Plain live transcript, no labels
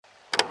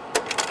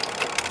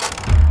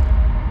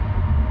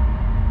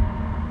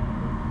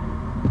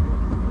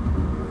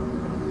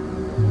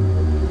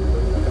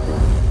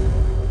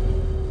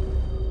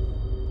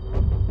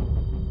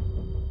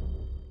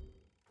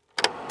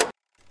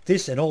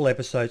This and all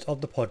episodes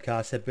of the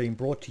podcast have been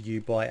brought to you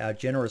by our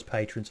generous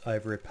patrons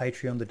over at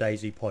Patreon The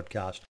DayZ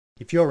Podcast.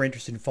 If you're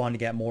interested in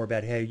finding out more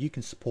about how you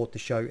can support the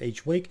show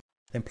each week,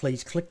 then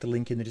please click the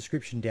link in the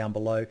description down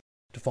below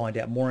to find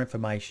out more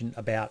information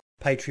about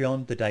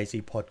Patreon The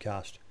DayZ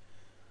Podcast.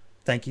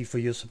 Thank you for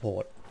your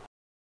support.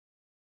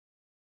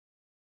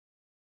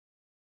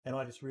 And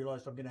I just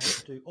realised I'm going to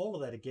have to do all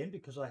of that again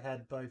because I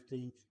had both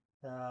the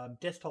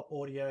desktop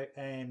audio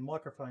and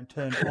microphone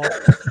turned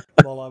off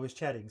while I was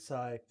chatting.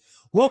 So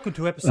welcome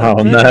to episode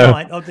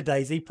 39 of the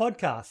DayZ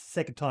Podcast.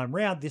 Second time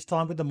round, this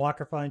time with the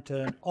microphone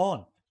turned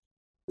on.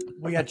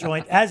 We are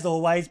joined, as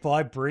always,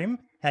 by Brim.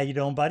 How you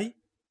doing, buddy?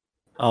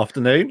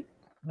 Afternoon.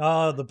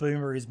 Oh, the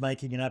boomer is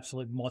making an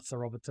absolute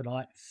monster of it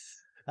tonight.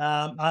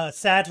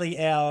 Sadly,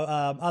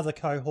 our other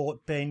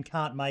cohort, Ben,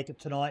 can't make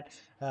it tonight.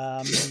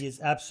 He is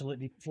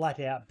absolutely flat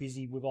out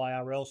busy with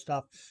IRL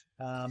stuff.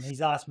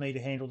 He's asked me to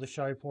handle the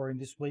show for him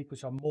this week,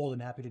 which I'm more than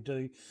happy to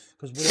do,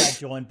 because we are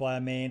joined by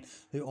a man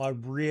who I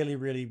really,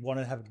 really want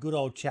to have a good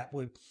old chat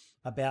with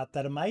about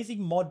that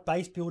amazing mod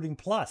Base Building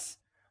Plus.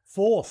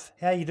 Fourth,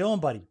 how you doing,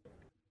 buddy?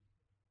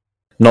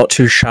 Not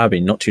too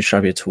shabby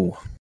at all.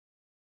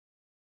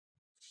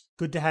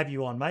 Good to have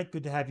you on, mate.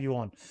 Good to have you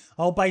on.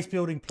 Old Base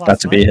Building Plus. Glad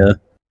to be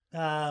here.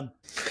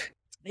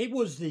 It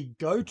was the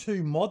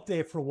go-to mod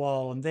there for a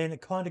while, and then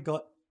it kind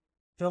of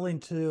fell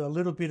into a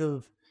little bit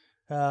of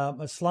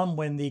a slum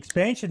when the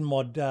expansion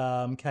mod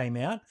came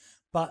out.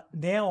 But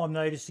now I'm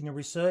noticing a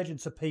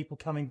resurgence of people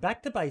coming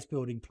back to Base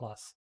Building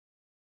Plus.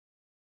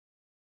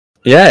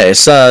 Yeah,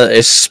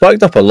 it's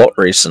spiked up a lot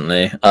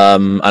recently,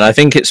 and I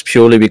think it's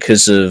purely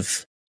because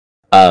of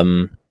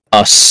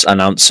us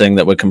announcing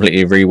that we're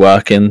completely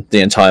reworking the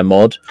entire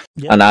mod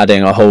and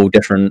adding a whole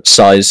different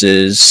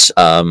sizes,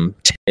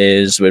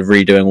 tiers. We're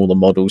redoing all the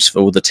models for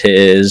all the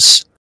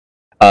tiers,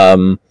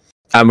 and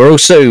we're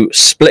also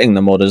splitting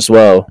the mod as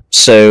well.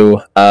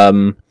 So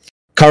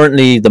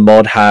currently the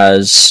mod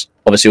has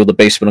obviously all the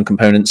base building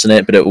components in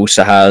it, but it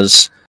also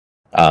has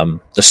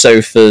the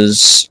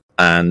sofas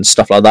and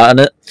stuff like that in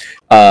it.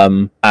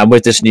 And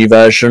with this new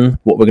version,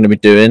 what we're going to be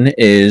doing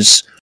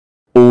is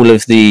all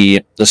of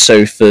the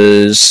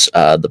sofas,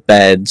 the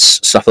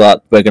beds, stuff like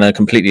that, we're going to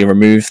completely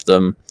remove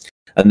them,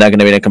 and they're going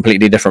to be in a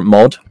completely different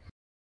mod.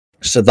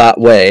 So that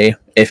way,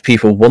 if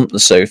people want the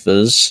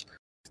sofas,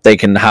 they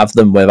can have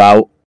them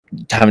without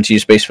having to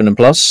use Base Building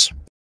Plus.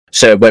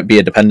 So it won't be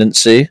a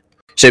dependency.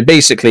 So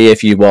basically,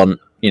 if you want,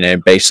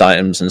 base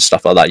items and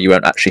stuff like that, you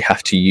won't actually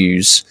have to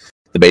use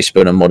the Base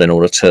Building mod in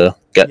order to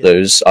get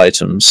those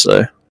items.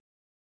 So.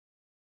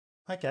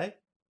 Okay.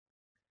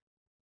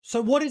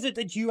 So what is it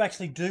that you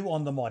actually do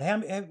on the mod?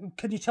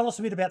 Can you tell us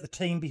a bit about the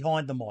team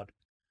behind the mod?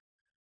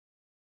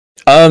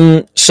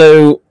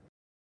 So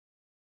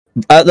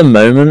at the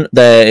moment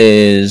there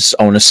is,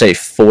 I want to say,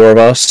 4 of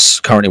us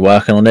currently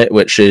working on it,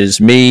 which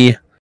is me,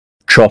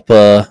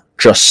 Chopper,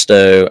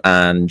 Justo,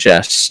 and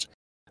Jest.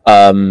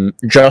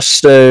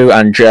 Justo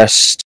and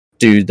Jest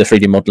do the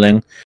 3D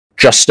modeling.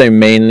 Justo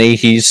mainly,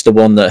 he's the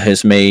one that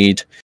has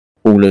made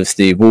all of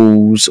the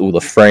walls, all the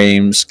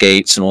frames,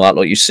 gates, and all that,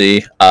 like you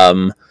see.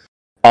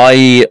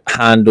 I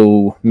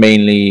handle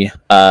mainly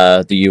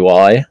the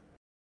UI,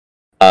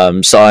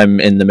 so I'm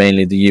in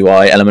mainly the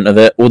UI element of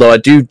it. Although I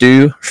do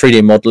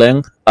 3D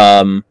modeling,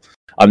 I'm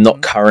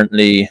not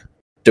currently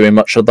doing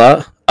much of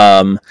that.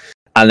 And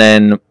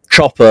then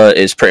Chopper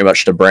is pretty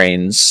much the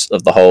brains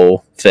of the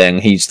whole thing.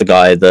 He's the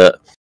guy that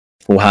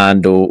will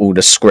handle all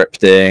the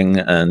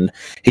scripting, and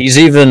he's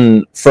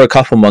even, for a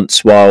couple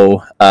months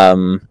while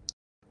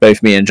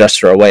both me and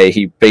Jester are away,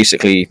 he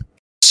basically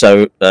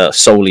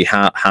solely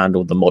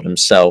handled the mod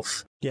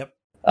himself. Yep.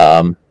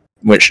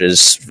 Which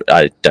is,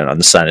 I don't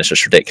understand. It's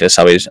just ridiculous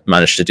how he's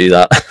managed to do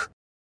that.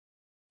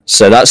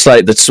 So that's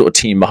like the sort of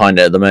team behind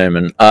it at the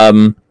moment.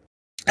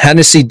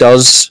 Hennessy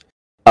does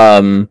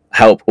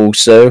help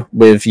also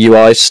with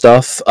UI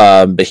stuff,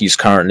 but he's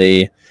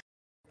currently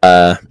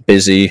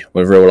busy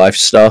with real life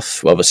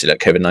stuff. Obviously, like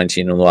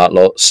COVID-19 and all that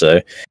lot.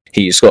 So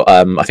he's got,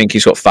 I think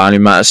he's got family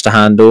matters to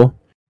handle.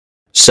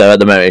 So at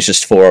the moment, it's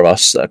just 4 of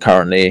us that are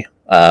currently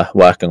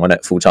working on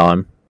it full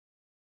time.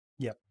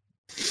 Yep.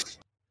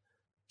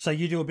 So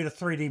you do a bit of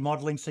 3D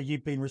modeling. So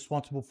you've been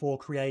responsible for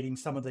creating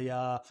some of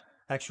the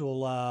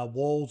actual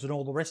walls and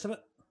all the rest of it.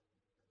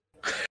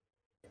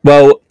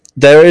 Well,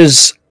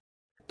 there's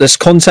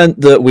content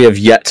that we have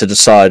yet to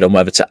decide on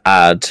whether to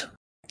add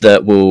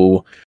that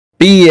will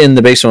be in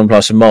the Base Building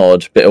Plus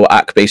mod, but it will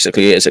act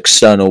basically as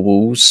external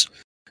walls.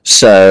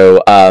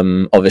 So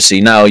obviously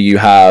now you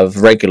have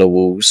regular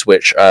walls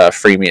which are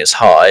 3 meters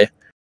high.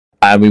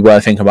 And we were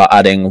thinking about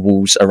adding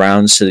walls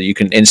around so that you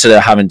can, instead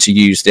of having to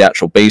use the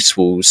actual base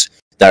walls,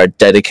 there are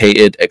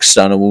dedicated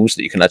external walls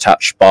that you can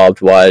attach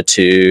barbed wire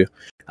to,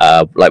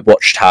 like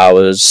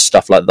watchtowers,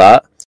 stuff like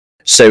that.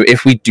 So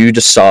if we do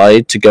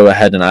decide to go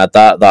ahead and add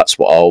that, that's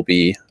what I'll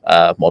be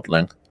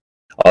modeling.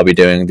 I'll be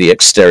doing the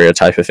exterior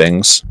type of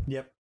things.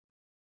 Yep.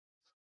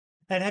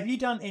 And have you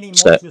done any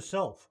mods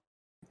yourself?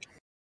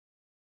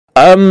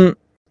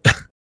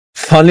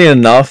 Funny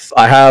enough,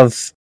 I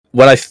have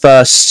when I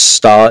first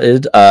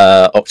started,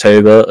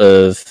 October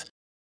of,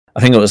 I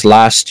think it was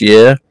last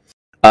year,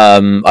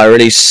 I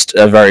released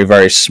a very,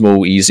 very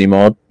small easy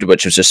mod,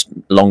 which was just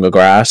longer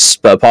grass.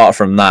 But apart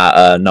from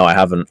that, no, I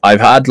haven't.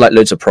 I've had like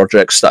loads of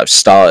projects that I've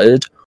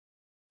started.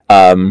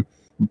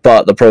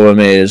 But the problem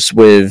is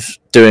with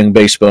doing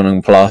base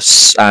building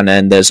plus, and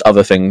then there's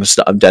other things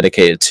that I'm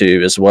dedicated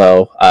to as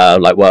well,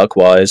 like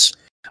work-wise.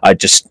 I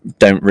just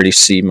don't really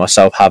see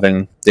myself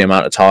having the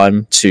amount of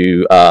time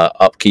to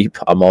upkeep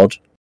a mod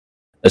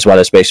as well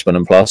as base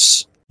building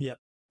plus. Yep.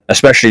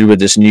 Especially with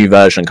this new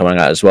version coming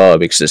out as well,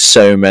 because there's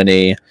so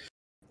many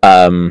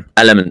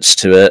elements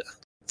to it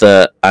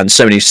and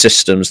so many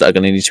systems that are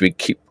going to need to be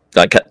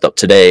kept up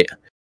to date.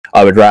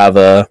 I would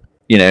rather,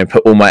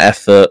 put all my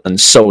effort and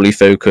solely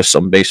focus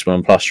on base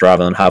building plus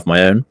rather than have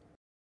my own.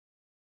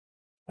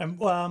 And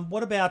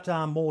what about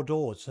more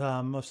doors?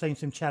 I've seen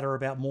some chatter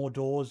about more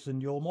doors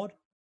in your mod.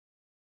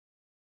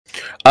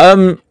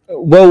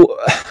 Well,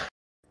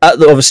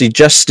 obviously,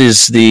 Jess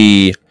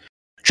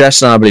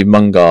and I believe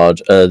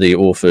Mungard are the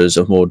authors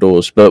of More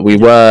Doors, but we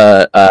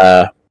were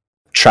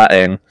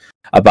chatting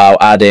about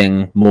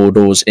adding more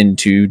doors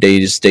into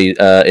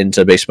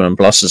into Base Building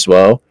Plus as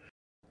well,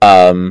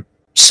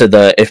 so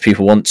that if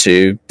people want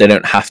to, they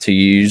don't have to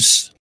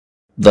use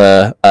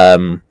the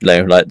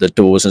like the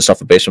doors and stuff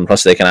for Base Building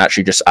Plus. They can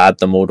actually just add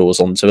the more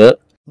doors onto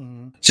it.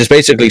 So it's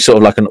basically sort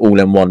of like an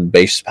all-in-one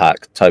base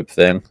pack type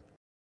thing.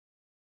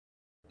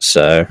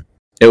 So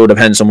it all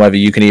depends on whether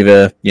you can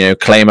either,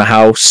 claim a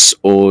house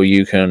or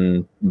you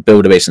can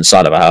build a base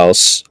inside of a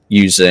house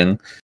using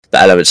the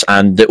elements.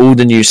 And all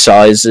the new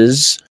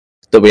sizes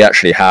that we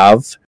actually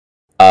have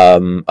are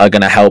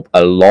going to help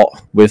a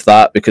lot with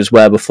that, because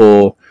where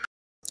before,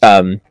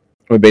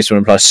 with Base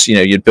Building Plus,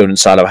 you'd build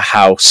inside of a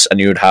house and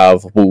you would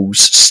have walls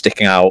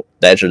sticking out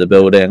the edge of the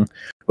building.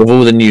 With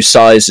all the new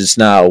sizes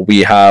now,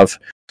 we have...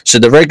 So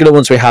the regular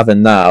ones we have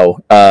in now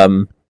are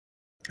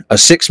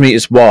 6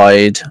 meters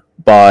wide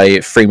by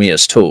 3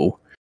 meters tall.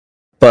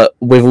 But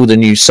with all the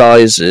new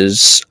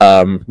sizes,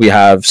 we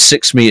have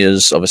 6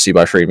 meters, obviously,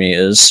 by 3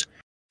 meters,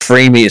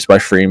 3 meters by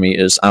 3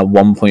 meters, and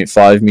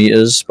 1.5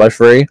 meters by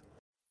 3,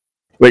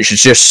 which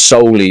is just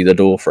solely the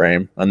door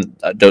frame and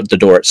the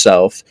door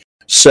itself.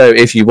 So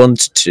if you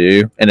wanted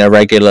to, in a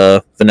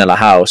regular vanilla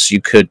house, you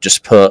could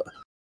just put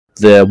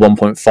the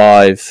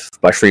 1.5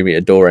 by 3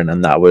 meter door in,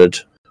 and that would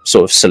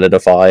sort of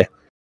solidify.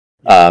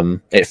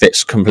 It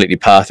fits completely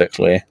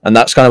perfectly, and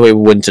that's kind of what we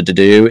wanted to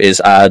do,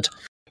 is add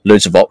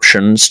loads of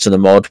options to the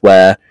mod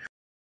where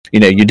you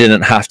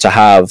didn't have to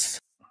have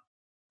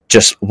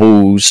just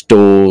walls,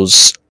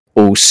 doors,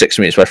 all 6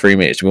 meters by 3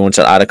 meters. We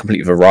wanted to add a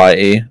complete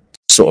variety,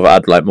 sort of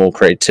add like more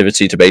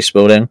creativity to base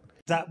building.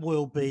 That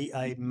will be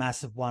a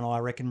massive one, I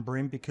reckon,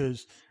 Brim,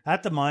 because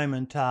at the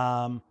moment,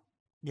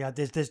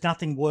 there's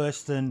nothing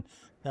worse than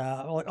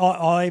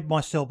I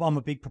myself. I'm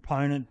a big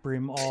proponent,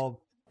 Brim, of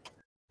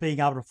being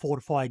able to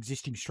fortify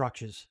existing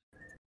structures.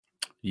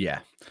 Yeah,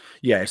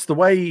 it's the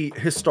way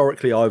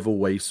historically I've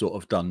always sort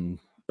of done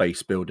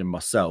base building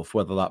myself,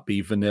 whether that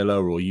be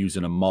vanilla or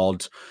using a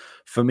mod.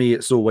 For me,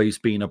 it's always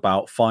been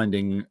about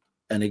finding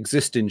an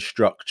existing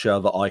structure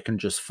that I can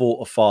just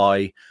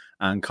fortify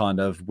and kind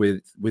of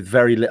with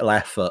very little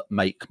effort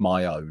make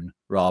my own,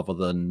 rather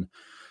than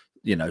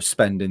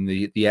spending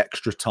the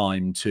extra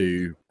time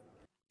to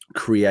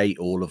create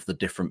all of the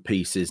different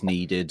pieces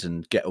needed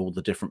and get all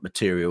the different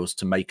materials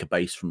to make a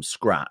base from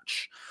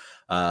scratch.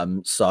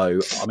 So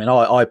I mean,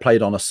 I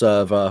played on a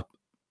server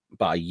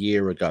about a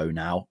year ago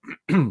now,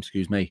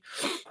 excuse me,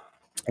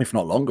 if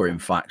not longer, in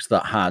fact,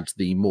 that had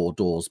the More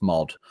Doors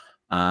mod,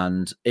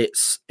 and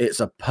it's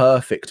a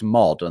perfect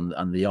mod,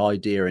 and the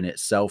idea in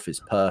itself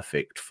is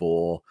perfect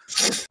for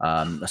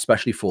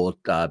especially for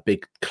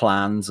big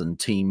clans and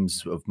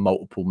teams of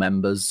multiple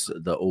members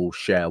that all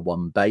share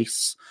one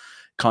base.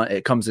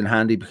 It comes in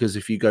handy because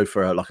if you go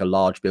for a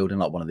large building,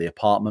 like one of the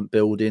apartment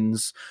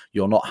buildings,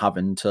 you're not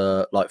having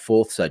to, like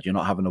Forth said, you're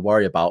not having to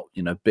worry about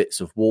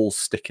bits of walls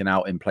sticking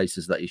out in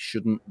places that it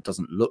shouldn't. It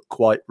doesn't look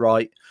quite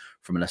right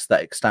from an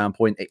aesthetic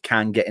standpoint. It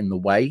can get in the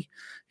way.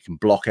 You can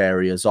block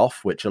areas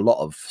off, which a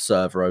lot of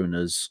server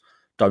owners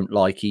don't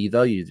like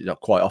either.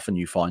 Quite often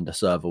you find a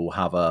server will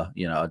have a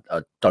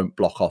don't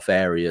block off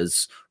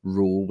areas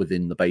rule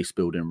within the base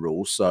building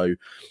rules. So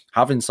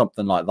having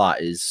something like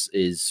that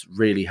is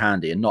really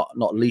handy, and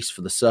not least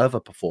for the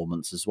server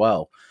performance as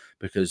well,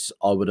 because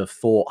I would have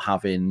thought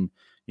having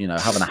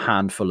a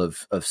handful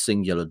of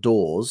singular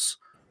doors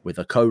with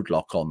a code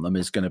lock on them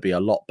is going to be a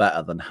lot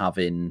better than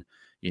having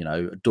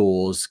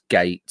doors,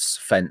 gates,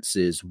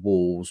 fences,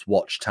 walls,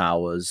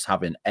 watchtowers,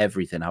 having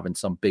everything, having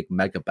some big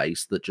mega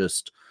base that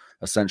just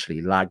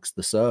essentially lags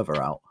the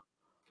server out.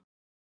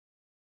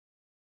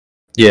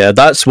 Yeah,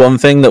 that's one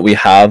thing that we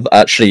have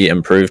actually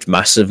improved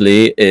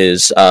massively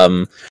is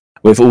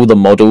with all the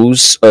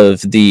models of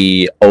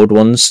the old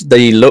ones,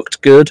 they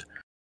looked good,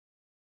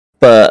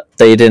 but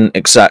they didn't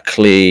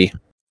exactly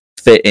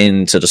fit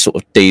into the sort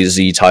of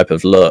DayZ type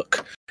of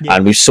look. Yeah.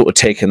 And we've sort of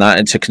taken that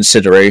into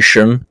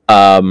consideration.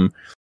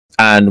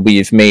 and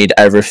we've made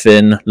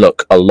everything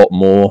look a lot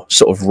more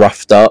sort of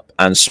roughed up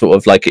and sort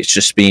of like it's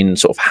just been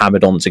sort of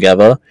hammered on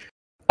together.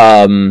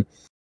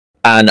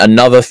 And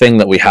another thing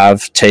that we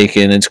have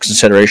taken into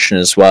consideration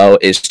as well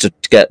is to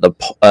get the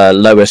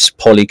lowest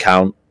poly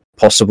count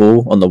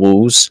possible on the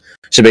walls.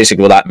 So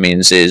basically what that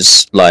means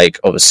is, like,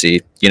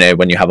 obviously, you know,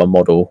 when you have a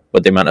model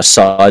with the amount of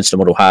sides the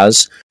model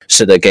has,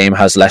 so the game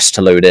has less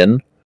to load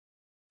in.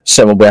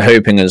 So we're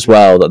hoping as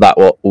well that that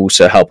will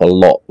also help a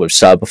lot with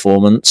server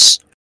performance.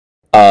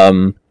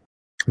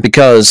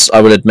 Because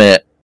I will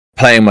admit,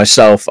 playing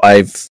myself,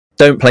 I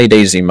don't play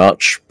DayZ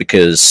much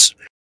because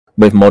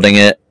with modding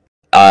it,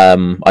 I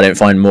don't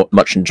find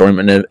much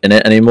enjoyment in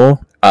it anymore.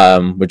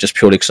 We're just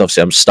purely because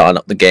obviously I'm starting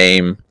up the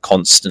game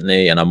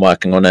constantly and I'm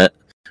working on it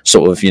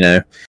sort of, you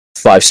know,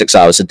 5-6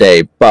 hours a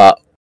day.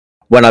 But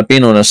when I've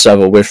been on a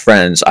server with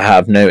friends, I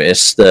have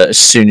noticed that as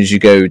soon as you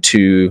go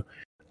to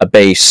a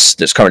base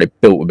that's currently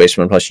built with Base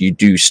 1 Plus, you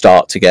do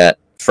start to get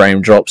frame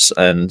drops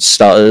and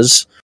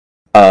stutters.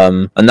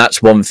 And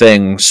that's one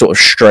thing sort of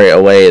straight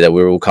away that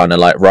we're all kind of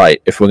like, right,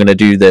 if we're going to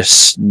do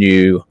this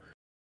new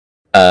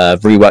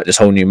rework this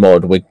whole new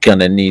mod, we're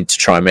gonna need to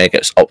try and make it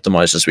as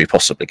optimized as we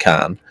possibly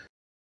can,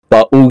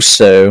 but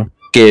also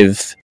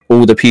give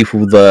all the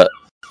people that,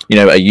 you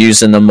know, are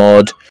using the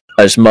mod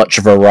as much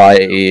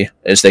variety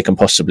as they can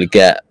possibly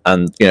get.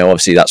 And, you know,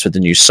 obviously that's with the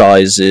new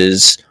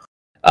sizes,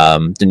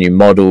 the new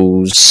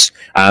models,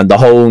 and the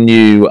whole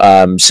new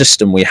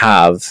system we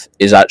have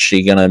is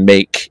actually gonna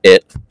make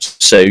it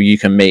so you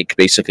can make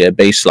basically a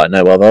base like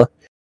no other.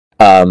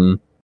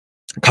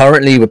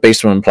 Currently, with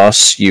Base 1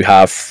 Plus, you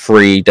have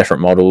 3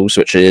 different models,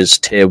 which is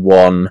Tier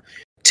 1,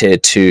 Tier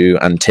 2,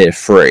 and Tier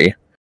 3.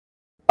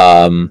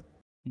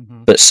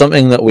 But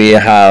something that we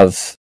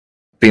have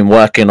been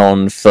working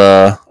on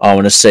for, I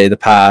want to say, the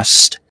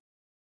past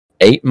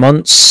 8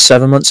 months,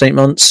 7 months, 8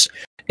 months,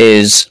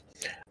 is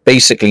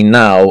basically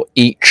now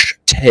each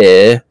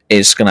tier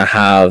is going to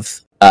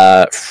have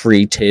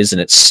 3 tiers in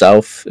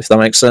itself, if that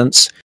makes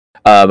sense.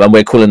 And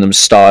we're calling them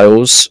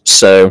styles.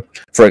 So,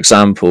 for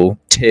example,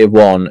 Tier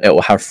 1, it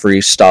will have 3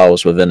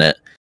 styles within it.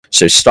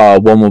 So Style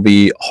 1 will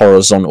be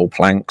horizontal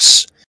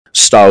planks,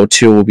 Style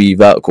 2 will be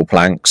vertical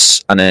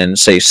planks, and then,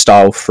 say,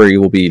 Style 3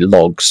 will be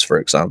logs, for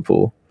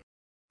example.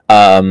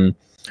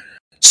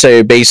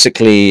 So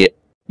basically,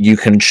 you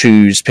can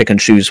pick and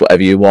choose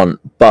whatever you want,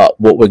 but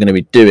what we're going to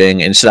be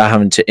doing, instead of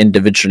having to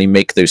individually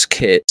make those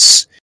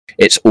kits,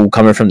 it's all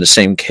coming from the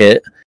same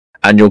kit.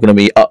 And you're going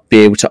to be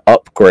able to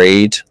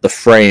upgrade the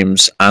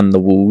frames and the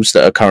walls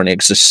that are currently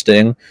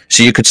existing.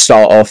 So you could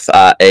start off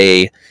at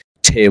a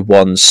Tier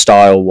 1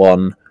 Style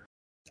 1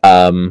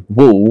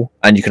 wall,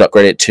 and you could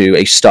upgrade it to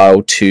a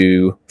Style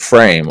 2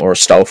 frame or a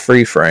Style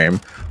 3 frame,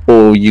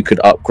 or you could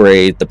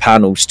upgrade the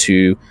panels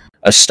to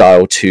a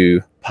Style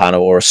 2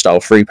 panel or a Style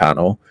 3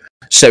 panel.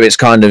 So it's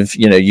kind of,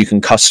 you know, you can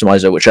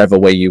customize it whichever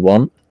way you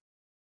want.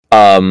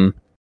 And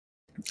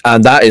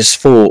that is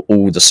for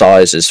all the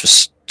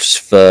sizes,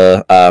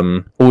 for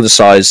all the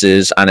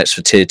sizes, and it's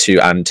for Tier 2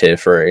 and Tier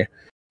 3.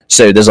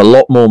 So there's a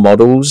lot more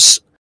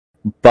models,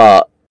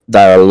 but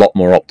they're a lot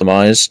more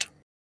optimized.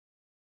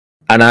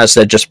 And as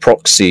they're just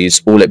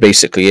proxies, all it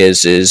basically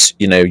is,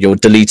 you know, you're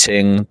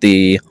deleting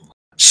the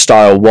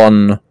Style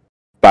 1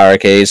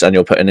 barricades and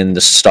you're putting in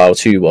the Style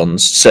 2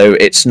 ones. So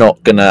it's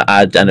not going to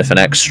add anything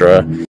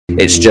extra.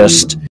 It's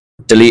just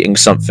deleting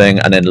something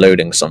and then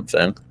loading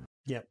something.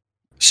 Yep.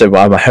 So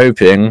we're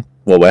hoping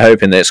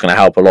that it's going to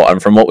help a lot.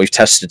 And from what we've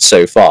tested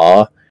so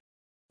far,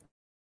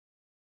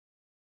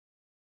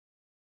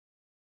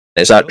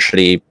 it's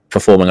actually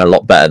performing a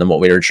lot better than what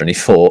we originally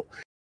thought.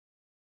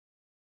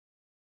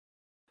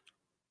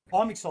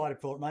 I'm excited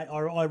for it, mate.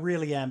 I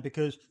really am,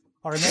 because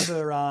I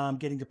remember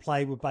getting to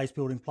play with Base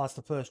Building Plus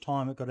the first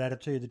time it got added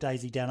to the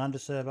DayZ Down Under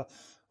server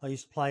I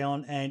used to play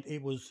on, and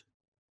it was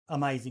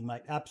amazing,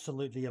 mate.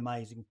 Absolutely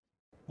amazing.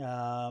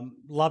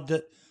 Loved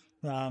it.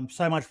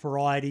 So much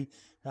variety.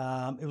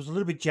 It was a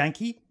little bit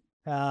janky,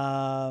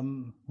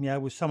 you know,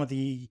 with some of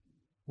the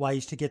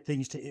ways to get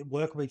things to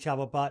work with each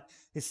other, but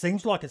it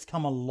seems like it's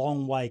come a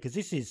long way, because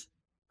this is,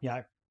 you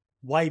know,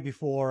 way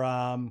before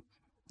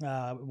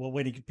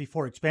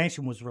before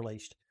expansion was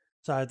released.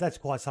 So that's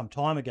quite some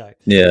time ago.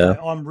 Yeah.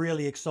 So I'm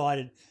really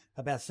excited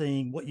about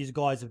seeing what you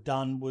guys have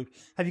done.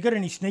 Have you got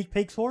any sneak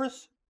peeks for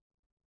us?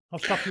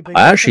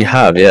 I actually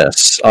have,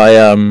 yes.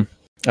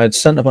 I'd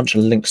sent a bunch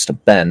of links to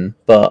Ben,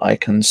 but I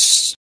can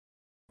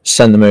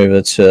send them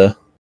over to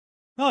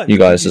you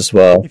guys as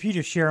well. If you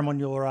just share them on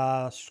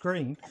your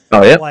screen,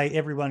 yeah. That way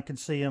everyone can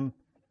see them.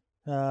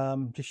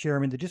 Just share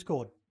them in the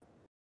Discord.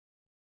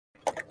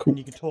 Cool. And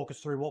you can talk us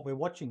through what we're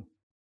watching.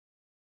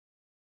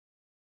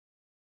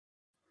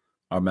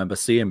 I remember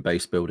seeing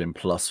Base Building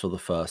Plus for the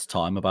first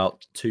time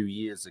about 2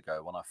 years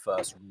ago when I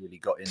first really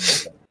got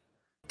into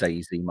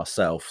DayZ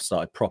myself,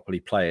 started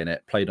properly playing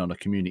it, played on a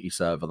community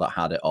server that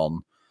had it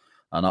on.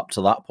 And up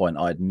to that point,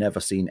 I'd never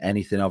seen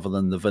anything other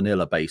than the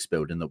vanilla base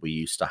building that we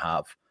used to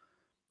have.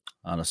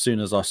 And as soon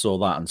as I saw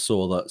that and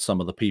saw that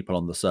some of the people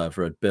on the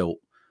server had built,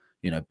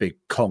 you know, big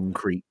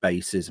concrete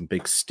bases and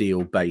big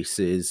steel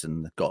bases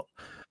and got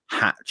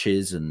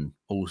hatches and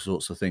all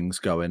sorts of things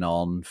going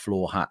on,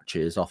 floor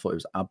hatches. I thought it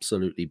was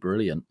absolutely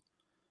brilliant.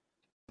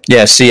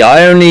 Yeah, see,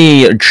 I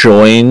only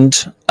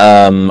joined,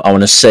 I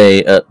want to say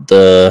at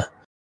the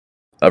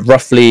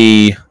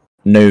roughly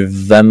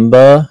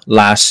November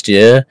last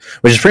year,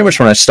 which is pretty much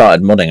when I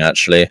started modding,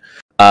 actually.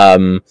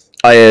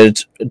 I had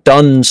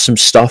done some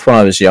stuff when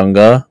I was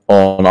younger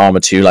on Arma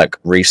 2, like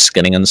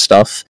reskinning and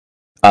stuff,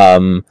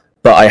 but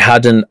I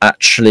hadn't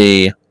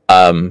actually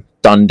done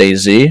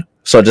DayZ,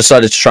 so I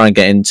decided to try and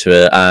get into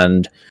it,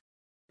 and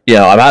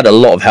I've had a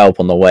lot of help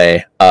on the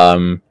way,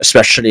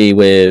 especially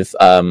with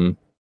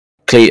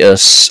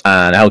Cletus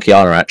and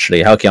Helkiana.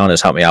 Actually,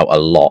 Helkiana's helped me out a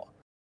lot.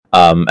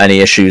 Any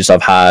issues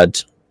I've had,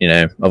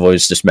 I've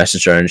always just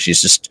messaged her, and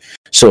she's just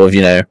sort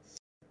of,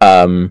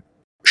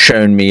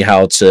 shown me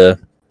how to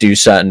do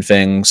certain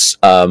things,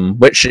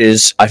 which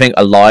is, I think,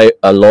 a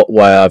lot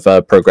where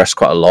I've progressed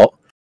quite a lot,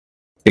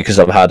 because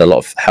I've had a lot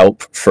of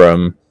help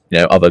from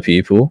other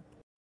people.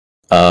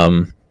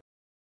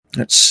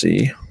 Let's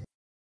see.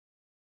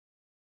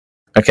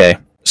 Okay,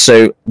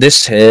 so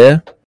this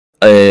here,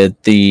 can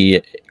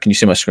you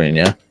see my screen?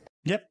 Yeah.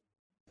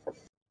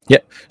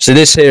 Yep. So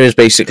this here is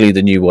basically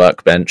the new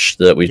workbench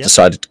that we've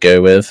decided to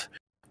go with.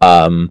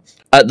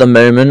 At the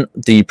moment,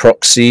 the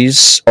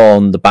proxies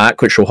on the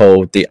back, which will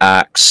hold the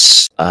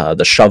axe,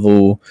 the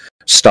shovel,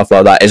 stuff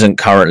like that, isn't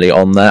currently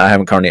on there. I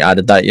haven't currently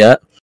added that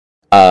yet.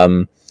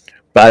 But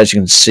as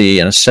you can see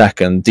in a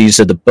second, these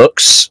are the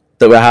books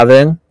that we're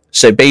having.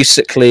 So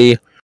basically,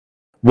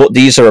 what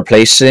these are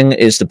replacing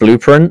is the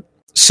blueprint.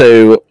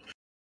 So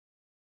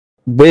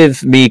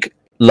with me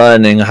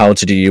learning how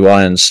to do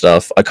UI and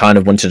stuff, I kind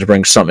of wanted to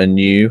bring something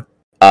new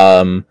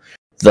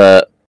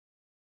that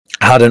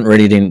hadn't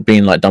really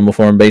been like done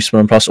before in Base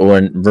Modern Plus, or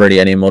in really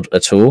any mod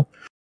at all.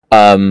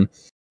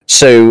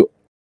 So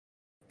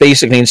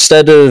basically,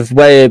 instead of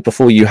where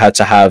before you had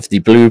to have the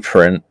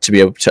blueprint to be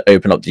able to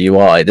open up the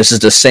UI, this is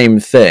the same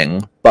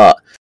thing, but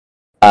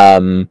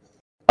I've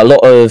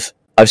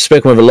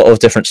spoken with a lot of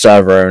different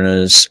server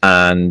owners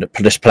and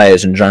just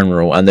players in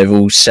general, and they've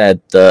all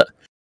said that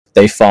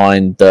they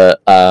find that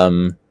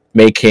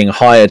making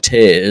higher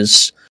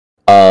tiers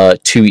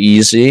too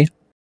easy.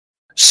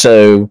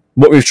 So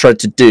what we've tried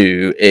to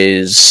do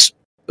is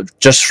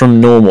just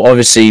from normal,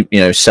 obviously,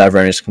 server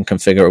owners can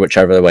configure it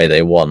whichever way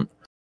they want,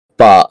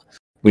 but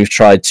we've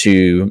tried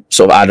to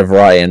sort of add a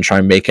variety and try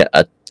and make it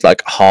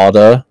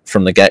harder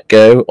from the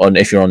get-go on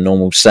if you're on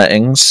normal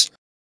settings.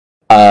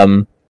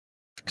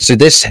 So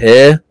this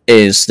here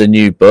is the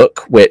new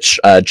book, which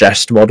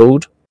Jest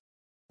modelled.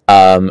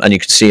 And you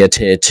can see a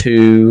tier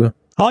 2.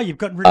 Oh, you've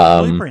got rid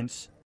of the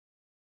blueprints.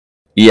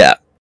 Yeah.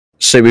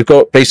 So we've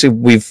got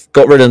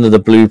rid of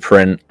the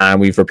blueprint and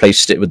we've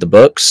replaced it with the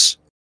books.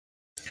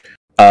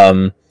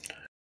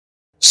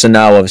 So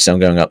now obviously I'm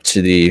going up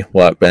to the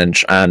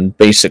workbench, and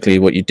basically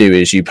what you do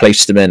is you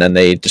place them in and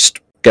they just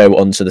go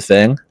onto the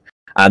thing.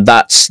 And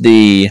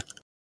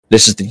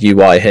this is the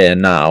UI here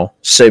now.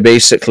 So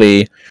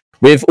basically,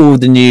 with all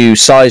the new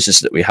sizes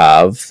that we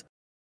have,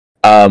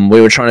 we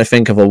were trying to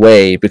think of a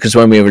way, because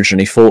when we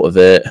originally thought of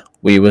it,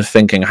 we were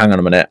thinking, hang on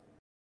a minute,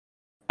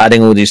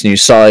 adding all these new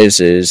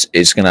sizes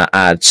is going to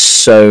add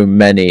so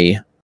many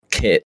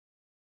kit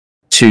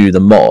to the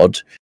mod.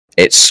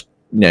 It's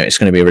going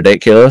to be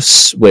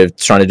ridiculous with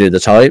trying to do the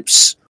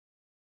types.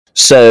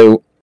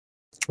 So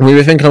we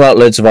were thinking about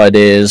loads of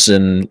ideas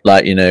and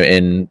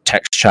in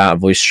text chat and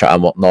voice chat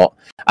and whatnot.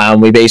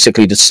 And we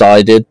basically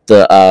decided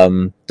that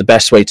the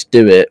best way to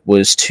do it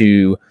was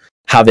to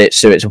have it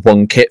so it's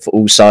one kit for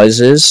all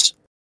sizes.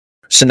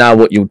 So now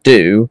what you'll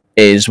do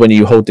is when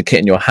you hold the kit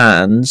in your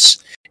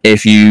hands,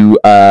 if you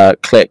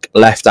click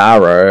left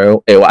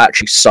arrow, it will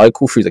actually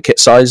cycle through the kit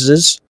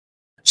sizes.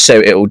 So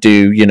it will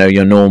do,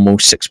 your normal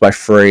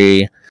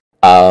 6x3,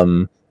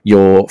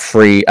 your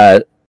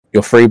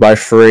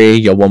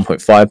 3x3, your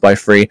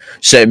 1.5x3.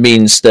 So it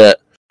means that,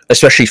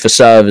 especially for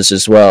servers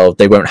as well,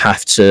 they won't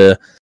have to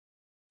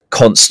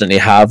constantly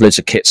have loads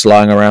of kits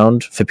lying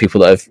around for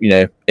people that have,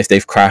 if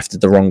they've crafted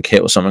the wrong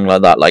kit or something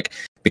like that,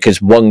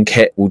 because one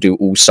kit will do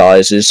all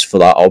sizes for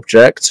that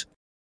object.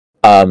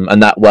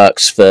 And that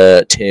works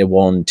for tier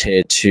 1,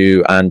 tier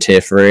 2, and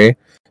tier 3.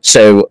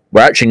 So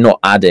we're actually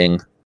not adding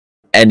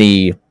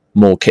any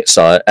more kit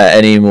size,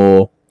 any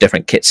more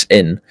different kits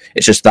in.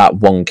 It's just that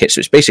one kit, so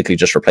it's basically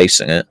just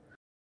replacing it.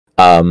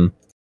 So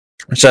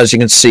as you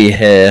can see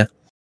here,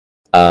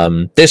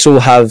 this will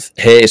have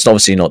here. It's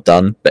obviously not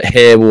done, but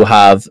here we'll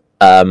have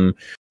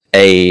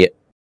a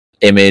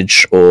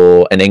image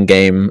or an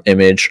in-game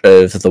image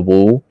of the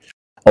wall.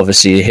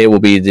 Obviously, here will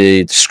be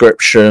the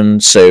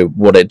description, so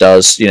what it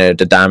does,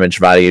 the damage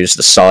values,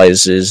 the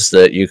sizes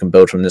that you can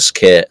build from this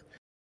kit.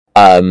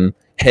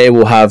 Here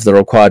we'll have the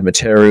required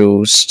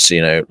materials,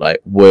 so like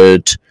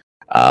wood,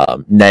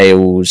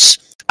 nails,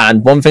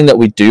 and one thing that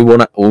we do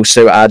want to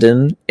also add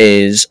in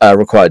is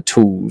required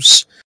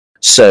tools.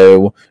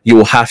 So you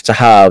will have to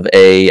have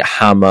a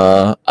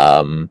hammer,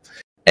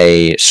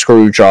 a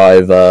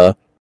screwdriver,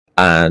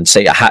 and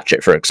say a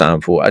hatchet, for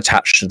example,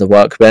 attached to the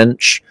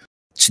workbench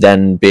to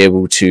then be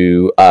able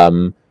to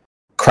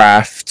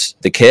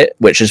craft the kit,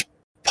 which is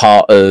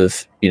part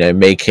of, you know,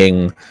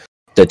 making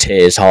the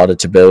tiers harder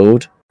to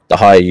build the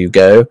higher you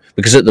go,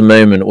 because at the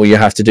moment all you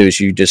have to do is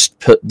you just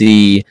put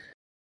the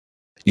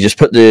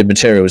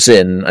materials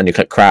in and you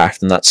click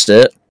craft and that's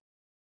it.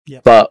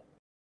 Yep. But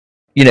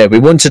you know, we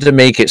wanted to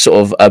make it sort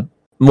of a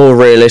more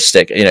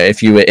realistic. You know,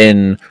 if you were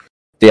in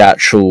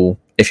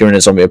if you're in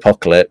a zombie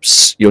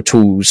apocalypse, your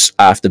tools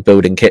after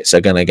building kits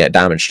are going to get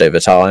damaged over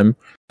time,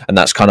 and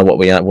that's kind of what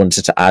we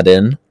wanted to add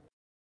in.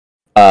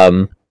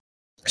 So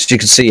you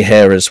can see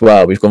here as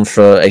well, we've gone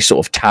for a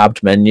sort of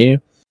tabbed menu,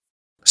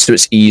 so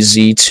it's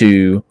easy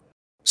to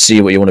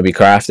see what you want to be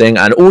crafting.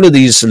 And all of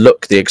these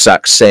look the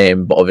exact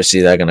same, but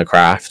obviously they're going to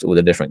craft all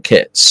the different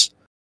kits.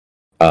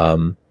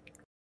 So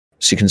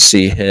you can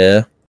see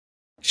here,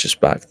 it's just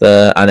back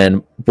there. And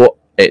then what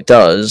it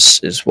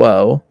does as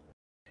well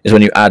is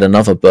when you add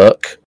another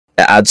book,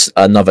 it adds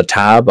another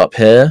tab up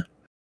here.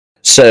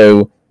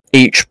 So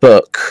each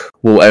book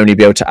will only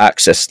be able to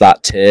access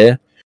that tier.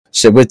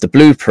 So with the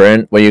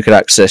blueprint, where you could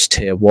access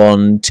tier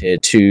 1, tier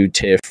 2,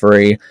 tier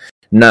 3,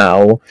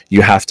 now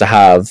you have to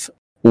have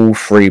all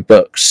 3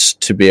 books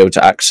to be able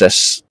to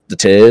access the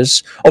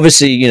tiers.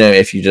 Obviously, you know,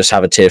 if you just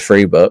have a tier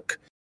 3 book,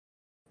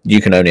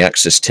 you can only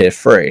access tier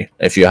 3.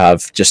 If you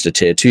have just a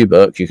tier 2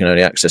 book, you can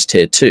only access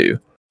tier 2.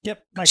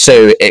 Yep.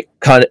 So it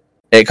kind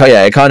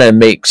of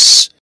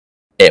makes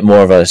it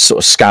more of a sort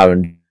of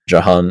scavenger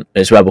hunt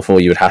as well.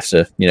 Before you would have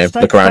to, you know,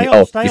 look around.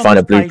 You find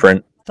a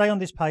blueprint. Stay on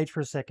this page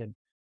for a second.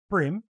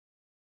 Brim,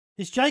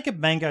 is Jacob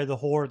Mango the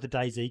whore of the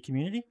DayZ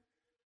community?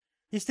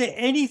 Is there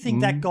anything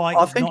that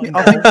guy is not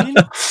involved in?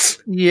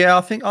 Yeah,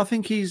 I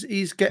think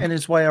he's getting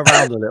his way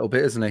around a little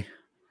bit, isn't he?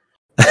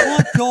 Oh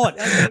my God!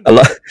 A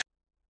lot.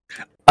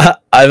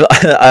 I've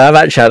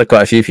actually had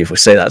quite a few people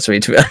say that to me,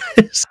 to be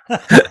honest.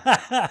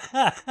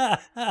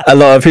 A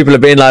lot of people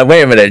have been like,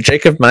 wait a minute,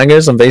 Jacob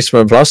Mango's on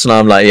Basement Plus, and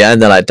I'm like, yeah,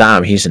 and they're like,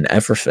 damn, he's in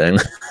everything.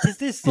 Is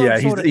this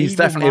some sort of he's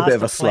definitely a bit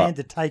of a plan slut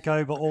to take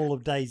over all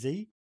of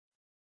DayZ?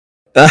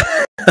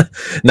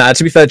 Nah,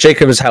 to be fair,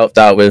 Jacob has helped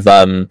out with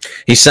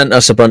he sent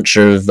us a bunch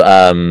of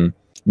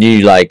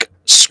new like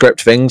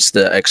script things,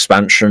 the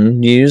expansion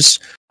news,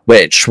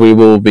 which we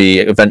will be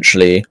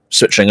eventually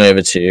switching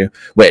over to,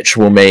 which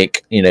will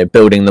make, you know,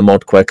 building the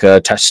mod quicker,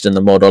 testing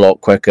the mod a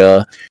lot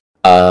quicker.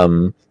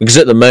 Because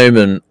at the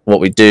moment what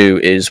we do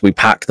is we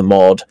pack the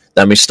mod,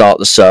 then we start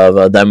the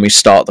server, then we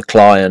start the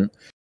client.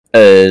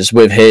 As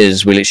with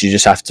his, we literally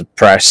just have to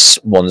press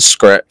one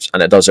script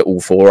and it does it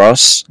all for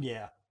us.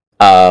 Yeah.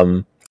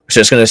 So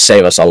it's going to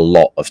save us a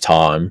lot of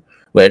time,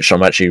 which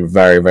I'm actually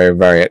very, very,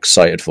 very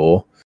excited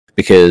for,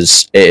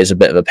 because it is a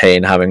bit of a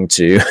pain having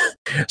to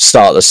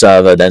start the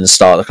server, then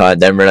start the client,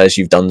 then realize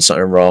you've done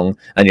something wrong,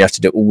 and you have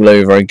to do it all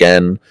over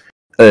again.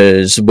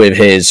 As with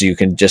his, you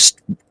can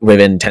just,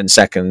 within 10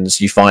 seconds,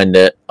 you find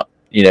it,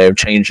 you know,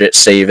 change it,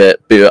 save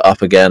it, boot it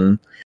up again.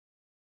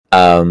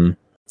 So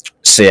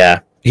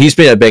yeah, he's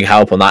been a big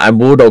help on that, and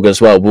Wardog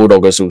as well.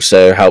 Wardog has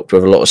also helped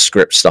with a lot of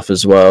script stuff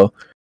as well,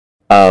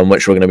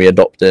 which we're going to be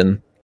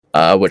adopting,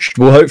 which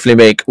will hopefully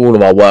make all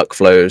of our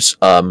workflows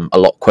a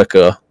lot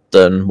quicker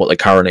than what they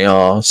currently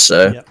are.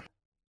 So, Yep.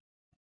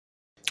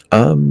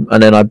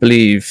 And then I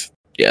believe,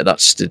 yeah,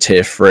 that's the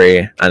tier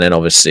 3, and then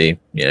obviously,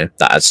 you know,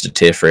 that adds to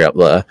tier 3 up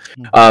there.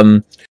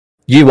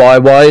 UI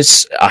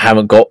wise, I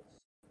haven't got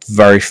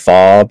very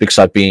far because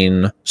I've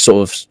been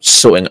sort of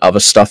sorting other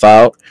stuff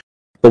out.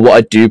 But what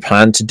I do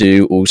plan to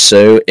do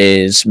also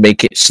is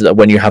make it so that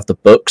when you have the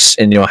books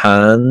in your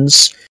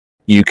hands,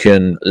 you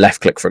can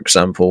left click, for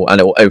example,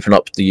 and it will open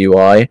up the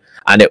UI,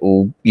 and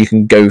you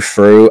can go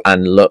through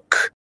and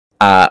look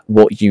at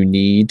what you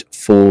need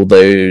for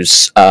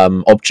those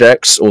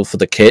objects or for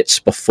the kits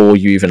before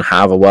you even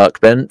have a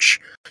workbench.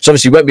 So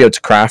obviously you won't be able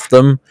to craft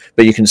them,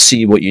 but you can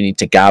see what you need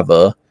to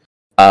gather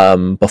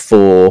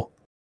before,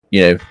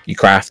 you know, you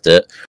craft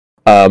it.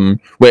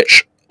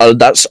 Which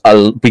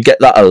we get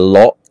that a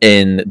lot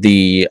in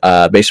the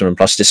Basement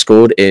Plus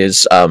Discord.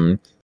 Is you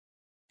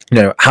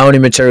know, how many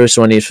materials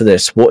do I need for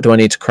this? What do I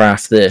need to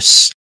craft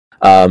this?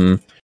 You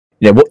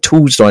know, what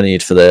tools do I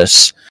need for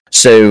this?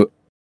 So,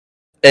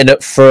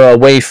 for a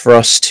way for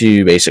us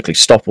to basically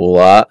stop all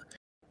that,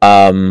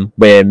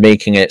 we're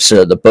making it so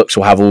that the books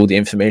will have all the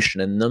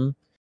information in them.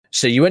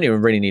 So you won't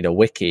even really need a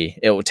wiki.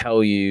 It will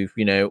tell you,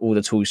 you know, all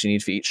the tools you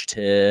need for each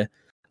tier,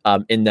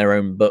 in their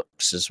own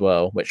books as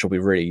well, which will be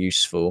really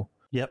useful.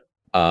 Yep.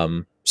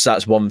 So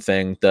that's one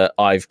thing that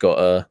I've got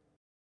to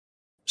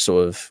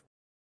sort of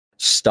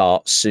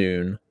start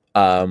soon.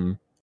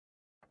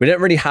 We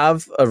don't really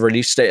have a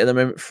release date at the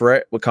moment for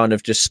it. We're kind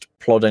of just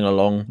plodding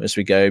along as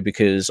we go,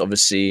 because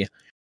obviously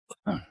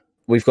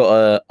we've got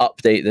to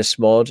update this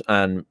mod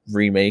and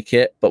remake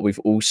it, but we've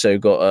also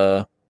got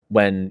to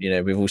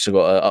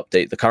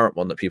update the current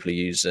one that people are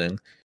using.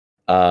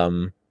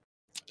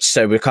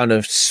 So we're kind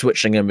of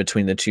switching in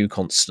between the two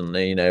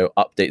constantly, you know,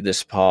 update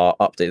this part,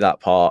 update that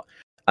part.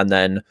 And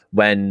then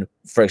when,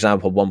 for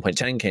example,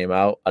 1.10 came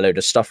out, a load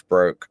of stuff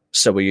broke.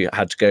 So we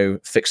had to go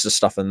fix the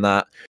stuff in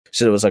that.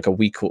 So there was like a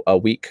week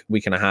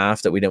and a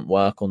half that we didn't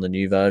work on the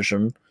new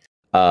version.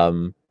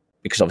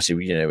 because obviously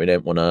we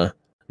don't want to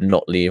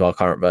not leave our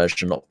current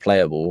version not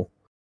playable,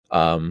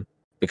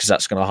 because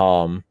that's going to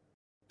harm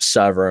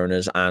server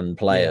owners and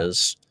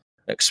players'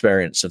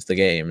 experience of the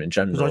game in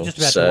general. I was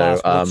just about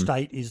to ask, what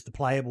state is the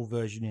playable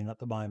version in at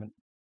the moment?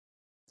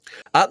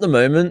 At the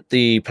moment,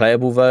 the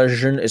playable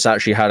version has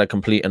actually had a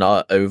complete and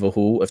utter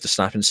overhaul of the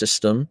snapping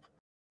system.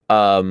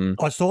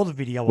 I saw the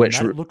video on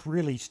that. It looked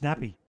really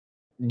snappy.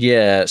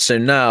 Yeah, so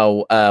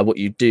now what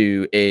you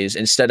do is,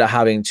 instead of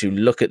having to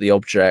look at the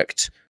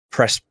object,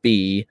 press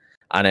B,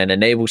 and then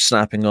enable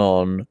snapping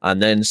on,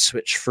 and then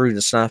switch through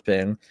the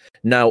snapping,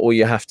 now all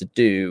you have to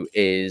do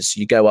is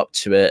you go up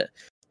to it,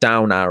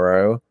 down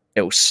arrow,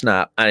 it will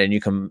snap, and then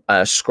you can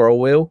scroll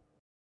wheel,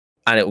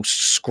 and it will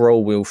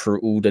scroll wheel through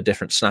all the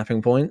different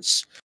snapping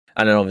points.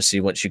 And then obviously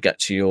once you get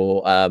to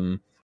your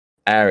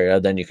area,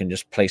 then you can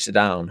just place it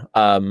down.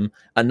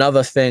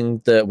 Another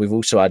thing that we've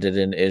also added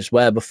in is,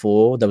 where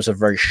before there was a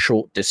very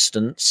short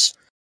distance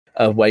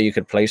of where you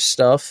could place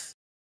stuff,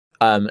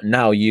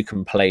 now you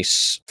can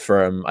place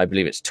from, I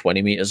believe it's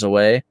 20 meters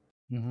away,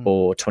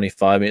 or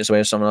 25 meters away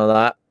or something like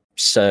that.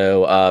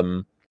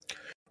 So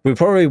we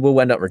probably will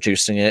end up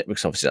reducing it,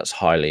 because obviously that's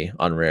highly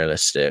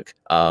unrealistic,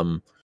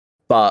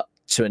 but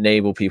to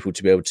enable people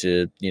to be able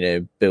to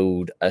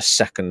build a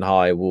second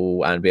high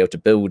wall and be able to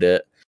build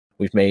it,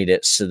 we've made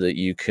it so that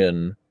you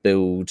can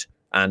build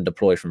and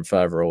deploy from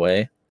further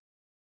away.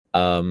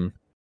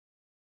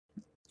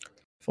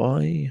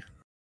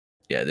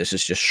 This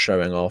is just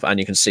showing off, and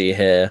you can see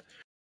here,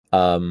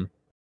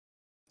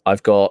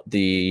 I've got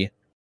the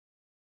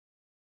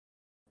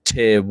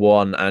tier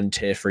 1 and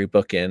tier 3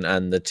 booking,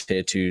 and the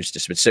tier 2's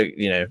distributed. So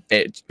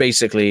it's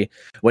basically,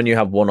 when you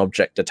have one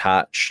object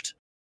attached,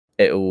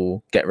 it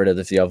will get rid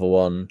of the other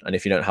one, and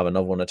if you don't have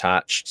another one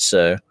attached.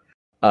 So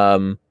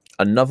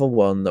another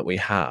one that we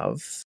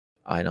have,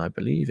 and I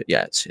believe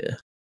it's here.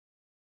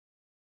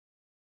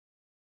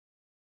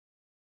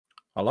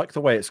 I like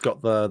the way it's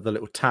got the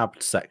little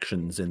tabbed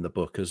sections in the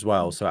book as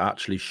well. So it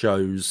actually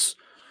shows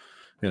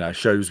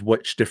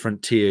which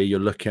different tier you're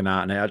looking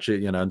at, and it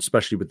actually, and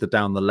especially with the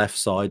down the left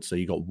side. So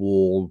you got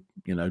wall,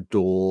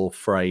 door,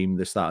 frame,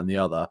 this, that, and the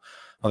other.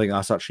 I think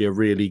that's actually a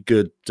really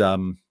good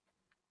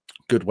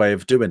way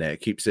of doing it.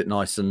 It keeps it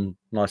nice and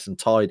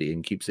tidy,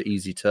 and keeps it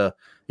easy to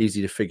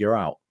figure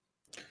out.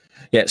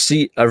 Yeah,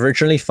 see,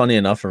 funny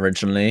enough,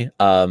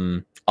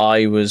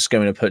 I was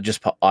going to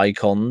just put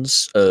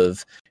icons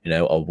of,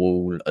 a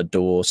wall, a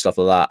door, stuff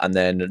like that. And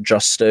then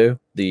Justo,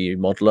 the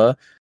modeler,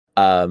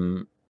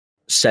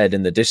 said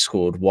in the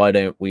Discord, why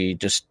don't we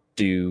just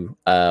do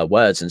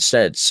words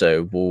instead?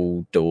 So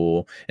wall,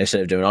 door,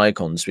 instead of doing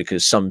icons,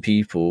 because some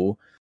people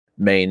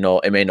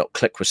it may not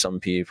click with some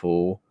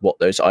people what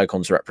those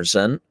icons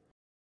represent.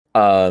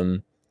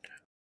 And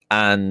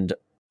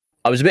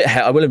I will admit,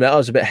 I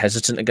was a bit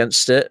hesitant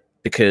against it,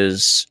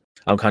 because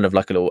I'm kind of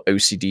like a little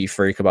OCD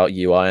freak about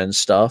UI and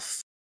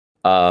stuff,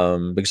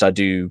 because I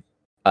do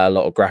a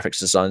lot of graphics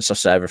design stuff,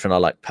 so everything I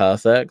like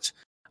perfect.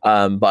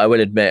 But I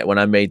will admit, when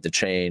I made the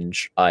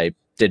change, I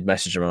did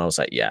message him and I was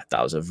like, yeah,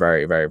 that was a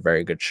very, very,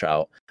 very good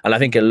shout. And I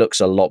think it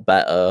looks a lot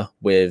better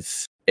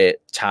with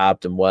it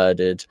tabbed and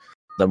worded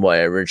than what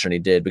it originally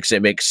did, because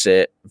it makes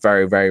it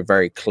very, very,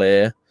 very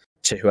clear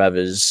to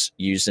whoever's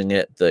using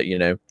it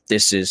that,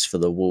 this is for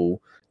the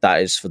wall,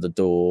 that is for the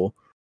door.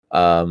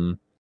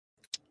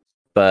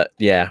 But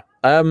yeah,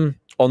 on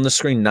the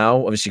screen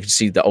now, obviously you can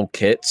see the old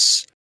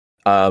kits.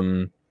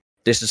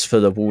 This is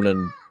for the wall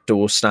and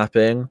door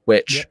snapping,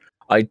 which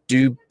I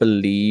do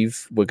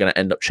believe we're going to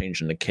end up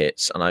changing the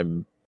kits, and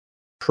I'm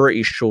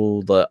pretty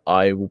sure that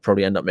I will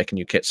probably end up making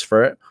new kits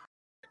for it,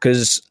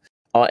 because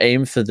our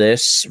aim for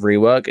this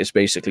rework is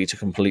basically to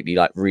completely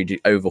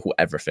overhaul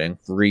everything,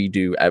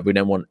 redo. We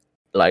don't want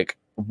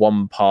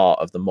one part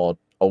of the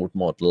old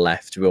mod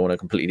left. We want to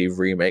completely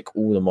remake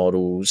all the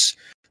models,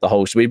 the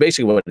whole. So we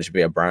basically want it to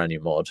be a brand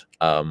new mod.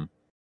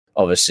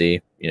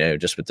 Obviously,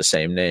 just with the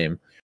same name.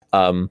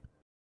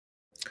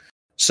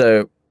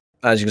 So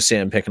as you can see,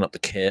 I'm picking up the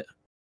kit,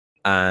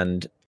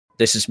 and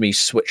this is me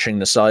switching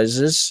the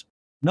sizes.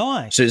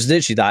 Nice. So it's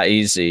literally that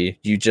easy.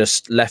 You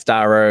just left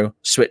arrow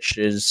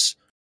switches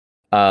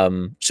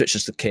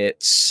the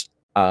kits.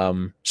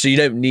 So you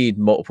don't need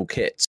multiple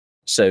kits.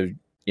 So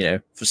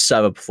for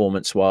server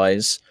performance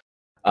wise,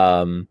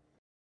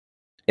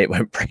 it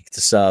won't break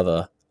the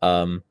server.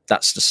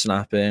 That's the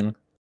snapping,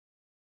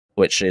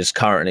 which is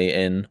currently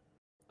in,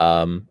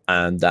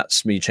 and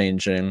that's me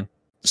changing.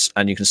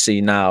 And you can see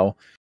now,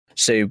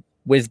 so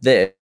with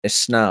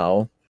this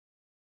now,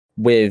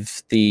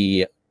 with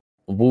the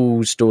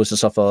walls, doors and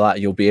stuff like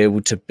that, you'll be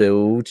able to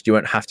build. You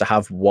won't have to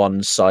have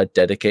one side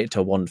dedicated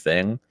to one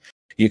thing.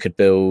 You could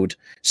build,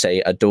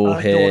 say, a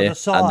door here,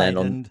 and then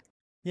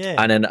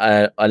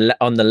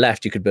on the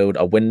left you could build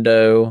a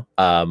window,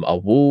 a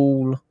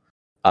wall,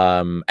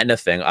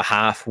 anything, a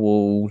half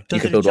wall. You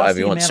could build whatever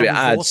you want. So it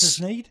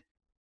adds.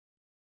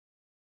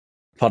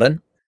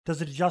 Pardon?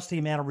 Does it adjust the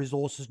amount of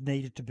resources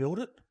needed to build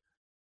it?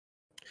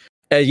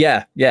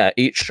 Yeah.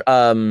 Each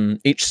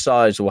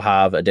size will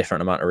have a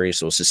different amount of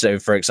resources. So,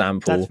 for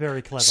example, that's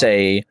very clever.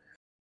 Say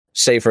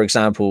say for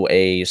example,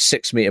 a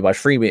 6 meter by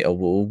 3 meter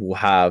wall will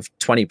have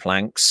 20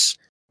 planks.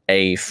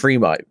 A 3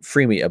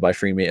 meter by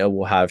 3 meter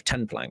will have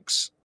 10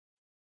 planks.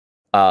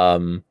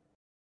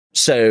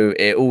 So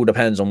it all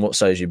depends on what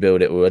size you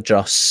build. It will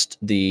adjust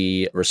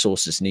the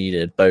resources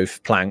needed,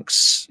 both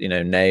planks,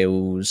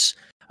 nails,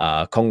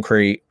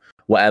 concrete,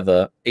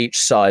 whatever.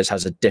 Each size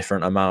has a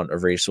different amount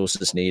of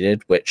resources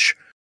needed, which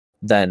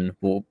then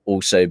will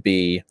also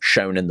be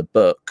shown in the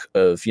book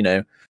of,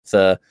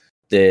 for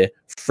the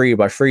 3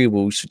 by 3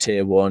 walls for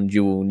tier 1,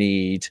 you will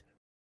need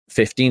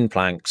 15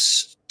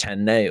 planks,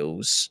 10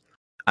 nails,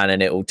 and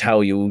then it will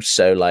tell you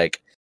also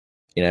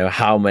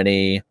how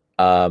many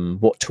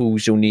what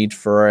tools you'll need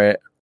for it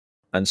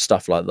and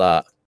stuff like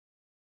that.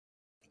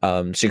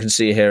 So you can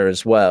see here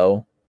as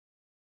well.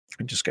 Let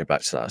me just go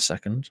back to that a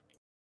second.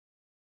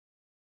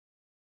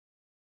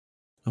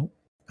 Oh,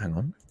 hang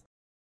on.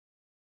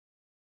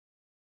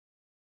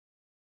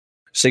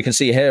 So you can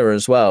see here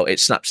as well, it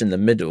snaps in the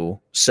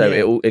middle.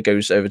 So it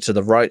goes over to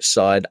the right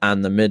side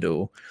and the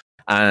middle.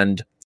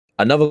 And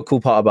another cool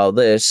part about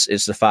this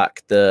is the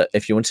fact that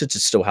if you wanted to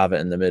still have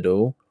it in the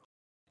middle,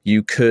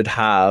 you could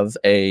have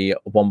a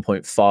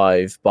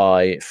 1.5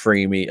 by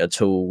 3 meter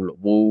tall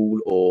wall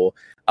or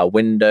a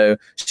window.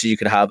 So you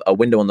could have a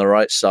window on the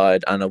right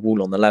side and a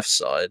wall on the left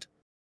side.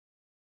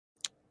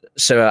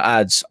 So it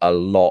adds a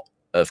lot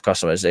of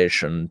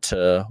customization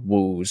to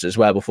walls as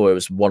well. Before it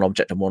was one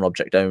object and one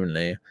object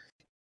only.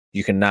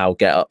 You can now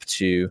get up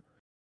to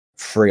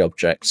 3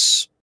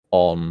 objects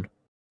on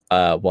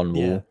one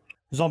wall.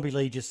 Zombie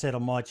Lee just said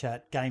on my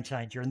chat, game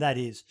changer, and that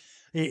is,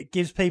 it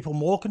gives people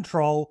more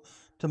control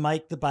to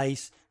make the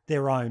base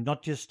their own,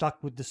 not just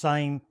stuck with the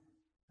same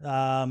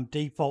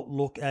default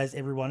look as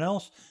everyone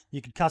else.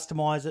 You can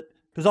customize it.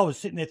 Because I was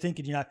sitting there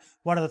thinking,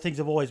 one of the things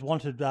I've always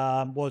wanted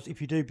was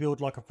if you do build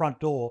like a front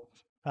door,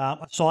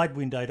 a side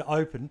window to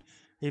open,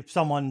 if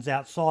someone's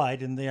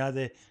outside and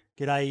they're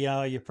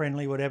g'day, you're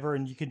friendly, whatever,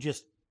 and you can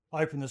just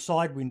open the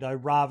side window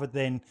rather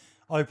than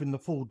open the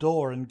full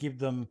door and give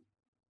them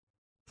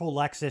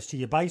full access to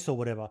your base or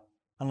whatever,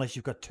 unless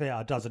you've got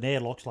a dozen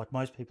airlocks like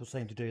most people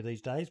seem to do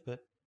these days. But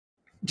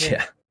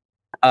yeah.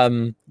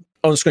 On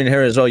screen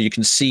here as well, you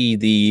can see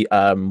the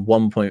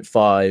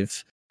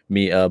 1.5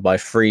 meter by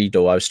 3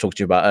 door I was talking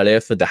to you about earlier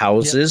for the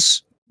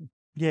houses.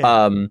 Yeah.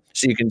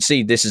 So you can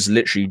see this is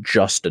literally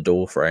just a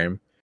door frame.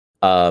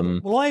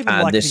 Well, I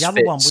even like the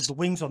other one with the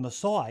wings on the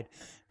side,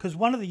 because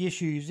one of the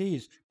issues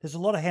is there's a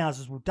lot of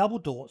houses with double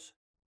doors.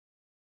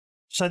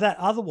 So that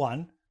other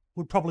one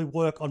would probably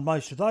work on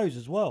most of those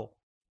as well,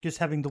 just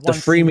having the one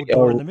single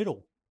door in the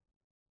middle.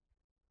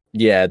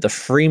 Yeah, the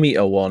 3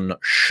 meter one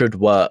should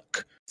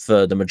work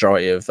for the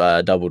majority of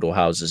double door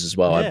houses as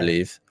well, I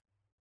believe.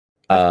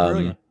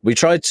 We've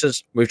tried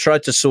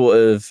to sort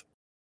of,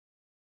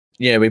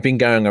 we've been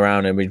going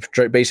around and we've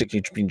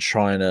basically been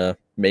trying to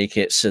make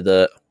it so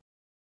that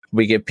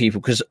we give people,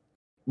 because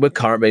with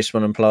current base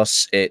 1 and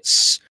plus,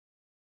 it's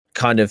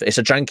a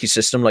janky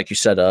system, like you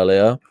said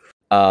earlier.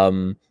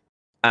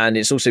 And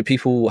it's also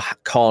people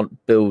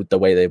can't build the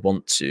way they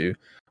want to.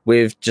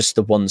 With just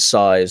the one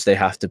size, they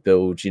have to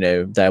build,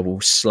 their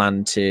wall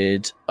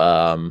slanted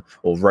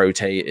or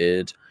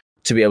rotated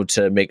to be able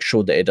to make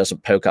sure that it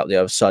doesn't poke out the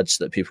other side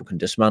so that people can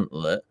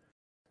dismantle it.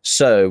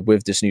 So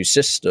with this new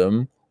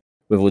system,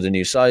 with all the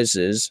new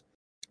sizes,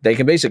 they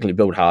can basically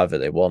build however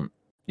they want.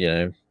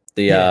 They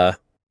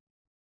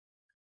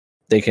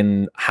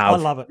can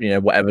have,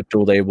 whatever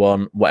door they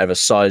want, whatever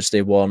size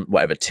they want,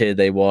 whatever tier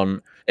they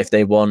want. If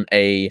they want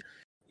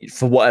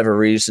for whatever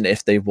reason,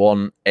 if they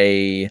want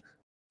a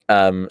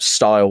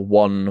style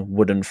 1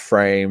 wooden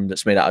frame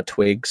that's made out of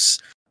twigs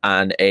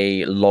and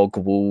a log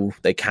wall,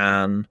 they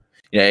can.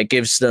 It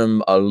gives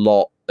them a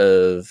lot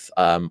of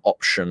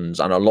options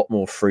and a lot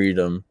more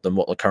freedom than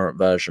what the current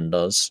version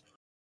does.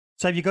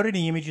 So have you got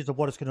any images of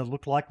what it's going to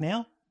look like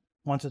now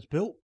once it's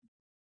built?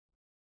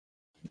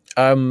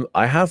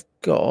 I have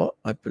got,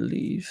 I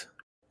believe.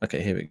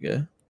 Okay, here we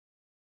go.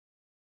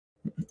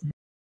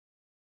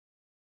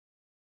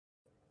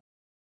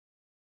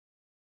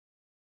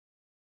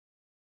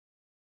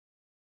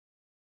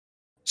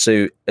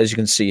 So as you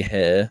can see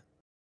here,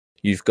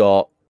 you've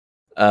got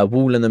a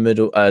wall in the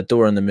middle, a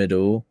door in the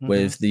middle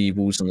with the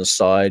walls on the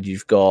side.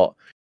 You've got,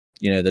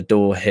 the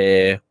door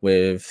here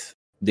with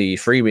the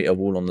 3 meter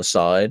wall on the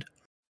side.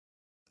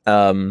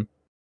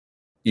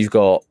 You've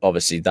got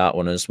obviously that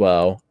one as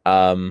well.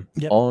 On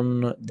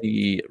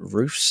the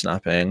roof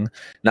snapping.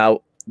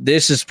 Now,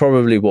 this is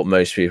probably what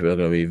most people are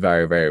going to be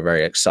very, very,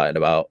 very excited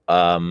about.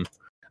 And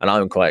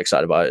I'm quite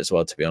excited about it as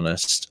well, to be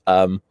honest.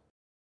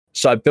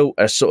 So I built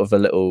a sort of a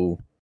little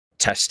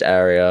test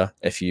area,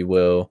 if you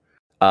will.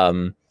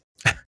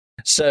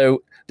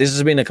 So this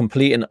has been a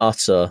complete and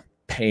utter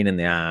pain in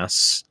the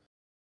ass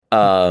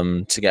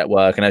to get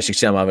work, and as you can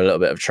see, I'm having a little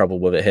bit of trouble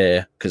with it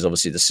here because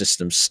obviously the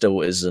system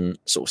still isn't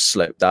sort of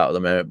sloped out at the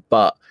moment,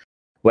 but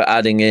we're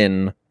adding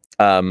in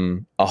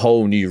a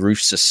whole new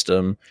roof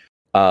system,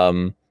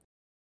 so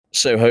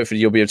hopefully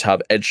you'll be able to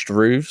have edged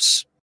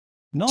roofs.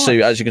 Nice. So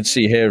as you can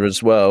see here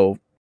as well,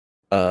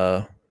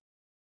 for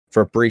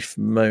a brief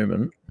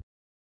moment,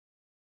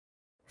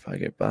 if I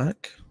go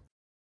back,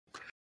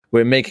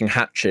 we're making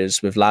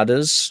hatches with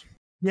ladders.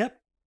 Yep.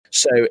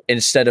 So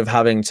instead of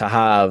having to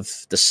have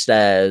the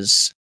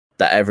stairs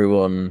that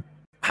everyone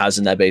has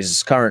in their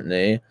bases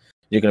currently,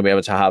 you're going to be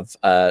able to have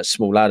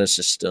small ladder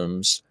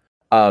systems.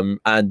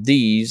 And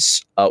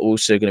these are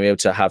also going to be able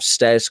to have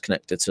stairs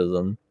connected to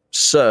them.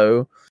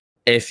 So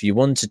if you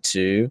wanted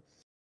to,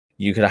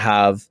 you could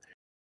have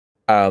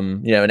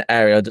an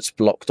area that's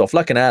blocked off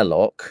like an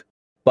airlock.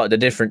 But the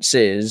difference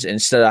is,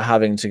 instead of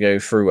having to go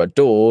through a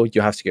door, you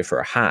have to go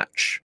through a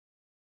hatch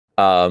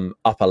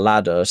up a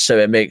ladder. So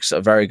it makes a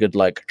very good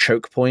like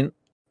choke point,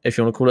 if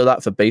you want to call it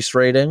that, for base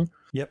raiding.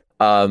 Yep.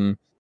 So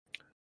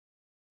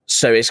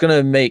it's going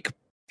to make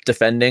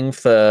defending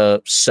for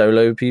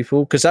solo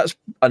people, because that's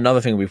another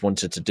thing we've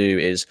wanted to do,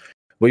 is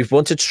we've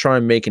wanted to try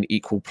and make an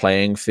equal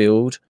playing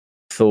field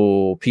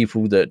for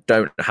people that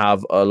don't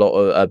have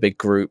a big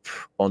group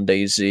on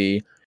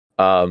DayZ,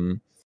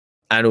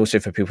 and also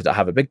for people that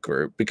have a big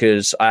group,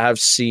 because I have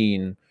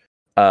seen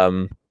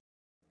on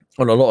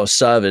a lot of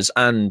servers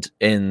and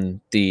in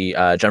the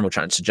general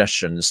chat and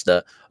suggestions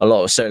that a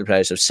lot of solo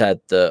players have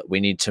said that we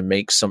need to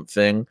make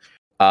something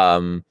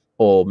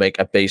or make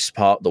a base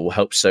part that will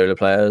help solo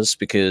players,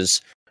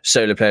 because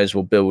solo players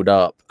will build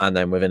up and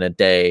then within a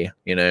day,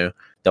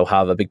 they'll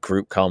have a big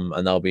group come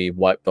and they'll be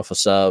wiped off a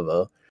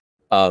server.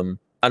 And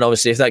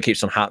obviously if that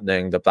keeps on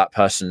happening, that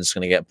person's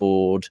going to get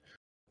bored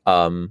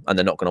and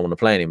they're not going to want to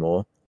play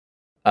anymore.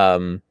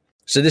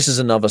 So this is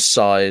another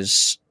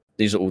size.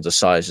 These are all the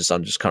sizes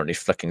I'm just currently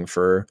flicking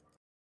through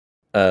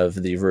of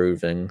the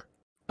roofing.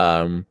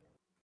 Here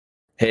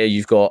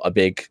you've got a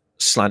big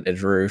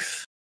slanted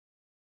roof.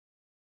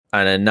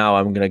 And then now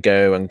I'm going to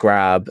go and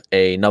grab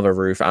another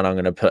roof and I'm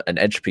going to put an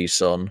edge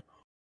piece on.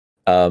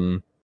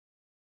 As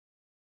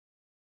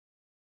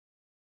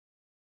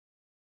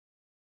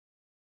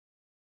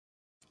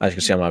you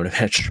can see, I'm having a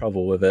bit of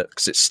trouble with it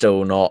because it's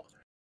still not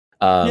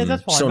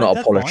still not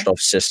a polished off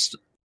system.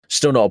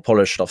 Still not a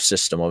polished off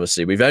system,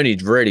 obviously. We've only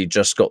really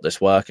just got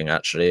this working,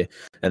 actually,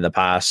 in the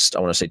past,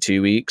 I want to say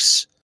 2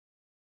 weeks.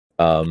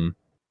 As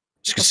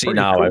you can see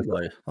now,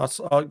 cool,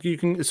 that's you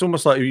can. It's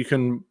almost like you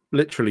can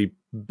literally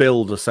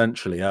build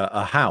essentially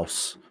a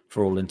house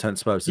for all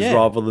intents and purposes,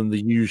 rather than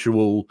the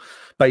usual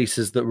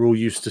bases that we're all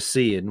used to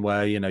seeing,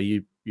 where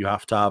you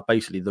have to have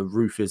basically the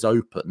roof is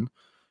open.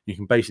 You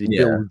can basically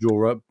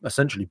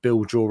essentially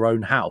build your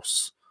own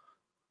house,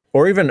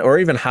 or even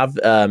have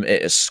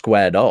it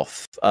squared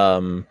off.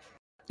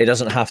 It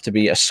doesn't have to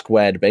be a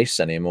squared base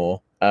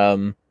anymore.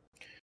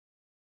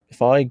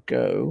 If I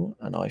go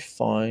and I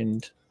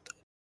find.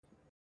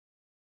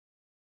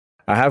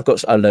 I have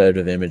got a load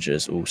of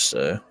images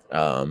also.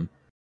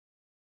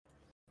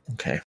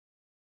 Okay.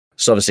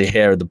 So obviously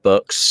here are the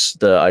books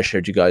that I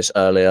showed you guys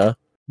earlier.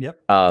 Yep.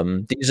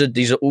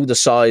 These are all the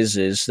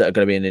sizes that are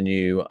going to be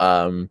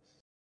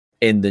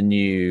in the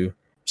new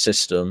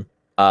system.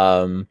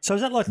 So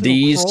is that like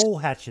little crawl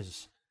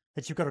hatches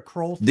that you've got to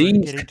crawl through to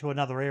get into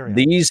another area?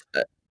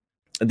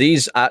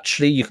 These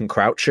actually you can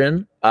crouch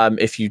in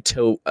if you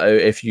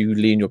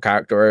lean your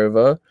character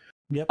over.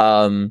 Yep.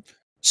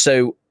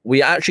 So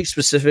we actually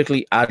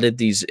specifically added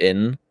these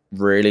in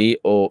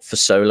for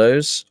solo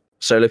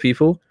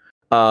people,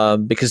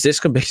 because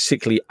this can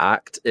basically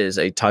act as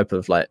a type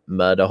of like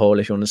murder hole,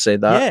 if you want to say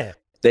that. Yeah.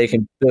 They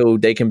can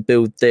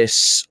build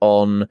this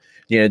on,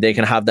 they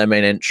can have their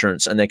main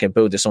entrance and they can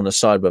build this on the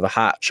side with a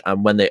hatch,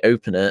 and when they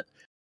open it,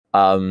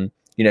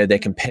 they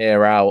can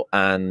peer out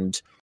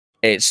and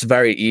it's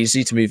very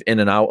easy to move in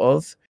and out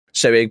of.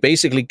 So it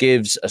basically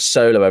gives a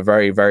solo a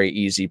very, very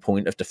easy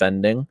point of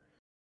defending.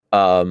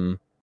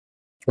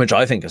 Which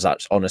I think is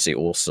honestly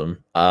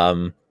awesome.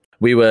 I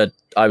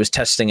was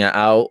testing it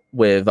out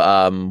with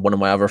one of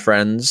my other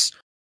friends,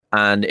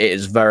 and it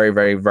is very,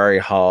 very, very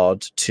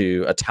hard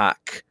to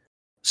attack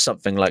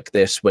something like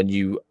this when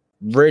you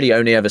really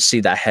only ever see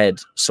their head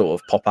sort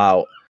of pop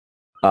out.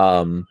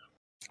 And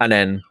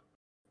then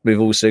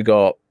we've also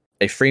got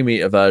a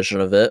 3-meter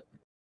version of it.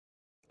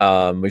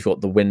 We've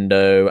got the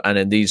window, and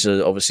then these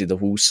are obviously the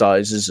wall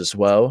sizes as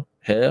well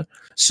here.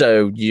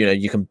 So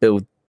you can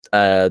build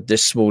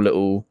this small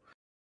little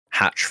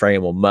hatch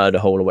frame or murder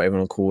hole or whatever you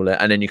want to call it,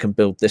 and then you can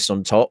build this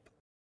on top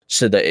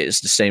so that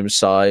it's the same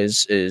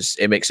size.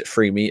 It makes it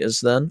 3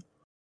 meters then.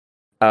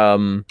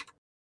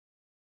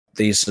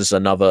 This is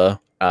another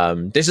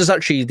this is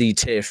actually the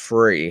tier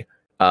 3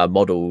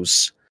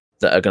 models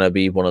that are going to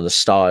be one of the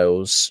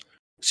styles,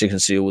 so you can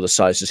see all the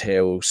sizes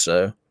here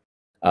also.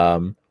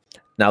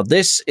 Now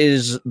this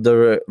is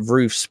the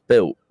roofs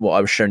built, what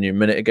I was showing you a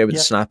minute ago with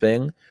the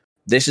snapping.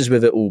 This is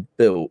with it all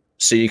built,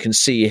 so you can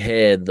see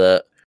here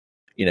that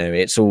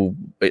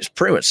it's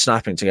pretty much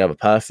snapping together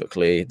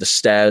perfectly. The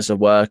stairs are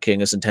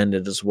working as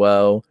intended as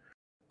well.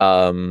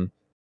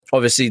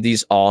 Obviously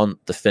these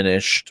aren't the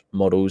finished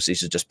models,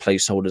 these are just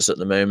placeholders at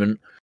the moment.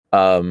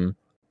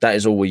 That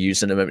is all we're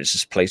using at the moment, it's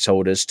just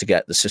placeholders to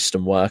get the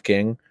system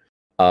working.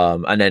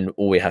 And then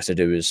all we have to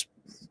do is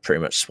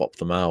pretty much swap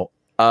them out.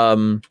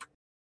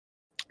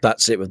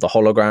 That's it with the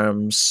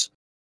holograms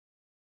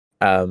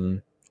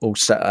all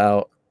set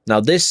out.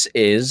 Now this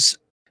is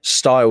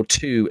style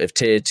 2 of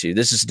tier 2.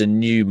 This is the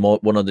new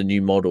one of the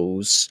new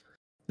models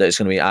that is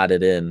going to be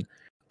added in,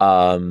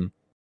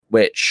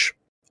 which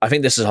I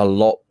think this is a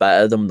lot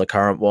better than the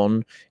current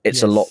one.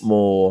 It's a lot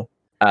more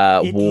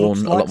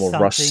worn, a lot more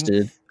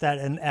rusted. That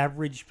an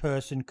average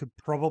person could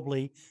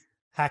probably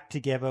hack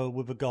together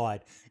with a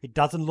guide. It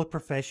doesn't look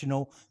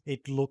professional.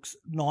 It looks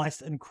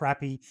nice and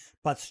crappy,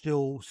 but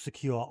still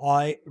secure.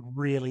 I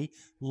really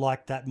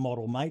like that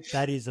model, mate.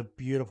 That is a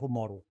beautiful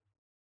model.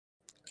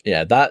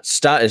 Yeah,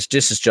 this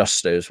is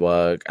Justo's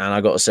work, and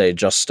I got to say,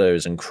 Justo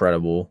is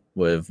incredible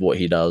with what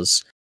he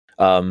does.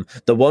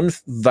 The one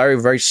very,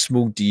 very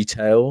small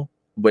detail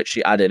which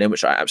he added in,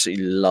 which I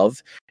absolutely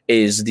love,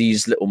 is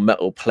these little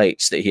metal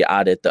plates that he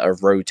added that are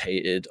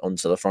rotated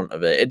onto the front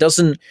of it. It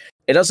doesn't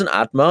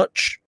add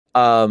much.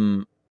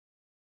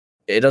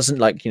 It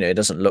doesn't it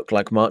doesn't look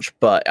like much,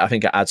 but I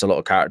think it adds a lot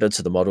of character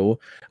to the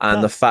model,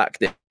 and the fact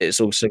that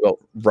it's also got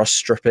rust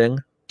stripping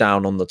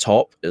down on the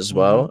top as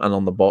well and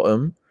on the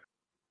bottom.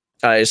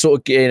 It sort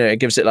of it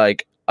gives it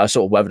like a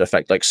sort of weathered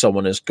effect, like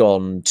someone has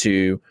gone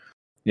to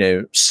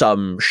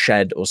some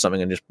shed or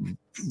something and just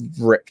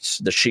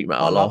ripped the sheet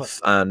metal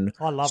off and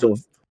sort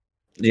of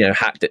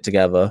hacked it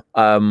together.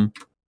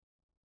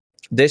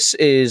 This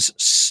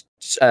is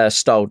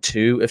style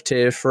 2 of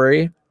tier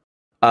 3.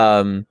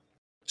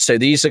 So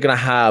these are going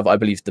to have, I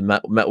believe, the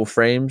metal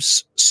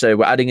frames. So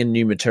we're adding in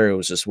new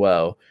materials as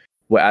well.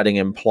 We're adding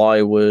in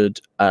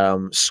plywood,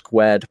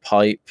 squared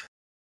pipe.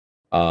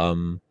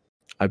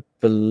 I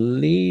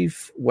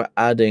believe we're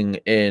adding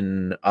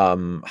in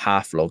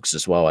half logs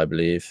as well, I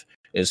believe,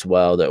 as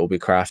well, that will be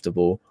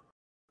craftable.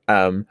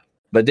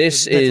 But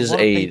this is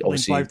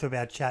obviously in both of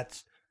our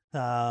chats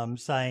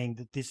saying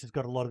that this has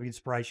got a lot of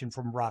inspiration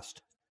from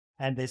Rust,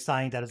 and they're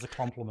saying that as a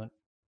compliment.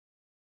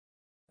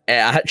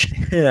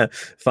 Actually,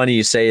 funny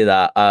you say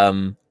that.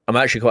 I'm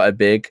actually quite a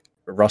big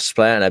Rust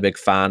player and a big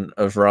fan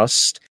of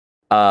Rust.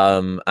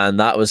 And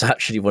that was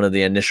actually one of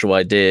the initial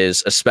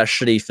ideas,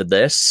 especially for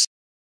this.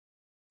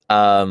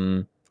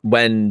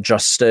 When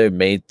Justo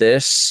made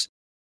this,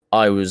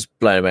 I was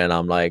blown away, and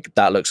I'm like,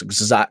 that looks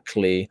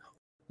exactly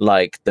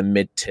like the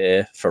mid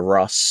tier for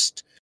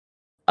Rust.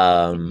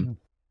 And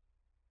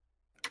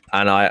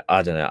I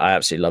don't know, I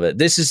absolutely love it.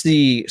 This is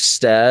the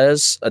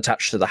stairs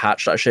attached to the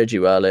hatch that I showed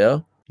you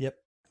earlier. Yep.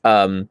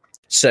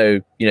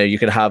 So you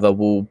can have a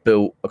wall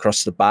built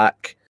across the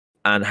back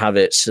and have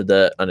it so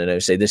that, I don't know,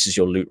 say this is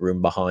your loot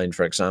room behind,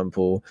 for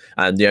example,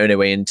 and the only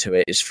way into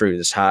it is through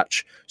this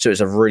hatch. So it's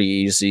a really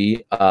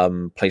easy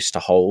place to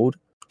hold.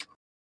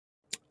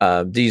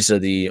 These are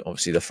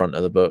obviously the front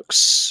of the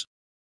books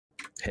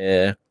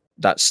here.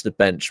 That's the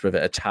bench with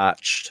it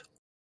attached.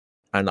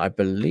 And I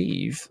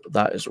believe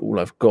that is all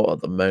I've got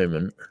at the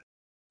moment.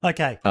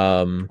 Okay.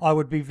 I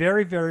would be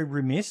very, very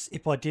remiss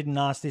if I didn't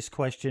ask this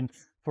question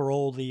for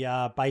all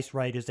the base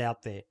raiders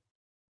out there.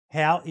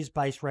 How is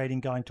base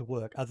raiding going to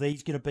work? Are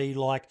these going to be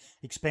like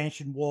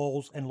expansion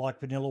walls and like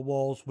vanilla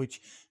walls,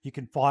 which you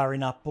can fire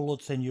enough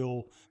bullets and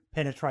you'll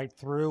penetrate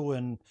through?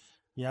 And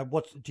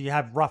do you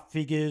have rough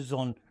figures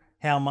on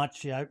how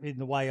much in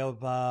the way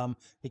of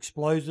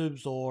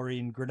explosives or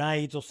in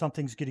grenades or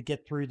something's going to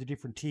get through the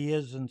different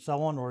tiers and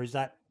so on? Or is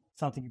that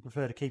something you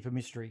prefer to keep a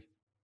mystery?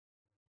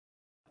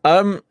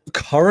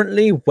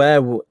 Currently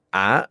where we're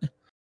at,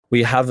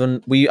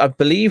 I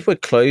believe we're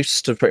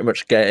close to pretty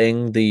much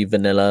getting the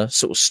vanilla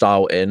sort of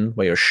style in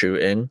where you're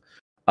shooting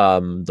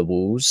the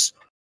walls,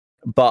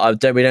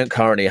 but we don't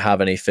currently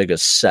have any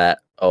figures set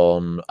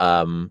on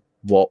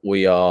what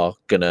we are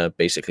gonna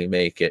basically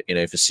make it,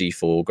 for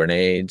C4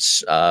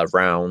 grenades,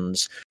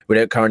 rounds. We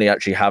don't currently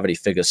actually have any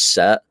figures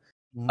set.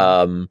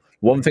 One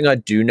thing I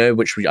do know,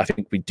 which I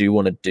think we do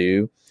want to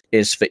do,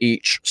 is for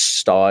each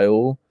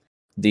style,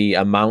 the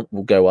amount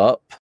will go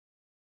up.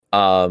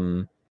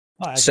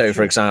 So,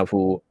 for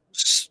example,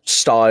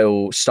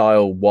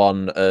 style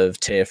 1 of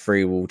tier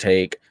 3 will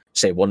take,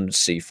 say, 1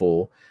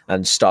 C4,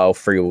 and style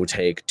 3 will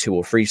take 2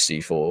 or 3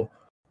 C4.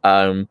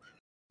 And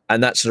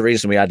that's the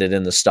reason we added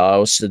in the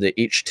styles, so that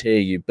each tier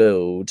you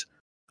build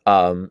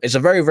is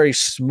a very, very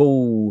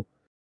small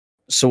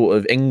sort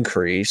of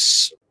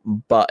increase,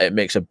 but it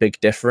makes a big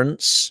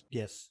difference.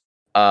 Yes.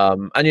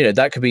 And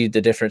that could be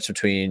the difference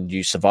between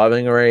you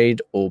surviving a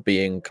raid or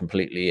being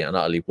completely and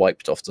utterly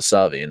wiped off the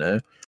server.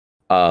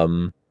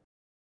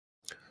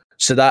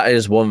 So that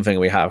is one thing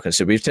we have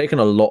considered. We've taken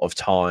a lot of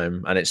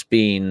time, and it's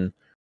been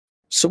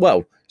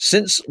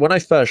since when I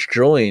first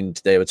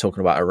joined, they were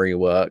talking about a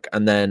rework,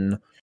 and then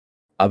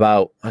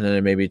about, I don't know,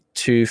 maybe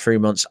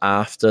 2-3 months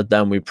after,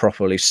 then we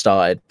properly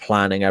started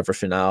planning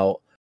everything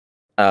out.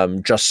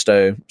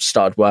 Justo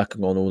started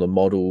working on all the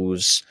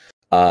models.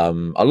 A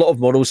lot of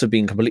models have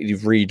been completely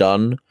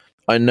redone.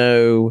 I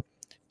know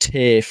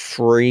tier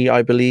 3,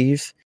 I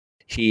believe,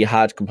 he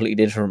had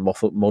completely different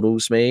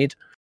models made,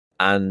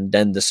 and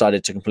then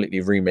decided to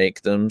completely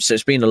remake them. So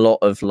it's been a lot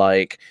of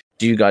like,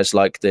 do you guys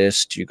like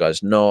this? Do you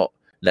guys not?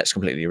 Let's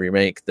completely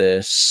remake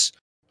this.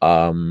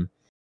 And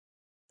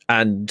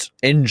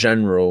in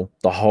general,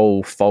 the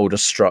whole folder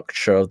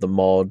structure of the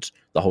mod,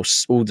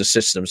 all the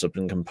systems have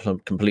been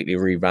completely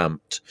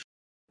revamped.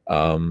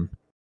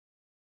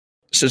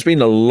 So it's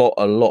been a lot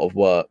of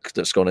work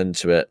that's gone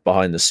into it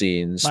behind the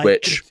scenes, Mate,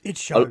 which it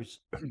shows.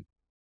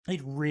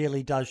 It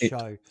really does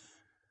show.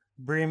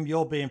 Brim,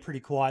 you're being pretty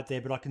quiet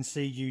there, but I can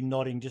see you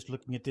nodding, just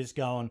looking at this,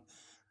 going,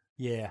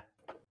 "Yeah,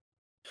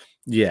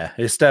 yeah."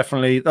 It's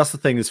definitely, that's the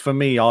thing. Is for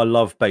me, I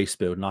love base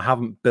building. I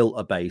haven't built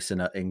a base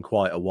in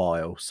quite a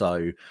while,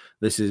 so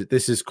this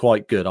is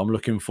quite good. I'm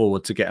looking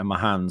forward to getting my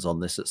hands on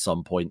this at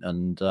some point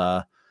and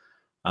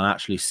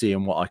actually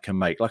seeing what I can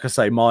make. Like I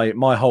say,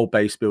 my whole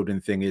base building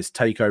thing is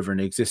take over an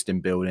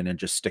existing building and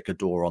just stick a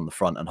door on the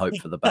front and hope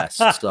for the best.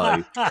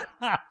 So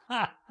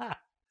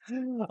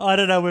I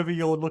don't know whether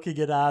you're looking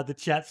at the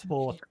chat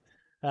sport.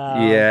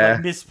 Yeah,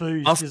 but Miss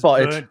Foos I just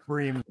spotted. burnt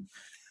Brim.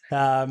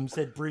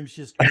 Said Brim's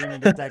just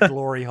dreaming of that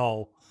glory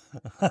hole.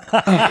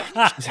 God,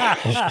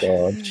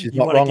 she's You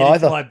not want to wrong get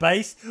into either. my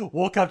base?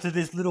 Walk up to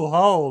this little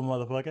hole,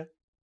 motherfucker.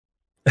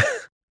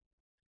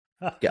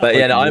 But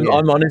yeah, no,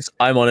 I'm honest.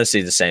 I'm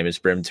honestly the same as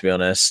Brim, to be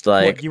honest.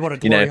 Like, What, you want a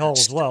glory hole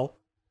as well?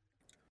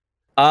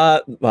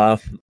 Well,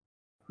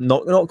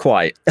 not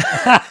quite.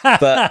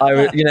 But I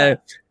would,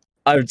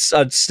 I'd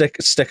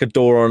stick a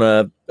door on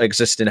a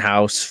existing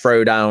house,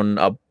 throw down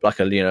a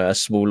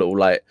small little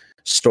like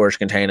storage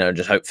container, and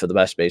just hope for the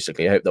best.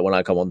 Basically, hope that when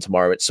I come on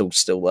tomorrow, it's all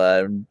still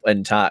there and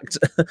intact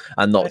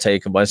and not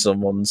taken by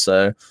someone.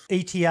 So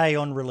ETA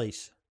on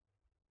release.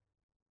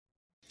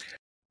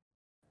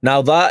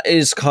 Now that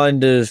is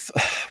kind of,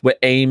 we're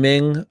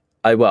aiming.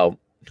 I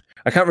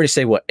can't really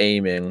say we're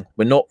aiming.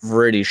 We're not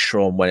really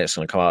sure on when it's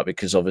going to come out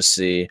because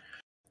obviously,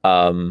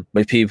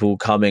 with people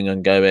coming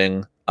and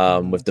going,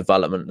 with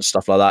development and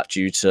stuff like that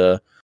due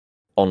to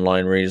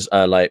online reasons,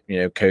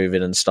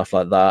 COVID and stuff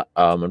like that,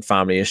 and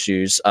family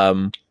issues.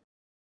 I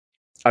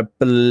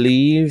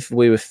believe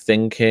we were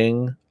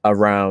thinking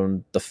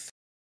around to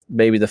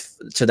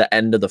the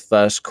end of the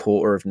first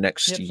quarter of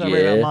next So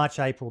year. around March,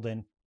 April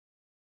then.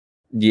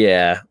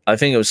 Yeah, I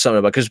think it was something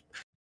about, because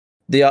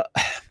the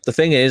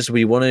thing is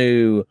we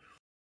will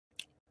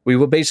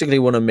basically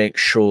want to make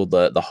sure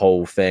that the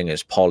whole thing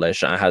is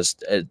polished and has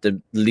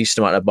the least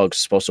amount of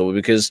bugs as possible,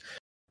 because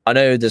I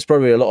know there's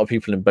probably a lot of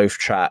people in both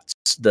chats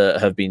that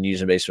have been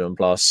using Base Building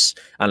Plus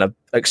and have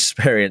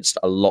experienced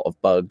a lot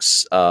of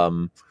bugs.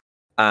 And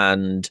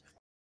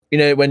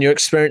when you're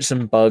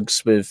experiencing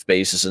bugs with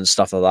bases and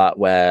stuff like that,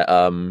 where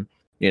I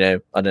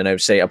don't know,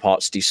 say a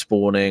part's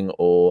despawning,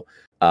 or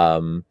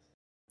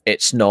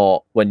it's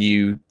not when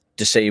you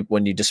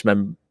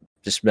dismember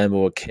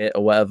a kit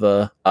or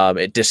whatever,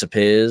 it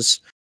disappears.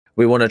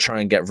 We want to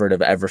try and get rid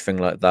of everything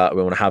like that.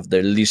 We want to have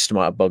the least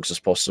amount of bugs as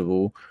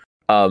possible,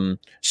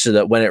 so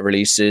that when it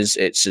releases,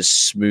 it's as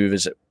smooth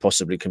as it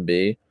possibly can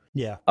be.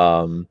 Yeah.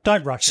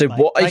 Don't rush it,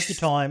 mate. Take your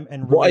time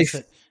and release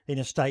it in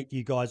a state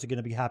you guys are going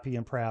to be happy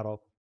and proud of.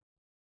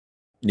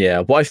 Yeah,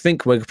 what I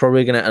think we're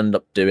probably going to end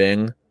up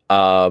doing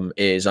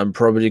is I'm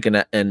probably going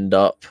to end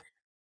up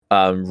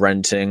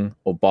renting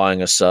or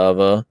buying a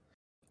server.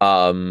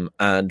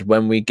 And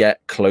when we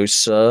get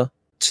closer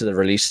to the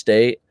release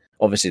date,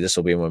 obviously this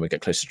will be when we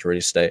get closer to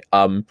release date,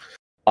 I'm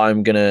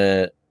going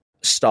to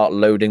start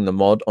loading the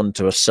mod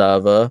onto a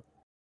server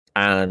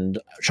and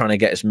trying to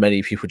get as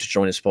many people to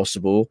join as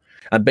possible,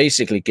 and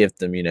basically give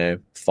them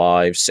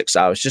 5-6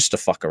 hours just to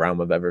fuck around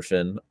with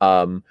everything,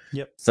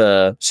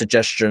 for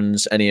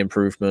suggestions, any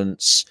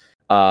improvements,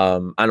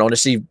 and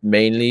honestly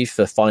mainly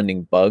for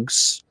finding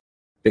bugs,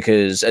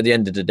 because at the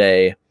end of the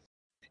day,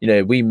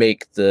 we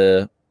make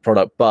the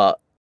product, but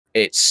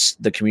it's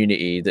the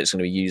community that's going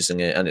to be using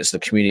it, and it's the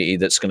community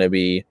that's going to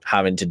be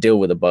having to deal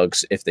with the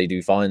bugs if they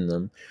do find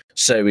them.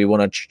 So we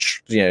want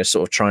to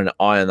sort of trying to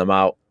iron them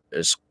out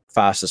as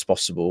fast as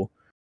possible,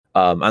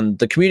 and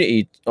the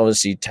community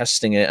obviously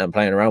testing it and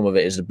playing around with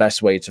it is the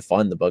best way to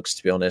find the bugs,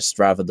 to be honest,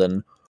 rather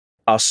than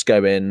us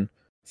go in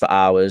for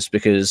hours,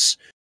 because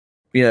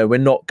we're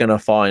not going to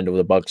find all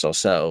the bugs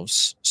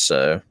ourselves.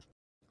 So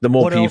the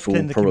more what people else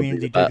can the probably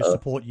community do to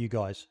support you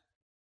guys?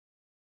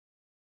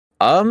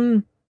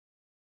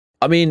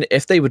 I mean,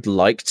 if they would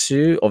like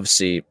to,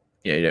 obviously,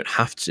 you don't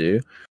have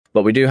to,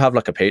 but we do have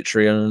like a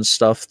Patreon and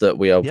stuff that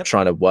we are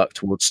trying to work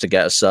towards to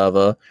get a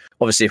server.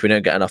 Obviously, if we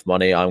don't get enough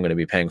money, I'm going to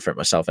be paying for it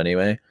myself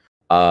anyway.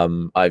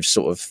 I've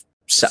sort of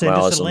set my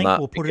eyes on that.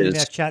 We'll put it in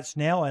our chats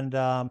now,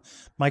 and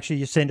make sure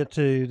you send it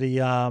to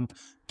the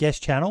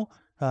guest channel,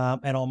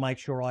 and I'll make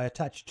sure I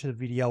attach it to the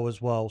video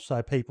as well,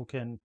 so people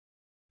can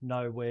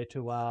know where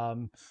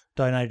to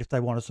donate if they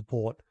want to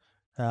support,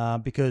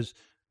 because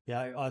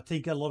I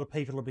think a lot of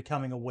people are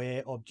becoming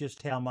aware of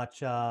just how much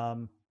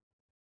time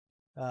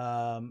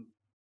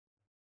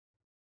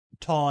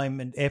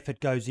and effort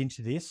goes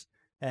into this.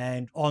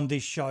 And on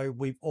this show,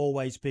 we've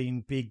always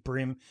been big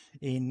Brim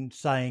in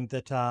saying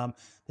that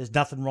there's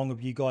nothing wrong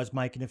with you guys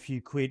making a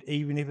few quid,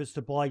 even if it's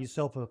to buy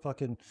yourself a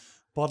fucking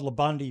bottle of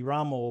Bundy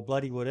rum or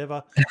bloody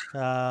whatever,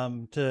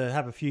 to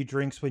have a few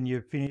drinks when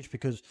you're finished,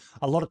 because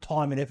a lot of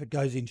time and effort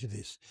goes into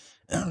this.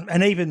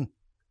 And even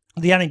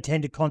the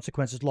unintended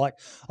consequences, like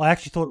I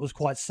actually thought it was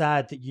quite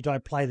sad that you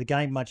don't play the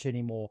game much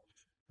anymore,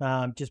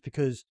 just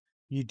because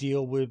you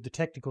deal with the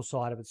technical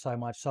side of it so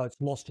much, so it's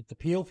lost its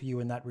appeal for you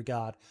in that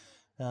regard.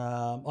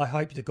 I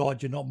hope to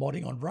God you're not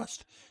modding on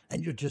Rust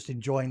and you're just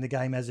enjoying the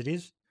game as it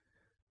is.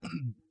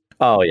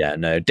 Oh yeah,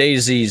 no.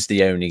 DayZ's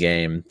the only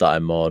game that I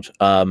mod.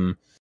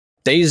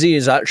 DayZ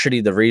is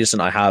actually the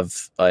reason I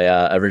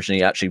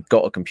originally actually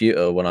got a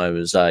computer when I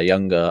was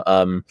younger.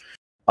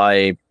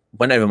 I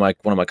went over one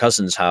of my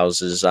cousin's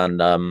houses,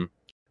 and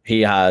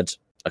he had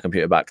a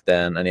computer back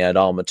then, and he had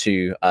Arma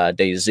 2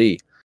 DayZ.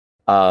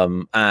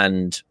 And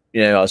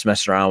I was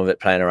messing around with it,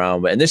 playing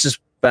around with it. And this is,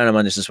 bear in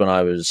mind, this is when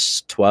I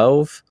was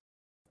 12.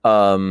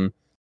 And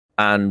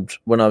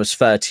when I was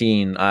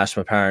 13, I asked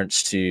my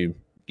parents to,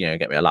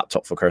 get me a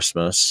laptop for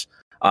Christmas.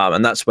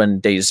 And that's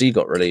when DayZ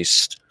got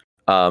released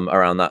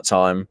around that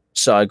time.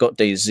 So I got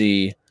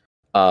DayZ,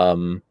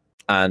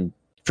 and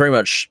pretty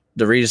much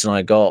the reason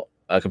I got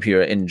a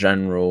computer in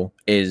general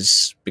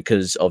is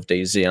because of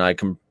DayZ. And I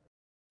can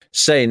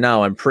say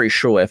now, I'm pretty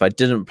sure if I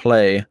didn't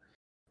play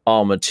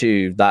Arma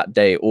 2 that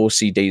day or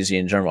see DayZ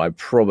in general, I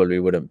probably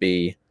wouldn't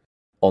be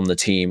on the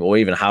team or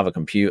even have a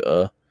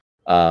computer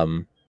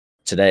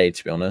today,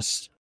 to be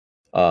honest.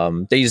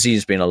 DayZ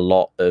has been a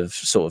lot of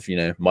sort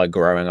of, my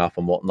growing up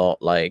and whatnot,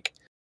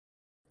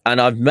 and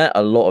I've met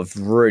a lot of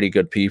really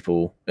good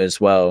people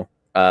as well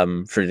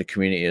through the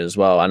community as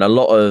well, and a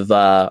lot of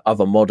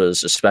other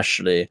modders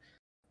especially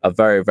are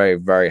very, very,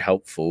 very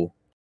helpful.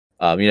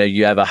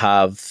 You ever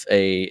have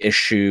a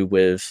issue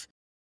with,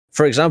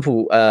 for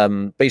example,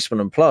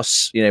 Basement and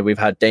Plus, we've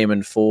had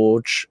Damon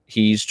Forge.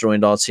 He's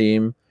joined our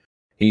team.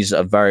 He's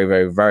a very,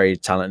 very, very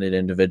talented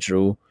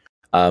individual.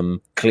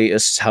 Cletus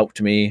has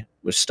helped me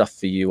with stuff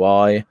for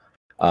UI.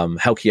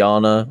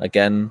 Helkiana,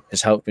 again,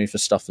 has helped me for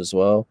stuff as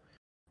well.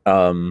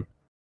 I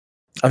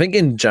think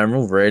in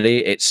general,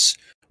 really, it's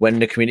when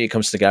the community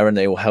comes together and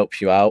they all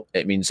help you out,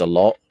 it means a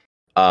lot.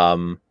 I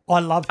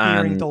love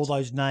hearing all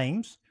those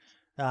names.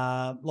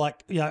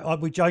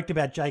 We joked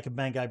about Jacob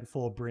Mango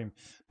before, Brim,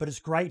 but it's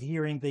great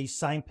hearing these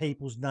same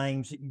people's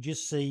names that you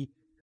just see.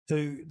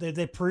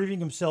 They're proving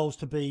themselves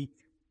to be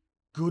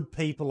good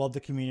people of the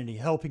community,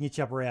 helping each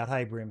other out.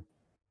 Hey, Brim.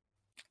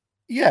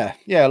 Yeah,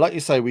 like you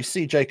say, we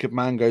see Jacob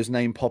Mango's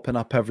name popping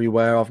up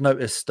everywhere. I've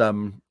noticed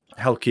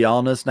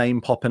Helkiana's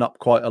name popping up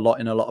quite a lot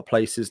in a lot of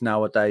places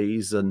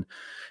nowadays, and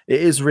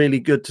it is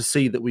really good to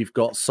see that we've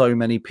got so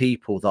many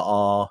people that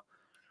are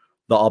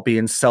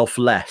being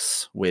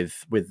selfless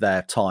with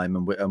their time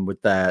and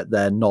with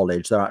their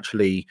knowledge. They're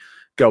actually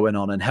going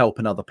on and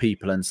helping other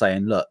people and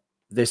saying, look,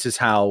 this is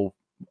how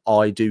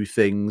I do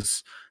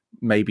things.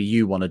 Maybe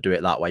you want to do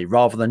it that way,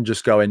 rather than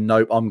just going,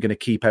 nope, I'm going to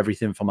keep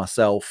everything for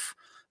myself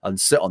and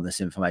sit on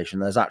this information.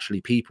 There's actually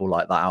people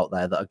like that out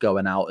there that are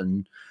going out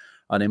and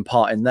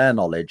imparting their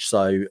knowledge.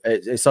 So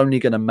it's only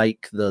going to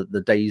make the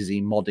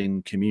DayZ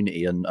modding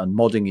community and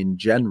modding in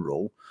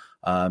general,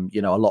 a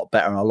lot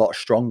better and a lot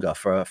stronger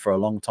for a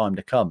long time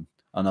to come.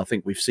 And I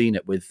think we've seen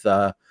it with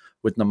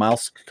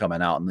Namalsk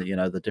coming out, and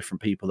the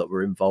different people that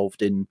were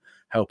involved in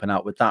helping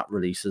out with that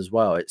release as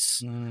well.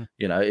 It's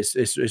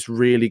it's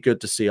really good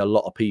to see a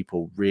lot of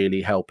people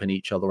really helping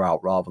each other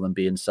out rather than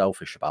being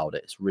selfish about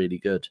it. It's really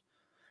good.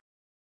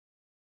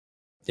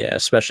 Yeah,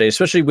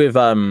 especially with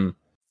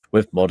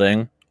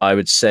modding, I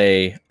would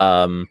say,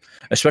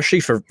 especially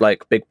for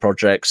big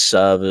projects,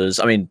 servers.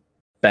 I mean,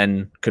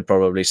 Ben could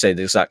probably say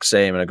the exact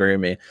same and agree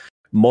with me.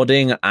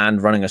 Modding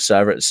and running a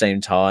server at the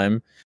same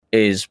time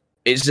is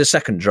a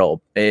second job.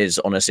 It is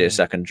honestly a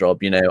second job.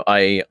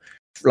 I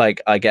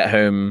get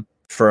home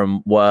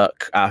from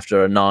work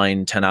after a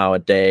 9-10 hour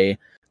day,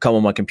 come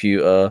on my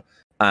computer,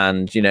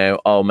 and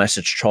I'll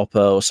message Chopper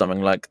or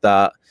something like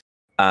that.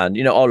 And,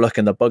 I'll look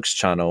in the bugs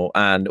channel,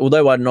 and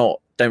although I don't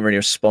really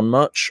respond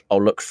much,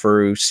 I'll look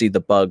through, see the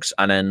bugs,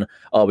 and then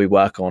I'll be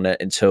working on it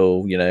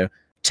until,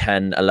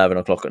 10, 11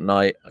 o'clock at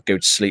night. I go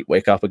to sleep,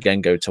 wake up again,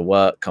 go to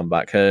work, come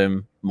back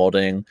home,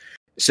 modding.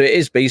 So it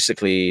is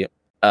basically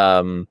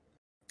a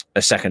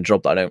second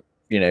job that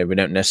we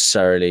don't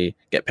necessarily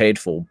get paid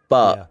for.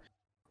 But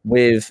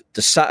with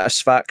the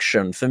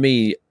satisfaction for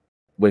me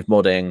with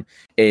modding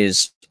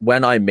is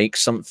when I make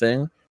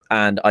something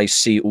and I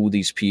see all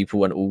these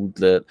people and all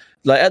the,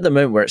 at the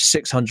moment we're at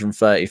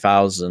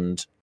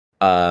 630,000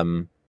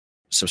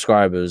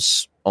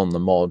 subscribers on the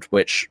mod,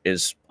 which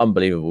is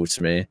unbelievable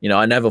to me.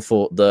 I never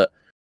thought that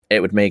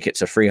it would make it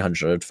to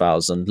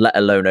 300,000, let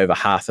alone over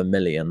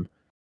 500,000.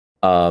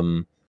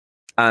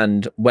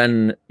 And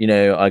when,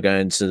 I go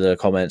into the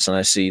comments and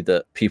I see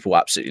that people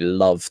absolutely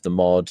love the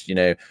mod,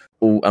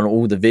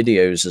 all the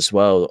videos as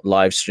well,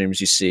 live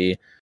streams you see,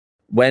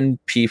 when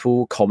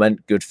people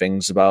comment good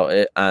things about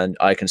it and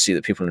I can see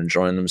that people are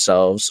enjoying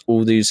themselves,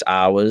 all these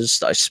hours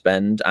that I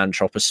spend and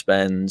Chopper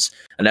spends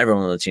and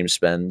everyone on the team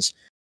spends,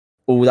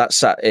 all that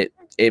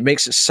it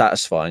makes it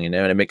satisfying, and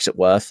it makes it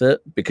worth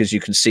it because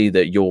you can see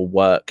that your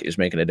work is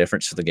making a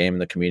difference to the game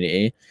and the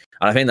community.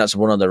 And I think that's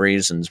one of the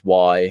reasons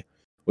why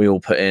we all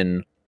put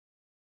in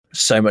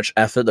so much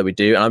effort that we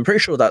do. And I'm pretty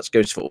sure that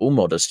goes for all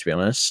modders, to be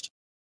honest,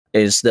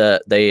 is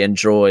that they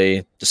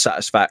enjoy the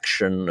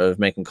satisfaction of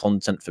making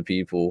content for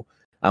people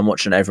and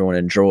watching everyone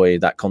enjoy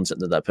that content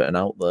that they're putting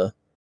out there.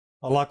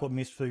 I like what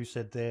Miss Fu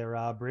said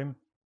there, Brim.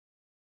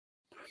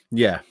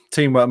 Yeah,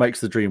 teamwork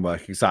makes the dream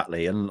work,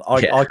 exactly. And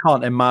I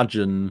can't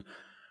imagine,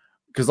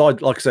 because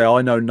like I say,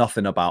 I know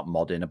nothing about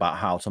modding, about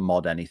how to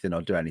mod anything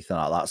or do anything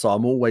like that. So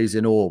I'm always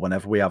in awe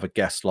whenever we have a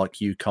guest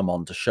like you come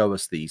on to show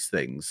us these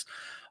things.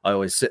 I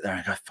always sit there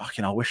and go,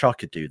 fucking, I wish I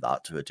could do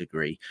that to a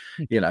degree,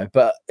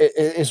 but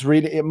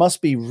it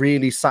must be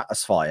really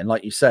satisfying.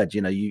 Like you said,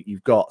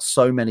 you've got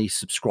so many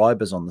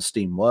subscribers on the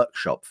Steam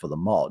Workshop for the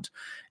mod.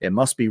 It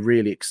must be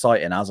really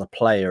exciting as a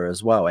player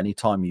as well.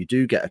 Anytime you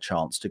do get a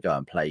chance to go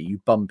and play, you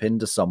bump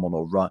into someone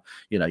or run,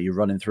 you're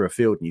running through a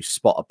field and you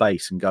spot a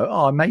base and go,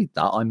 oh, I made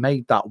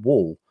that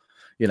wall.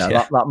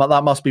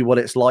 That must be what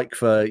it's like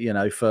for,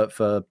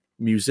 for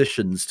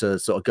musicians to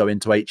sort of go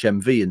into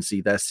HMV and see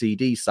their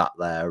CD sat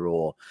there,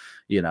 or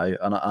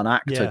an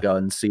actor go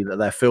and see that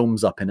their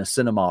film's up in a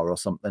cinema or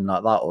something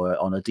like that, or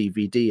on a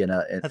DVD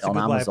on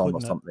Amazon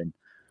or something.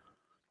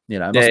 It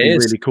must be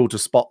really cool to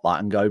spot that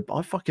and go,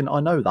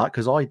 I know that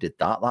because I did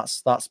that.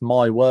 That's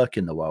my work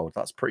in the world.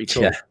 That's pretty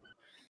cool. Yeah.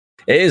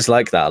 It is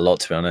like that a lot,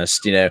 to be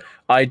honest.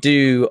 I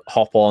do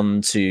hop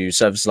on to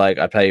servers, like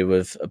I play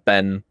with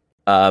Ben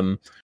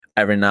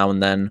every now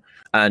and then,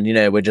 and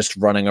we're just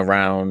running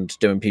around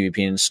doing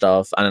PvP and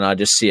stuff, and then I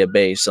just see a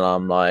base and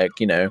I'm like,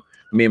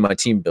 me and my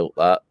team built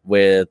that.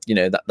 We're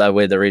that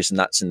we're the reason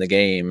that's in the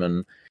game.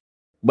 And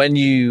when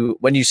you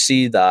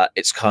see that,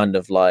 it's kind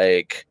of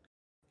like,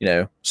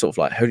 sort of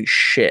like, holy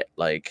shit,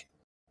 like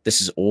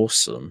this is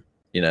awesome.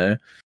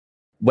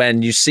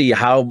 When you see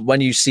how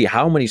many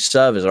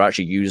servers are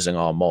actually using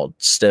our mod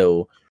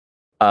still,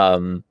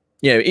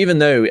 even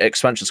though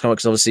expansions come up,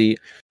 because obviously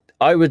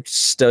I would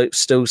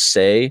still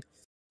say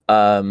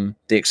the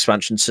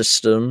expansion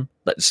system,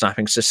 like the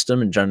snapping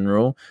system in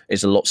general,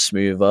 is a lot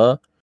smoother.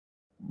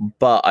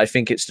 But I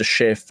think it's the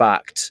sheer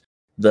fact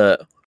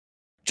that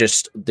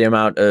just the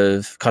amount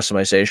of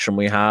customization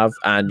we have,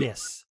 and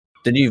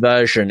the new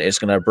version is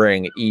going to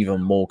bring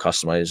even more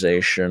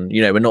customization.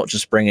 We're not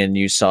just bringing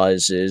new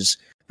sizes,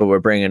 but we're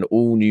bringing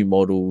all new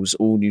models,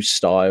 all new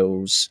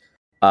styles.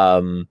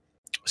 So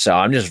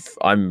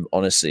I'm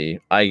honestly,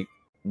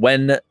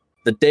 when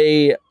the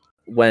day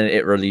when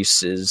it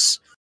releases,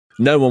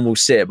 no one will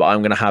see it, but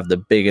I'm going to have the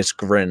biggest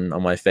grin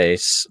on my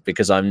face,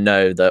 because I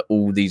know that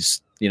all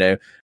these,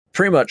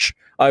 pretty much,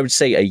 I would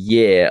say a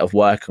year of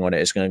working on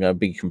it is going to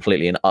be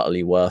completely and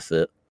utterly worth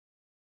it.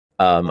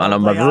 And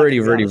I'm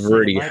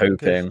really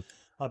hoping.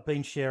 I've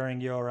been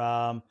sharing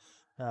your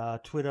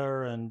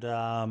Twitter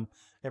and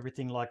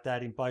everything like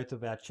that in both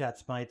of our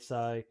chats, mate.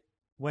 So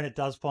when it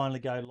does finally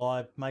go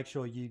live, make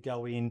sure you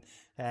go in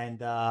and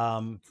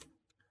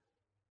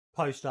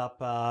post up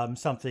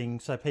something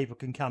so people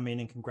can come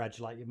in and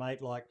congratulate you,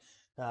 mate. Like,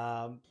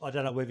 I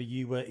don't know whether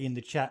you were in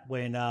the chat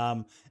when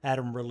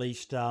Adam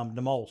released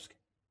Namolsk,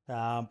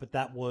 but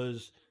that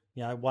was,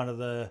 one of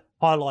the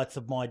highlights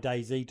of my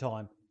DayZ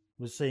time,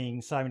 was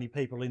seeing so many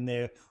people in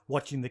there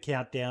watching the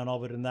countdown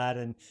of it and that,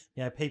 and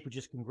people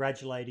just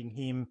congratulating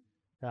him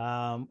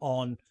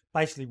on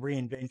basically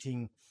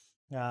reinventing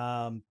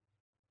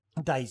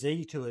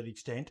DayZ to an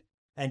extent.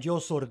 And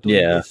you're sort of doing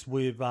this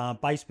with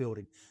base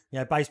building.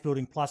 Base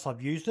building plus,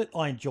 I've used it.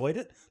 I enjoyed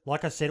it.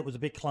 Like I said, it was a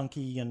bit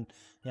clunky and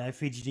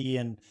fidgety,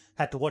 and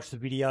had to watch the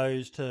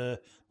videos to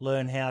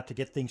learn how to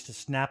get things to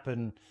snap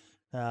and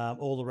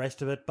all the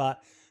rest of it.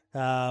 But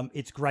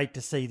it's great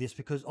to see this,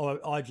 because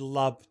I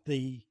love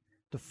the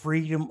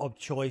freedom of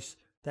choice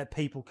that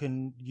people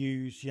can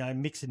use.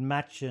 Mix and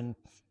match and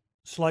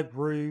slope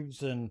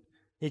roofs, and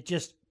it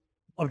just.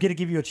 I'm going to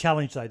give you a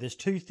challenge though. There's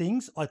two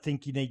things I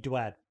think you need to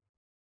add.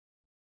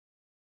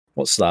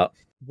 What's that?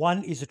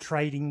 One is a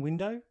trading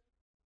window.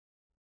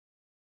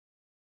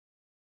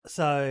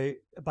 So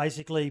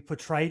basically for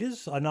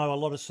traders, I know a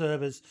lot of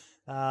servers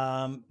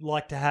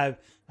like to have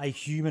a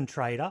human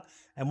trader.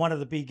 And one of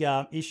the big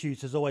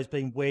issues has always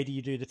been, where do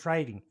you do the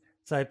trading?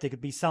 So if there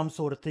could be some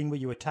sort of thing where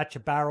you attach a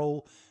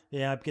barrel,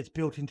 it gets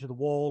built into the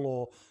wall,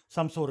 or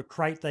some sort of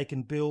crate they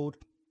can build,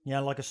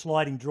 like a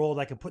sliding drawer,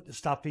 they can put the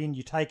stuff in,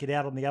 you take it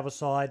out on the other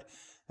side.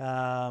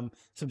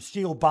 Some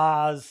steel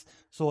bars,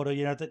 sort of,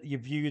 that you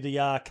view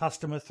the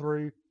customer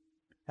through.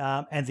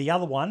 And the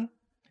other one,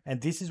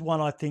 and this is one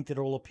I think that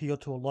will appeal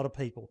to a lot of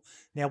people.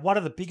 Now, one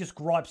of the biggest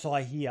gripes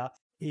I hear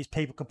is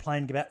people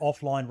complaining about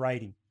offline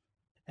raiding.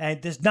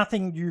 And there's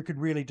nothing you could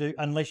really do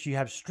unless you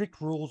have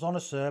strict rules on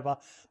a server.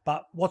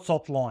 But what's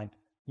offline?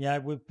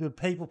 With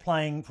people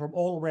playing from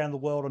all around the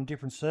world on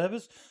different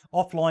servers,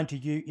 offline to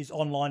you is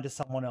online to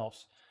someone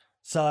else.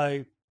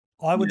 So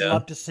I would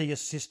love to see a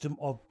system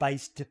of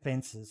base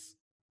defenses,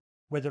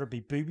 whether it be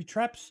booby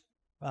traps,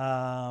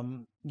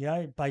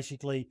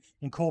 basically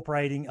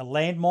incorporating a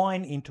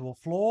landmine into a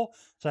floor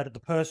so that the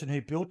person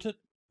who built it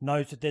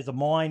knows that there's a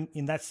mine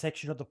in that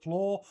section of the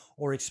floor,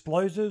 or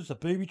explosives, a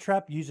booby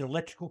trap, use an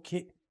electrical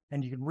kit,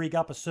 and you can rig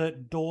up a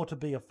certain door to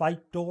be a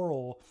fake door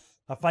or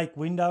a fake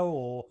window,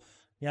 or,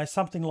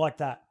 something like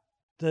that.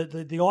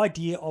 The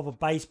idea of a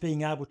base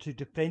being able to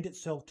defend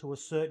itself to a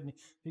certain,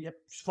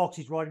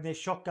 Foxy's right in there,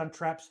 shotgun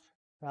traps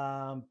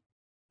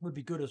would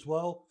be good as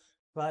well.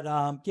 But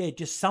yeah,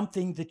 just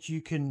something that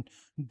you can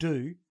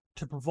do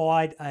to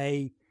provide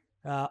a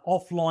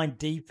offline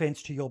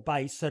defense to your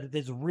base, so that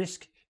there's a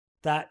risk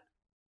that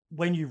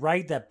when you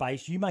raid that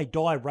base, you may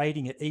die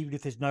raiding it, even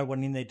if there's no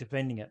one in there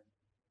defending it.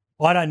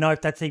 I don't know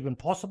if that's even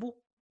possible,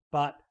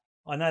 but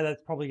I know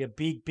that's probably a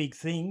big, big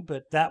thing,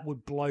 but that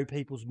would blow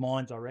people's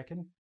minds, I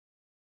reckon.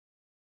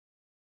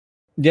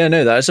 Yeah,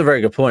 no, that's a very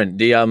good point.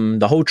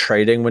 The whole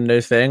trading window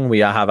thing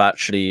I have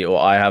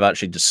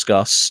actually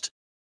discussed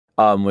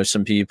with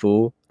some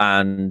people,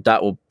 and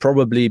that will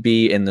probably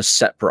be in the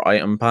separate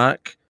item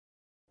pack.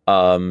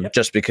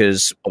 Just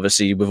because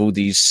obviously with all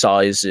these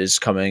sizes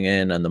coming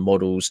in and the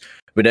models,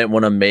 we don't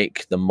want to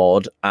make the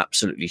mod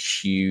absolutely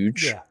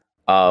huge. Yeah.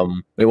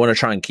 We want to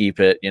try and keep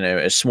it,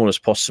 as small as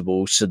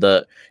possible, so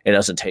that it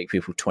doesn't take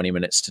people 20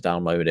 minutes to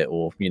download it,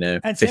 or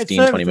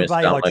 15, 20 minutes to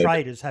download it.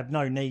 Traders have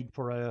no need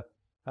for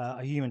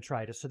a human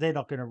trader, so they're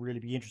not going to really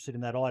be interested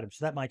in that item.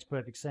 So that makes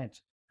perfect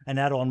sense. An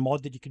add-on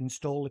mod that you can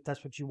install if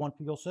that's what you want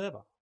for your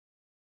server.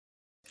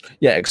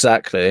 Yeah,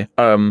 exactly.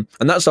 And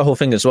that's the whole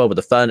thing as well with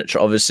the furniture.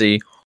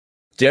 Obviously,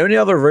 the only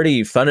other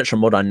really furniture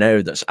mod I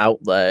know that's out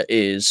there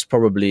is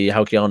probably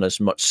Halkiana's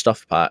Much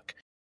Stuff pack.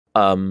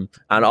 And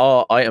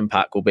our item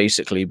pack will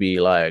basically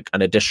be like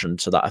an addition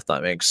to that, if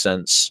that makes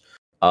sense.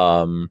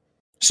 So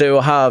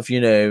it'll have,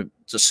 the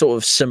sort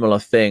of similar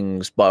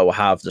things, but it will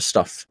have the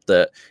stuff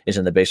that is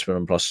in the Base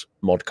Building Plus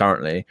mod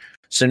currently.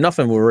 So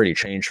nothing will really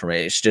change from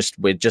it. It's just,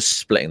 we're just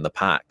splitting the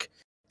pack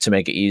to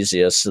make it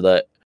easier, so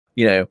that,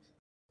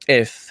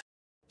 if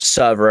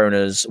server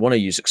owners want to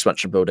use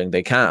expansion building,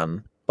 they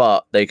can,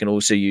 but they can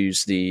also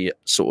use the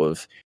sort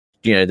of,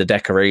 the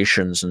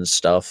decorations and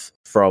stuff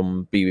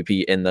from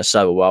BBP in the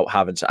server without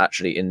having to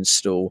actually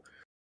install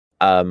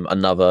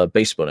another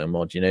base building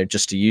mod,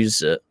 just to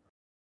use it.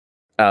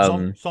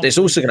 It's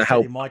also going to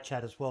help. In my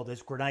chat as well,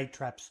 there's grenade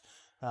traps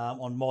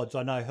on mods.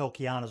 I know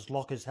Helkiana's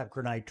lockers have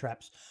grenade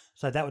traps,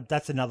 so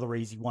that's another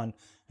easy one.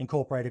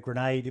 Incorporate a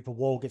grenade. If a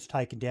wall gets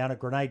taken down, a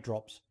grenade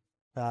drops.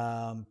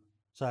 So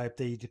if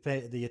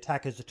the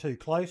attackers are too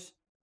close,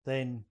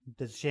 then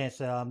there's a chance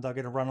they're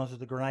going to run onto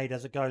the grenade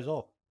as it goes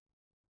off.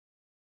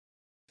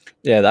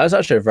 Yeah, that's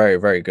actually a very,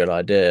 very good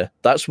idea.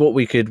 That's what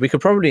we could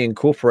probably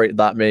incorporate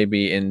that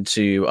maybe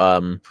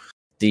into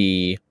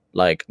the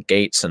like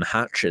gates and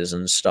hatches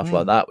and stuff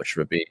like that, which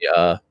would be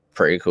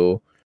pretty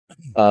cool.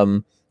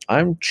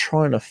 I'm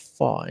trying to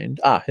find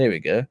here we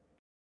go.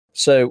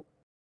 So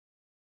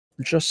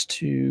just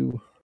to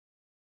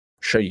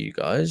show you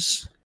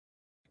guys,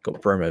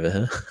 got Brom over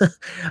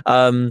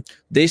here.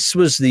 This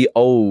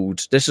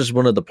is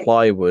one of the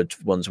plywood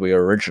ones we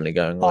were originally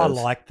going with. I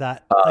like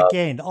that.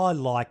 Again, I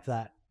like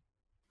that.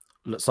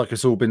 Looks like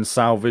it's all been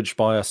salvaged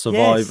by a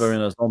survivor in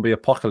a zombie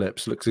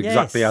apocalypse. Looks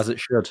exactly as it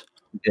should.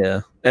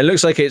 Yeah. It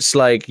looks like it's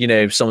like,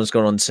 someone's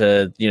gone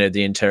onto,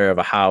 the interior of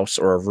a house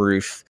or a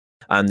roof,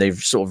 and they've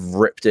sort of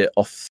ripped it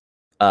off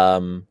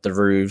the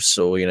roofs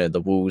or,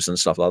 the walls and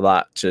stuff like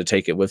that to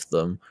take it with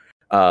them,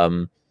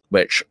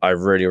 which I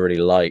really,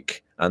 really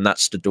like. And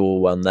that's the door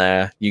one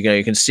there.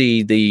 You can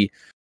see the,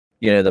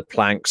 the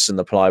planks and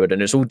the plywood,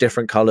 and it's all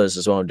different colors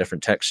as well and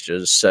different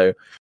textures. So,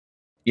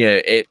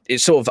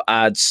 it sort of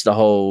adds the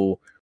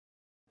whole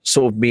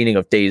sort of meaning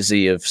of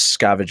DayZ of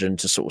scavenging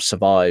to sort of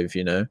survive,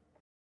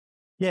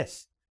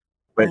 Yes.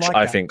 Which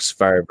I think's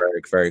very,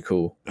 very, very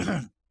cool.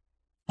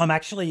 I'm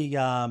actually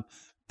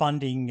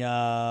funding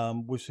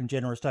with some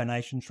generous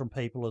donations from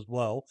people as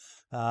well,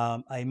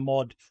 a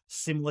mod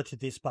similar to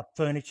this, but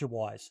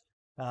furniture-wise.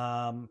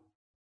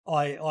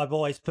 I've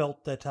always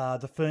felt that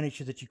the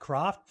furniture that you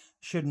craft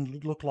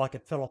shouldn't look like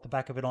it fell off the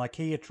back of an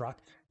IKEA truck,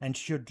 and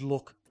should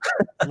look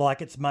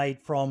like it's made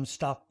from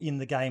stuff in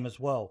the game as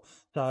well.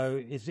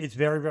 So it's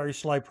very, very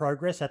slow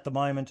progress at the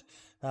moment.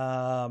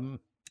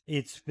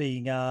 It's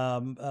being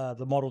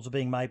the models are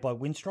being made by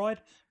Winstride.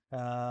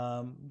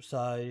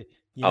 So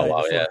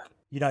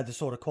the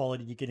sort of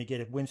quality you're going to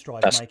get if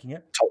Winstride's making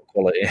it. Top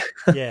quality.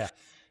 Yeah.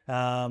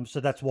 So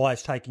that's why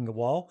it's taking a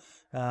while.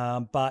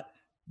 But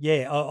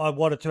yeah, I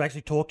wanted to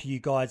actually talk to you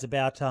guys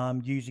about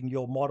using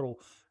your model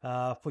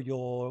for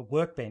your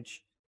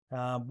workbench.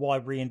 Why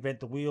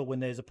reinvent the wheel when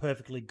there's a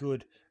perfectly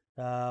good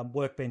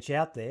workbench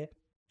out there,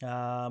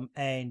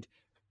 and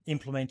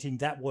implementing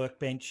that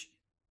workbench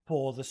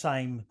for the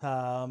same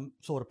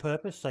sort of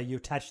purpose. So you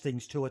attach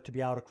things to it to be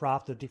able to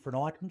craft the different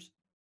items.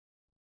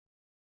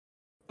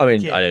 I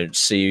mean, I don't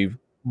see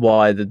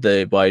why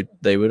they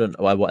wouldn't.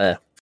 I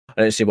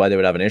don't see why they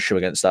would have an issue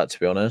against that, to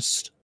be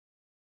honest.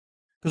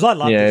 Because I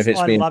love this.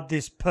 I love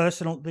this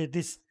personal,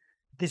 this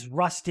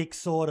rustic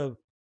sort of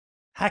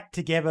hacked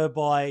together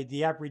by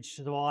the average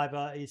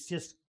survivor. It's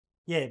just,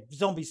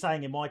 Zombie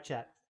saying in my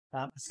chat,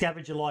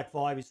 scavenger-like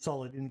vibe is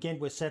solid. And again,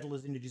 we're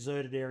settlers in a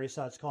deserted area,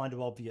 so it's kind of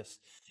obvious.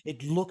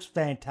 It looks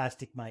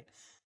fantastic, mate.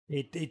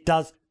 It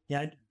does,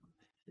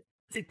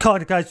 it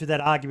kind of goes with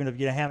that argument of,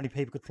 how many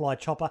people could fly a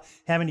chopper,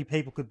 how many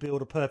people could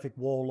build a perfect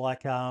wall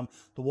like the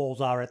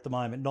walls are at the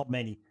moment. Not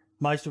many.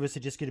 Most of us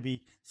are just going to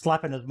be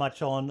slapping as much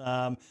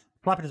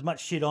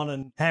shit on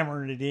and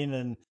hammering it in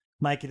and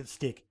making it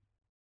stick.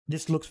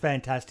 This looks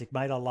fantastic,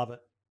 mate. I love it.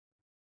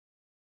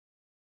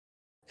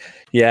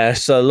 Yeah,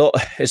 it's a lot.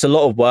 It's a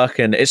lot of work,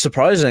 and it's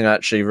surprising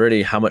actually,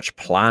 really, how much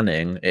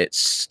planning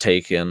it's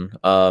taken.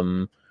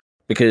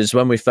 Because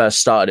when we first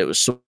started, it was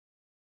sort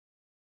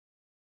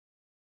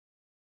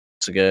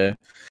of ago.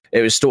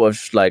 It was sort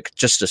of like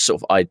just a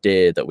sort of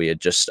idea that we had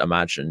just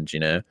imagined, you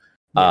know.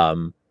 Yeah.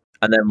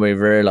 And then we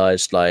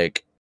realized,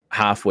 like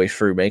halfway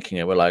through making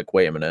it, we're like,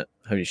 wait a minute,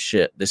 holy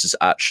shit, this is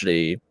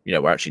actually, you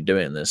know, we're actually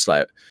doing this.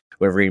 Like,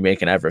 we're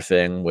remaking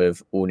everything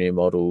with all new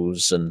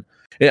models, and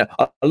yeah,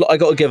 I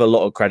got to give a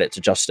lot of credit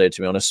to Justo,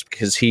 to be honest,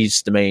 because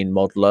he's the main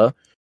modeler,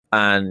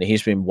 and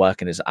he's been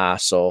working his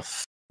ass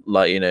off,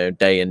 like, you know,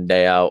 day in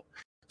day out,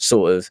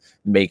 sort of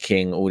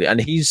making all the.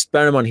 And he's,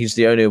 bear in mind, he's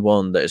the only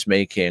one that is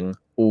making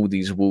all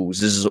these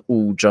walls. This is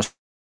all just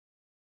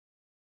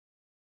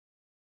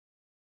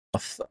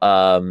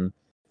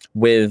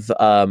with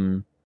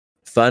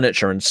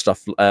furniture and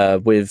stuff,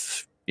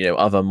 with, you know,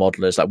 other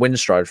modelers like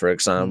Windstride, for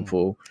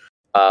example,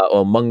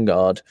 or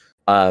Mungard.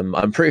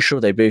 I'm pretty sure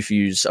they both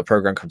use a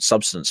program called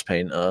Substance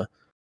Painter,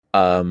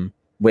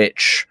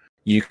 which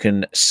you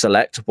can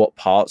select what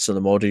parts of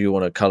the model you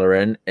want to color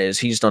in.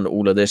 He's done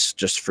all of this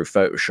just through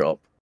Photoshop.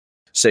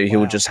 So he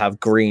will just have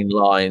green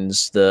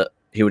lines that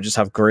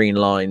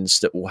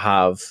will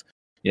have,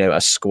 you know, a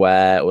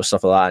square or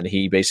stuff like that, and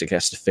he basically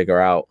has to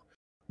figure out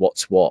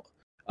what's what.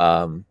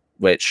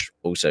 Which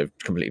also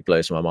completely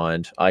blows my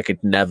mind. I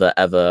could never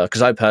ever,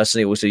 because I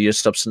personally also use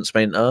Substance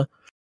Painter,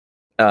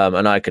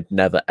 and I could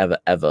never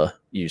ever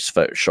use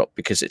Photoshop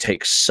because it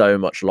takes so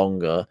much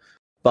longer.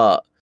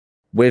 But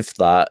with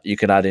that, you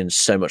can add in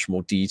so much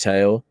more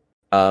detail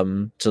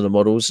to the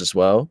models as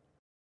well.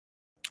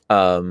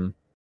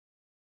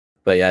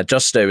 But yeah,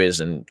 Justo is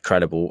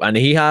incredible, and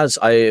he has,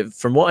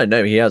 from what I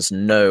know, he has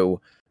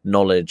no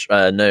knowledge,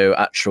 no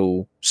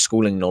actual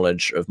schooling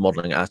knowledge of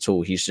modeling at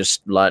all. He's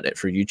just learned it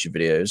through YouTube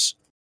videos.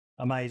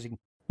 Amazing.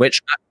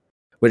 Which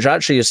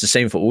actually is the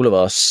same for all of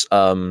us.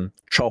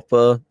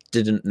 Chopper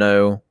didn't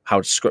know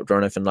how to script or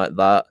anything like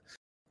that.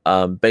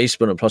 Base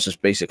Building Plus is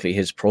basically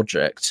his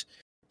project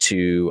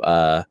to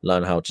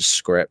learn how to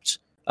script.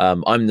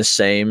 I'm the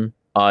same.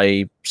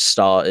 I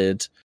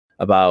started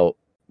about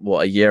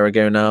a year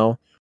ago now.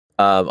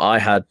 I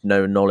had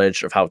no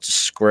knowledge of how to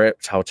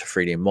script, how to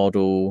 3D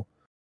model.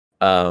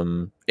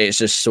 It's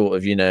just sort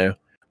of, you know,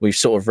 we've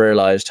sort of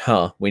realized,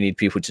 we need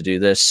people to do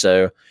this.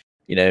 So,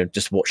 you know,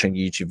 just watching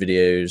YouTube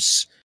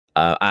videos,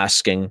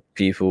 asking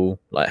people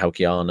like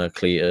Helkiana,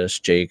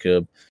 Cletus,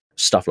 Jacob,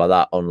 stuff like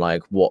that on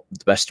like what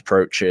the best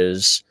approach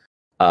is.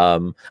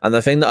 And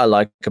the thing that I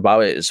like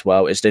about it as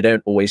well is they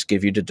don't always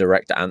give you the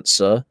direct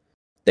answer.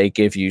 They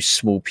give you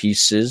small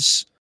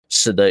pieces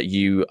so that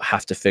you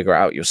have to figure it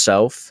out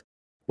yourself,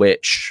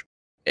 which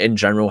in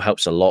general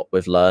helps a lot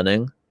with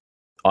learning.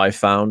 I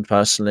found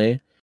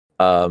personally,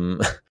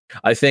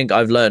 I think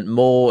I've learned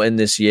more in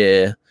this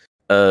year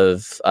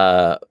of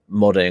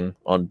modding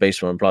on Base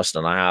Building Plus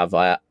than I have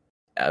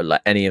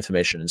like any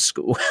information in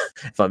school.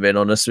 If I'm being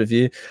honest with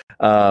you,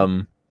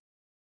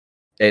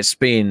 it's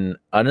been,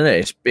 I don't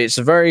know, it's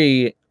a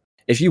very,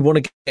 if you want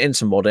to get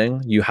into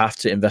modding, you have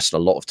to invest a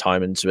lot of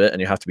time into it,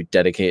 and you have to be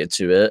dedicated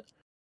to it.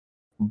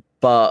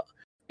 But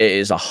it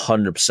is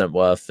 100%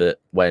 worth it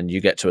when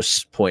you get to a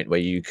point where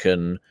you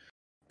can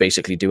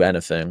basically do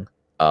anything.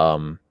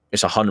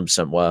 It's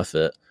 100% worth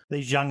it.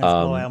 These youngins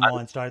blow our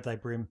minds, don't they,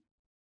 Brim?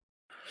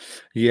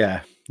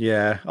 Yeah.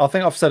 I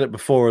think I've said it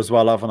before as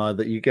well, haven't I?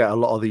 That you get a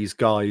lot of these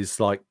guys,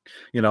 like,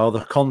 you know,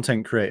 other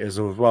content creators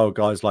as well,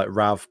 guys like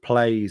Rav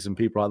Plays and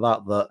people like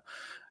that, that,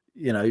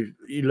 you know,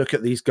 you look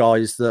at these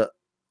guys that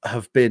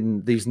have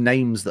been, these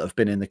names that have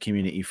been in the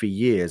community for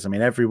years. I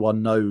mean,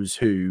 everyone knows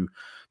who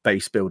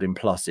Base Building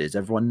Plus is.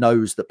 Everyone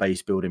knows that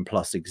Base Building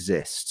Plus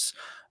exists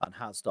and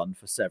has done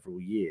for several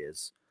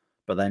years.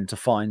 But then to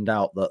find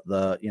out that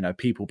the, you know,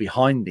 people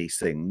behind these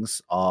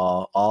things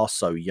are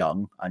so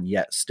young and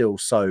yet still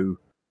so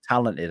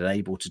talented and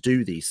able to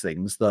do these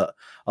things that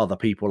other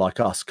people like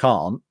us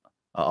can't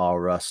at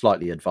our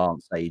slightly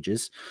advanced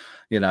ages,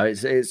 you know,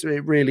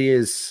 it really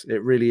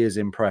is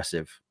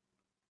impressive.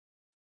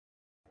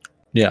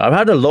 Yeah, I've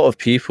had a lot of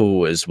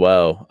people as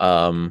well,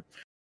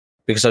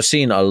 because I've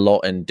seen a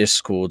lot in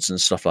Discords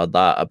and stuff like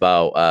that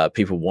about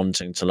people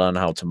wanting to learn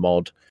how to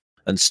mod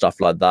and stuff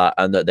like that,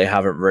 and that they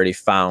haven't really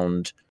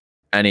found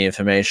any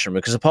information,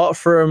 because apart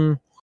from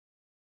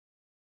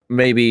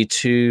maybe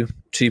two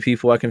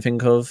people I can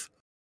think of,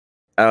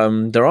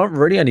 there aren't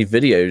really any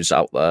videos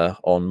out there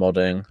on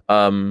modding.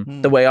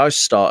 The way I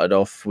started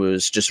off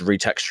was just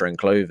retexturing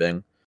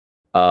clothing,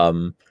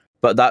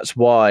 but that's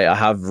why I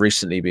have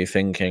recently been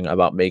thinking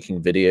about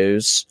making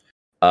videos,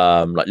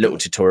 like little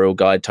tutorial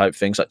guide type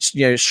things, like,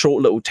 you know,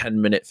 short little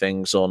 10-minute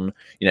things on,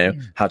 you know,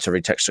 how to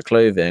retexture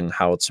clothing,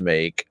 how to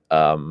make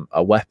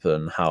a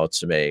weapon, how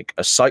to make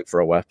a sight for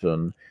a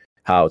weapon,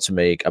 how to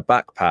make a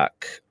backpack,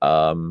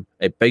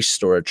 a base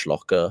storage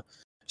locker,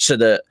 so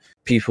that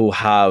people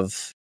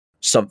have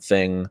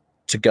something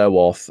to go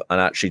off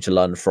and actually to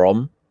learn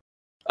from.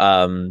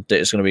 That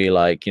it's going to be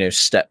like, you know,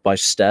 step by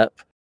step.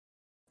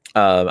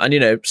 And, you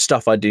know,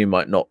 stuff I do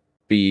might not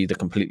be the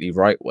completely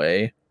right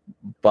way,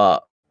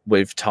 but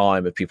with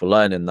time, of people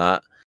learning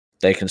that,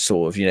 they can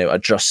sort of,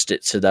 adjust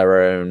it to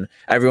their own.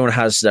 Everyone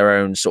has their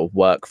own sort of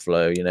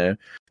workflow.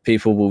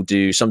 People will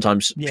do,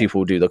 sometimes people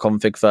will do the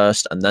config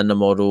first and then the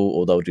model,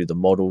 or they'll do the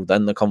model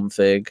then the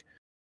config.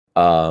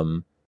 But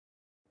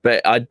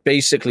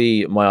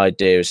my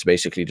idea is to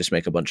basically just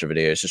make a bunch of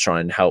videos to try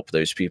and help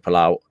those people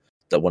out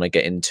that want to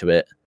get into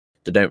it,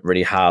 that don't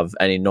really have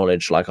any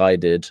knowledge like I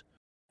did,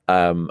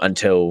 I want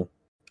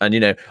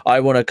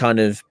to kind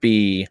of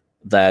be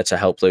there to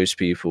help those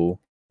people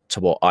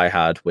to what I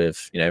had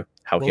with,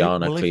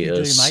 Halkyana, Cletus. If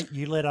you do, mate,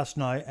 you let us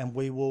know and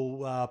we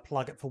will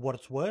plug it for what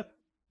it's worth.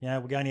 We're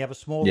going to have a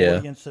small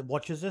audience that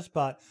watches this,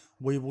 but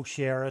we will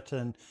share it.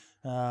 And,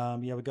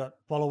 we've got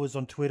followers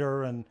on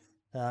Twitter, and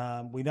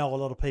we know a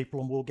lot of people,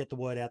 and we'll get the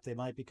word out there,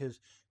 mate, because,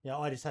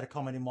 I just had a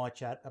comment in my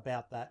chat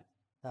about that,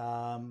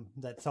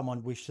 that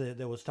someone wished that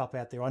there was stuff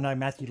out there. I know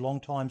Matthew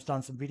Longtime's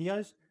done some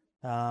videos,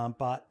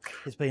 but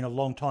it's been a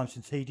long time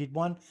since he did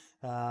one.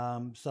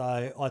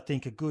 So I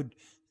think a good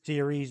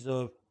series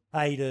of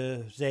A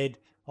to Z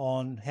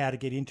on how to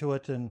get into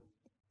it, and,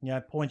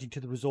 pointing to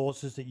the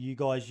resources that you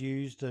guys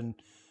used, and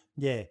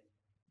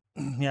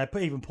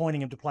even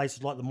pointing them to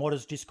places like the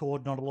Modders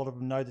Discord. Not a lot of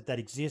them know that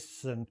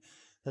exists, and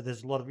that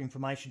there's a lot of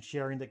information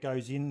sharing that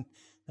goes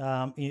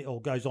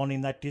or goes on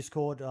in that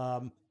Discord.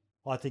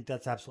 I think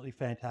that's absolutely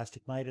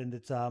fantastic, mate. And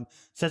it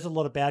says a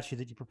lot about you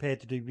that you're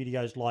prepared to do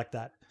videos like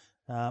that.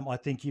 I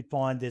think you'd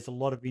find there's a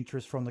lot of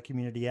interest from the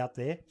community out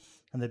there,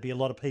 and there'd be a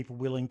lot of people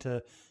willing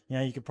to,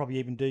 you could probably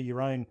even do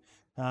your own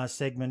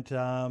segment,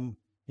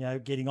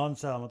 getting on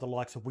some of the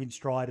likes of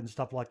Windstride and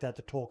stuff like that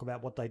to talk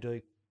about what they do.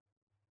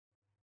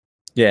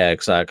 Yeah,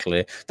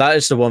 exactly. That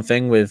is the one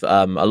thing with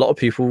a lot of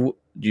people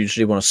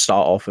usually want to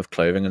start off with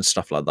clothing and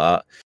stuff like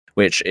that,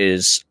 which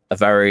is a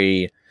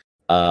very,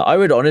 I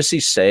would honestly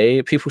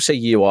say, people say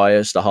UI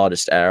is the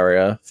hardest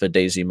area for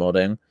DayZ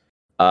modding,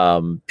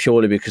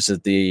 purely because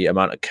of the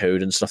amount of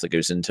code and stuff that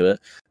goes into it.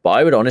 But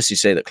I would honestly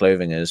say that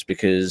clothing is,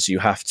 because you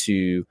have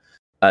to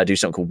do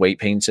something called weight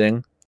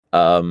painting,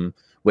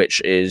 which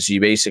is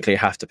you basically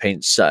have to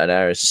paint certain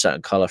areas a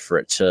certain color for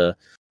it to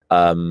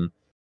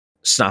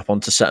snap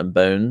onto certain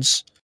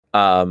bones,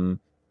 and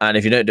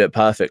if you don't do it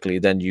perfectly,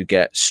 then you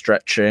get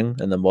stretching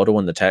in the model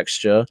and the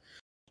texture,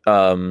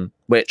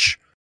 which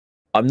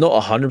I'm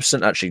not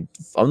 100% actually,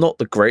 I'm not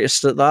the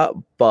greatest at that,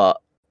 but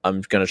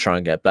I'm going to try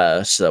and get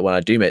better so that when I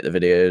do make the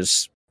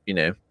videos,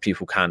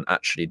 people can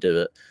actually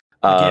do it.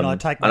 Again, I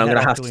take my hat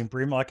off to him,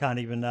 Brim. I can't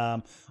even,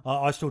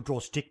 I still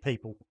draw stick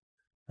people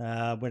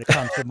when it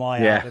comes to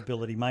my art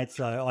ability, mate,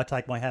 so I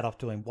take my hat off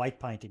to him. Weight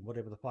painting,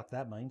 whatever the fuck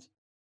that means.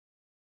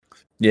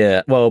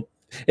 Yeah, well,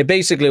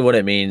 basically what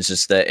it means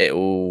is that it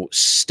will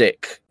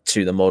stick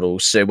to the model.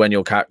 So when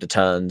your character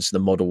turns, the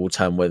model will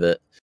turn with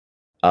it.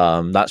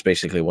 That's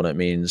basically what it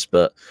means.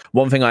 But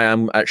one thing I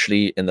am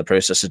actually in the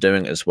process of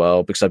doing as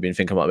well, because I've been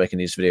thinking about making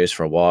these videos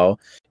for a while,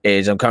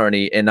 is I'm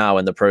currently now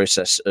in the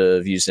process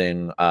of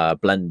using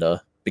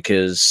Blender,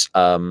 because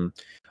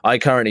I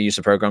currently use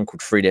a program called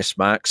 3ds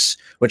Max,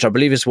 which I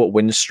believe is what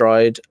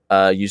Windstride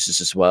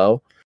uses as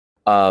well.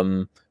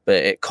 But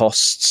it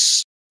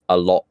costs a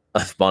lot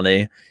of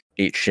money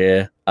each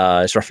year.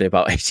 It's roughly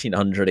about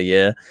 1,800 a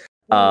year.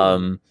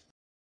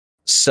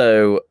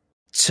 So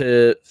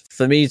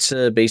for me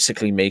to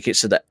basically make it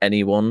so that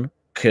anyone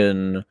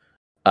can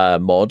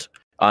mod,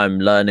 I'm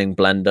learning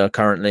Blender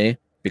currently,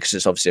 because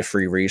it's obviously a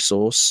free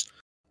resource.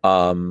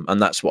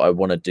 And that's what I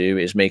want to do,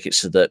 is make it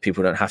so that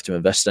people don't have to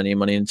invest any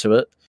money into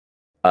it.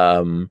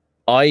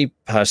 I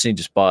personally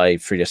just buy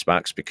 3ds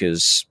Max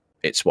because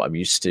it's what I'm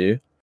used to,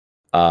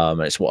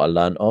 and it's what I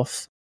learned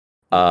off.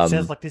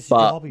 Sounds like this is your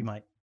hobby,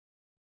 mate.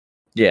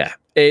 Yeah,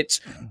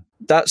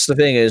 that's the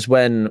thing, is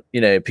when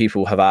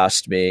people have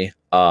asked me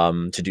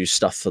to do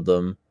stuff for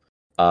them,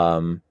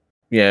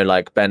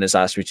 like Ben has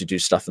asked me to do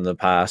stuff in the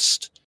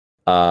past,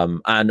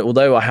 and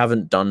although I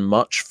haven't done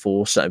much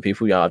for certain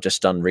people, I've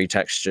just done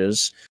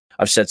retextures.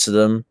 I've said to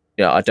them,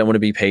 I don't want to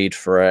be paid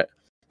for it,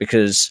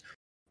 because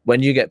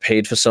when you get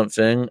paid for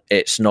something,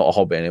 it's not a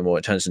hobby anymore.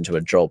 It turns into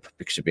a job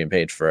because you're being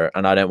paid for it,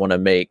 and I don't want to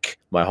make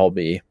my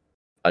hobby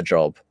a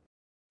job.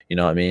 You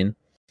know what I mean?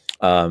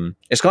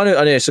 It's kind of,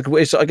 I know,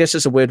 I guess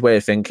it's a weird way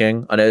of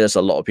thinking. I know there's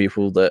a lot of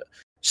people that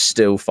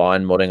still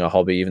find modding a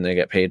hobby even though they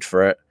get paid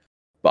for it,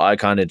 but I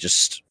kind of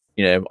just,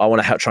 I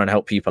want to try and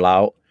help people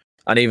out.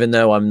 And even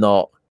though I'm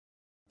not,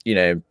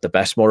 the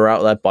best modder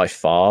out there by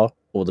far,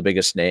 or the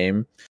biggest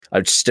name,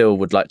 I still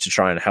would like to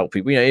try and help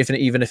people.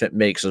 Even if it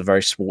makes a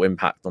very small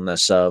impact on their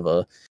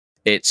server,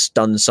 it's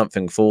done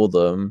something for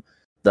them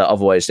that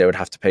otherwise they would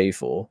have to pay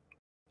for.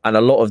 And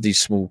a lot of these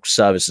small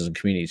services and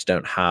communities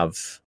don't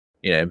have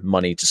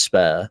money to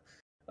spare,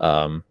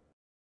 and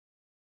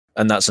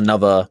that's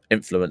another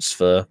influence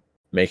for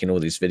making all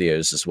these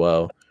videos as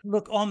well.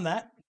 Look, on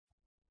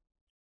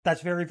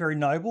that's very, very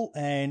noble,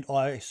 and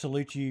I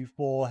salute you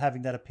for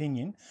having that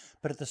opinion.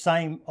 But at the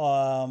same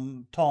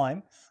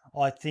time,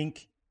 I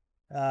think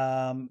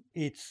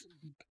it's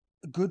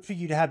good for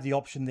you to have the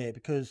option there,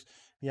 because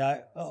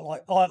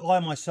like I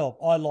myself,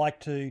 I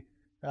like to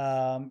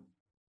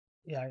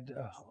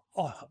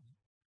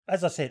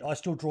as I said, I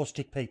still draw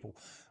stick people.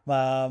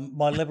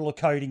 My level of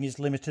coding is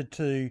limited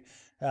to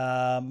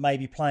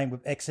maybe playing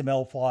with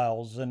XML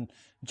files and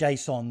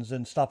JSONs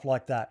and stuff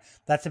like that.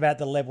 That's about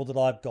the level that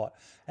I've got.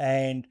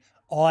 And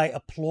I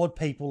applaud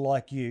people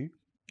like you.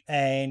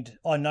 And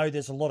I know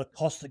there's a lot of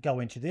costs that go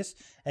into this.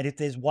 And if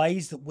there's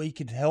ways that we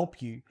could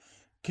help you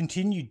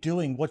continue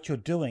doing what you're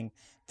doing,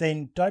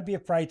 then don't be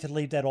afraid to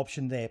leave that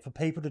option there for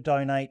people to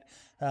donate,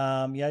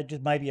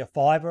 just maybe a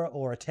 $5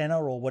 or a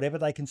 $10 or whatever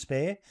they can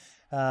spare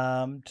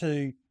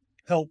to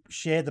help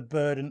share the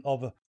burden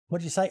of what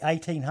did you say,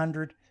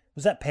 1,800?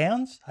 Was that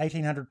pounds?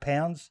 1,800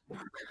 pounds?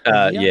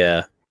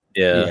 Yeah.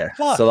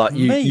 Fuck so like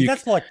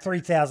that's like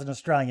 3,000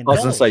 Australian I was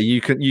dollars. gonna say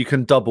you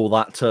can double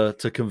that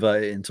to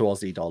convert it into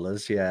Aussie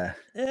dollars. Yeah.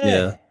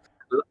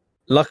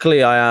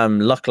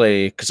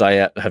 Luckily, because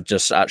I have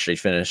just actually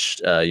finished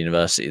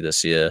university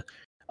this year.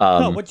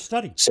 What'd you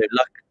study? So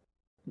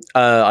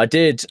I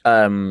did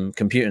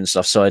computing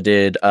stuff. So I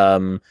did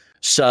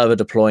server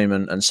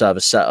deployment and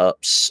server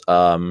setups.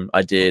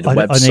 I did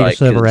website. I need a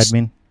server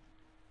admin.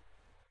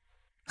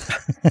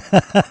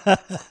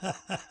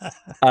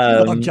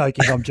 I'm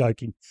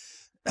joking.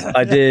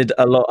 I did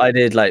a lot. I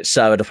did like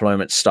server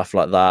deployment stuff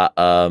like that.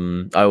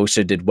 I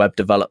also did web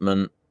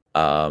development.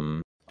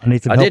 I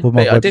need some help with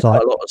my website. I did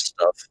quite a lot of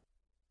stuff.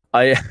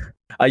 I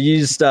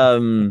used I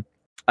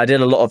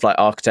did a lot of like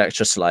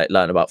architecture, so like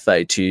learn about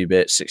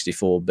 32-bit,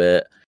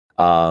 64-bit,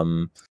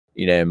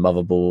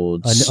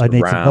 motherboards. I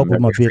need RAM, some help with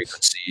my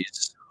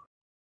bits.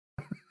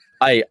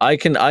 I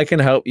can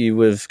help you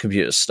with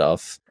computer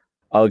stuff.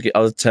 I'll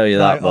tell you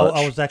that much.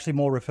 I was actually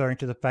more referring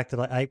to the fact that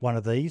I ate one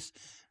of these,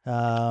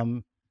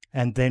 and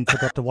then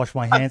forgot to wash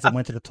my hands and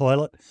went to the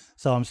toilet,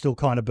 so I'm still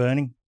kind of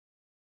burning.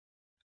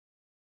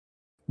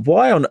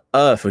 Why on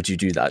earth would you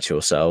do that to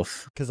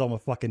yourself? Because I'm a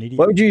fucking idiot.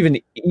 Why would you even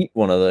eat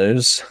one of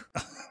those?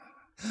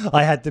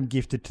 I had them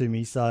gifted to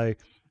me, so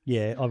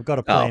yeah, I've got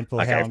a plan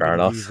for how I'm going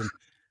to use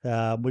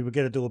them. We were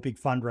going to do a big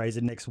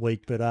fundraiser next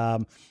week, but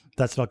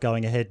that's not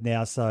going ahead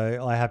now,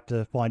 so I have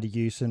to find a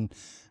use, and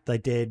they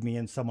dared me,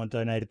 and someone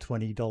donated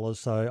 $20,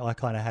 so I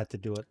kind of had to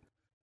do it.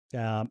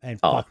 And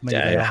fuck me,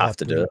 you have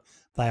to do it.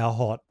 They are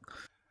hot.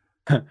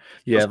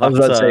 Yeah,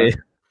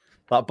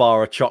 that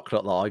bar of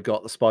chocolate that I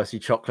got, the spicy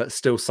chocolate,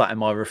 still sat in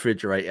my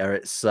refrigerator.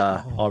 It's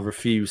I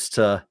refuse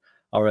to.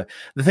 The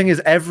thing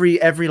is, every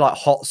like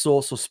hot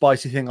sauce or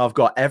spicy thing I've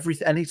got,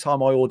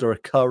 anytime I order a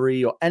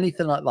curry or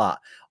anything like that,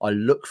 I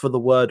look for the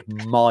word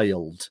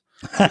mild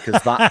because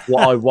that's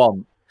what I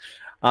want.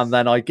 And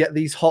then I get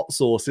these hot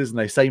sauces and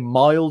they say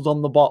mild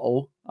on the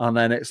bottle. And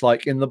then it's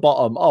like in the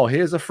bottom, oh,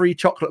 here's a free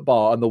chocolate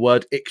bar. And the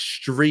word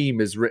extreme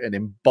is written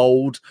in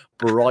bold,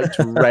 bright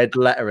red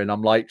lettering.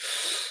 I'm like,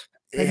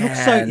 they look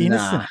so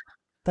innocent.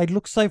 They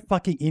look so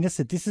fucking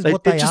innocent. This is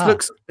what they just are.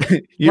 Looks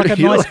like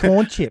a nice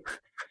corn chip.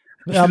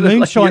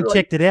 Moonshine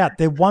checked it out.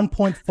 They're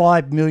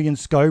 1.5 million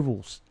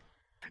Scovilles.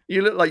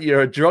 You look like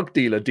you're a drug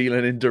dealer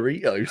dealing in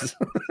Doritos.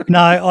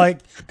 No,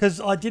 because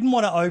I didn't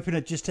want to open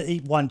it just to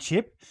eat one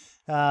chip.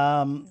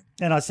 And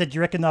I said, do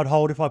you reckon they'd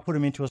hold if I put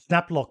them into a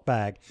Snaplock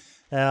bag?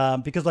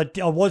 Because I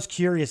was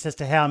curious as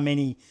to how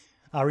many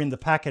are in the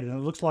packet, and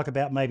it looks like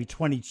about maybe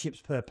 20 chips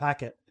per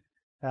packet.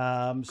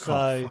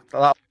 So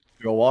that'll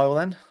be a while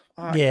then.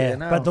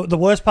 But the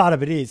worst part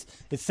of it is,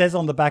 it says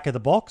on the back of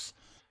the box,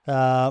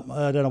 I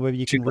don't know whether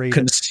you can read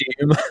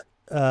consume.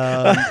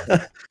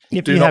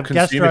 If you have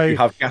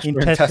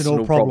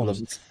gastrointestinal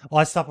problems.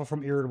 I suffer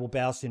from irritable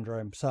bowel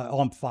syndrome, so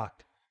I'm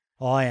fucked.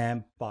 I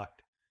am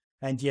fucked.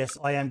 And yes,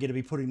 I am going to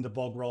be putting the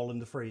bog roll in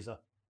the freezer.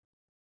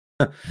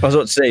 I was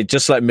about to say,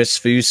 just like Miss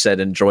Fu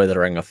said, enjoy the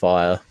Ring of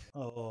Fire.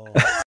 Oh.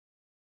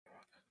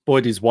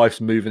 Boydie's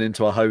wife's moving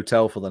into a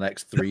hotel for the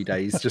next 3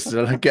 days just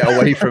to get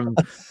away from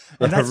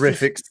the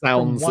horrific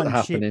sounds that are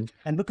happening.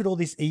 And look at all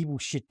this evil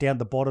shit down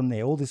the bottom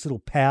there, all this little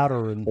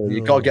powder and.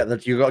 You got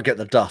to get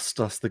the dust.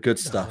 That's the good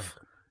stuff.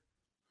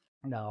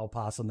 No, I'll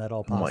pass on that.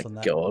 Oh my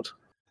God,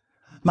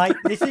 mate,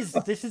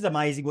 this is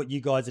amazing what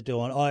you guys are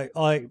doing.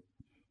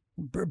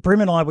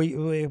 Brim and I,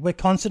 we're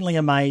constantly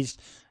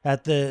amazed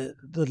at the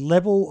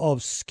level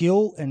of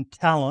skill and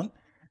talent,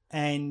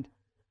 and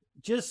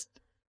just.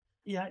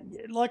 Yeah,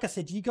 like I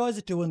said, you guys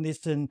are doing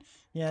this, and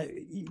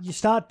you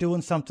start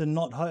doing something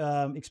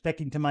not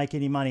expecting to make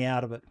any money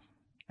out of it,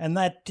 and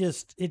that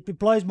just it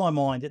blows my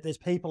mind that there's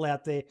people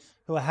out there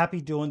who are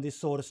happy doing this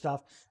sort of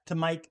stuff to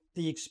make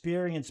the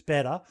experience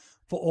better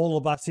for all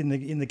of us in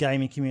the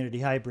gaming community.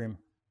 Hey, Brim.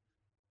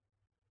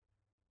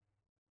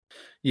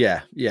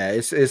 Yeah,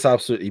 it's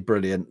absolutely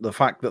brilliant. The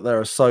fact that there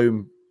are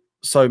so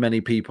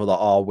many people that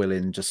are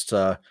willing just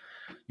to.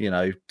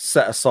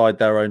 Set aside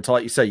their own time.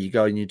 Like you say, you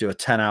go and you do a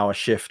 10-hour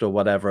shift or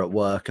whatever at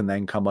work and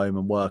then come home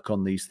and work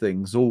on these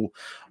things,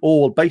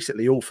 all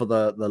basically all for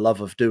the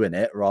love of doing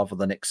it rather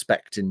than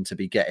expecting to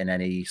be getting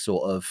any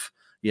sort of,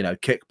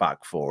 kickback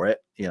for it.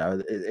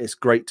 It's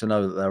great to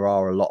know that there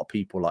are a lot of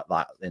people like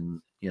that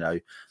in, not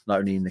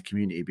only in the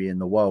community, but in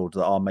the world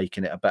that are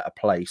making it a better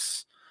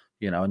place,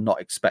 and not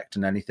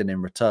expecting anything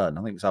in return.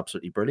 I think it's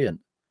absolutely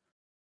brilliant.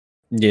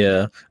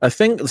 Yeah, I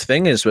think the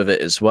thing is with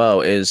it as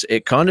well is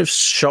it kind of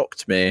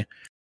shocked me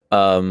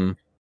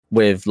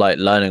with like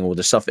learning all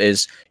this stuff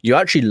is you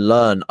actually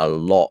learn a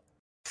lot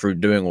through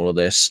doing all of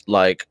this.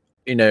 Like,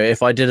 you know,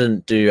 if I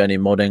didn't do any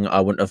modding, I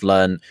wouldn't have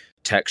learned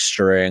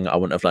texturing, I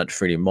wouldn't have learned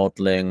 3D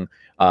modeling.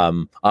 I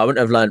wouldn't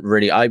have learned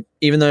really,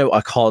 even though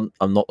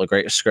I'm not the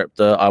greatest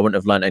scripter, I wouldn't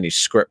have learned any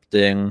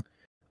scripting,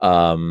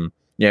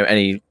 you know,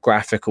 any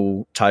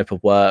graphical type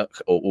of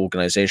work or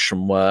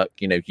organization work,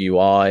 you know,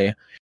 UI.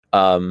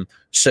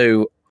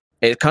 So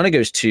it kind of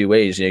goes two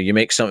ways. You know, you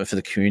make something for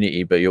the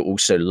community, but you're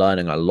also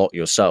learning a lot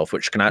yourself,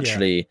 which can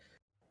actually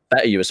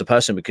better you as a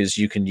person, because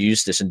you can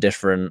use this in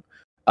different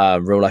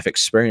real life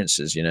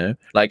experiences. You know,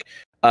 like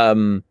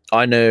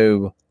I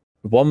know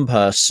one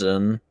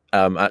person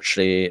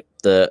actually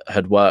that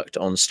had worked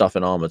on stuff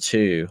in Arma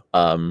 2,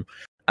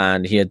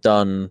 and he had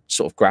done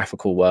sort of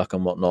graphical work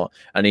and whatnot,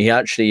 and he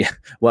actually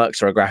works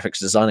for a graphics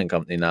designing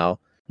company now,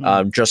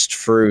 just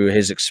through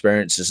his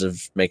experiences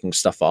of making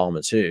stuff for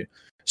Arma 2.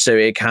 So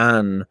it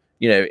can,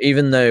 you know,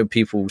 even though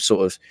people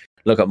sort of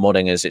look at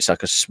modding as it's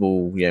like a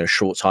small, you know,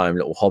 short time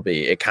little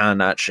hobby, it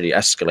can actually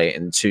escalate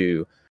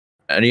into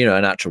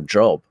an actual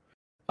job,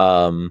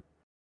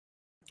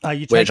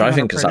 which I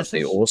think is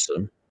absolutely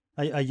awesome.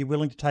 Are you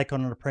willing to take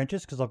on an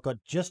apprentice? Because I've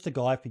got just the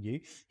guy for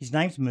you. His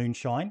name's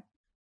Moonshine.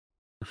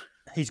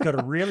 He's got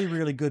a really,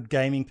 really good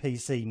gaming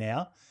PC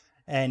now,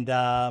 and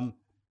I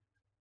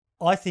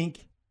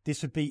think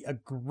this would be a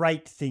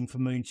great thing for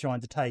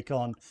Moonshine to take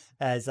on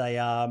as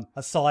a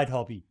side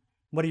hobby.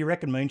 What do you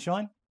reckon,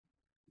 Moonshine?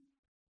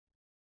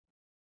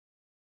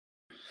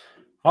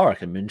 I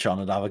reckon Moonshine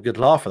would have a good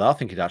laugh at that. I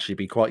think he'd actually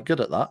be quite good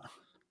at that.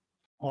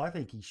 Oh, I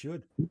think he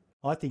should.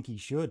 I think he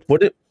should.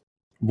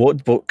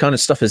 What kind of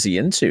stuff is he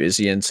into? Is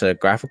he into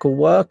graphical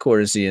work, or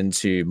is he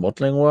into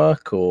modeling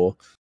work, or?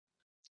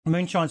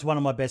 Moonshine's one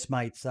of my best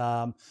mates.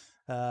 Earlier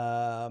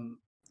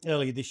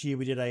this year,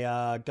 we did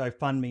a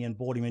GoFundMe and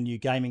bought him a new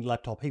gaming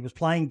laptop. He was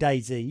playing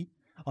DayZ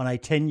on a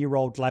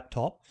 10-year-old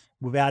laptop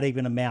without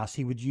even a mouse.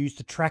 He would use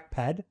the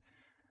trackpad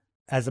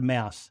as a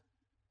mouse.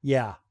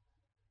 Yeah.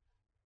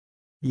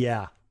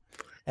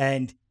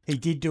 And he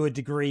did do a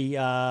degree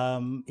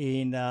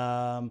in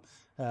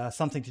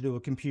something to do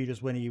with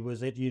computers when he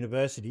was at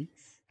university.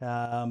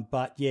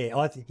 But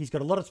yeah, he's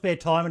got a lot of spare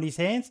time in his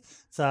hands.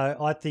 So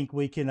I think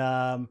we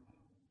can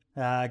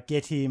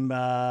get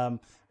him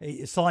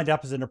signed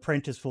up as an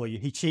apprentice for you.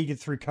 He cheated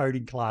through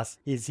coding class,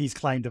 is his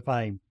claim to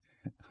fame.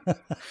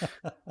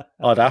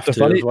 I'd have to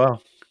as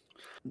well.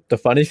 The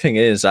funny thing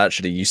is,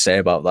 actually, you say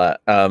about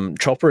that,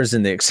 Chopper is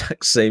in the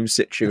exact same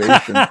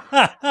situation.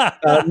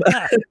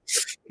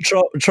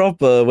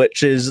 Chopper,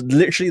 which is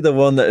literally the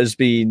one that has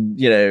been,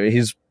 you know,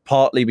 he's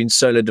partly been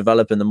solo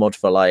developing the mod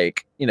for,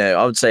 like, you know,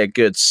 I would say a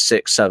good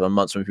 6-7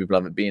 months when people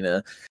haven't been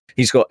here.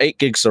 He's got 8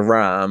 gigs of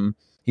RAM.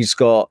 He's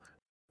got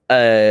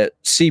a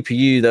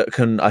CPU that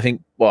can, I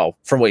think, well,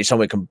 from what you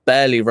told me, can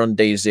barely run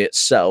DayZ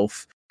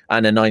itself,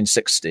 and a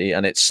 960,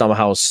 and it's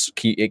somehow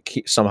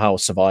somehow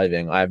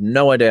surviving. I have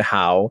no idea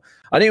how.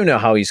 I don't even know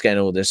how he's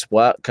getting all this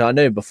work. I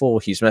know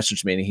before he's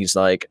messaged me and he's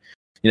like,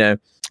 you know,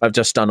 I've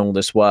just done all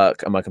this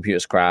work and my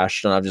computer's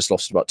crashed and I've just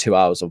lost about 2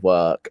 hours of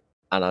work,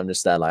 and I'm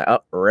just there like,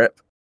 oh,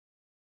 rip.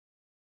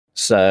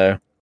 So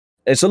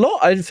it's a lot.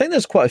 I think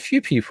there's quite a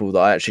few people that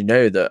I actually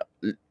know that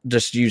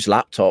just use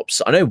laptops.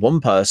 I know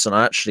one person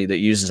actually that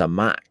uses a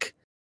Mac.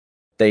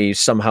 They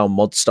somehow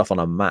mod stuff on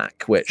a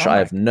Mac, which I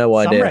have no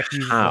idea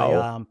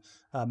how.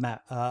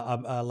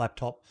 A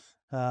laptop.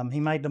 He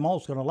made them all.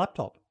 He's got a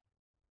laptop.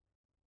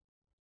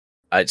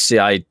 I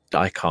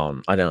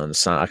can't. I don't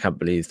understand. I can't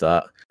believe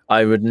that.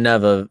 I would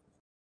never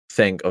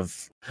think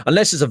of,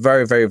 unless it's a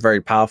very, very,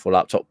 very powerful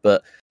laptop.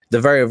 But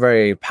the very,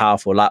 very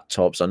powerful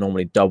laptops are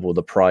normally double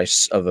the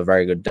price of a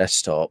very good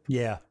desktop.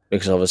 Yeah.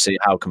 Because obviously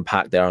how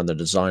compact they are and the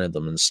design of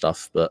them and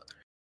stuff. But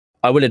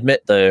I will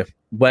admit though,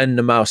 when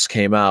the mouse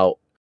came out,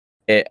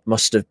 it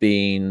must have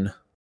been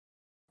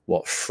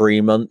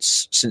 3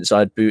 months since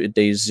I'd booted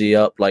DayZ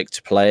up, like,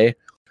 to play.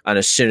 And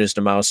as soon as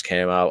the mouse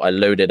came out, I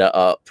loaded it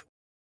up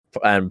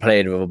and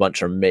played with a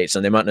bunch of mates.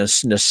 And the amount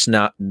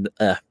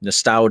of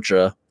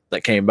nostalgia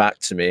that came back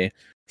to me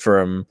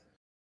from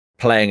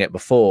playing it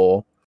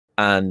before,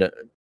 and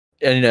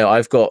you know,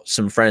 I've got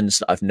some friends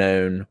that I've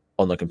known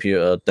on the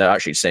computer. They're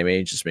actually the same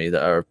age as me.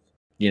 That are,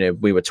 you know,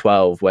 we were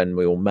 12 when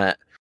we all met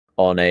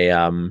on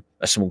a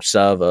small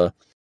server,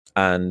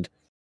 and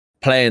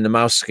playing the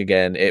mouse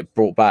again, it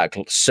brought back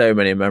so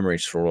many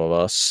memories for all of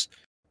us.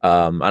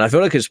 And I feel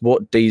like it's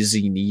what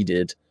DayZ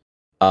needed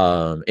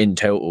in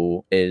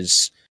total,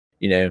 is,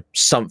 you know,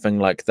 something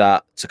like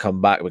that to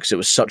come back, because it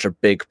was such a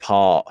big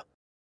part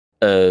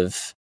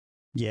of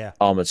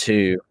Arma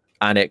 2.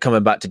 And it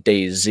coming back to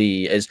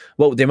DayZ is,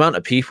 well, the amount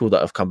of people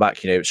that have come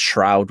back, you know,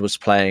 Shroud was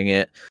playing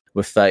it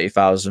with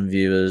 30,000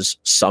 viewers.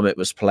 Summit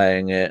was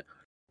playing it.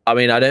 I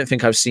mean, I don't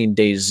think I've seen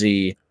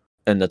DayZ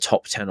in the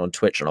top 10 on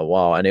Twitch in a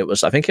while, and I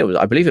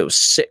believe it was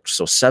 6th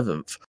or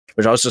 7th,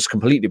 which I was just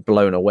completely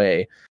blown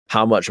away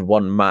how much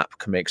one map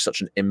can make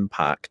such an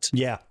impact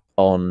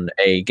on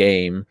a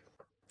game.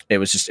 It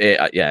was just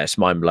it's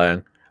mind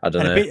blowing. I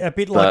don't know, a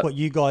bit like what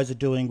you guys are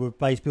doing with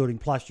Base Building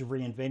Plus. You're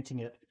reinventing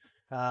it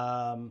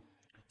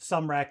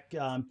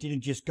Sumrak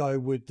didn't just go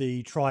with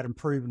the tried and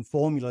proven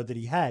formula that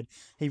he had.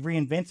 He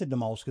reinvented the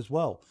Molsk as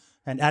well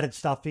and added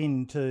stuff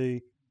in to,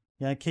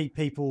 keep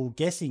people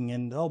guessing.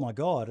 And oh my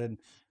God. And,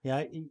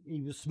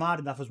 he was smart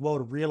enough as well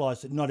to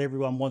realize that not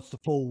everyone wants the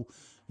full,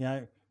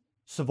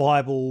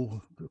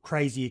 survival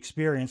crazy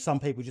experience. Some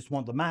people just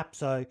want the map.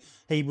 So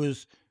he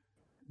was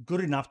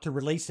good enough to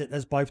release it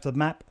as both the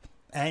map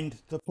and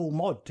the full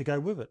mod to go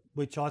with it,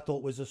 which I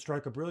thought was a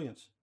stroke of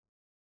brilliance.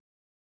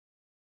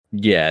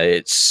 Yeah,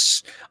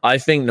 I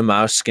think the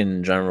Mausk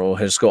in general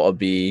has got to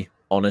be,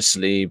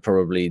 honestly,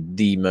 probably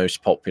the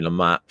most popular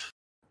map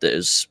that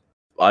is,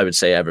 I would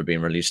say, ever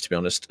been released, to be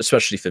honest,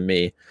 especially for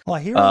me.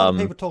 I hear a lot of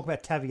people talk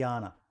about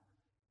Taviana.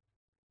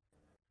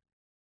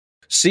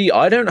 See,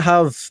 I don't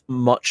have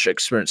much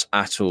experience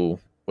at all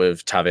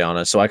with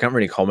Taviana, so I can't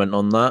really comment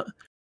on that.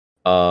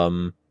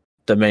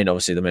 The main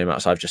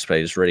maps I've just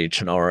played is really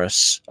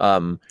Chernarus.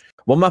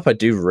 One map I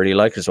do really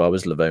like as well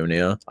is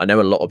Livonia. I know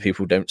a lot of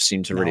people don't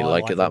seem to really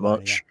like it that Livonia.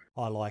 much.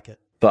 I like it.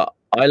 But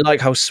I like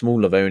how small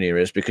Livonia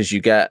is because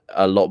you get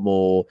a lot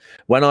more...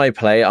 When I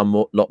play, I'm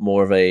a lot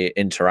more of a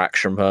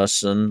interaction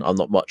person. I'm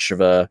not much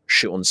of a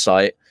shoot on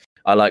sight.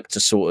 I like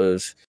to sort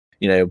of,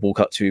 walk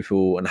up to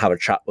people and have a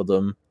chat with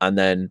them. And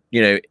then,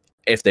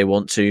 if they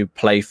want to,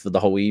 play for the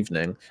whole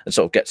evening and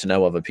sort of get to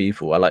know other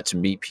people. I like to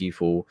meet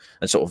people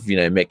and sort of,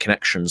 make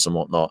connections and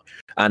whatnot.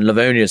 And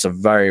Livonia is a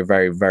very,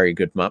 very, very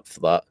good map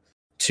for that,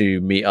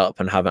 to meet up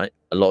and have a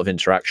lot of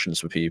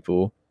interactions with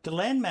people. The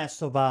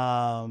landmass of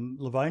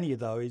Livonia,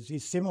 though,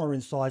 is similar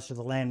in size to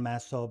the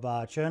landmass of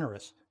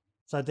Chernarus.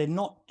 So they're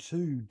not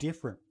too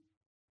different.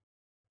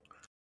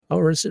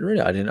 Oh, is it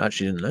really? I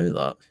didn't know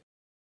that.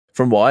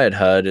 From what I had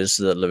heard is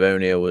that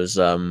Livonia was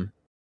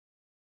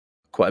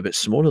quite a bit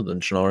smaller than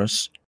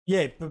Chernarus.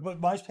 Yeah, but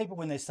most people,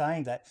 when they're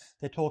saying that,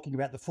 they're talking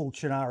about the full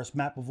Chernarus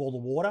map with all the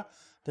water.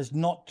 There's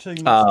not too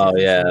much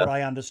difference from what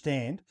I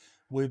understand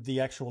with the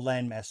actual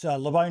landmass.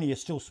 Livonia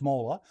is still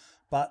smaller,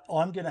 but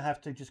I'm going to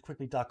have to just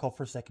quickly duck off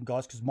for a second,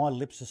 guys, because my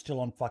lips are still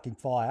on fucking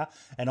fire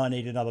and I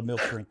need another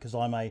milk drink because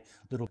I'm a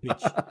little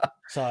bitch.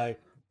 So,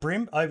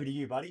 Brim, over to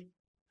you, buddy.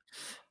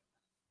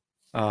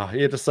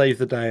 Here to save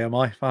the day, am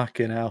I?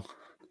 Fucking hell.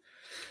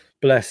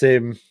 Bless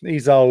him.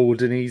 He's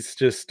old and he's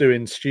just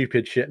doing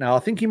stupid shit now. I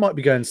think he might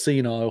be going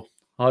senile.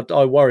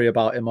 I worry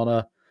about him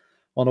on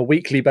a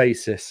weekly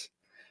basis.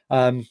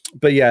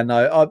 But yeah,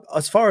 no.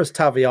 As far as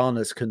Taviana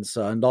is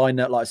concerned, I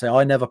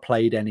never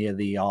played any of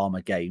the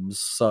Arma games,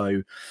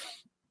 so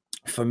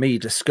for me,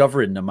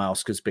 discovering the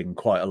Mausk has been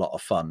quite a lot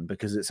of fun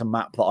because it's a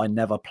map that I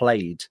never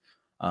played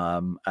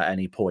at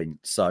any point.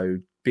 So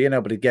being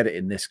able to get it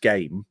in this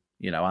game,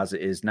 as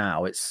it is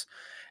now, it's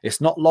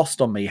not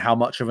lost on me how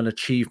much of an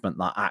achievement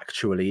that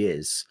actually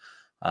is.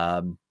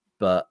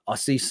 But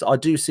I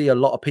do see a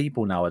lot of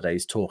people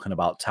nowadays talking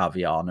about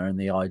Taviana and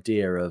the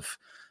idea of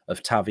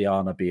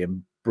Taviana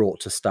being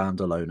brought to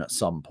standalone at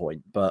some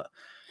point. But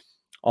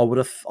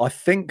I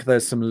think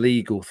there's some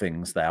legal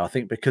things there. I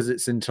think because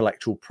it's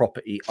intellectual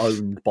property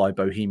owned by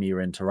Bohemia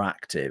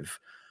Interactive,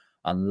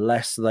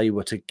 unless they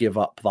were to give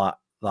up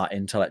that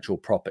intellectual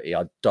property,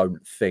 I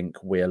don't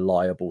think we're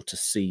liable to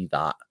see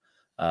that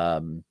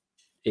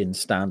in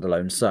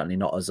standalone. Certainly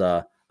not as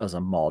a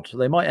mod.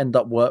 They might end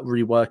up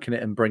reworking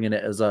it and bringing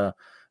it as an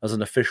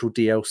official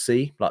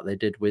DLC like they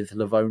did with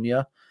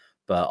Livonia,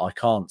 but I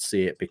can't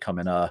see it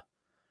becoming a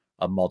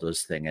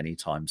modders thing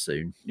anytime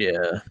soon.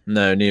 Yeah,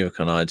 no, neither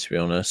can I, to be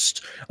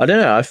honest. I don't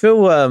know. I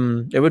feel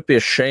it would be a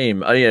shame.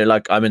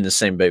 Like I'm in the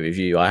same boat with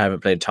you. I haven't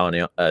played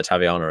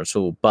Taviana at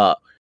all, but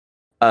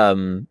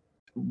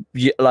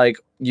like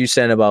you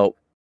saying about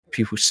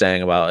people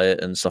saying about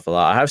it and stuff like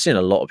that, I have seen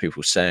a lot of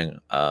people saying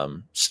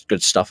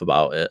good stuff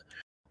about it.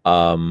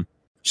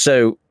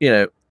 So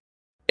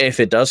if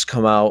it does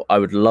come out, I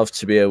would love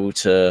to be able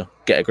to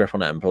get a grip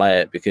on it and play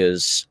it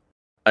because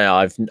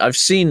I've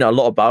seen a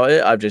lot about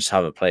it. I just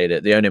haven't played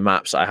it. The only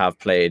maps I have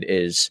played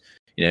is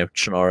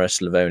Chernarus,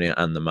 Livonia,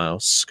 and the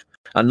Mausk.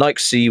 And like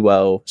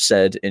Seawell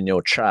said in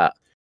your chat,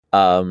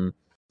 that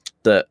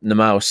the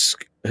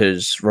Mausk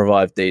has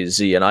revived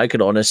DayZ, and I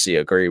could honestly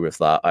agree with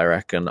that. I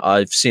reckon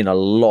I've seen a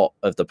lot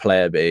of the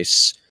player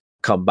base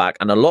come back,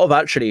 and a lot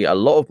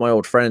of my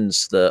old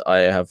friends that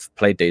I have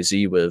played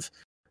DayZ with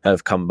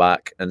have come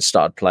back and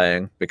started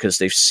playing because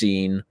they've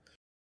seen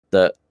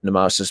that the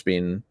Mausk has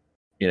been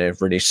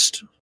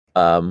released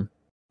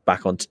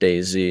back onto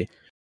DayZ.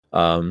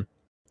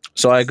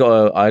 So I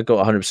got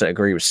 100%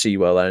 agree with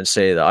Seawell there and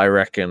say that I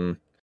reckon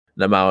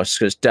the Mausk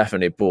has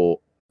definitely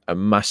brought a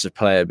massive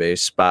player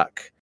base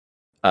back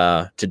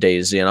to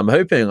DayZ, and I'm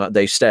hoping that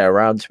they stay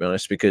around, to be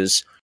honest,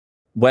 because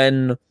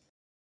when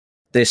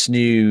this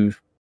new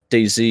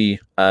DayZ,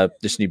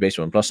 this new Base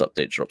 1 Plus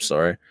update drops,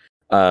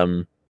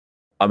 I'm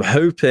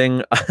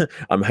hoping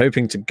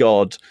to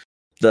God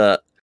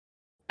that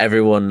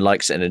everyone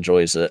likes it and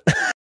enjoys it.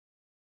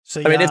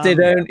 See, I mean, if they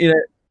don't,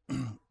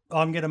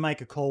 I'm going to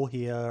make a call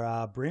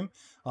here, Brim.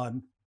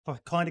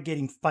 kind of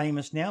getting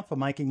famous now for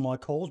making my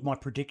calls, my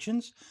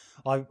predictions.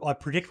 I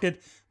predicted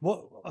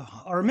what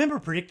I remember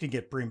predicting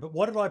it, Brim. But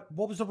what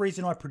was the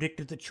reason I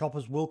predicted that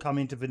choppers will come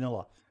into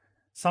vanilla?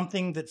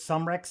 Something that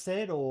Sumrak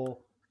said, or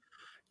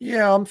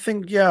I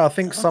think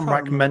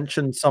Sumrak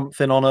mentioned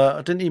something on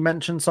a. Didn't he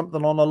mention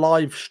something on a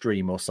live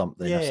stream or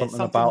something? Yeah, or something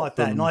about like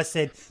that. And I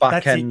said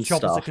that's it.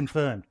 Choppers are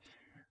confirmed.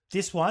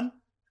 This one,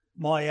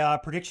 my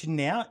prediction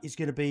now is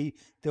going to be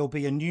there'll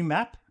be a new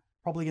map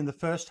probably in the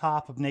first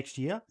half of next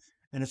year,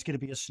 and it's going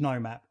to be a snow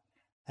map.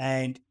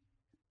 And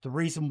the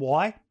reason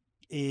why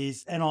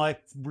is, and I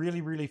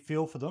really, really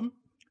feel for them,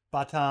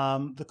 but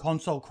the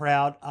console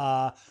crowd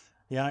are,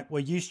 we're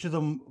used to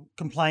them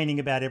complaining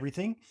about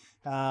everything.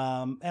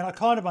 And I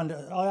kind of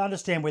I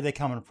understand where they're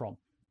coming from.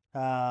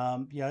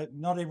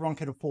 Not everyone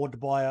can afford to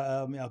buy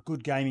a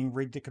good gaming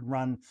rig that can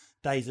run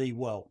DayZ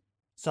well.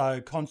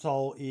 So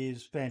console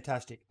is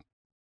fantastic.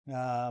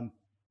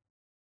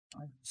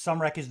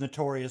 Sumrak is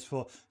notorious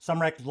for.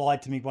 Sumrak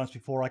lied to me once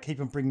before. I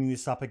keep on bringing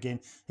this up again.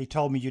 He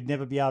told me you'd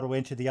never be able to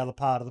enter the other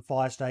part of the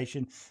fire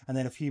station, and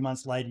then a few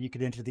months later you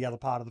could enter the other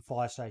part of the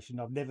fire station.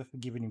 I've never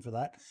forgiven him for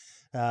that.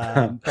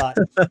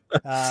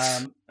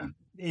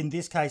 In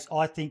this case,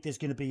 I think there's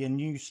going to be a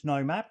new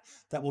snow map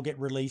that will get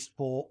released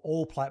for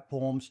all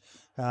platforms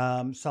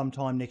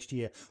sometime next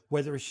year,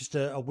 whether it's just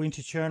a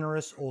winter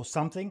Chernarus or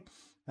something.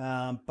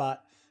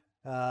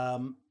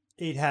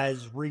 It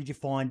has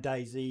redefined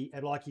DayZ,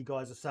 and like you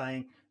guys are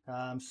saying,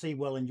 see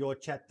well in your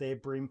chat there,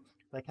 Brim,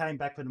 they came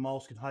back for the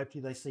Molsk, and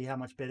hopefully they see how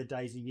much better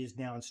DayZ is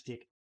now and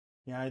stick.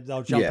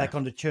 They'll jump back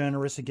onto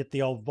Chernarus and get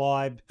the old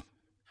vibe.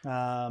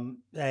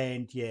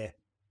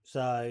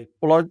 So...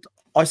 Well,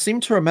 I seem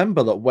to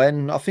remember that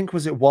when, I think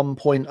was it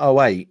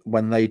 1.08,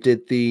 when they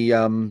did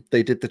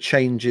the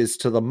changes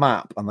to the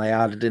map and they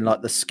added in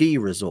like the ski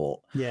resort.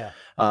 Yeah.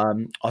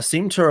 I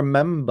seem to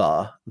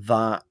remember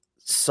that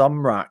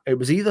Sumrak, it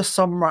was either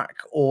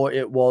Sumrak or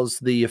it was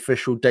the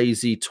official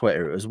DayZ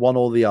Twitter. It was one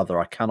or the other.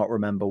 I cannot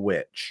remember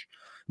which.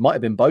 It might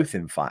have been both,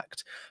 in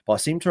fact. But I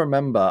seem to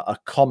remember a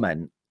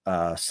comment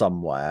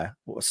somewhere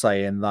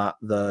saying that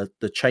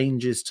the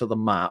changes to the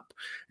map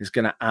is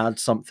going to add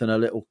something a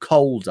little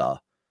colder.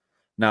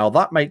 Now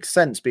that makes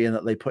sense, being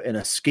that they put in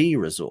a ski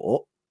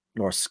resort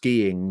or a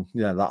skiing,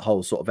 that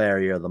whole sort of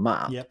area of the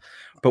map. Yep.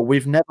 But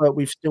we've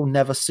still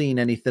never seen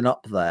anything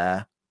up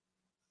there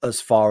as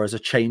far as a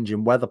change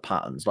in weather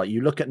patterns. Like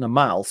you look at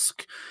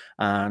Namalsk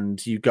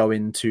and you go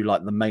into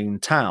like the main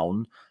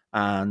town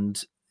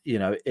and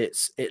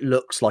it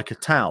looks like a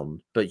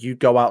town, but you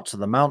go out to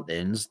the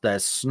mountains,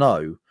 there's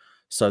snow.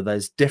 So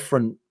there's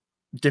different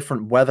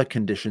weather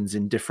conditions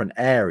in different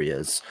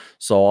areas.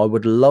 So I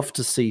would love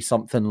to see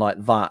something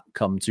like that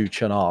come to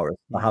Chernarus,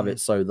 to have it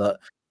so that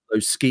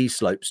those ski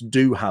slopes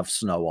do have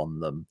snow on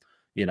them.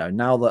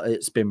 Now that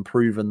it's been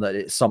proven that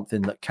it's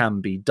something that can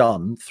be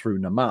done through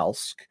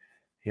Namalsk,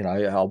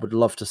 I would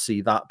love to see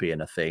that being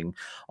a thing.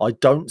 I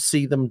don't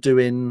see them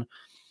doing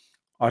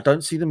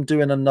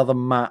another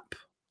map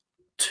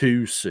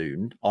too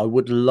soon. I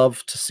would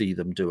love to see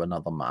them do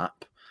another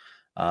map.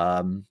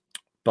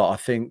 But I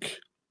think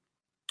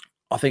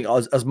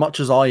as much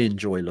as I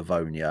enjoy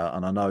Livonia,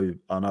 and I know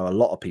a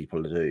lot of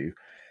people do,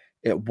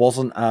 it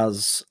wasn't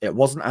as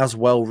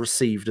well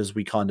received as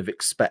we kind of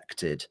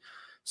expected.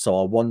 So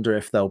I wonder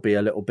if they'll be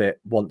a little bit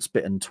once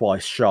bitten,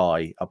 twice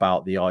shy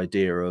about the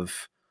idea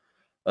of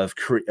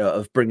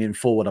bringing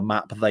forward a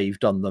map they've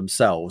done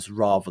themselves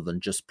rather than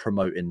just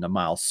promoting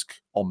Namalsk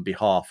on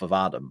behalf of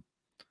Adam.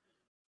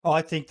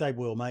 I think they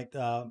will, mate,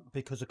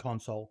 because of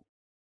console.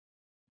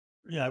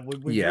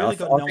 We've really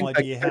got no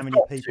idea how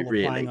many people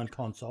are playing on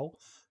console.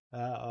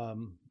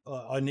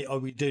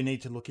 We do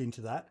need to look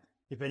into that.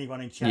 If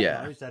anyone in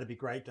chat knows, that'd be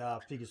great.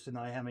 Figures to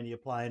know how many are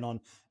playing on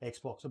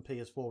Xbox and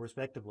PS4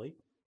 respectively.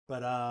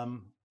 But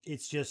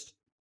it's just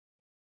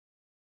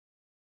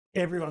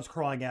everyone's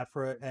crying out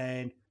for it,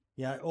 and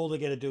all they're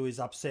going to do is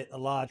upset a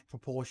large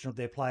proportion of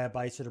their player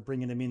base that are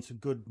bringing them in some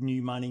good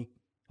new money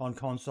on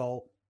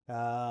console,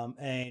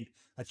 and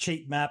a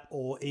cheap map,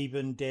 or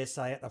even, dare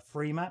say it, a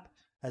free map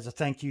as a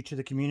thank you to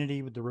the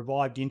community with the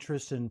revived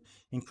interest and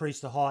increase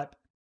the hype,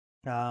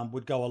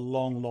 would go a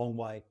long, long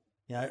way.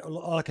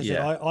 Like I said,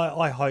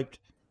 I hoped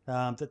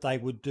that they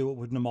would do it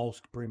with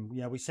Namalsk, Brim.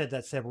 We said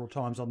that several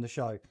times on the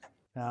show.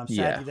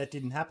 Sadly, that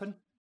didn't happen,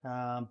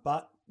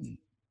 but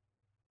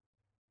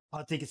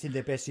I think it's in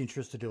their best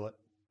interest to do it.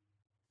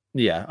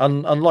 Yeah,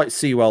 and like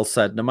Seawell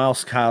said,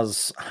 Namalsk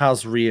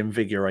has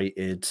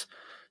reinvigorated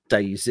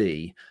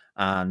DayZ,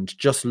 and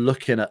just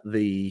looking at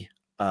the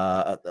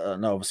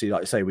and obviously,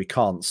 like I say, we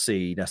can't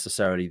see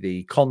necessarily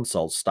the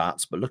console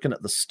stats, but looking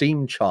at the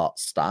Steam chart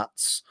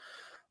stats,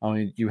 I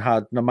mean, you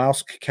had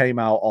Namalsk came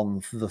out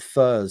on the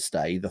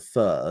Thursday, the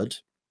 3rd,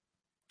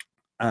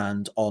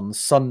 and on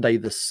Sunday,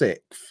 the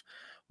 6th,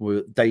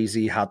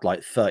 DayZ had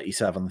like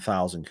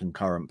 37,000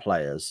 concurrent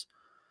players.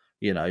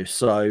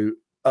 So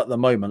at the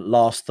moment,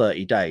 last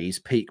 30 days,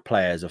 peak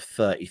players of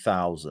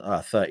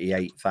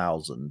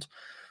 38,000.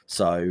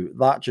 So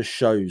that just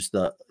shows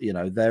that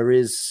there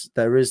is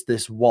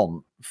this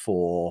want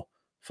for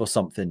for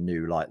something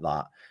new like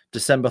that.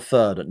 December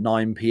 3rd at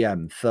 9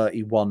 p.m,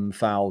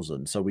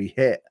 31,000. So we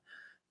hit,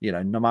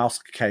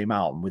 Namalsk came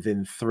out, and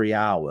within 3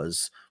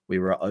 hours, we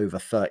were at over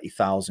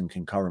 30,000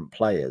 concurrent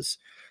players.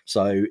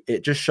 So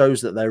it just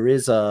shows that there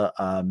is a,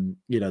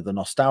 the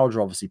nostalgia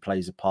obviously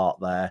plays a part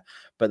there,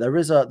 but there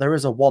is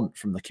a want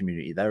from the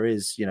community. There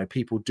is,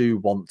 people do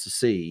want to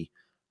see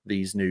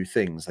these new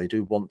things. They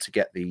do want to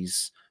get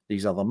these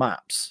other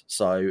maps.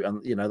 So,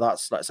 and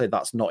that's, let's say,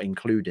 that's not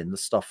including the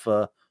stuff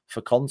for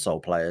console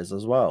players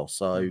as well.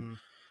 So,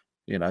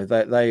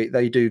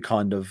 they do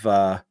kind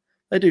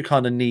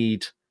of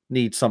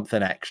need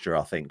something extra,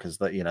 I think, because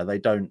they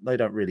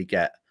don't really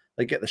get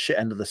the shit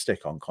end of the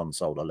stick on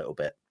console a little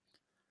bit.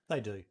 They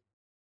do,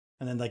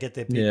 and then they get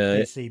their big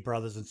PC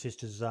brothers and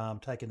sisters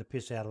taking the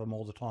piss out of them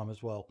all the time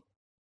as well,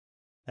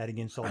 adding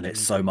insult. And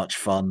it's so much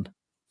fun.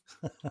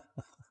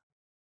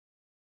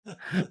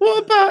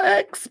 What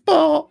about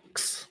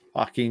Xbox?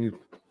 Fucking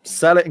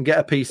sell it and get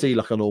a PC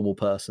like a normal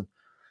person.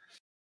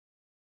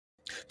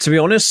 To be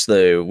honest,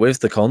 though,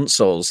 with the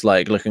consoles,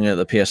 like looking at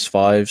the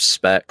PS5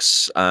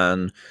 specs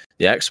and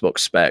the Xbox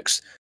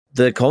specs,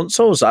 the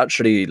consoles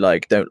actually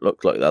don't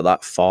look like they're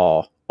that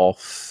far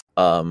off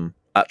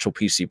actual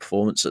PC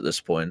performance at this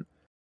point.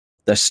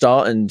 They're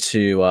starting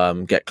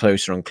to get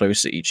closer and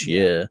closer each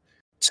year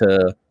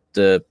to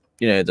the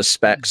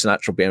specs and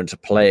actual being able to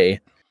play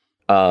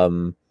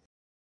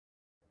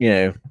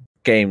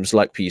games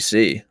like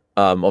PC.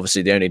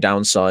 Obviously, the only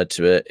downside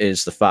to it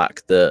is the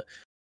fact that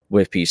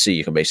with PC,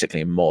 you can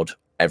basically mod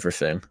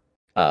everything.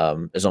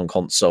 As on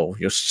console,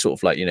 you're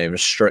sort of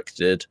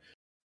restricted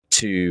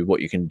to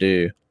what you can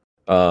do.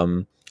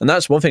 And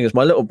that's one thing, is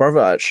my little brother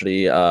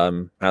actually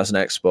has an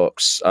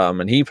Xbox,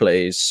 and he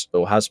plays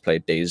or has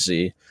played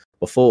DayZ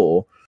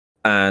before.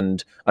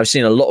 And I've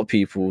seen a lot of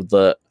people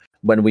that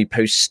when we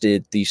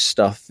posted the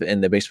stuff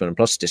in the Basement and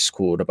Plus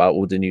Discord about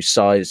all the new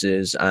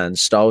sizes and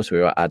styles we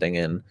were adding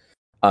in,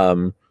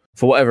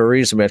 for whatever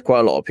reason, we had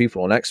quite a lot of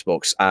people on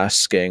Xbox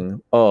asking,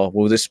 "Oh,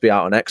 will this be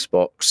out on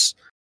Xbox?"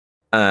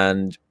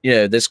 And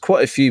there's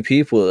quite a few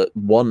people that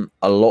want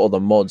a lot of the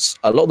mods.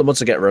 A lot of the mods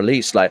that get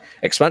released, like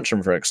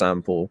Expansion, for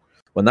example,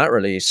 when that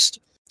released,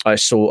 I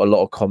saw a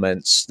lot of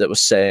comments that were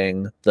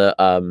saying that,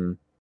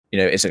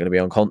 is it going to be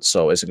on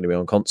console? Is it going to be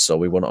on console?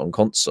 We want it on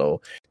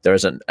console. There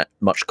isn't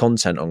much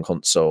content on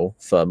console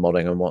for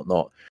modding and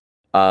whatnot.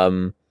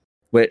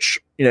 Which,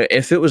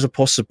 if it was a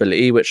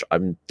possibility, which I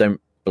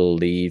don't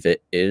believe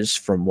it is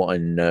from what I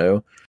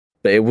know,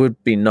 but it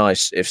would be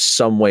nice if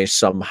some way,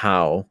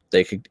 somehow,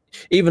 they could,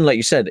 even like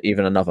you said,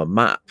 even another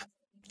map,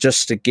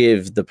 just to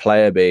give the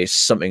player base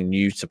something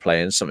new to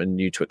play and something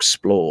new to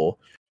explore,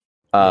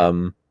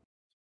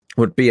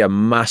 would be a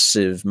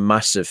massive,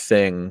 massive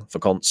thing for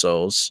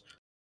consoles.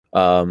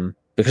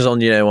 Because on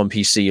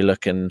PC, you're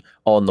looking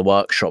on the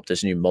workshop,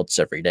 there's new mods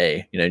every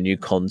day, new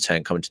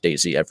content coming to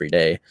DayZ every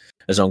day.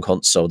 As on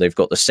console, they've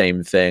got the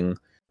same thing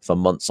for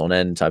months on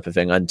end type of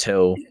thing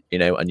until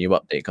a new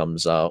update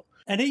comes out.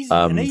 An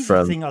easy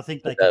thing I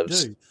think they could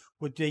do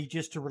would be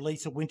just to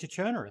release a Winter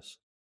Chernarus.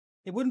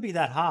 It wouldn't be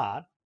that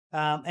hard.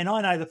 And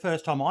I know the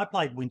first time I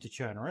played Winter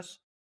Chernarus,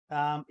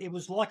 it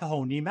was like a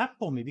whole new map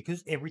for me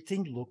because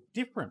everything looked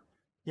different.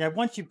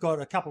 Once you've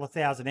got a couple of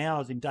thousand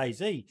hours in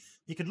DayZ,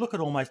 you could look at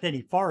almost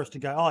any forest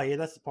and go, "Oh yeah,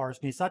 that's the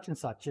forest near such and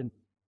such," and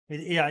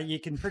you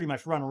can pretty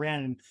much run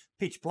around in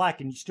pitch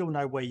black and you still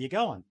know where you're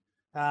going.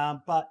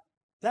 But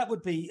that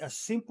would be a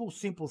simple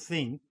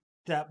thing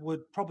that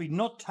would probably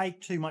not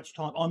take too much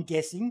time. I'm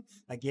guessing,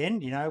 again,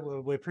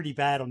 we're pretty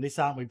bad on this,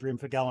 aren't we, Brim,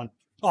 for going,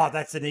 "Oh,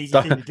 that's an easy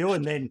thing to do,"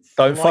 and then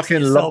don't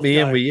fucking lock me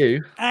in with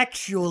you.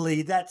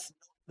 Actually, that's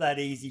that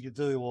easy to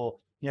do. Or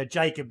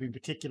Jacob in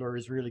particular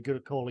is really good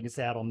at calling us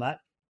out on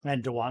that,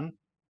 and Dewan.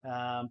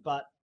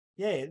 But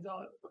yeah,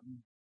 I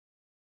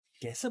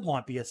guess it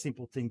might be a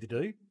simple thing to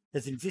do.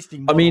 There's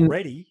existing mod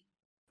already.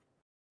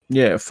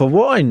 Yeah, for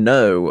what I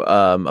know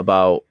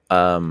about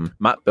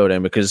map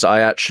building, because I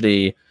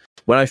actually,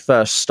 when I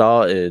first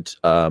started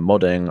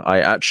modding, I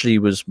actually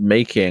was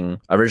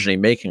originally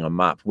making a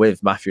map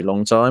with Matthew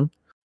Longtime.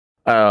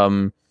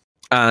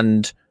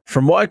 And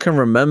from what I can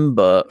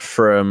remember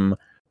from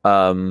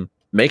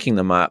making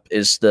the map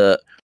is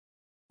that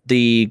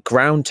the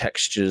ground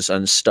textures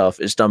and stuff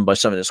is done by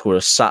something that's called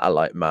a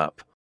satellite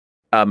map.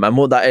 And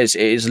what that is,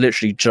 it is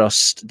literally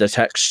just the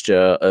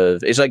texture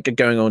of, it's like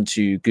going on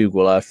to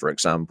Google Earth, for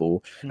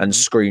example, and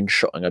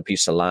screenshotting a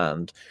piece of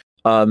land.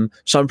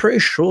 So I'm pretty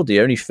sure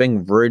the only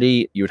thing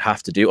really you would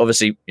have to do,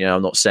 obviously,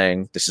 I'm not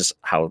saying this is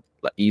how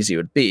easy it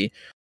would be,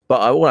 but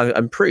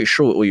I'm pretty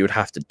sure all you would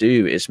have to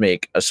do is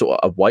make a sort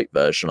of a white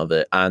version of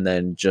it and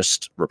then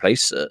just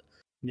replace it.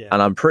 Yeah.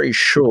 And I'm pretty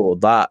sure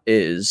that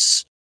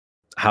is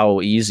how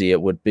easy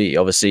it would be.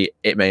 Obviously,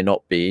 it may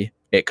not be.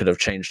 It could have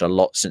changed a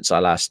lot since I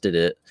last did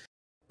it.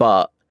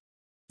 But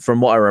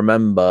from what I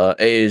remember,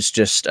 it is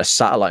just a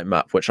satellite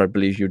map, which I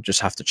believe you'd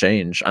just have to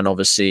change. And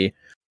obviously,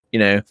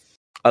 a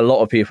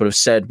lot of people have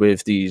said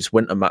with these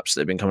winter maps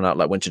that have been coming out,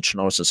 like Winter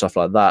Chernarus and stuff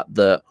like that,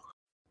 that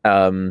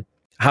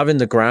having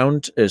the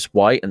ground as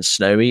white and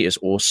snowy is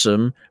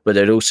awesome, but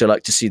they'd also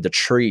like to see the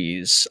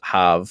trees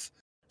have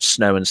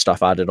snow and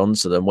stuff added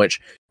onto them, which,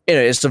 you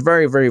know, it's a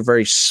very, very,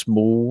 very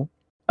small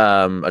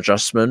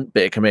adjustment,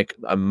 but it can make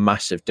a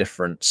massive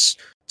difference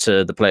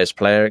to the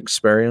player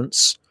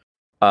experience.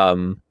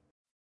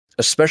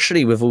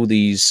 Especially with all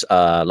these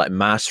like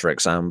Mass, for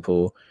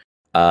example,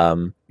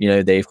 you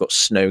know, they've got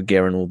snow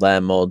gear and all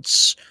their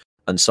mods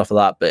and stuff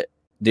like that, but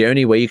the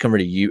only way you can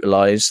really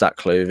utilize that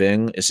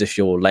clothing is if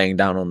you're laying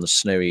down on the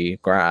snowy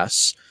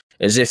grass.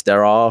 Is if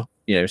there are,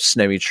 you know,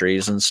 snowy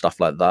trees and stuff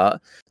like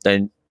that,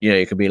 then, you know,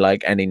 you could be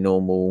like any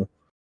normal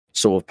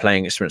sort of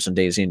playing experience on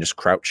DayZ and just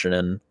crouching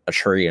in a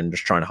tree and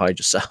just trying to hide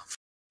yourself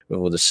with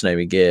all the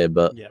snowy gear.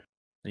 But yeah,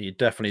 you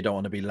definitely don't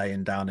want to be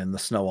laying down in the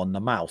snow on the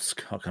mouse.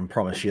 I can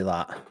promise you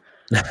that.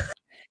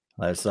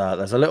 There's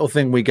a little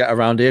thing we get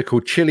around here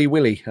called Chilly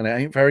Willy, and it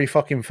ain't very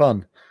fucking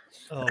fun.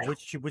 Oh,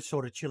 which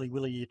sort of Chilly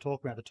Willy are you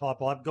talking about? The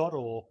type I've got,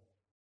 or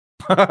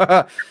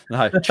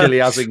no,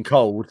 chilly as in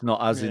cold,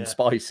 not as in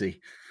spicy.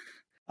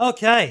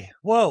 Okay,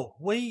 well,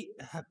 we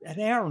have an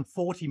hour and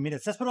 40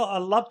 minutes. That's what I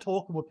love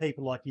talking with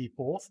people like you,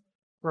 Forth.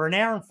 We're an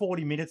hour and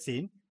 40 minutes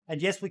in,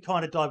 and yes, we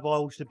kind of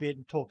divulged a bit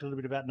and talked a little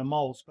bit about the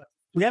moles, but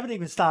we haven't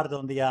even started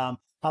on the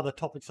other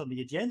topics on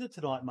the agenda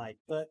tonight, mate.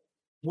 But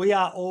we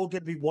are all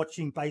going to be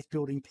watching Base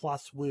Building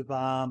Plus with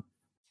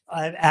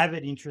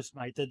avid interest,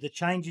 mate. The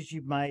changes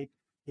you've made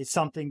is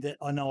something that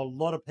I know a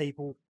lot of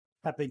people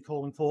have been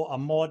calling for, a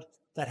mod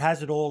that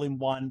has it all in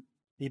one,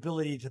 the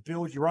ability to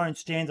build your own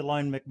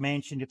standalone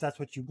McMansion if that's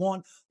what you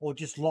want, or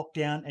just lock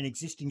down an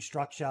existing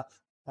structure.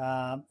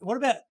 What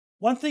about,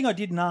 one thing I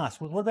didn't ask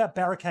was, what about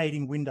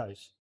barricading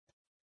windows?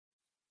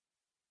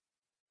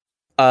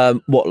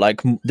 What,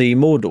 like the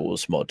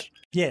Mordors mod?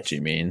 Yes. Do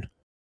you mean?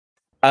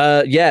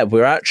 Yeah,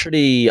 we're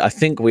actually, I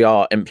think we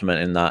are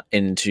implementing that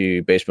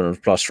into Base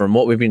Building Plus from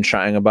what we've been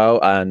chatting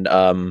about, and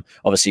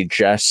obviously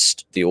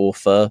Jest, the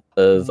author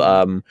of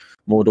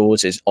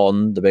Mordors, is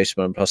on the Base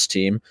Building Plus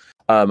team.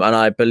 And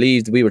I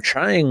believe we were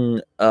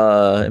chatting,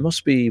 it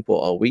must be,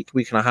 what, a week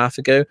and a half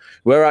ago,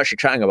 we were actually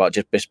chatting about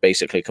just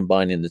basically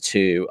combining the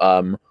two.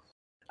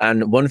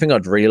 And one thing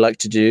I'd really like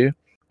to do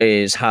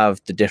is have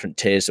the different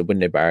tiers of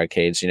window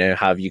barricades, you know,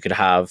 you could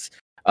have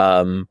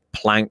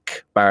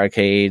plank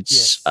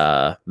barricades,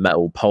 yes,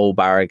 metal pole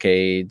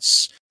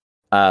barricades,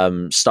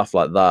 stuff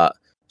like that.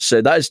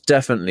 So that is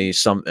definitely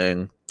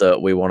something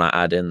that we want to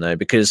add in though,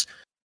 because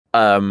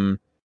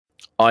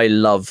I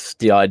love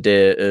the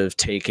idea of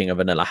taking a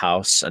vanilla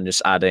house and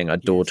just adding a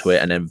door to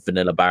it and then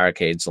vanilla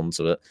barricades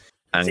onto it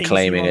and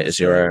claiming it as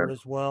your own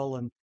as well.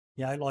 And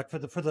you know, like for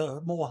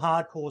the more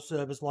hardcore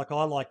servers like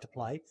I like to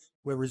play,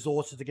 where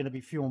resources are going to be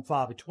few and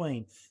far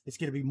between, it's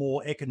going to be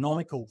more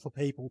economical for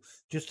people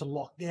just to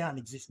lock down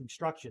existing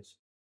structures.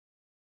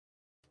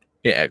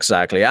 Yeah,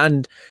 exactly.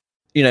 And,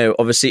 you know,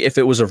 obviously, if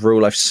it was a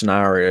real life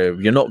scenario,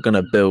 you're not going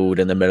to build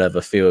in the middle of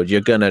a field.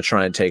 You're going to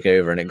try and take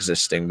over an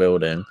existing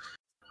building.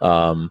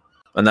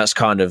 And that's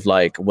kind of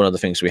like one of the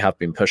things we have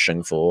been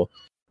pushing for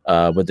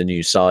with the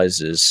new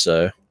sizes.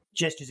 So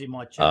Jest is in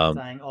my chat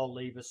saying I'll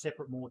leave a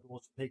separate Mordors for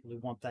people who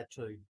want that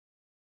too.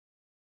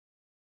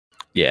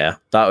 Yeah,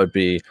 that would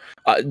be.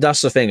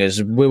 That's the thing,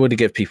 is we want to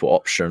give people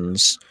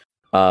options.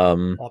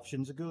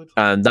 Options are good,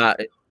 and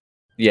that,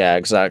 yeah,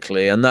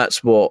 exactly, and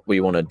that's what we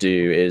want to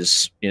do.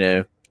 Is, you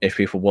know, if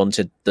people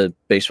wanted the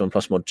Base Building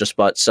Plus mod just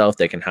by itself,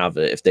 they can have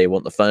it. If they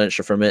want the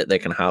furniture from it, they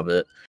can have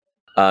it.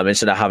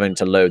 Instead of having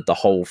to load the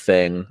whole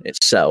thing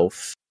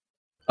itself,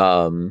 you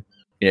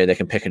know, they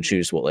can pick and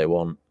choose what they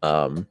want.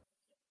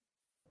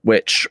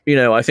 Which, you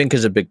know, I think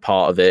is a big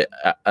part of it,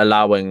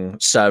 allowing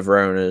server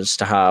owners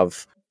to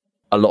have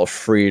a lot of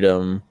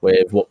freedom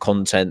with what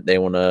content they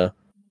want to,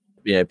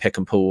 you know, pick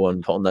and pull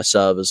and put on their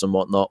servers and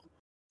whatnot.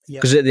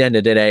 Because at the end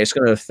of the day, it's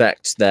going to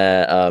affect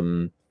their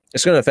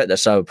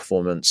server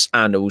performance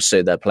and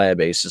also their player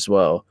base as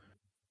well.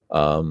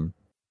 But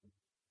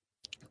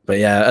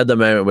yeah, at the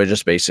moment we're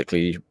just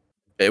basically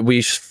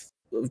we're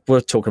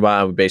talking about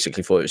how we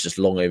basically thought it was just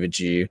long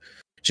overdue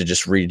to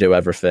just redo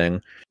everything.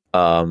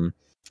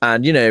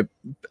 And, you know,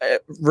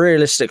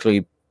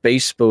 realistically,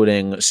 base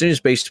building, as soon as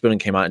base building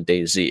came out in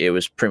DayZ, it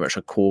was pretty much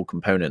a core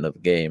component of the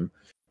game.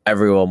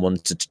 Everyone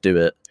wanted to do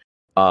it.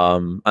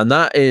 And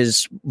that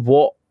is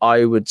what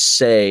I would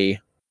say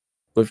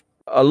with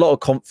a lot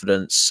of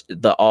confidence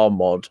that our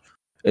mod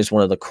is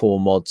one of the core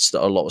mods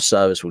that a lot of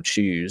servers will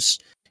choose,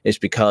 is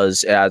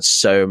because it adds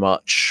so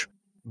much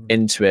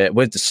into it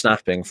with the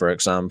snapping, for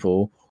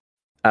example.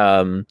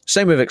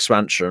 Same with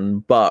expansion,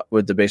 but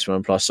with the Base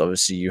Building Plus,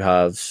 obviously you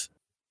have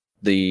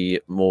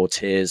the more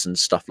tiers and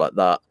stuff like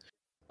that.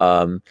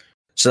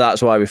 So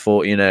that's why we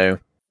thought, you know,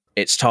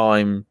 it's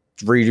time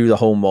to redo the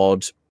whole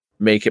mod,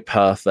 make it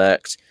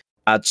perfect,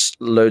 add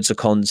loads of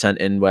content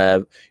in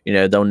where, you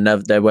know,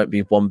 there won't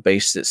be one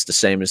base that's the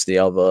same as the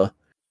other.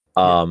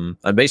 And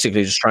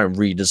basically just try and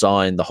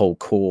redesign the whole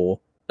core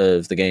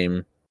of the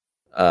game,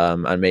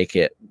 and make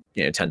it,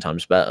 you know, 10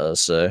 times better.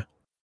 So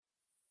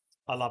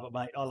I love it,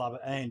 mate. I love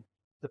it. And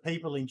the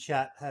people in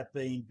chat have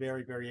been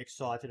very, very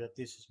excited at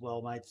this as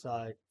well, mate.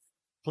 So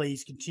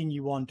please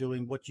continue on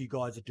doing what you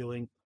guys are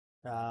doing.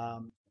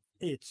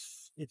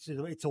 It's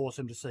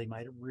awesome to see,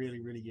 mate. It really,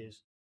 really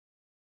is.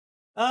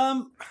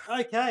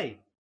 Okay.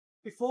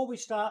 Before we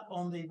start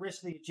on the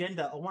rest of the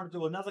agenda, I want to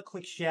do another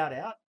quick shout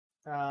out.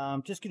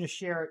 Just going to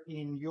share it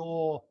in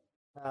your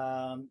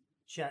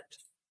chat,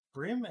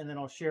 Brim, and then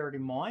I'll share it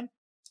in mine.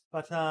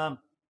 But our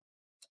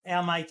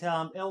mate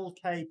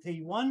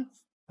LKP1,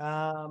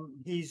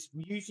 his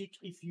music,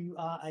 if you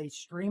are a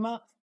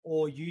streamer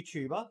or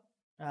YouTuber,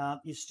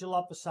 is still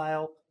up for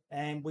sale.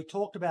 And we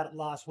talked about it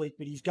last week,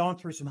 but he's going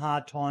through some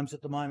hard times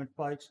at the moment,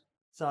 folks.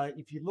 So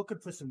if you're looking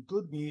for some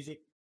good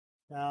music,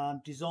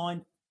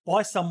 designed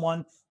by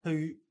someone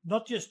who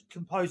not just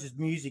composes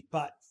music,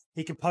 but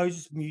he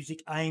composes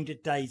music aimed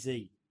at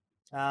DayZ.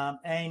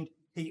 And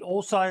he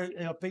also,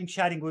 I've been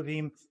chatting with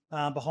him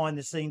behind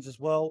the scenes as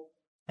well.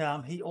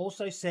 He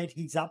also said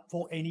he's up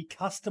for any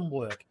custom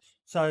work.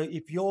 So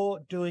if you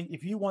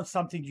want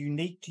something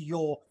unique to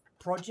your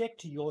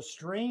project, to your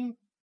stream,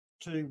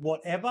 to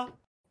whatever,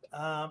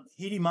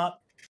 hit him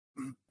up.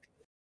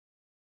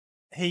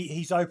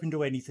 He's open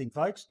to anything,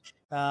 folks.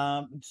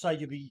 So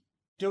you'll be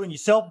doing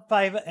yourself a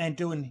favour and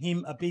doing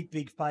him a big,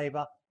 big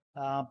favour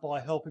by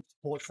helping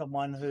support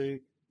someone who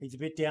is a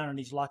bit down on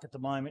his luck at the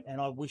moment, and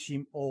I wish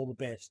him all the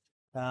best.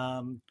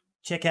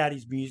 Check out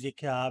his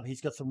music. He's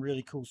got some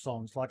really cool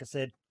songs. Like I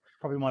said,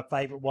 probably my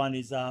favourite one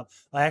is, I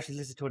actually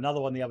listened to another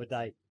one the other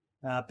day,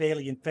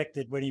 Barely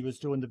Infected, when he was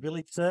doing the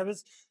village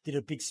service, did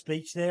a big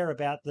speech there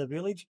about the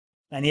village,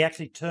 and he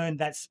actually turned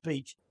that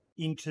speech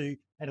into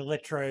an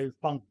electro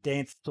funk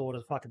dance sort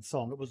of fucking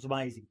song. It was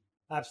amazing.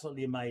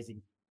 Absolutely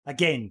amazing.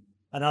 Again,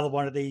 another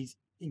one of these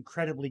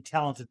incredibly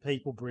talented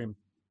people, Brim,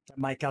 that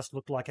make us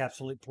look like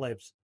absolute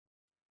plebs.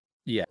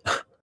 Yeah.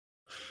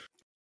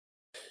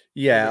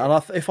 Yeah,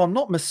 and if I'm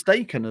not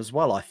mistaken as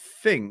well, I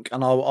think,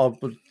 and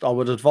I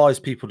would advise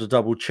people to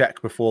double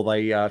check before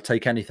they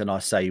take anything I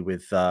say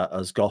with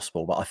as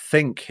gospel, but I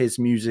think his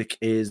music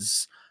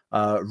is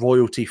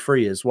royalty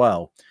free as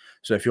well.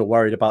 So if you're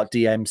worried about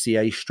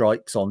DMCA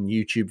strikes on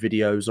YouTube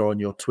videos or on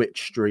your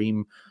Twitch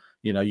stream,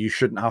 you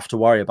shouldn't have to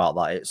worry about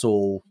that. It's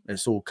all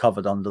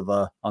covered under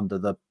the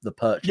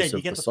purchase. Yeah,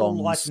 you get the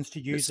full license to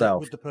use it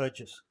with the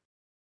purchase.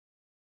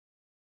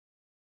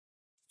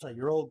 So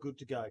you're all good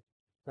to go.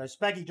 So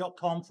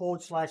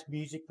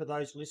spaggy.com/music for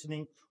those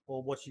listening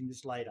or watching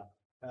this later.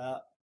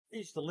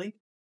 Here's the link.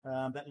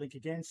 That link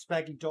again,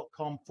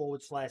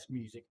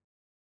 spaggy.com/music.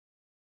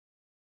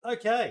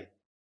 Okay.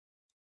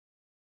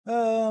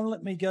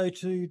 Let me go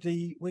to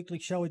the weekly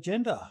show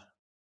agenda.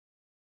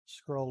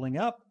 Scrolling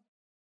up.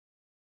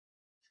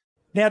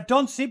 Now,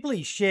 Don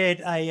Sibley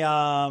shared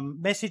a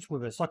message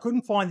with us. I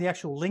couldn't find the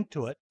actual link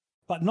to it,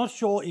 but not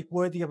sure if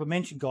worthy of a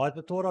mention, guys,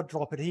 but thought I'd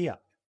drop it here.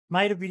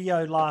 Made a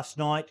video last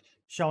night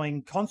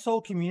showing console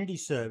community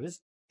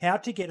servers how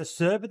to get a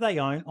server they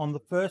own on the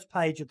first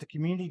page of the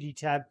community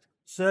tab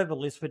server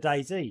list for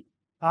DayZ.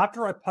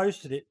 After I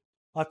posted it,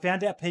 I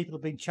found out people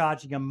have been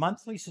charging a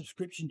monthly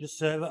subscription to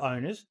server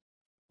owners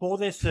for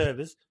their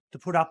servers to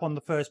put up on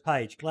the first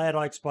page. Glad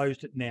I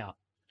exposed it now.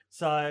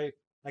 So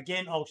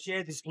again, I'll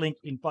share this link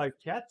in both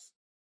chats.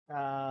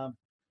 But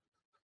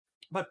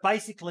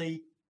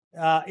basically,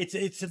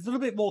 it's a little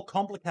bit more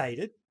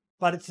complicated,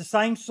 but it's the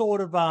same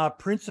sort of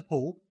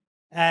principle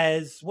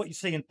as what you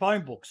see in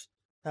phone books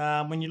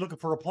when you're looking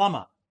for a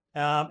plumber.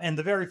 And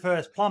the very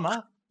first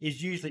plumber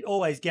is usually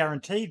always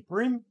guaranteed,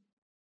 Brim.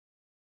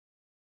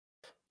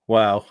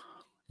 Wow.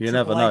 You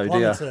never know, do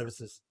you?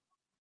 Services.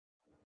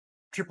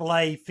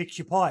 AAA fix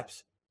your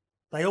pipes.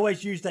 They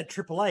always use that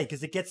AAA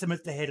because it gets them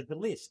at the head of the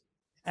list.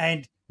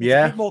 And it's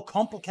a bit more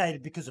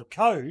complicated because of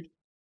code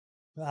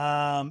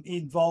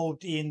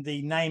involved in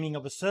the naming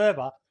of a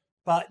server.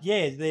 But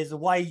yeah, there's a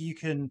way you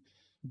can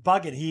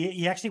bug it here.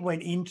 He actually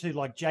went into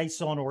like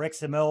JSON or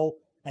XML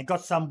and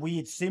got some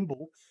weird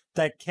symbol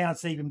that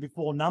counts even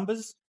before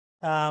numbers.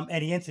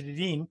 And he entered it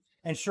in,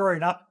 and sure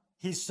enough,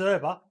 his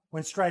server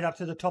went straight up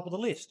to the top of the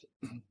list.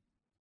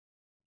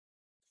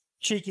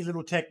 Cheeky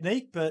little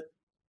technique, but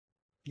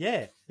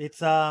yeah, it's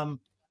something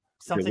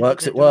it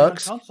works. It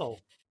works. On console.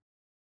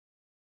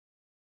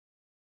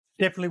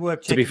 Definitely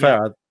worth checking.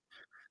 To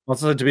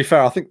be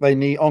fair, I think they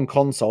need on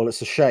console.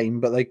 It's a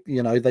shame, but they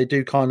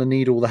do kind of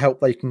need all the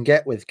help they can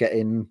get with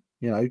getting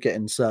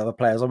server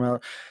players. I mean,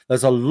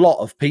 there's a lot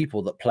of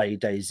people that play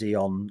DayZ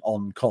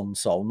on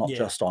console, not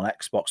just on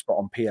Xbox, but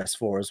on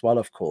PS4 as well,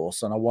 of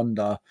course. And I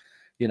wonder,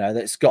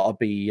 that's got to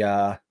be.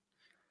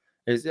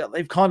 It's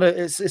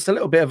a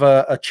little bit of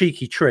a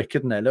cheeky trick,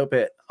 isn't it? A little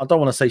bit. I don't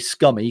want to say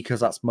scummy because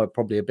that's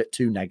probably a bit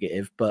too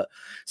negative, but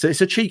so it's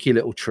a cheeky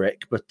little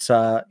trick. But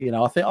I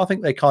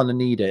think they kind of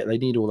need it. They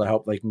need all the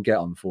help they can get,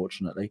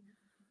 unfortunately.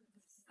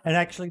 And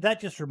actually,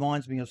 that just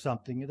reminds me of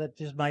something. That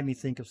just made me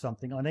think of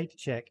something. I need to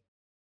check.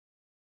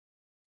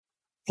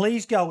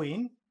 Please go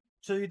in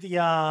to the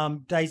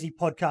DayZ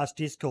Podcast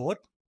Discord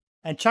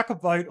and chuck a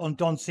vote on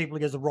Don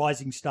Sibley as a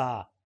rising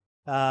star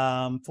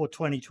for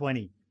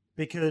 2020.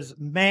 Because,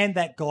 man,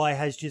 that guy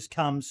has just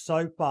come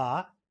so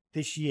far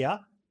this year.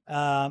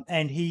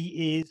 And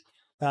he is,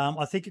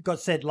 I think it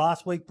got said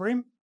last week,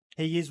 Brim,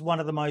 he is one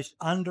of the most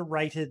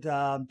underrated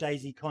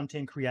DayZ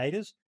content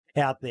creators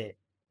out there.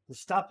 The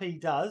stuff he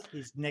does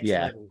is next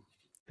level.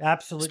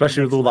 Absolutely.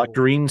 Especially with all that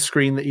green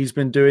screen that he's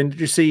been doing.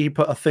 Did you see he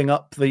put a thing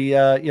up, the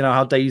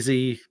how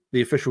DayZ,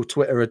 the official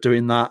Twitter, are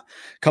doing that?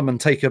 Come and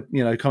take an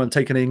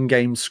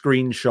in-game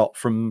screenshot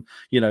from,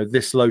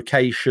 this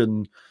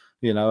location,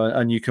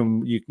 and you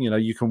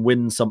can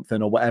win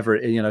something or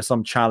whatever,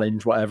 some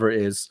challenge, whatever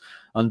it is.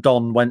 And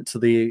Don went to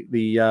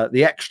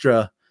the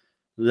extra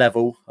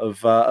level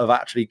of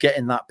actually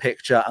getting that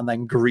picture and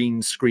then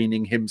green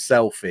screening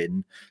himself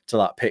in to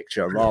that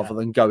picture rather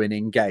than going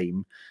in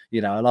game,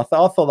 and I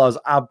thought that was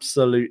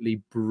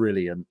absolutely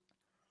brilliant.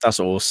 That's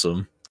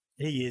awesome.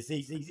 He is.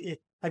 He's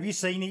have you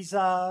seen his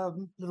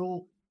do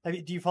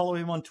you follow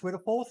him on Twitter,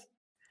 Forth?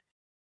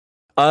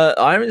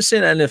 I haven't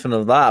seen anything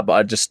of that,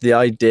 but the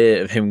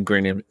idea of him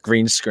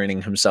green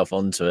screening himself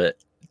onto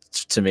it,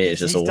 to me, is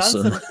just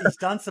awesome. He's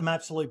done some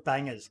absolute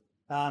bangers.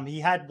 He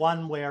had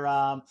one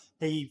where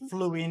he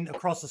flew in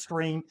across the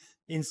screen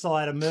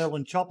inside a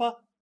Merlin chopper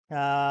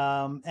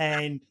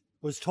and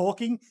was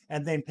talking,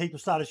 and then people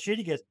started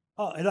shooting. He goes,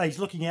 he's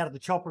looking out of the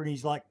chopper and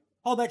he's like,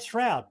 oh, that's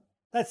Shroud.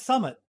 That's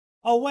Summit.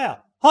 Oh, wow.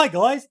 Hi,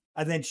 guys.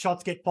 And then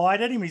shots get fired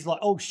at him. He's like,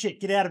 oh,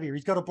 shit, get out of here.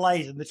 He's got a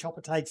blaze, and the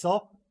chopper takes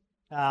off.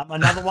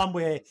 Another one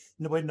where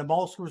when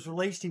Namolsk was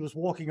released, he was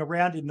walking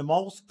around in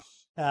Namolsk,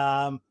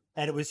 and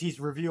it was his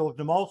review of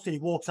Namolsk, and he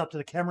walks up to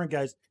the camera and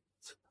goes,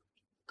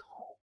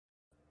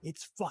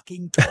 it's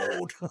fucking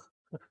cold.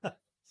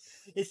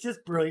 It's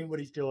just brilliant what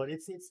he's doing.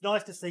 It's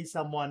nice to see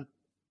someone,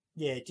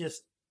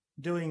 just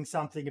doing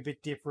something a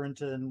bit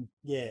different. And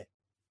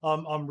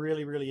I'm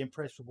really, really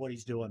impressed with what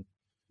he's doing.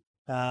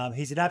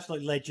 He's an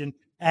absolute legend,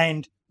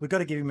 and we've got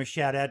to give him a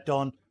shout out,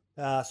 Don.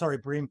 Sorry,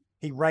 Brim.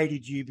 He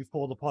rated you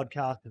before the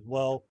podcast as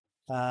well.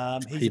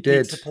 He's a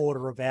big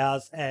supporter of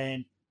ours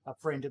and a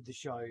friend of the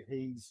show.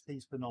 He's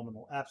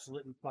phenomenal.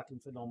 Absolutely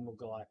fucking phenomenal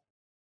guy.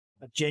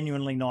 A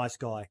genuinely nice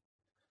guy.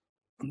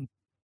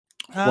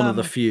 One of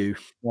the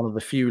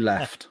few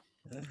left.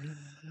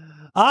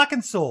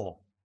 Arkansas.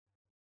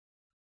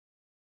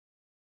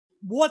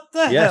 What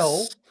the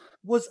hell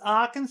was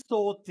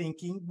Arkansas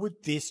thinking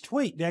with this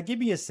tweet? Now, give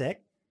me a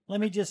sec.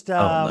 Let me just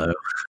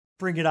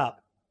bring it up.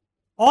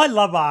 I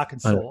love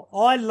Arkansas.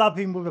 I love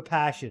him with a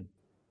passion.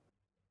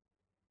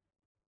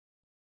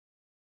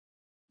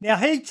 Now,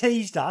 he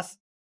teased us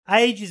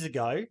ages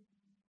ago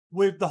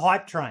with the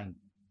hype train.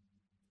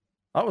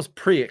 That was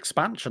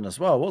pre-expansion as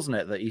well, wasn't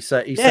it? That he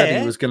said he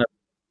was going to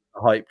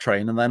hype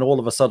train, and then all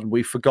of a sudden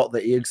we forgot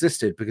that he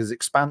existed because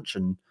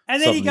expansion.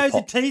 And then he goes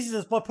and teases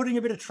us by putting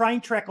a bit of train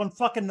track on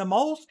fucking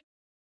Namolsk.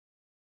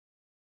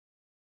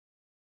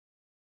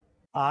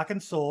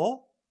 Arkansas,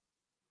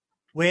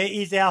 where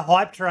is our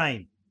hype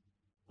train?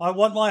 I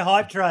want my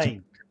hype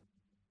train.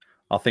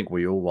 I think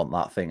we all want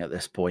that thing at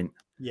this point.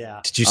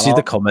 Yeah. Did you see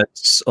the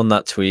comments on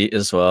that tweet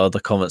as well? The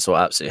comments were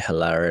absolutely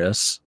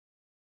hilarious.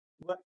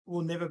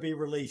 Will never be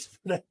released.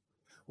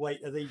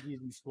 Wait, are these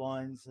using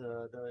splines?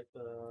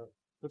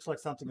 Looks like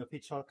something of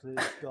Hitchhiker's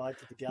Guide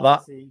to the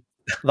Galaxy.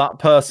 That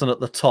person at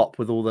the top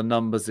with all the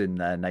numbers in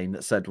their name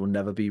that said will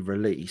never be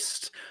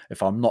released,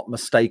 if I'm not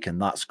mistaken,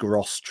 that's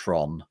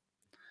Grosstron.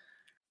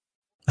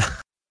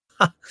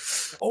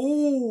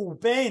 Oh,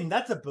 Ben,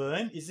 that's a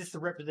burn. Is this the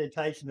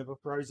representation of a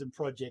frozen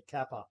Project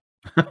Kappa?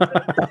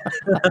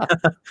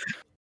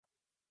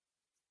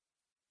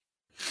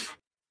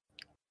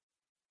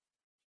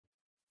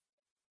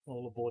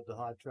 All aboard the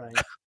hype train.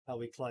 Are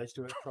we close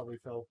to it? Probably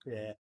fell.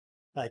 Yeah.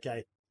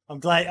 Okay. I'm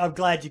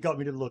glad you got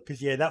me to look,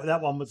 because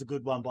that one was a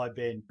good one by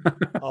Ben.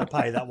 I'll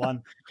pay that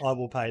one. I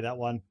will pay that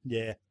one.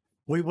 Yeah.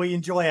 We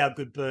enjoy our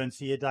good burns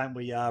here, don't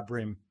we,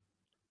 Brim?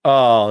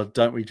 Oh,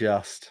 don't we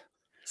just?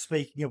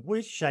 Speaking of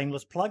which,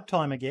 shameless plug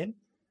time again.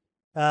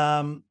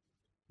 Go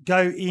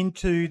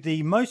into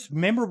the most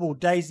memorable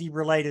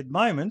DayZ-related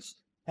moments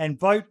and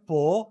vote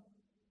for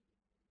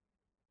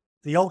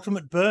the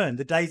ultimate burn,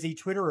 the DayZ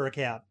Twitter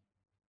account.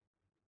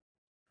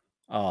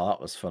 Oh,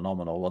 that was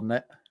phenomenal, wasn't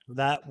it?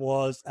 That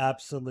was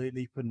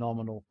absolutely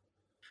phenomenal.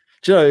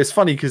 Do you know, it's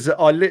funny because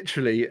I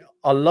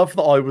love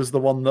that I was the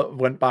one that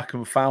went back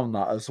and found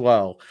that as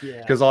well.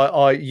 Yeah.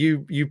 Because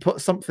you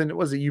put something,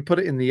 you put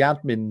it in the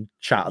admin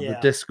chat of the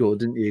Discord,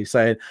 didn't you?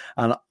 Saying,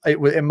 and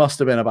it must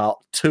have been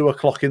about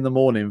 2:00 in the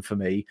morning for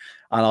me.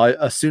 And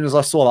as soon as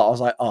I saw that, I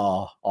was like,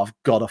 oh, I've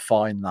got to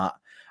find that.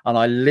 And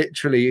I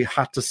literally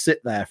had to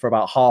sit there for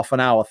about half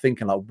an hour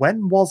thinking, like,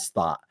 when was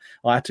that?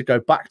 I had to go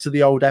back to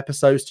the old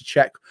episodes to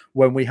check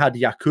when we had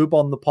Jakub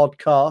on the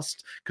podcast,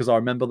 because I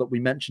remember that we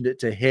mentioned it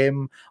to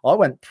him. I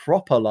went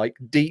proper, like,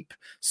 deep,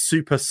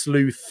 super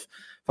sleuth,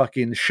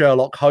 fucking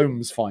Sherlock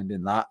Holmes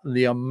finding that. And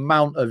the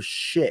amount of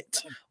shit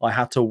I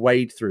had to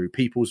wade through,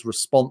 people's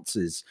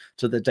responses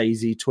to the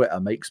DayZ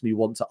Twitter makes me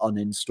want to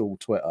uninstall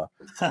Twitter.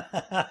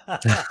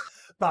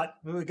 But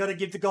we've got to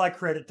give the guy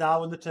credit,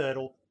 Darwin the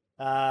Turtle.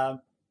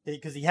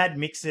 Because he had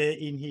Mixer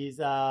in his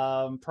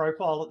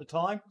profile at the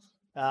time.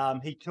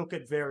 He took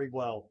it very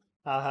well.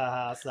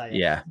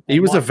 He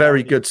was a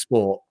very good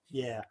sport.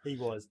 Yeah, he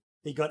was.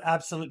 He got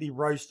absolutely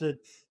roasted.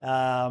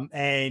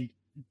 And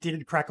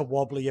didn't crack a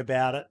wobbly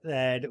about it,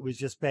 and it was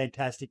just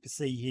fantastic to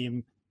see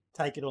him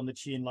take it on the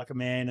chin like a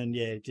man,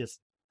 and just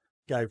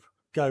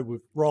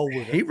roll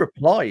with it. He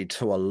replied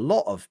to a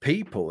lot of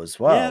people as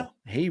well.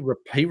 Yeah.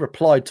 He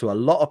replied to a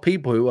lot of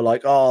people who were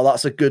like, "Oh,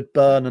 that's a good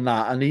burn," and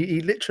that. And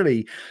he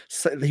literally,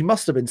 he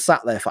must have been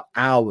sat there for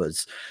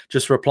hours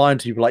just replying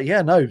to people like,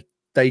 "Yeah, no,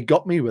 they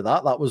got me with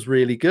that. That was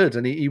really good."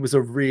 And he was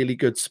a really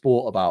good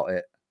sport about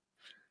it.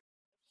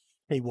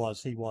 He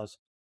was.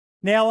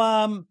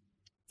 Now,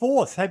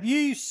 Forth, have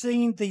you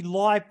seen the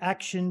live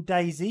action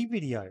DayZ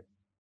video?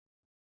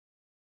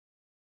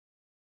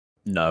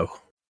 No,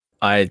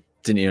 I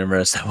didn't even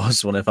realize there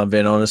was one, if I'm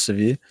being honest with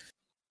you.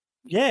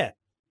 Yeah.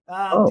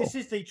 This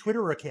is the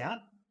Twitter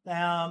account.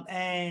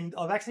 And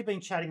I've actually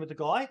been chatting with the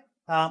guy.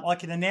 I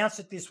can announce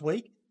it this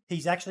week.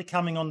 He's actually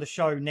coming on the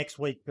show next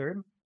week,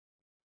 Boom.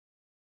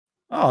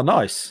 Oh,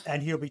 nice.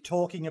 And he'll be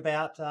talking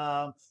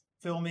about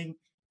filming.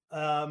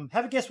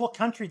 Have a guess what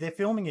country they're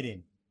filming it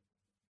in.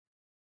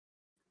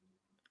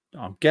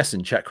 I'm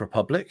guessing Czech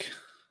Republic.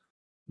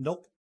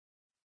 Nope.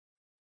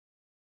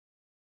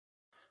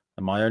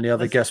 And my only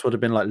other guess would have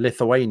been like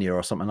Lithuania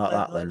or something like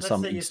that, then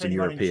some Eastern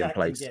European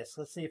place.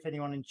 Let's see if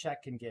anyone in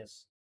chat can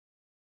guess.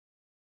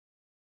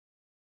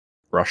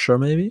 Russia,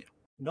 maybe?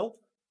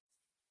 Nope.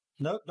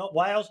 Nope, not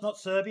Wales, not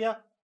Serbia.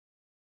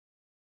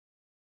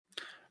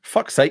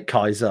 Fuck's sake,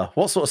 Kaiser.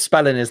 What sort of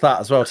spelling is that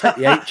as well? Take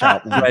the H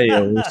out.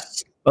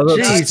 Wales.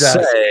 Jesus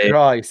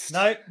Christ.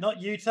 No,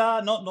 not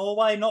Utah, not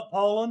Norway, not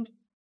Poland.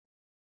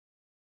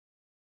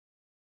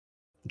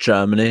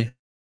 Germany.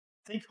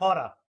 Think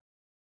hotter.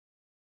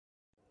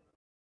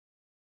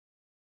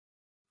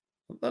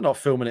 They're not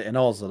filming it in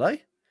Oz, are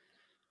they?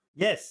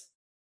 Yes.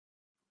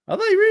 Are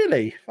they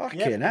really?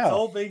 Fucking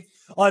hell.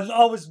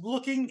 I was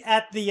looking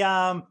at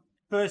the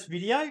first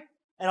video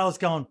and I was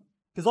going,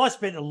 because I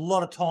spent a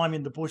lot of time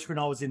in the bush when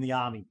I was in the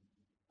army.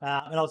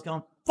 And I was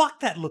going, fuck,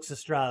 that looks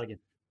Australian.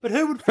 But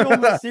who would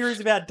film a series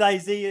about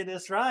DayZ in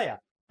Australia?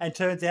 And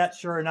turns out,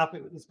 sure enough,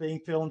 it was being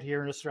filmed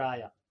here in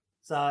Australia.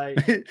 So,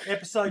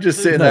 episode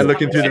just sitting there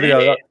looking through the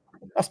video.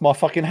 That's my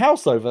fucking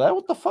house over there.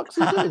 What the fuck's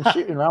he doing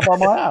shooting around by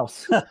my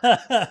house?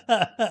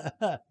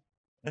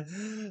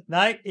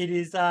 No, it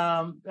is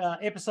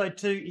episode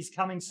 2 is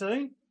coming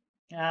soon.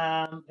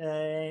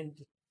 And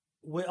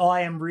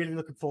I am really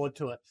looking forward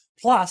to it.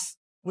 Plus,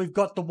 we've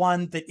got the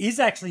one that is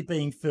actually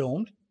being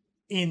filmed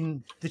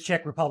in the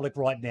Czech Republic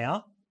right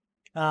now.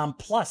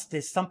 Plus,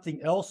 there's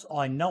something else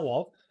I know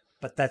of,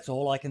 but that's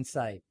all I can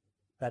say.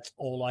 That's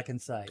all I can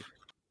say.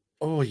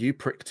 Oh, you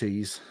prick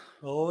tease.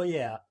 Oh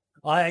yeah.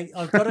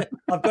 I've got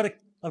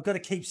to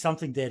keep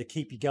something there to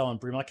keep you going,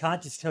 Brim. I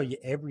can't just tell you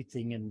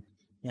everything, and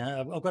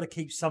I've got to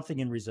keep something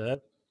in reserve.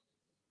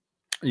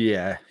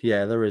 Yeah,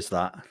 there is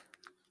that.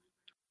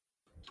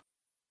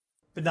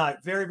 But no,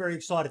 very, very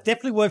excited.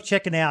 Definitely worth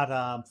checking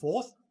out.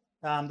 Forth.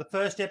 The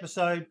first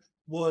episode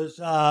was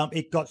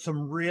it got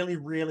some really,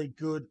 really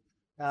good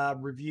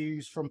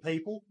reviews from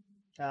people.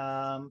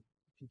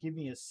 If you give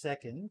me a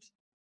second.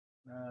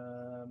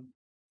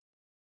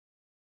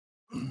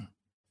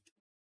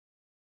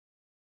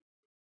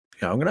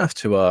 Yeah, I'm gonna have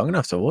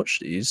to watch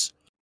these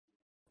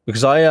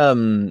because I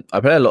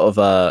play a lot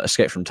of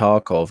Escape from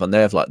Tarkov, and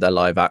they have like their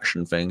live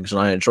action things,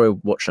 and I enjoy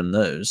watching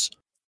those.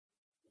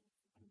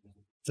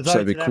 So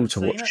it'd be cool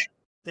to watch.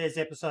 There's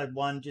episode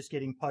 1 just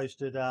getting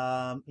posted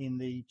in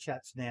the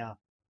chats now.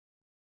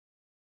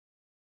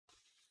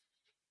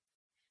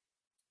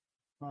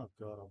 Oh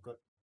god, I've got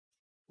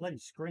bloody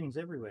screens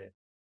everywhere.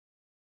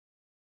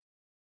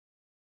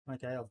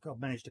 Okay, I've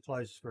managed to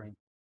close the screen.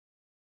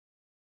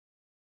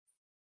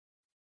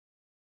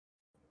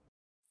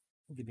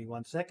 Give me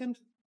 1 second.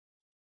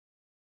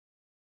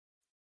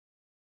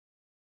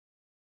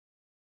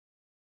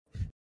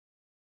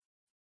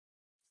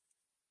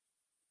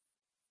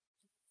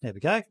 There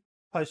we go.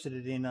 Posted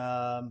it in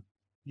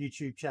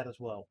YouTube chat as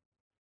well.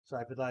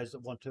 So for those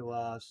that want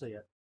to see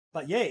it.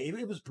 But yeah,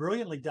 it was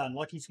brilliantly done.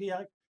 Like he's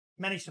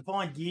managed to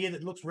find gear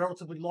that looks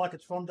relatively like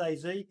it's from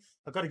DayZ.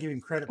 I've got to give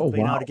him credit for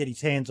being able to get his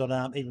hands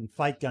on even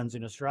fake guns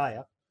in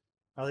Australia.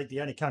 I think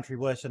the only country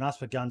worse than us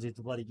for guns is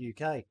the bloody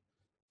UK.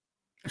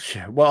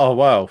 Yeah,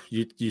 well,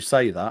 you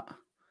say that.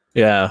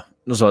 Yeah,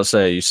 that's what I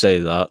say. You say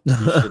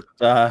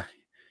that.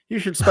 You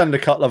should spend a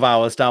couple of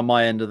hours down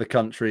my end of the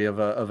country of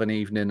an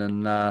evening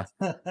and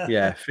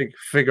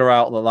figure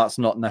out that that's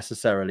not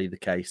necessarily the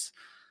case.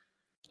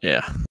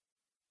 Yeah,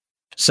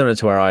 similar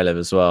to where I live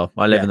as well.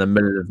 I live in the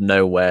middle of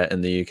nowhere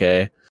in the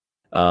UK,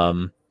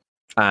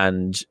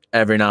 and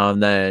every now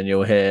and then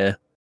you'll hear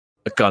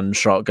a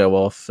gunshot go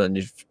off, and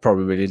you've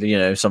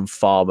probably some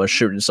farmer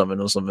shooting something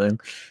or something.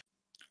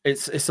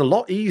 It's a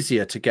lot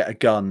easier to get a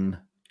gun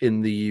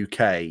in the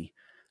UK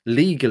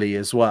legally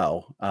as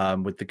well,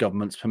 with the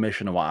government's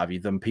permission or what have you,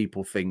 than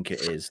people think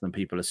it is, than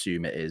people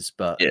assume it is.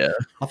 But yeah,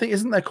 I think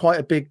isn't there quite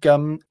a big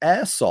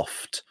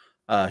airsoft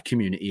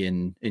community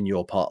in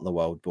your part of the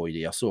world,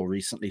 Boydie? I saw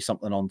recently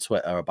something on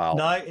Twitter about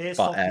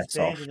airsoft is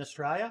banned in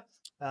Australia.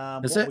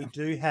 We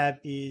do have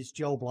is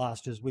gel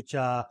blasters, which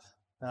are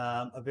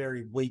a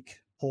very weak,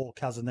 poor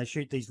cousin. They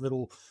shoot these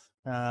little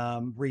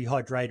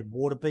rehydrated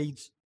water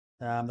beads.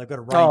 They've got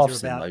a range of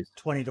about those.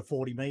 20 to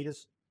 40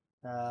 meters.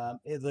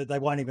 They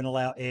won't even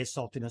allow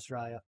airsoft in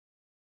Australia.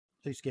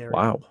 Too scary.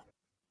 Wow.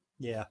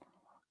 Yeah.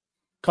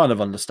 Kind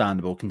of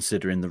understandable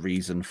considering the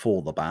reason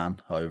for the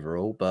ban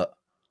overall, but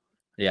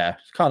yeah,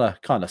 kind of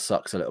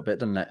sucks a little bit,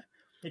 doesn't it?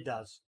 It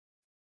does.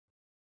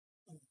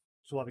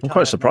 I'm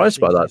quite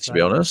surprised by that, to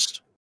be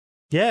honest.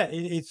 Yeah,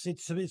 it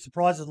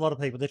surprises a lot of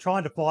people. They're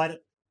trying to fight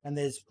it, and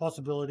there's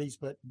possibilities,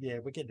 but yeah,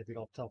 we're getting a bit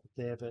off topic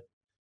there. But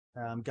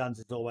guns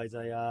is always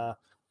a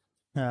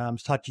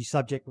touchy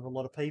subject with a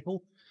lot of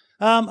people.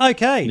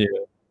 Okay.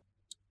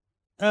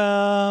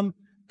 Yeah.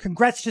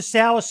 Congrats to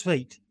Sour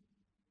Sweet.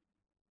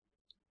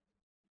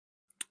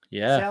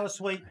 Yeah. Sour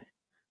Sweet,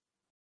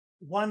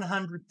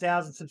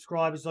 100,000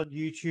 subscribers on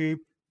YouTube.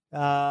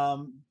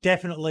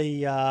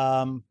 Definitely.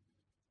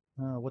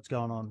 What's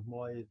going on?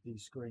 Why is the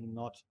screen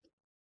not?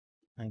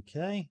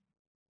 Okay.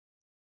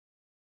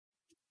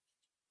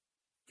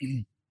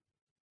 It's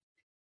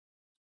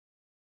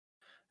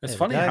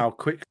funny how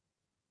quick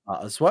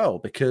as well,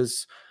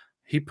 because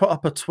he put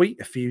up a tweet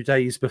a few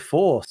days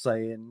before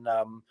saying,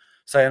 oh,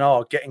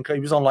 he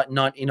was on like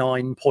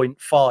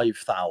 99.5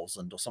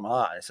 thousand or something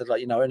like that. It said,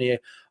 like,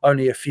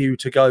 only a few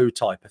to go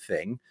type of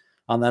thing.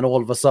 And then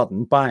all of a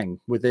sudden,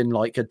 bang, within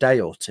like a day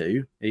or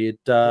two, he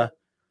had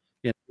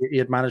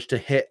managed to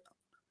hit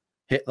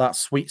that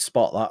sweet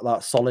spot,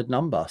 that solid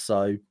number.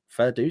 So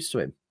fair dues to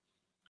him.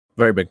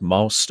 Very big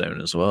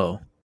milestone as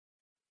well.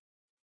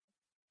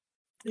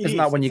 Isn't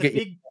that when you get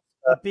a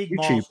big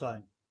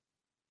milestone?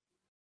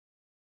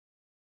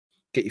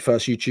 Get your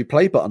first YouTube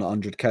play button at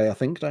 100K, I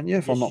think, don't you?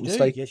 If I'm not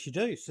mistaken. Yes, you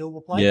do.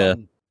 Silver play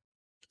button.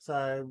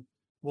 So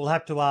we'll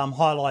have to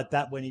highlight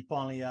that when he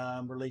finally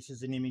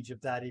releases an image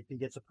of that, if he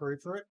gets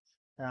approved for it,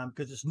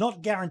 because it's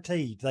not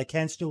guaranteed. They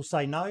can still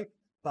say no,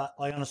 but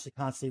I honestly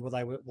can't see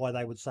why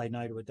they would say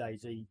no to a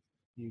DayZ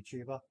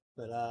YouTuber.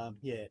 But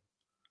yeah.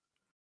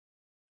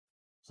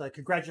 So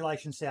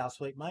congratulations, Sour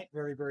Sweet, mate.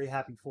 Very, very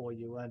happy for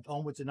you, and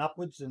onwards and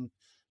upwards. And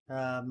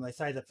they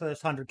say the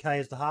first 100K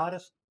is the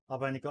hardest.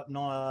 I've only got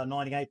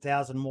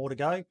 98,000 more to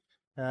go,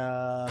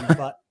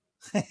 but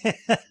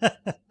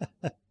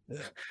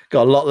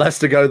got a lot less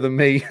to go than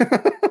me.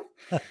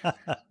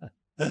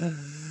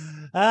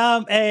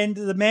 And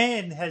the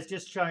man has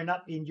just shown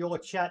up in your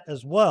chat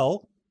as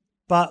well,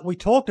 but we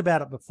talked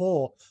about it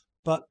before.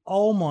 But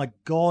oh my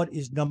God,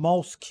 is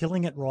Namalsk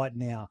killing it right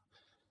now?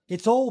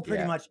 It's all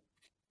pretty much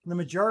the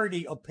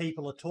majority of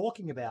people are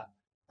talking about.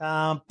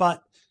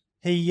 But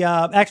he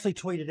actually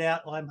tweeted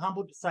out, I'm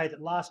humbled to say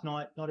that last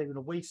night, not even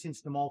a week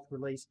since Namalsk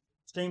release,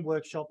 Steam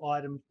Workshop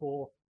item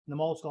for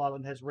Namalsk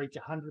Island has reached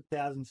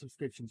 100,000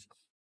 subscriptions.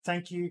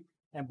 Thank you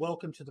and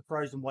welcome to the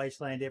Frozen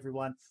Wasteland,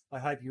 everyone. I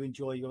hope you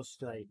enjoy your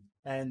stay.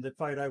 And the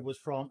photo was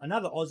from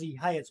another Aussie,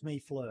 Hey, It's Me,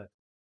 Fleur.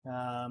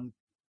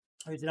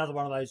 Who's another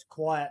one of those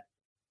quiet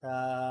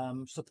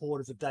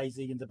supporters of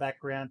DayZ in the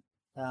background.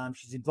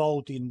 She's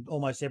involved in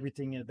almost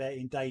everything in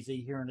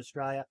DayZ here in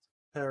Australia,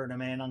 her and her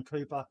man,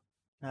 Cooper.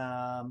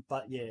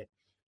 But yeah,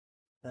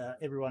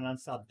 everyone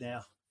unsub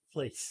now,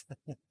 please.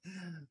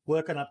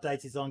 Work on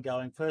updates is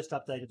ongoing. First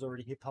update has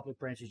already hit public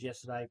branches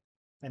yesterday,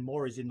 and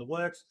more is in the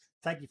works.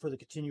 Thank you for the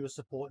continuous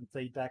support and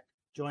feedback.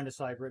 Join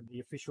us over at the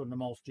official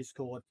Namalsk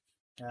Discord,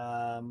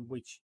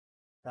 which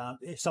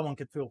if someone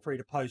could feel free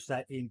to post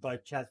that in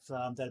both chats,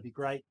 that'd be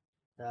great.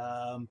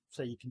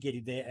 So you can get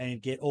in there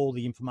and get all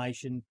the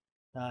information.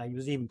 He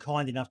was even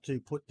kind enough to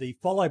put the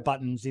follow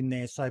buttons in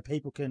there so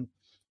people can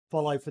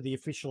follow for the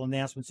official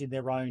announcements in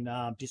their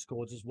own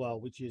Discords as well,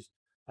 which is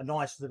a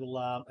nice little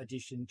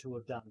addition to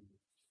have done.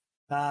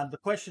 The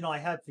question I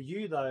had for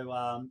you,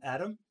 though,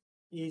 Adam,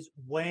 is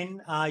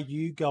when are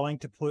you going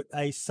to put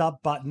a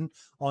sub button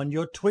on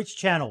your Twitch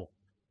channel?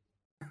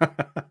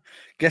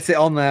 Get it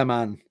on there,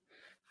 man.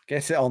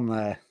 Get it on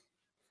there.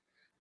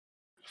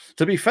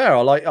 To be fair,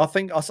 I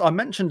think I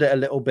mentioned it a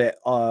little bit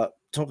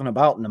talking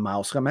about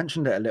Namalsk. I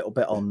mentioned it a little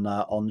bit on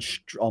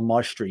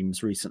my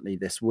streams recently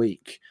this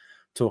week,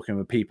 talking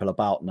with people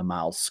about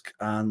Namalsk,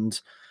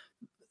 and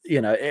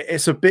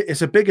it's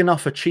a big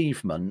enough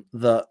achievement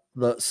that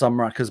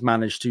Sumrak has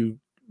managed to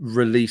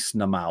release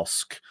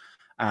Namalsk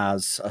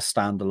as a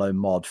standalone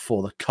mod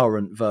for the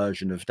current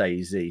version of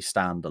DayZ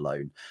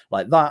standalone.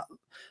 Like that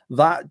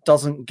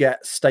doesn't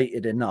get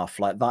stated enough.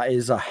 Like, that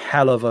is a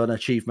hell of an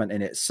achievement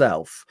in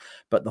itself.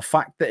 But the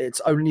fact that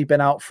it's only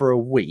been out for a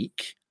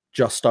week,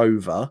 just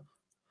over,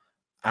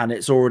 and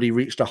it's already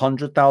reached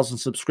 100,000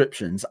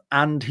 subscriptions,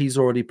 and he's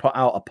already put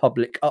out a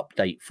public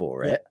update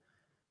for it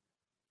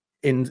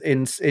in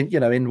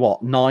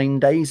what, 9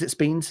 days it's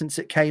been since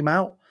it came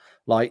out.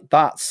 Like,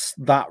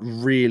 that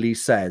really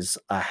says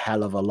a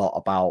hell of a lot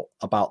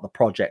about the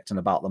project and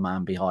about the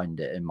man behind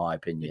it, in my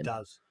opinion. It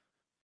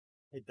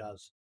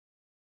does.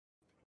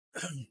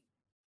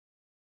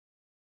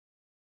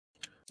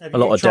 A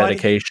lot of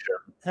dedication.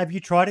 Have you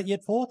tried it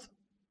yet, Forth?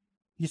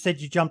 You said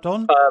you jumped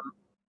on?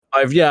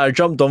 I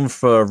jumped on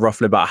for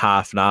roughly about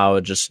half an hour,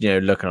 just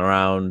looking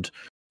around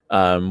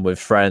with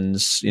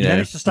friends. You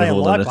managed to stay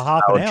alive for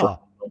half an hour.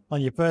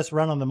 on your first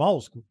run on the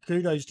moles.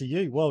 Kudos to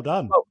you. Well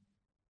done.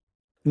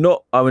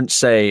 Well, I wouldn't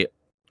say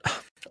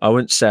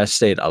I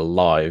stayed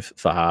alive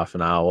for half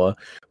an hour.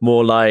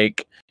 More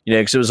like,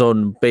 because it was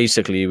on,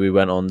 basically we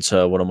went on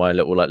to one of my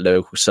little like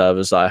local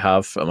servers that I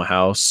have at my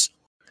house.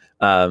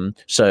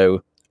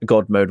 So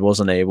God mode was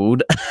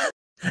enabled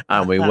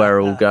and we were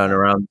all going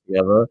around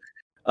together.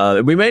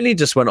 We mainly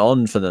just went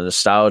on for the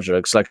nostalgia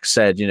because, like I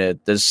said,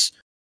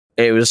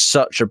 it was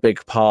such a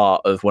big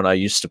part of when I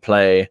used to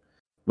play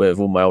with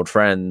all my old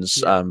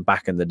friends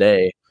back in the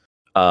day,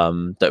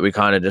 that we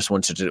kind of just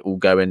wanted to all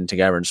go in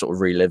together and sort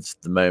of relive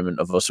the moment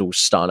of us all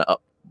starting it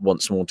up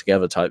once more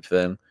together type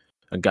thing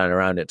and going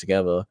around it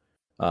together.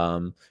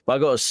 But I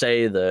got to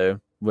say, though,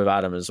 with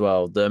Adam as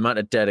well, the amount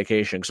of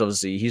dedication, because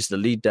obviously he's the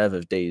lead dev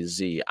of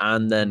DayZ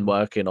and then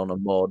working on a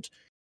mod,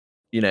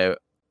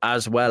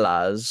 as well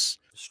as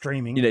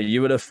streaming.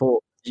 You would have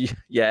thought,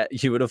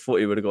 you would have thought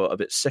he would have got a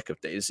bit sick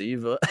of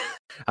DayZ, but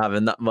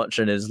having that much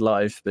in his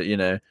life. But,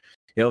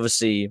 he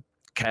obviously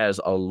cares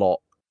a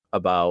lot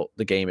about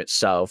the game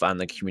itself and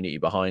the community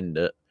behind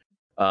it.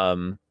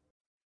 And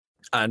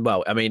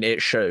well, I mean,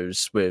 it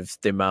shows with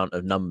the amount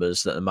of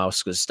numbers that the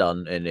Mouse has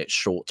done in its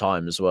short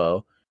time as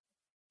well,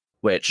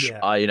 which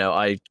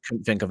I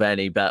couldn't think of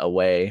any better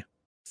way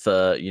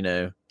for,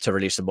 to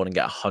release a mod and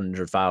get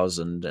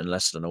 100,000 in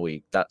less than a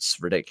week. That's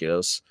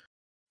ridiculous.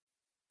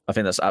 I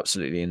think that's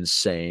absolutely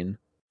insane.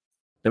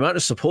 The amount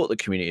of support the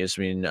community has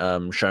been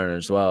shown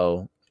as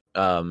well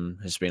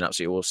has been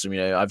absolutely awesome.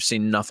 I've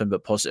seen nothing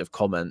but positive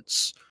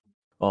comments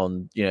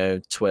on,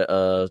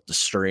 Twitter, the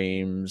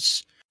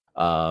streams,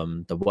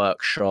 the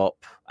workshop,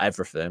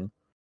 everything.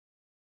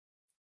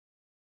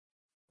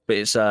 But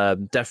it's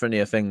definitely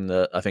a thing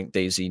that I think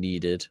DayZ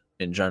needed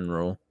in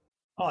general.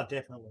 Oh,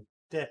 definitely.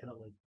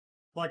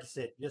 Like I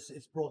said,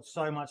 it's brought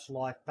so much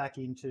life back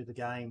into the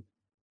game.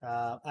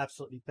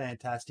 Absolutely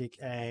fantastic,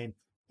 and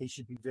he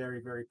should be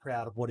very, very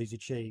proud of what he's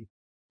achieved.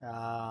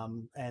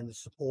 And the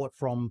support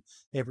from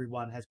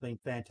everyone has been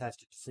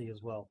fantastic to see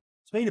as well.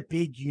 It's been a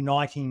big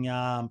uniting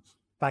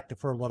factor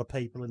for a lot of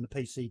people in the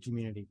PC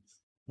community.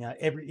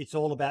 It's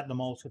all about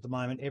Namalsk at the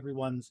moment.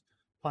 Everyone's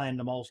playing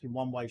Namalsk in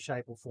one way,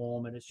 shape, or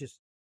form, and it's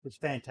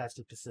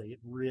fantastic to see. It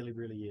really,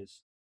 really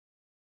is.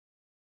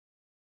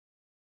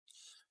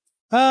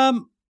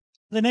 The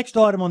next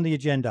item on the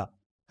agenda.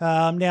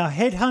 Now,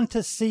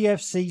 Headhunter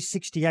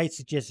CFC68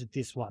 suggested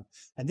this one,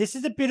 and this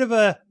is a bit of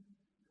a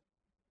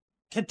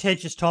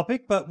contentious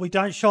topic, but we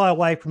don't shy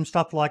away from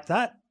stuff like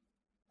that.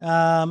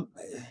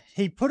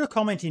 He put a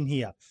comment in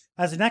here.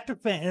 As an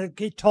active fan,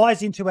 it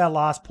ties into our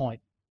last point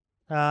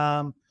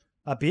a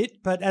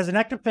bit, but as an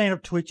active fan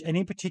of Twitch, and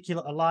in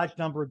particular a large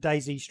number of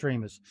DayZ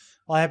streamers,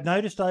 I have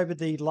noticed over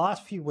the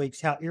last few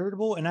weeks how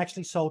irritable and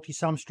actually salty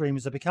some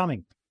streamers are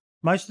becoming.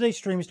 Most of these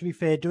streamers, to be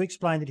fair, do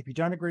explain that if you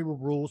don't agree with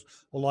rules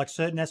or like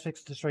certain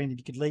aspects of the stream, that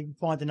you could leave and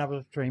find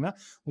another streamer,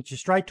 which is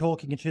straight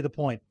talking and to the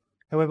point.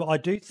 However, I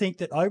do think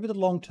that over the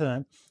long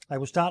term, they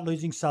will start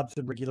losing subs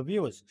and regular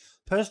viewers.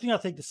 Personally, I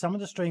think that some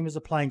of the streamers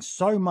are playing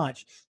so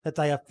much that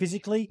they are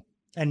physically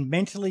and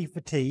mentally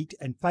fatigued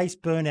and face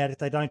burnout if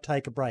they don't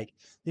take a break.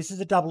 This is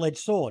a double-edged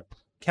sword.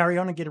 Carry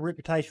on and get a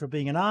reputation for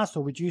being an arse,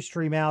 or reduce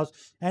stream hours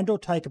and or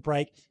take a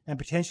break and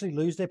potentially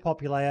lose their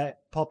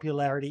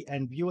popularity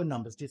and viewer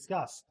numbers.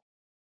 Discuss.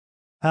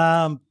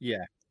 So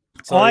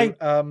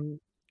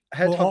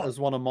Headhunter's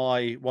one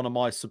of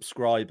my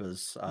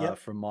subscribers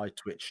from my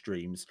Twitch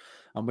streams,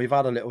 and we've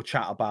had a little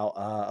chat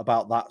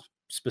about that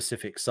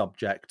specific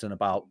subject and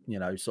about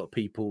sort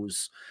of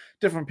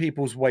different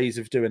people's ways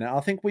of doing it. I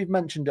think we've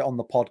mentioned it on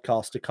the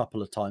podcast a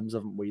couple of times,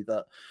 haven't we?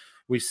 That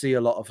we see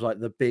a lot of like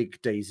the big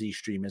DayZ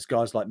streamers,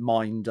 guys like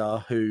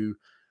Minder, who,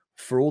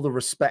 for all the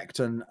respect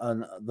and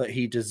that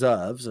he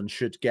deserves and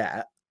should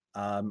get,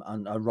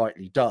 and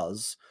rightly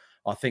does.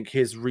 I think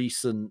his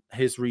recent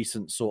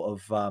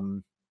sort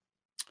of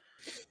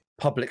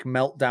public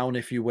meltdown,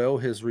 if you will,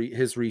 his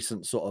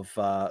recent sort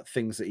of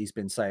things that he's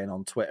been saying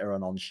on Twitter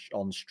and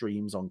on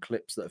streams, on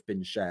clips that have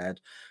been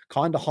shared,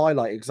 kind of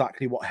highlight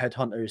exactly what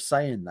Headhunter is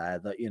saying there.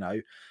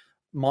 That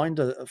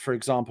Minder, for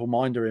example,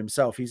 Minder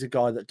himself, he's a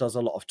guy that does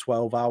a lot of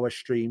 12-hour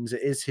streams.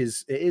 It is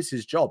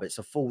his job. It's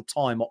a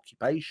full-time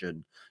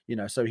occupation,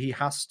 so he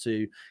has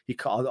to. He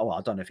can't. Oh,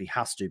 I don't know if he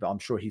has to, but I'm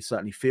sure he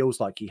certainly feels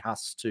like he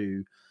has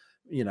to.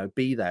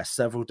 Be there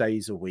several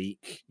days a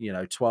week,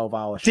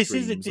 12-hour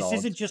streams. This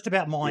isn't just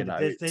about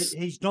Minder.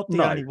 He's not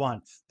the only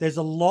one. There's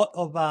a lot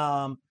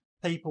of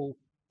people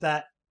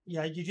that,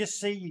 you just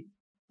see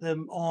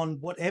them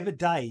on whatever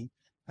day.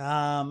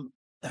 I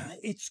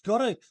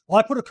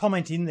put a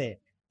comment in there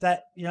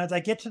that,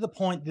 they get to the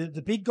point,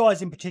 the big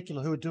guys in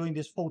particular who are doing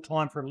this full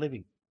time for a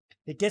living,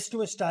 it gets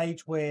to a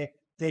stage where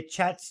their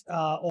chats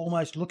are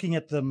almost looking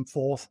at them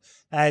forth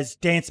as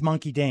dance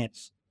monkey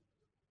dance.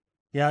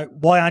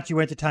 Why aren't you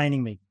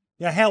entertaining me?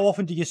 How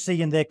often do you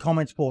see in their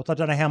comments boards? I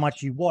don't know how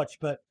much you watch,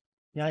 but,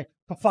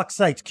 for fuck's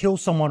sakes, kill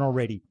someone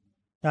already.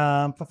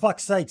 For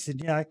fuck's sakes.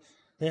 And,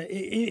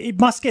 it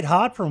must get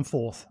hard for them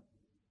forth.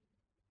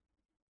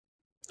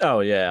 Oh,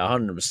 yeah,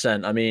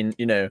 100%. I mean,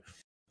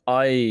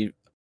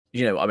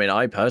 I mean,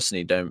 I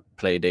personally don't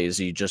play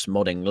DayZ just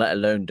modding, let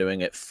alone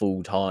doing it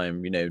full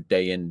time,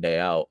 day in, day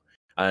out.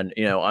 And,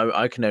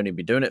 I can only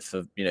be doing it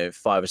for,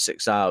 5 or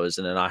 6 hours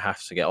and then I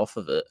have to get off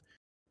of it.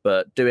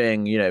 But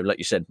doing, like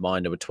you said,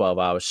 Minder with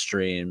 12-hour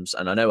streams,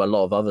 and I know a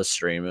lot of other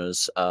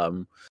streamers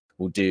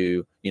will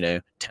do,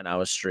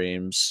 10-hour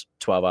streams,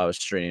 12-hour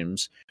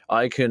streams.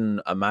 I can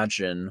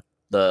imagine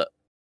that,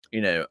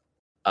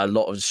 a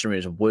lot of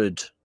streamers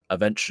would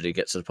eventually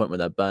get to the point where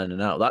they're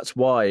burning out. That's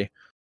why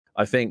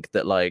I think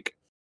that, like,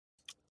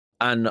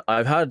 and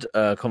I've had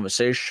a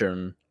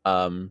conversation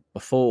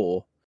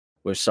before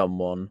with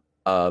someone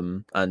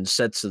and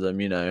said to them,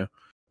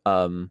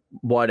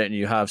 why don't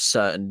you have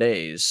certain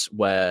days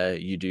where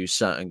you do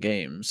certain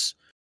games?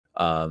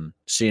 So,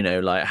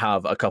 like,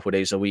 have a couple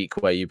days a week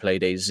where you play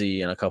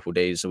DayZ and a couple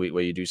days a week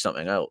where you do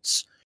something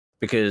else.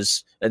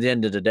 Because at the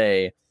end of the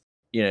day,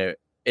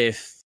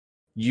 if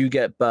you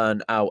get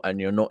burned out and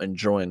you're not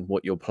enjoying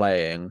what you're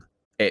playing,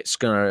 it's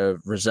going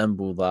to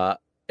resemble that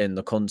in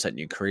the content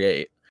you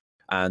create.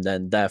 And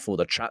then therefore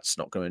the chat's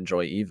not going to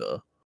enjoy either.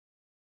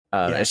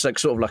 It's like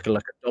sort of like a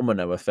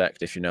domino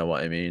effect, if you know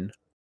what I mean.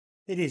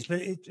 It is,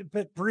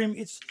 but Brim,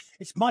 it's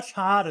much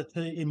harder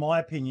to, in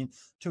my opinion,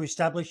 to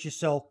establish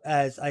yourself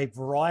as a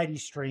variety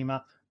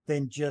streamer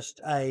than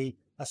just a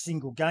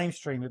single game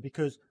streamer,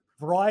 because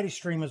variety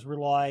streamers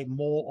rely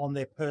more on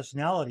their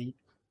personality,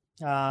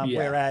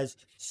 whereas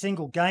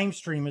single game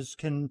streamers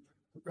can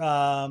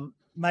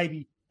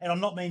maybe, and I'm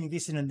not meaning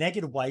this in a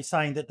negative way,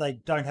 saying that they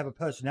don't have a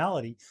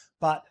personality,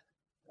 but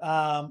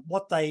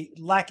what they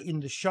lack in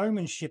the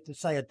showmanship that,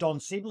 say, a Don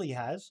Sibley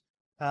has,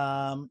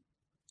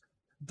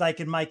 they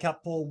can make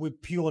up for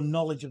with pure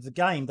knowledge of the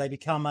game. They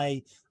become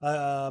a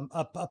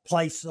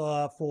place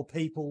for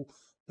people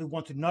who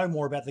want to know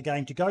more about the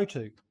game to go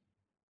to.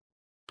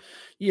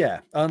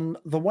 Yeah, and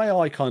the way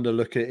I kind of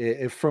look at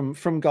it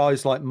from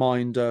guys like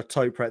Minder,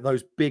 Topret,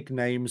 those big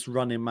names,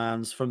 running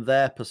mans, from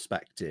their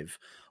perspective.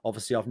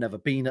 Obviously, I've never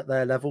been at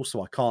their level,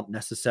 so I can't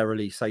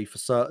necessarily say for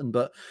certain.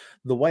 But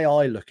the way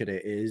I look at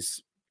it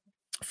is,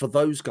 for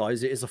those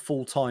guys, it is a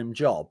full-time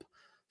job.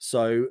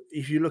 So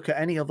if you look at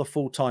any other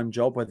full-time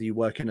job, whether you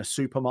work in a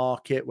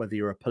supermarket, whether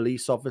you're a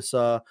police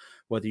officer,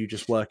 whether you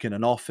just work in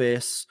an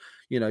office,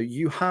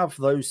 you have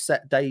those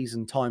set days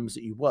and times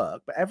that you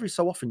work, but every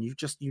so often you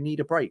need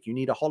a break. You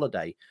need a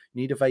holiday,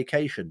 you need a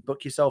vacation,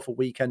 book yourself a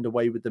weekend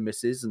away with the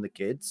missus and the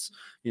kids,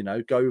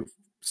 go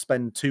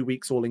spend 2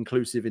 weeks all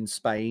inclusive in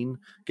Spain,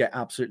 get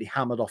absolutely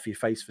hammered off your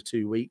face for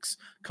 2 weeks,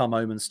 come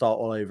home and start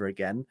all over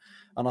again.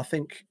 And I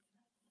think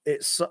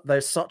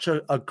there's such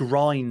a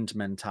grind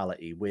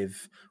mentality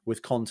with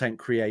content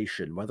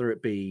creation, whether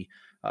it be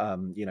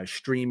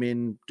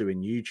streaming,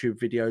 doing YouTube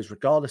videos,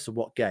 regardless of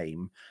what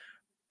game.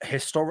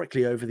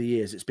 Historically, over the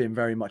years, it's been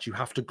very much, you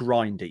have to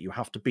grind it. You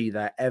have to be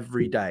there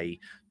every day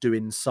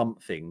doing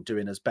something,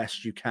 doing as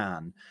best you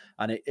can.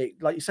 And it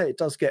like you say, it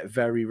does get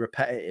very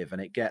repetitive, and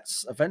it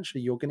gets,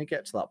 eventually you're going to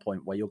get to that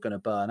point where you're going to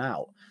burn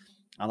out.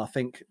 And I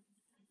think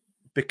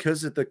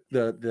because of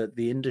the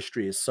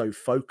industry is so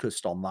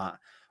focused on that,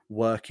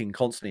 working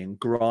constantly and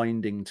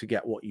grinding to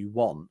get what you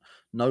want,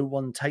 no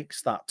one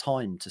takes that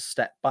time to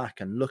step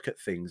back and look at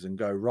things and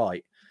go,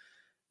 right,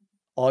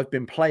 I've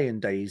been playing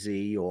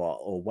DayZ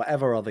or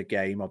whatever other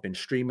game, I've been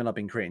streaming, I've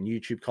been creating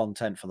YouTube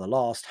content for the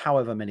last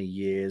however many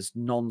years,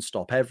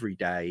 non-stop every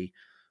day.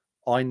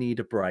 I need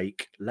a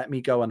break. Let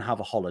me go and have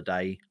a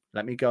holiday.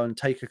 Let me go and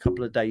take a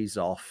couple of days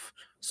off,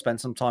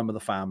 spend some time with the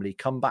family,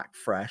 come back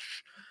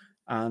fresh.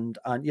 And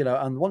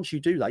once you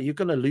do that, you're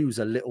going to lose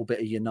a little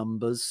bit of your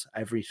numbers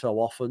every so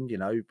often, your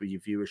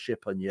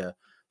viewership and your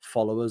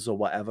followers or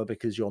whatever,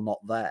 because you're not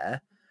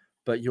there.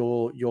 But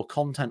your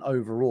content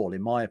overall,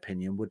 in my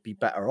opinion, would be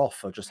better off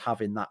for just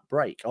having that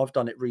break. I've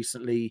done it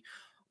recently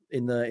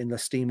in the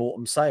Steam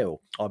Autumn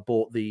sale. I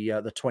bought the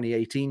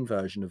 2018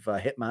 version of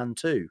Hitman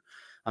 2,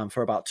 and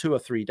for about 2 or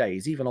 3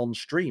 days, even on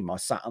stream, I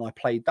sat and I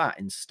played that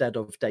instead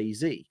of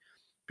DayZ,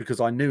 because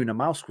I knew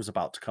Namalsk was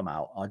about to come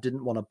out. I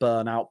didn't want to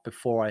burn out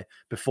before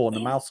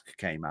Namalsk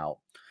came out.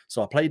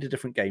 So I played a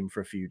different game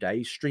for a few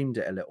days, streamed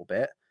it a little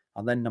bit,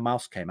 and then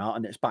Namalsk came out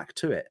and it's back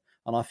to it.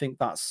 And I think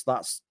that's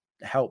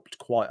helped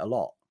quite a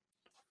lot.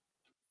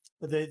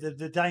 But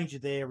the danger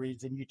there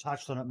is, and you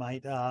touched on it,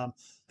 mate,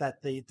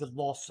 that the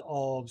loss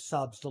of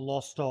subs, the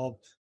loss of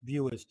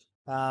viewers.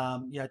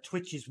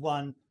 Twitch is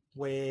one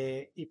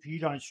where if you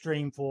don't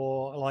stream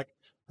for, like,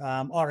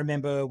 I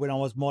remember when I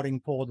was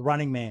modding for the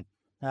Running Man,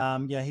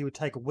 he would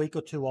take a week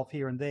or two off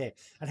here and there,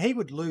 and he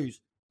would lose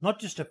not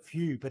just a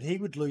few, but he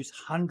would lose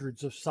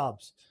hundreds of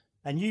subs.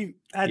 And you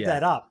add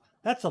that up,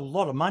 that's a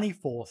lot of money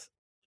forth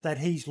that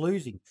he's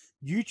losing.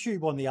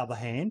 YouTube, on the other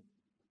hand,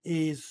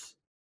 is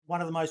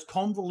one of the most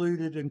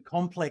convoluted and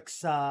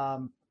complex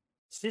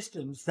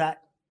systems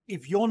that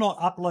if you're not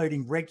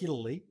uploading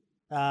regularly,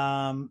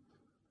 then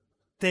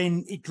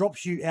it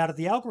drops you out of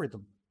the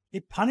algorithm.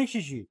 It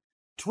punishes you.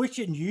 Twitch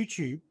and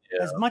YouTube,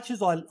 as much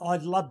as I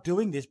love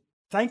doing this,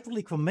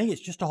 thankfully for me,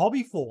 it's just a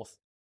hobby forth.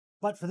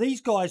 But for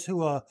these guys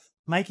who are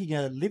making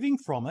a living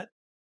from it,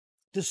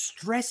 the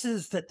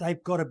stresses that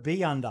they've got to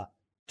be under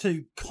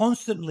to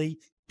constantly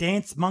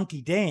dance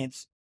monkey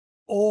dance,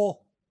 or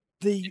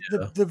the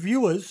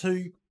viewers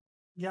who,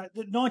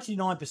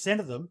 99%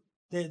 of them,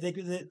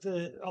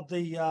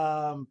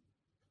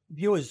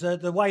 viewers,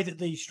 the way that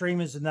the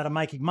streamers and that are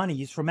making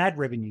money is from ad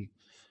revenue,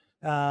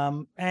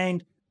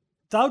 and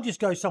they'll just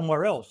go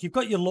somewhere else. You've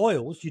got your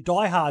loyals, your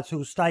diehards who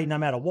will stay no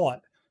matter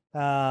what,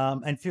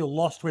 and feel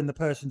lost when the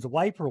person's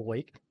away for a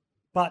week,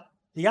 but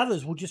the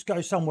others will just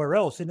go somewhere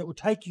else, and it will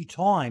take you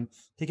time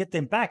to get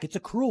them back. It's a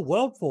cruel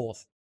world,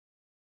 Forth.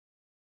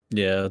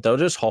 Yeah, they'll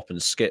just hop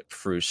and skip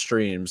through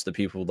streams, the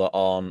people that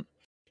aren't,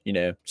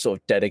 sort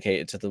of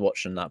dedicated to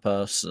watching that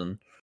person.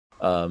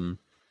 I've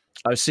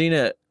seen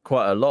it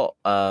quite a lot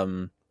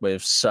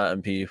with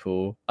certain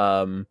people.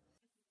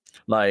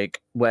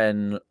 Like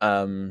when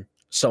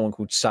someone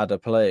called Sada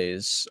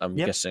Plays, I'm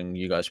guessing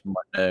you guys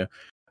might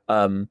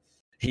know.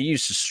 He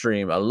used to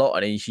stream a lot,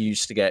 and he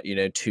used to get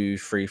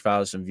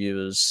 2,000-3,000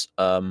 viewers.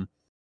 And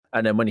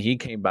then when he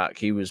came back,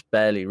 he was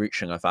barely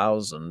reaching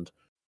 1,000.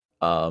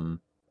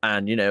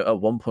 And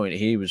at one point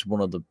he was one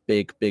of the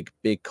big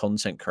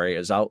content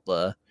creators out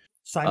there.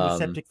 Same with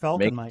Septic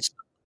Falcon, mate.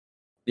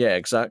 Yeah,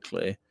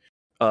 exactly.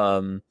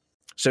 So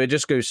it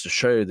just goes to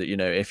show that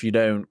if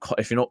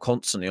you're not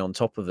constantly on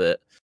top of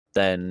it,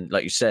 then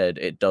like you said,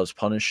 it does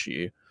punish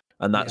you.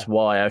 And that's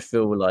why I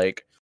feel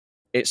like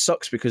it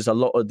sucks, because a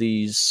lot of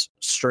these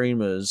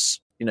streamers,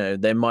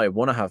 they might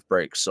want to have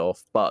breaks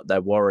off, but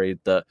they're worried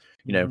that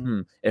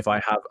if I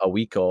have a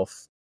week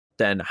off,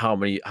 then how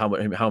many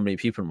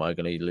people am I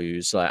going to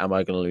lose? Like, am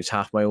I going to lose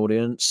half my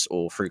audience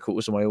or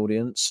 3/4 of my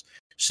audience?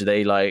 So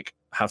they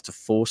have to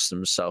force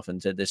themselves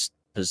into this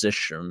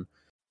position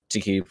to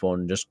keep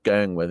on just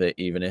going with it,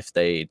 even if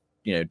they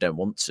don't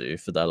want to,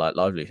 for their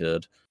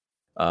livelihood.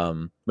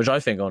 Which I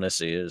think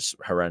honestly is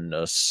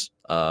horrendous.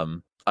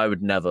 I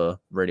would never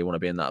really want to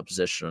be in that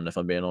position, if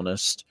I'm being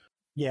honest.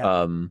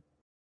 Yeah.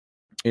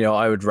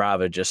 I would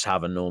rather just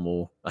have a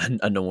normal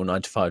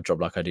 9-to-5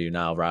 job like I do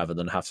now, rather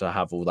than have to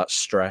have all that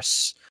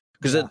stress.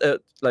 Because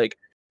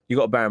you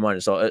got to bear in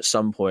mind, at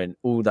some point,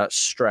 all that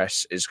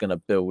stress is going to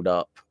build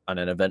up, and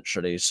then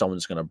eventually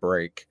someone's going to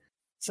break.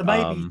 So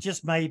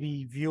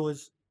maybe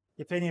viewers,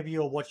 if any of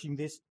you are watching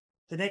this,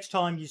 the next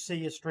time you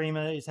see a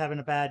streamer is having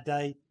a bad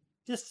day,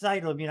 just say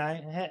to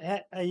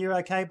them, are you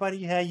okay,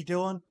 buddy? How you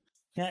doing?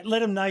 Let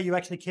them know you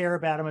actually care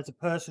about them as a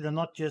person, and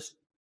not just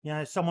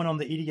someone on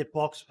the idiot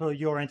box for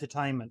your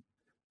entertainment,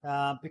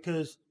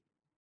 because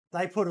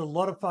they put a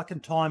lot of fucking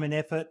time and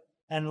effort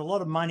and a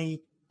lot of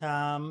money,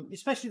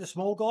 especially the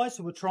small guys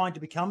who are trying to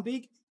become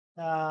big.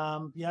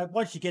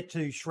 Once you get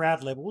to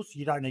Shroud levels,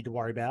 you don't need to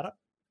worry about it.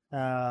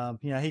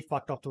 He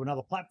fucked off to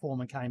another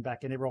platform and came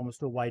back, and everyone was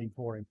still waiting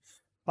for him.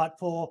 But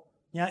for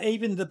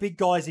even the big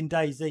guys in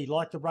DayZ,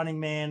 like the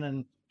Running Man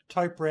and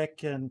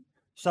Toprek and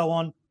so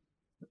on,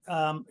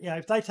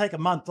 if they take a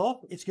month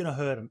off, it's going to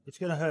hurt them. It's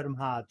going to hurt them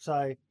hard.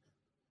 So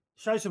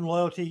show some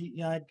loyalty.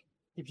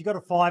 If you've got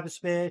a fiver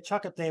spare,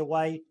 chuck it their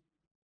way.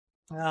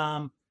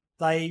 They're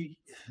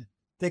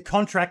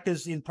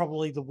contractors in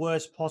probably the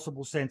worst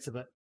possible sense of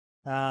it,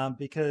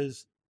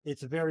 because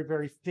it's a very,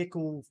 very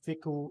fickle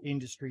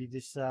industry,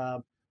 this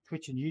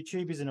Twitch and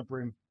YouTube, isn't it,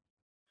 Brim?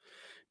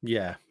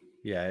 Yeah,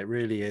 it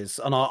really is.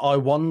 And I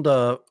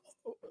wonder,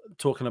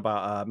 talking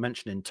about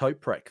mentioning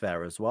Toprek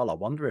there as well, I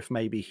wonder if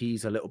maybe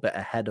he's a little bit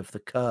ahead of the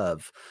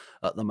curve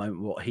at the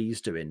moment, what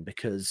he's doing,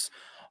 because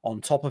on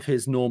top of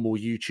his normal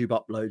YouTube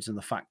uploads and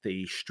the fact that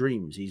he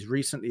streams, he's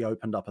recently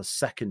opened up a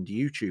second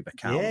YouTube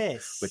account,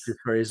 which is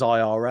for his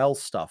IRL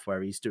stuff,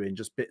 where he's doing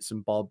just bits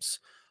and bobs,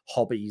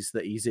 hobbies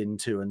that he's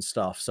into and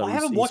stuff. So I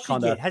haven't watched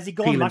it yet. Has he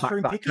gone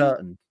mushroom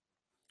picking?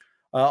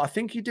 I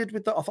think he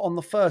did on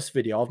the first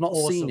video. I've not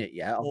seen it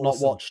yet. I've not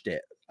watched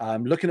it.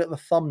 Looking at the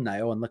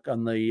thumbnail and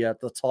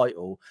the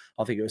title,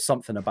 I think it was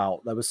something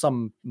about, there was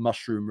some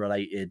mushroom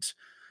related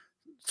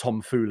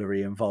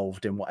tomfoolery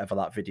involved in whatever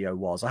that video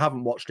was. I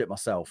haven't watched it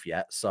myself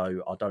yet,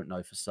 so I don't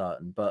know for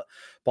certain. But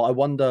I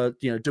wonder,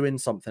 doing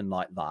something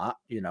like that,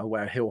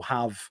 where he'll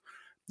have,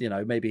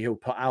 maybe he'll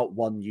put out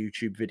one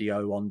YouTube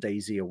video on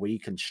DayZ a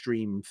week and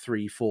stream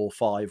 3, 4,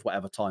 5,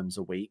 whatever times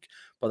a week,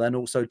 but then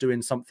also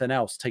doing something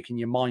else, taking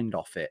your mind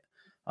off it.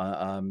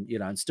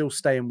 And still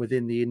staying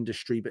within the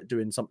industry, but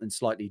doing something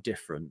slightly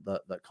different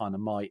that kind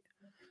of might,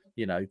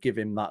 give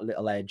him that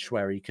little edge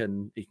where he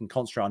can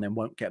concentrate on and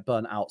won't get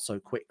burnt out so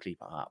quickly,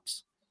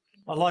 perhaps.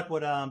 I like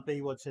what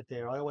B-Wad said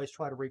there. I always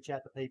try to reach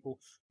out to people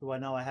who I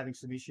know are having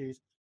some issues.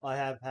 I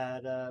have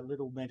had a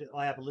little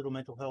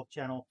mental health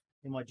channel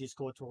in my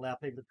Discord to allow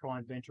people to try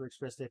and vent or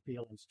express their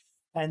feelings.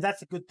 And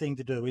that's a good thing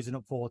to do, isn't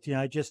it, Forth?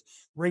 Just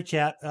reach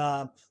out.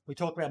 We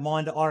talked about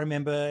Minder. I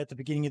remember at the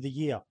beginning of the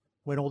year,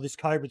 when all this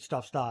COVID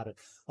stuff started,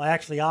 I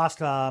actually asked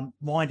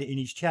Minder in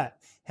his chat,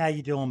 "How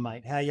you doing,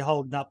 mate? How you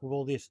holding up with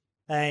all this?"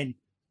 And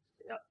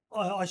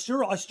I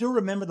still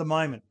remember the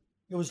moment.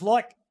 It was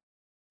like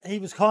he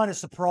was kind of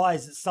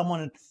surprised that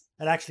someone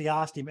had actually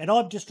asked him. And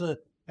I'm just an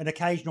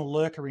occasional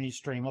lurker in his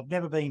stream. I've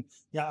never been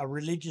a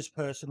religious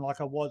person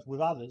like I was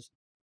with others,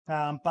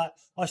 but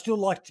I still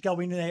like to go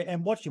in there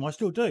and watch him. I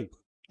still do.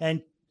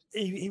 And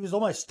he was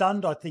almost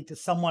stunned, I think, that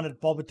someone had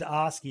bothered to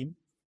ask him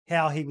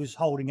how he was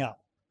holding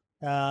up.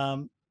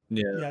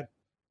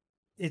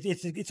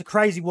 It's a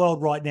crazy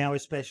world right now,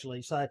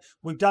 especially. So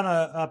we've done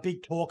a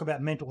big talk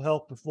about mental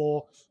health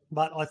before,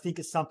 but I think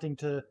it's something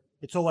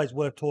it's always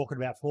worth talking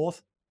about,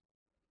 Forth.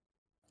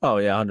 Oh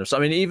yeah, 100%. I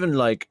mean,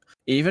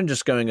 even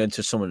just going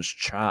into someone's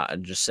chat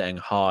and just saying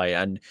hi,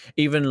 and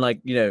even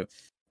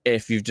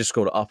if you've just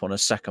got it up on a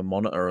second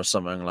monitor or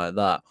something like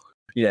that,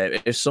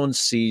 if someone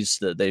sees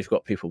that they've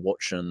got people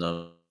watching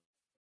them,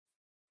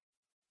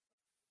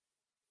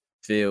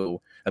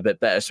 feel a bit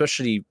better,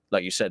 especially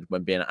like you said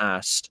when being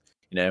asked,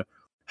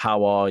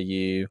 how are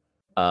you,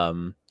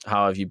 how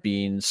have you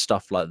been,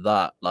 stuff like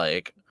that.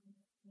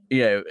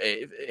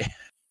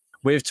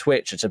 With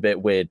Twitch, it's a bit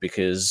weird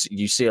because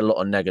you see a lot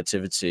of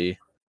negativity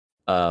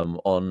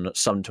on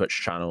some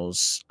Twitch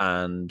channels,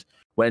 and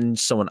when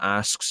someone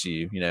asks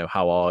you,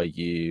 how are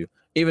you,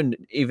 even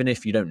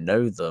if you don't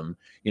know them,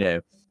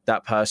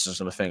 that person's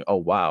going to think, oh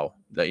wow,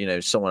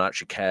 that someone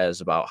actually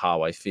cares about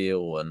how I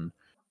feel and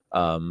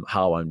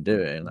how I'm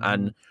doing.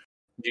 And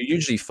you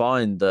usually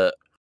find that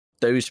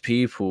those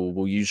people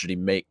will usually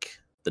make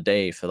the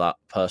day for that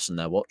person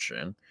they're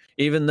watching,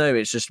 even though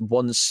it's just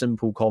one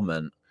simple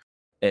comment.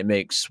 It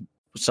makes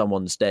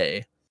someone's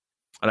day.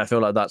 And I feel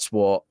like that's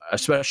what,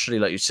 especially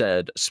like you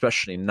said,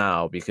 especially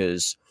now,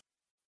 because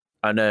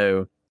I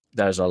know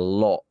there's a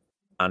lot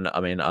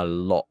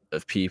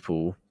of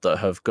people that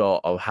have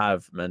got or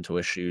have mental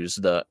issues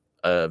that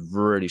are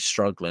really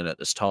struggling at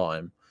this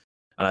time.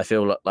 And I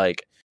feel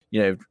like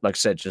like I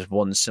said, just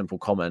one simple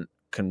comment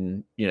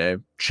can,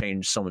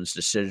 change someone's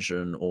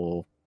decision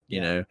or,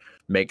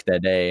 make their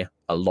day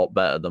a lot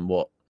better than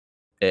what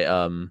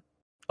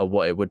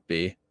it would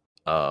be.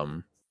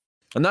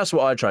 And that's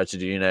what I try to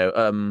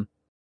do,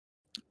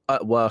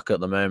 at work at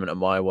the moment, at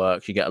my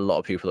work, you get a lot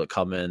of people that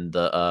come in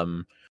that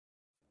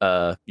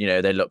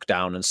they look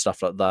down and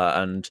stuff like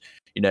that, and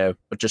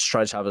just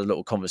try to have a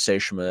little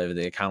conversation with over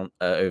the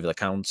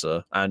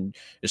counter. And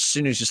as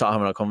soon as you start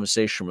having a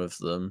conversation with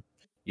them,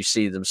 you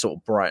see them sort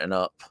of brighten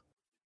up,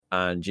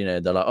 and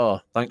they're like,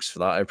 oh, thanks for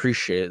that, I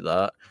appreciate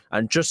that.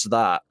 And just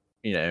that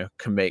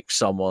can make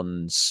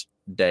someone's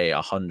day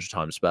 100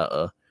 times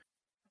better.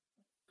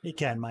 It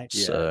can, mate.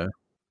 So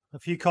a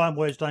few kind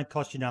words don't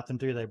cost you nothing,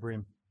 do they,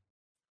 Brim?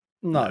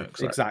 No,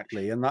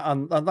 exactly. And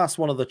that's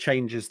one of the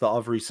changes that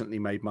I've recently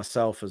made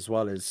myself as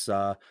well. Is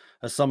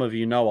as some of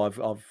you know,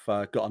 I've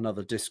got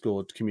another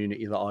Discord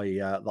community that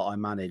I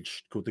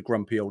manage called the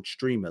Grumpy Old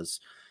Streamers,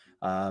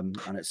 and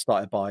it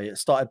started by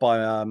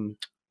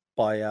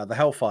the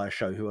Hellfire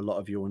Show, who a lot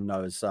of you will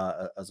know as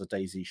a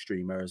DayZ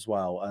streamer as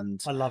well.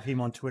 And I love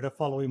him on Twitter.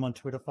 Follow him on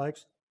Twitter,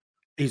 folks.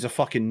 He's a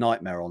fucking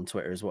nightmare on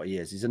Twitter is what he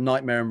is. He's a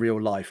nightmare in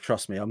real life.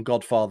 Trust me. I'm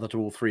godfather to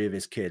all 3 of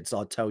his kids.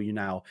 I'll tell you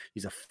now,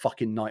 he's a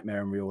fucking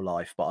nightmare in real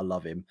life, but I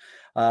love him.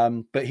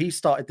 But he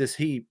started this,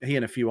 he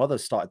and a few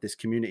others started this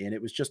community, and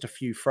it was just a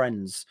few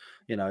friends,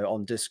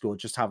 on Discord,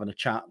 just having a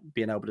chat,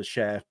 being able to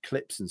share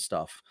clips and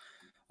stuff.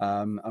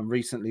 And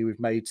recently we've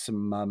made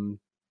some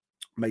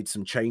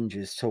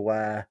changes to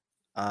where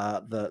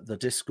the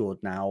Discord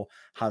now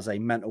has a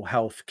mental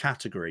health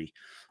category,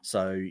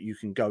 so you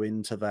can go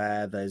into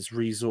there. There's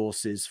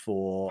resources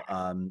for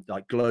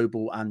like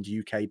global and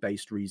UK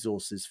based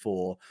resources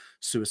for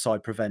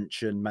suicide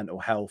prevention, mental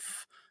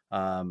health,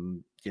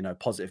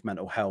 positive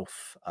mental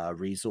health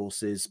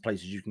resources,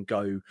 places you can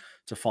go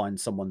to find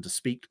someone to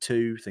speak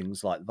to,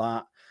 things like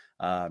that.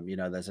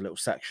 There's a little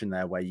section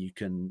there where you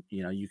can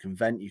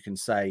vent, you can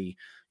say,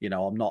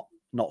 I'm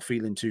not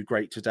feeling too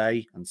great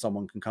today, and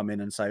someone can come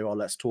in and say, oh,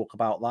 let's talk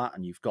about that.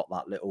 And you've got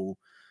that little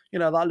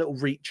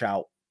reach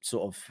out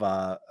sort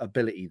of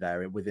ability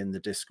there within the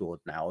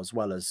Discord now, as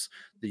well as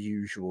the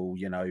usual,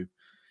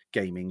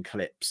 gaming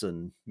clips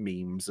and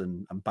memes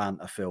and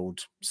banter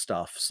filled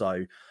stuff.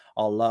 So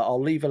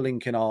I'll leave a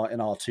link in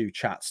our 2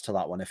 chats to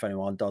that one if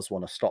anyone does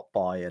want to stop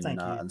by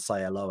and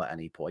say hello at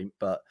any point.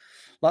 But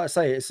like I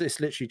say, it's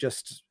literally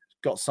just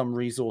got some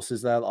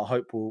resources there that I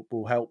hope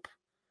will help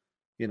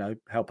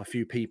help a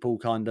few people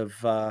kind of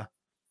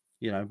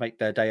make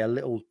their day a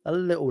little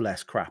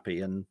less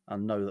crappy, and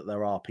know that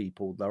there are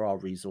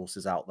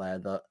resources out there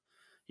that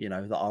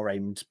that are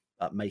aimed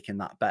at making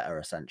that better,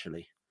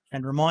 essentially.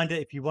 And reminder,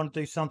 if you want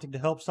to do something to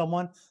help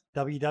someone,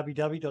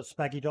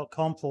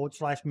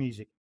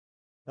 www.spaggy.com/music.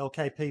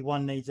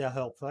 LKP1 needs our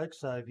help, folks.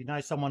 So if you know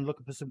someone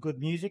looking for some good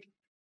music,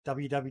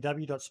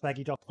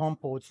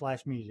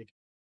 www.spaggy.com/music.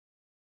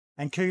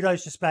 And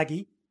kudos to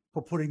Spaggy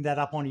for putting that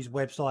up on his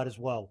website as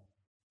well.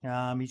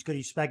 He's got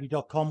his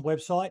spaggy.com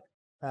website,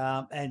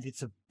 and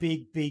it's a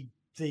big, big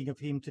thing of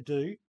him to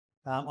do.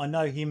 I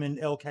know him and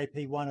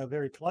LKP1 are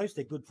very close.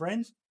 They're good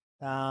friends.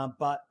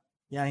 But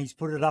he's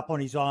put it up on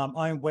his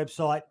own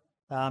website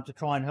to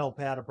try and help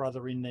out a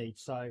brother in need.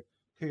 So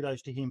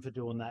kudos to him for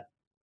doing that.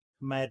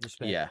 Mad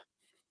respect. Yeah.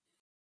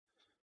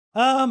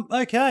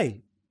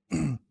 Okay.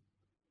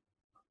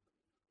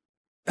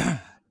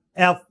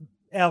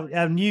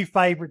 Our new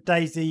favorite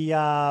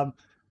DayZ.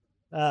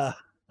 Oh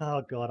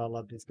God, I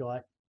love this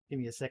guy. Give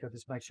me a second,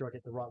 just make sure I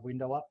get the right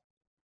window up.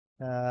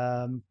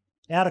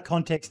 Out of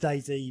context,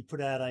 DayZ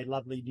put out a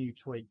lovely new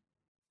tweet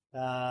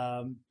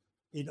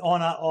in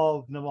honor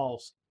of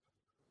Namols.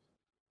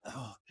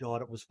 Oh,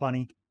 God, it was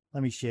funny.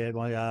 Let me share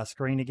my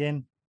screen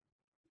again.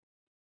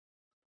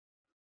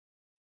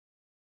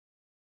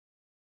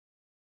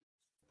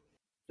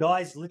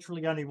 Guys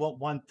literally only want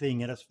one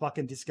thing, and it's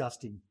fucking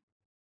disgusting.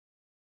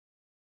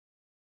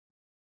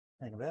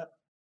 Hang about.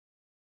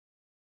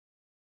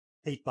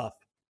 Heat buff.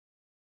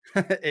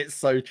 It's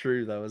so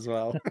true, though, as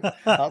well.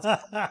 That's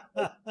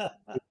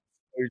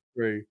so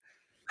true.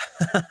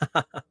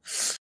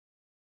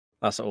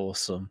 That's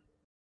awesome.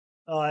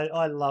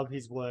 I love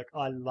his work.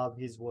 I love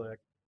his work.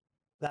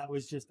 That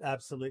was just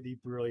absolutely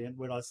brilliant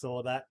when I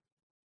saw that.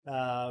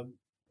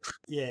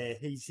 Yeah,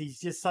 he's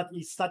just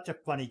such a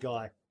funny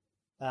guy.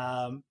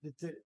 I'll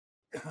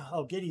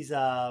get his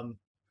oh,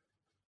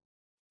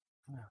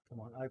 come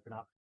on, open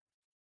up.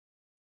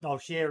 I'll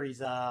share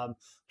his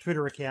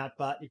Twitter account,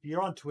 but if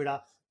you're on Twitter,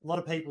 a lot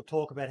of people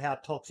talk about how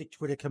toxic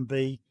Twitter can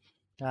be,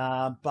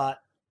 but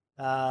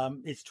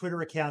it's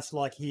Twitter accounts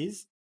like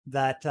his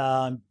that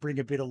bring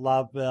a bit of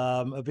love,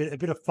 a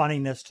bit of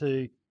funniness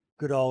to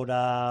good old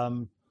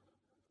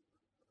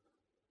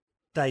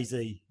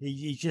DayZ.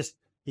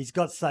 He's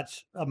got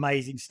such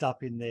amazing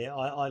stuff in there.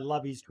 I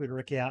love his Twitter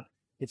account.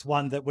 It's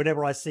one that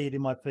whenever I see it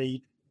in my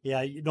feed,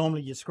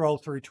 normally you scroll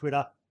through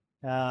Twitter,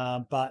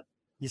 but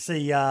you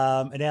see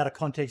an out of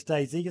context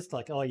DayZ, it's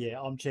like, oh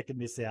yeah, I'm checking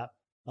this out.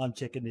 I'm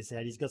checking this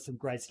out. He's got some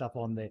great stuff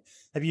on there.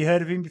 Have you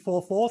heard of him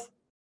before, Fourth?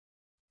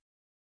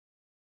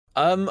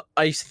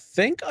 I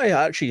think I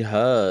actually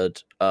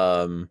heard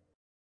about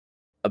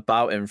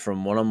him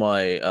from one of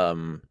my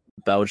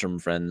Belgian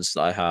friends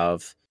that I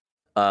have.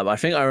 I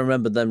think I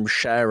remember them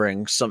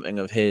sharing something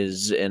of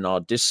his in our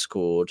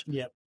Discord.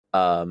 Yep.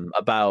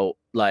 About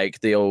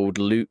like the old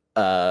loot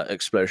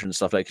explosion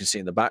stuff like you see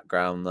in the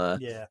background there.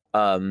 Yeah.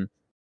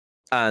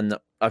 And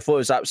I thought it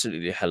was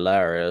absolutely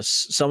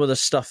hilarious. Some of the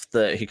stuff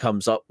that he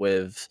comes up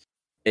with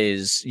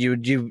is you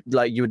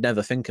would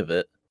never think of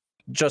it.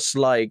 Just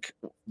like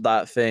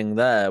that thing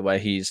there where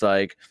he's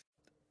like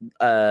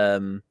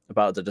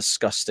about the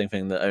disgusting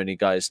thing that only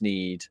guys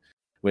need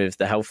with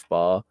the health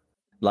bar.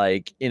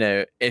 Like, you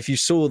know, if you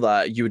saw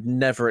that, you would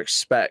never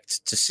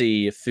expect to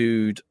see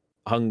food,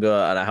 hunger,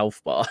 and a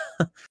health bar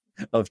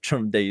of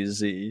Trump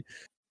DayZ.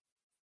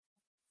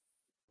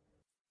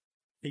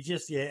 He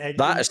just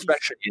that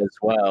especially as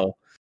well.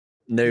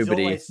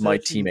 Nobody, my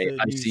teammate,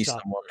 I see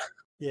stuff. someone.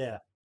 Yeah,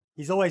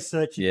 he's always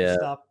searching for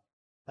stuff,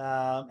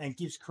 and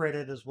gives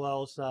credit as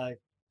well. So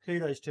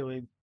kudos to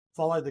him.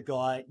 Follow the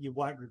guy. You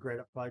won't regret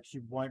it, folks.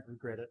 You won't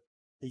regret it.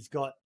 He's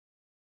got,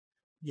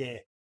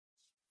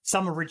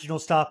 some original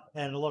stuff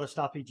and a lot of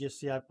stuff he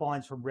just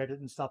finds from Reddit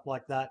and stuff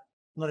like that.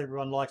 Not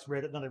everyone likes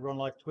Reddit, not everyone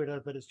likes Twitter,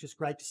 but it's just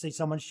great to see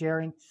someone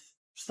sharing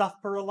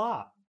stuff for a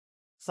laugh.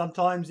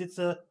 Sometimes it's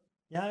a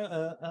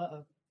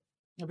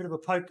bit of a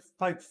poke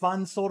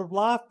fun sort of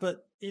laugh,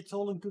 but it's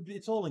all in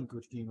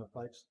good humor,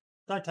 folks.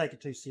 Don't take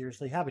it too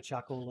seriously. Have a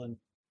chuckle and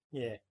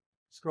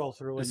scroll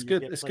through. It's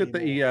good. It's good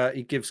that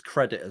he gives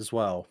credit as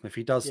well. If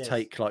he does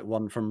take like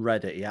one from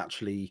Reddit, he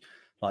actually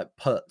like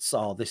puts,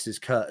 this is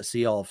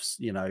courtesy of,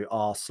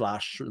 r/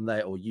 and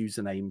there, or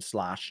username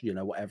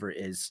 / whatever it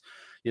is,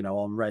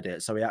 on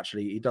Reddit. So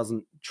he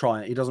doesn't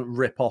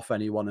rip off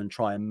anyone and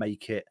try and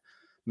make it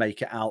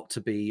out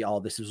to be,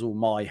 this is all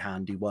my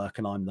handiwork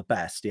and I'm the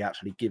best. He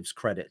actually gives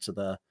credit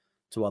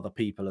to other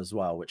people as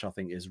well, which I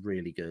think is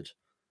really good.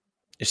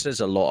 It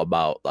says a lot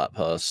about that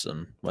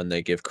person when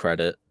they give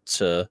credit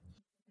to,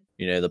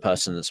 the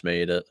person that's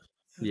made it.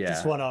 Yeah.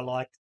 This one I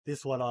like.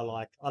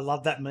 I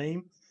love that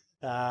meme.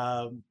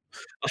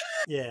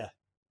 Yeah.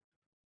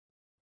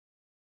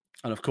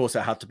 And of course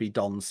it had to be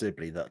Don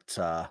Sibley that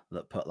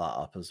put that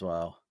up as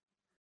well.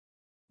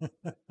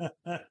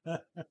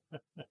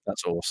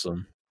 That's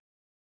awesome.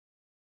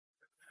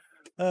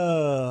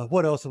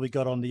 What else have we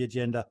got on the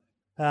agenda?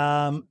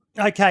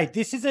 Okay,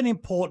 this is an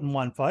important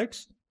one,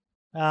 folks.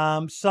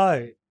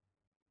 So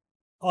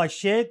I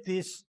shared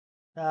this.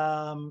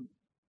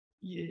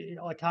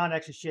 I can't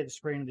actually share the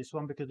screen of this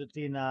one because it's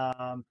in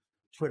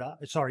Twitter.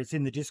 Sorry, it's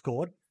in the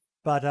Discord.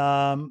 But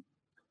when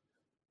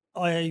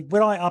I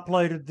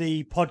uploaded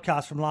the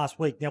podcast from last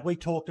week, now we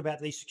talked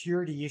about the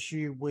security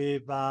issue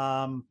with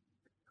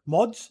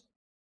mods.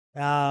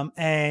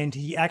 And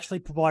he actually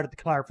provided the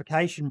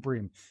clarification,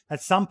 Brim.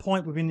 At some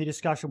point within the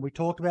discussion, we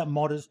talked about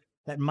modders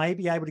that may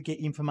be able to get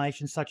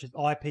information such as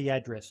IP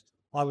address.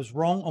 I was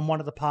wrong on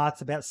one of the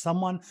parts about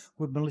someone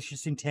with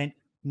malicious intent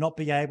not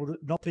being able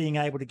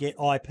to get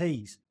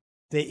IPs.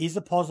 There is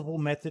a possible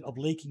method of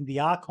leaking the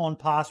Archon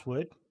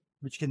password,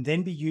 which can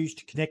then be used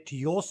to connect to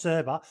your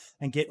server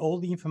and get all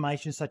the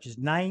information such as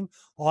name,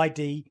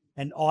 ID,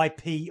 and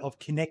IP of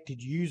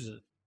connected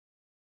users.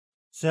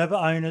 Server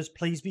owners,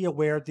 please be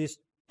aware of this.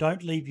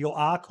 Don't leave your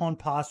Archon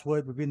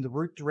password within the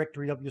root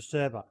directory of your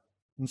server.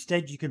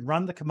 Instead, you can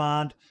run the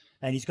command,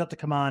 and he's got the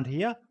command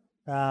here,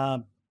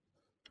 and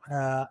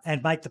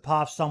make the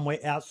path somewhere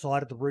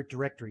outside of the root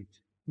directory.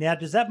 Now,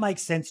 does that make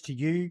sense to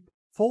you,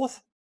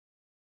 Fourth?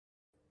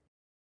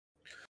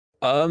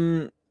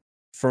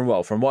 from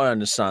what I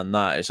understand,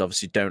 that is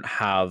obviously don't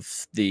have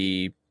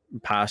the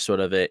password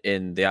of it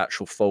in the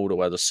actual folder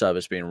where the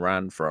server's being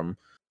ran from.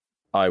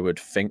 I would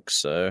think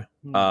so.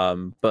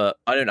 But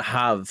I don't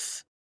have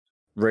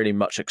really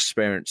much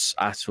experience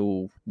at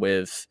all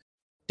with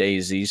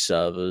DayZ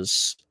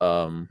servers.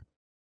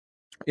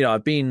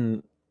 I've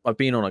been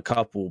on a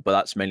couple, but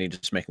that's mainly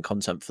just making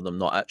content for them,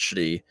 not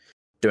actually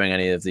doing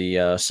any of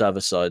the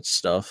server side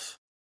stuff.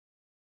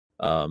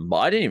 But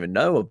I didn't even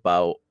know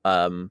about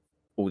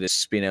all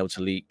this being able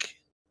to leak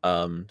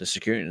the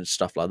security and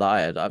stuff like that.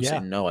 I had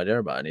absolutely no idea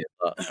about any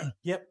of that.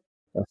 Yep.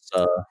 That's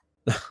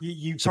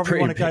you probably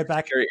want to go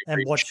back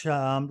and watch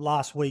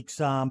last week's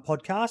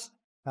podcast.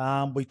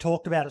 We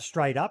talked about it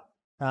straight up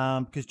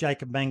because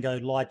Jacob Mango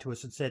lied to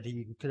us and said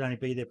he could only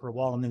be there for a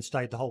while and then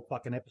stayed the whole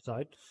fucking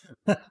episode.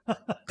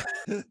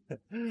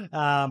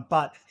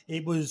 But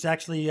it was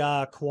actually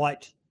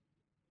quite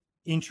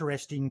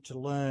interesting to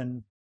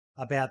learn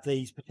about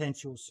these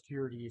potential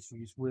security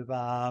issues with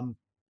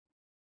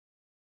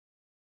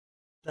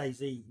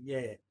DayZ.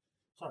 Yeah.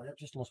 Sorry, I've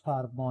just lost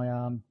part of my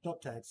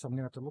dot tag, so I'm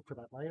going to have to look for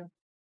that later.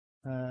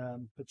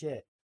 But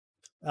yeah,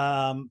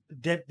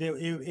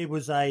 it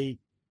was a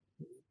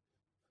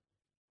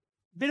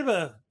bit of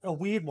a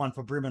weird one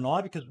for Brim and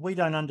I because we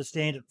don't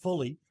understand it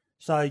fully.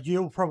 So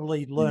you'll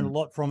probably learn a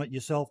lot from it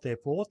yourself there,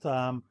 Forth.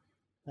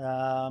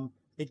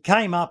 It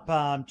came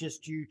up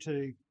just due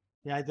to,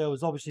 there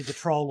was obviously the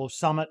troll of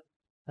Summit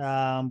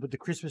with the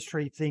Christmas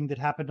tree thing that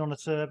happened on a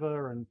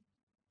server, and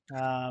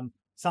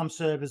some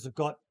servers have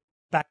got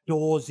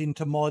backdoors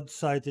into mods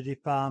so that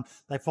if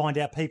they find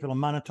out people are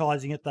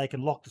monetizing it, they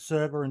can lock the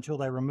server until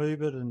they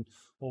remove it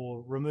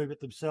or remove it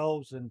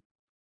themselves. And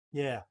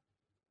yeah,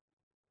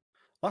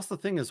 that's the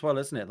thing as well,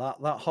 isn't it?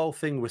 That whole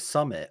thing with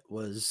Summit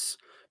was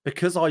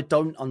because I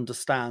don't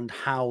understand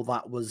how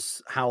that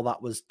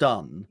was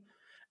done.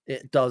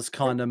 It does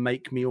kind of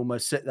make me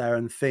almost sit there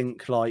and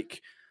think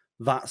like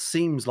that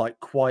seems like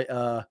quite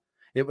a.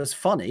 It was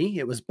funny.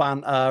 It was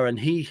banter, and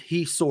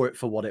he saw it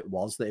for what it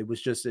was. That it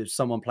was just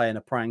someone playing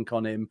a prank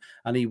on him,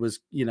 and he was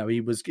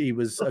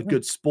a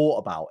good sport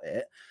about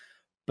it.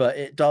 But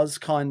it does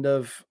kind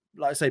of,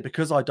 like I say,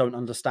 because I don't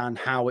understand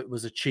how it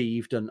was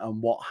achieved and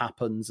what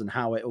happens and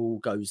how it all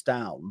goes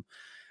down.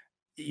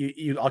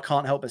 I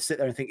can't help but sit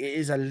there and think it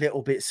is a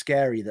little bit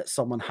scary that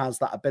someone has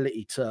that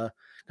ability to.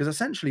 Because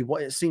essentially,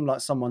 what it seemed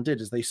like someone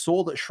did is they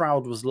saw that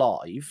Shroud was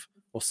live,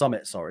 or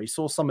Summit, sorry,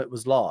 saw Summit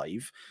was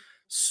live,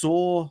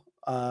 saw.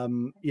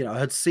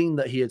 Had seen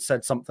that he had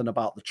said something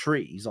about the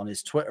trees on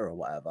his Twitter or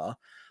whatever,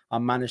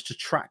 and managed to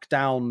track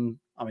down.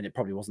 I mean, it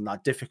probably wasn't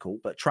that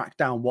difficult, but track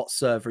down what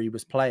server he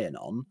was playing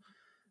on,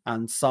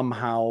 and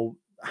somehow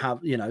have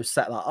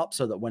set that up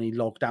so that when he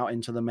logged out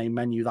into the main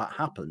menu, that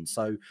happened.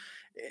 So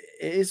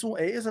it is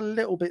a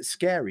little bit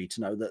scary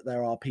to know that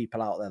there are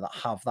people out there that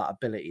have that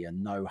ability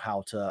and know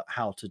how to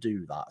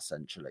do that.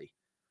 Essentially,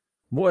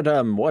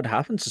 what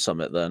happened to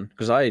Summit then?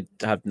 Because I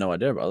have no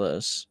idea about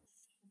this.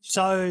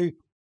 So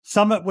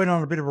Summit went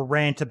on a bit of a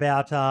rant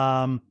about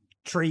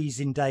trees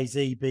in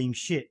DayZ being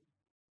shit.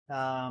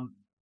 That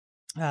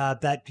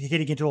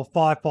getting into a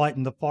firefight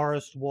in the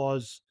forest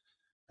was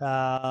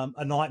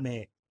a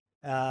nightmare.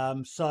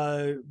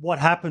 So what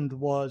happened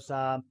was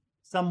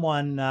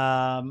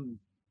someone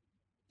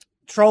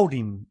trolled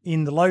him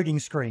in the loading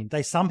screen.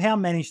 They somehow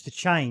managed to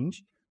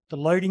change the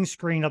loading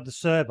screen of the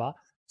server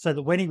so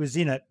that when he was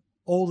in it,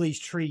 all these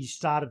trees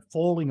started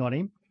falling on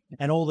him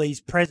and all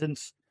these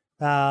presents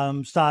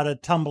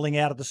started tumbling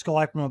out of the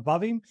sky from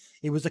above him.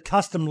 It was a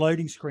custom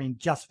loading screen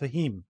just for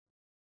him.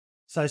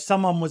 So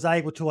someone was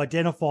able to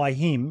identify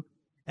him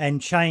and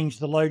change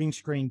the loading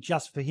screen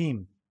just for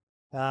him.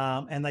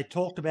 And they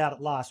talked about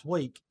it last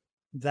week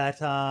that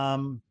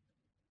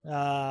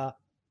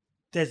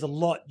there's a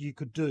lot you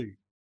could do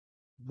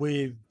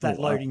with that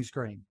loading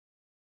screen.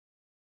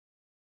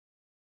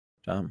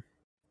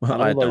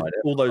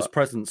 All those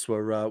presents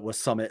were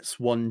Summit's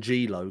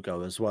 1G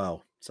logo as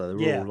well. So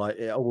they were all like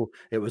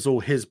it was all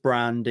his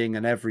branding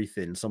and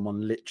everything.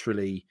 Someone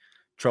literally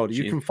trolled it.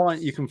 You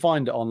can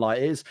find it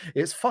online.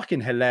 It's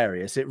fucking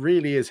hilarious. It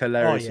really is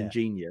hilarious and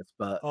genius.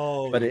 But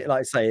it, like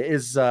I say, it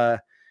is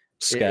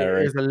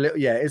scary.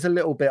 It is a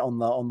little bit on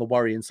the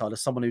worrying side of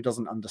someone who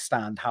doesn't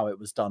understand how it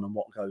was done and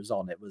what goes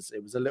on. It was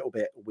a little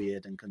bit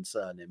weird and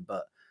concerning,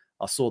 but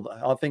I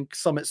think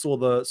Summit saw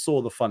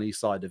the funny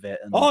side of it.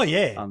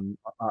 And,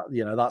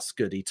 and that's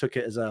good. He took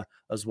it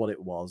as what it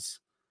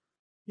was.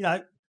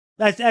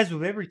 As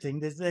with everything,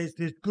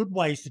 there's good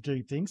ways to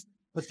do things,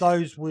 but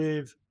those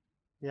with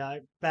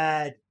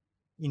bad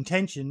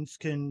intentions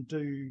can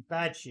do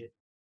bad shit.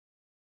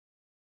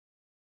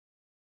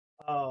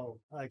 Oh,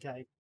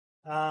 okay.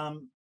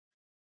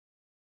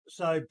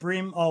 So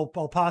Brim,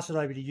 I'll pass it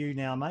over to you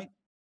now, mate.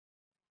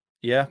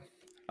 Yeah.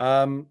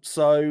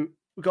 So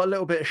we've got a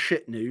little bit of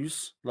shit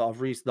news that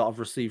I've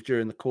received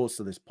during the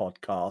course of this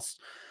podcast.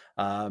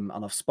 And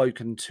I've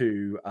spoken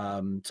to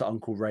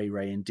Uncle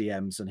Ray in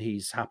DMs, and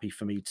he's happy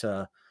for me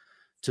to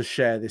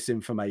share this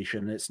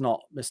information. It's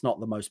not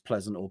the most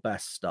pleasant or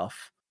best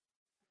stuff.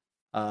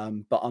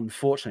 But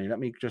unfortunately, let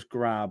me just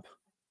grab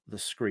the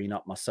screen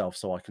up myself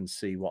so I can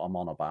see what I'm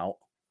on about.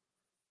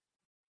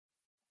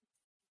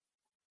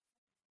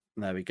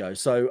 There we go.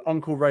 So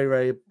Uncle Ray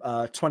Ray,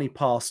 20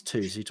 past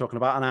 2. So you're talking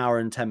about an hour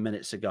and 10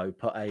 minutes ago,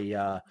 put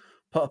a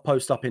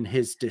post up in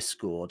his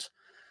Discord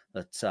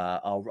that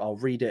I'll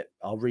read it.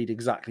 I'll read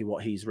exactly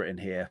what he's written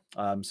here.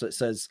 So it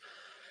says,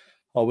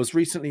 I was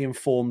recently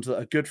informed that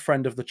a good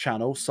friend of the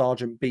channel,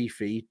 Sergeant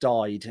Beefy,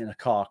 died in a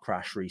car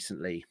crash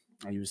recently.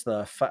 He was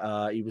the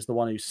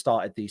one who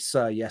started the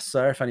Sir Yes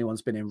Sir. If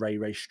anyone's been in Ray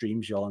Ray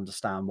streams, you'll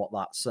understand what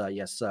that Sir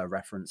Yes Sir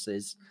reference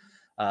is.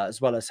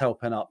 As well as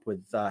helping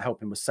with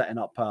setting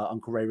up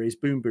Uncle Ray Ray's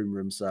Boom Boom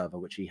Room server,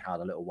 which he had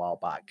a little while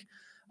back.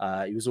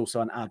 He was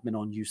also an admin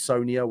on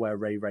Usonia, where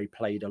Ray Ray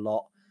played a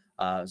lot.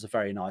 Was a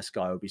very nice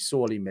guy. Will be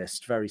sorely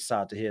missed. Very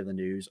sad to hear the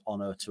news.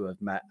 Honor to have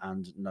met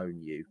and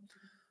known you.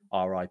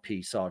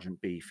 R.I.P.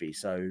 Sergeant Beefy.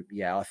 So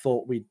yeah, I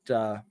thought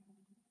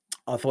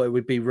it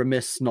would be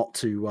remiss not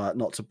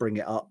to bring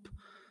it up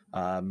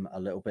a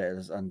little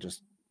bit and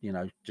just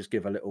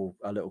give a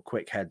little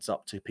quick heads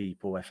up to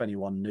people. If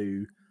anyone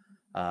knew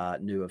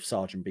of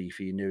Sergeant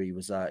Beefy, knew he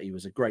was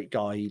a great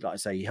guy. Like I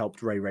say, he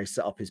helped Ray Ray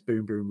set up his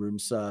Boom Boom Room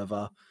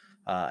server,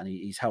 and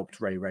he's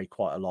helped Ray Ray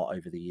quite a lot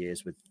over the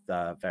years with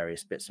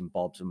various bits and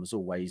bobs, and was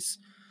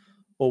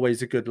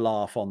always a good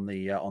laugh on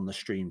the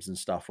streams and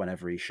stuff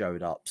whenever he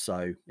showed up.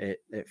 So it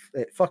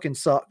fucking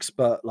sucks,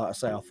 but like I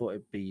say, I thought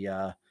it'd be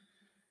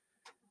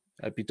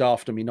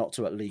daft of me not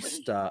to at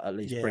least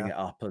bring it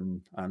up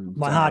and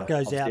my heart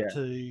goes out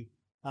to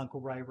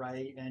Uncle Ray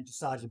Ray and to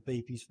Sergeant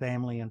Beefy's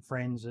family and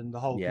friends and the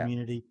whole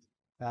community.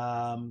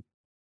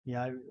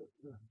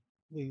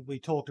 We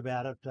talked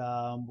about it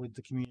with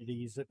the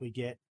communities that we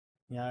get.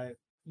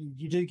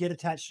 You do get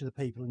attached to the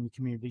people in your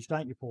communities,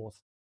 don't you, Porth?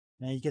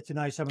 You get to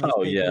know some of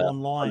these people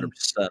online.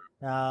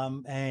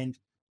 100%. And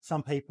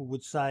some people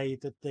would say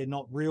that they're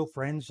not real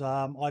friends.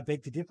 I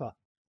beg to differ.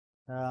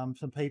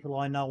 Some people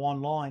I know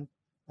online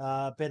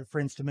are better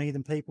friends to me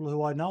than people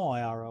who I know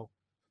IRL.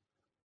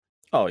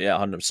 Oh yeah,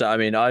 100%. I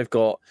mean, I've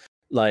got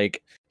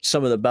like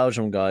some of the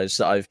Belgium guys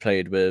that I've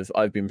played with.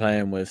 I've been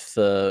playing with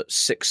for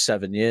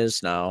 6-7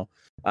 years now,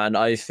 and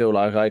I feel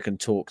like I can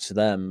talk to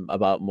them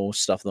about more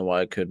stuff than what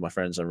I could my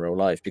friends in real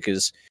life.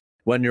 Because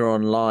when you're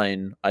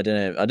online, I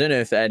don't know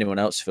if anyone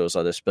else feels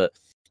like this, but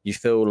you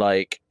feel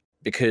like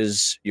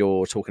because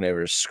you're talking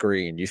over a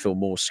screen, you feel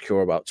more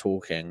secure about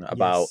talking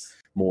about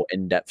more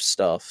in-depth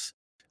stuff.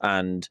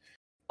 And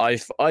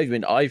I've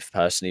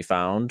personally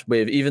found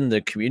with even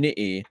the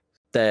community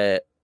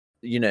that,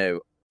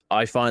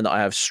 I find that I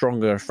have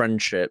stronger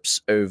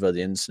friendships over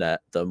the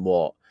internet than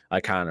what I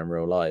can in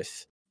real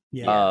life.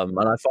 Yeah. And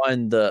I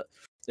find that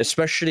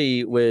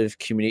especially with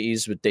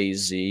communities with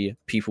DayZ,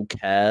 people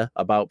care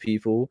about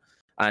people.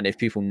 And if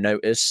people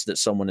notice that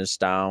someone is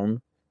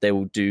down, they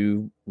will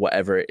do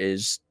whatever it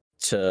is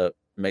to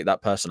make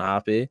that person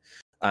happy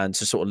and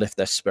to sort of lift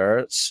their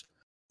spirits.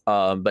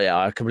 But yeah,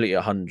 I completely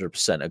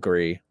 100%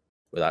 agree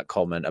with that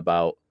comment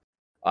about,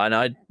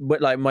 and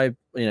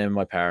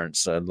my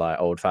parents are like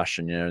old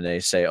fashioned, and they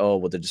say, oh,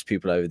 well, they're just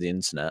people over the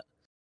internet.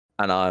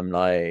 And I'm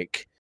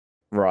like,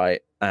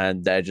 right.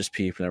 And they're just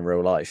people in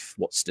real life.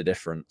 What's the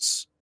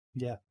difference?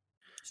 Yeah.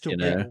 Still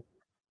people.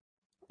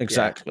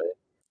 Exactly. Yeah.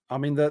 I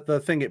mean, the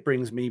thing it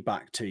brings me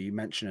back to, you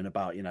mentioning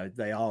about,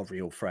 they are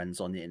real friends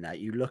on the internet.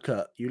 You look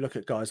at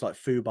guys like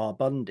Fubar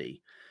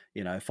Bundy.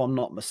 If I'm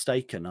not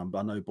mistaken, I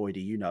know,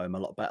 Boydie, you know him a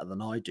lot better than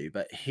I do,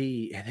 but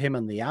him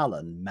and the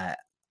Alan met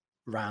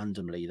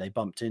randomly. They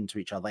bumped into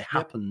each other. They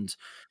happened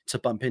to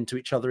bump into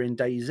each other in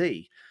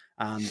DayZ.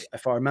 And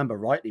if I remember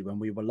rightly, when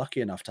we were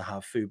lucky enough to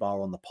have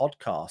Fubar on the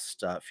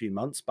podcast a few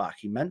months back,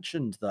 he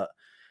mentioned that,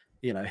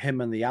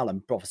 him and the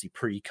Alan, obviously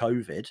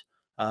pre-COVID,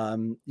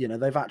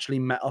 they've actually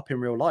met up in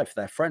real life.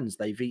 They're friends.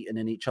 They've eaten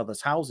in each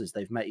other's houses.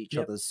 They've met each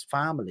other's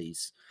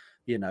families.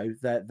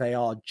 They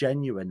are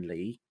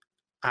genuinely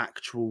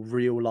actual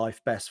real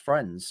life best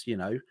friends.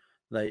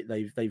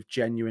 They've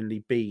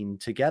genuinely been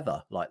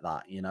together like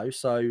that.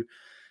 So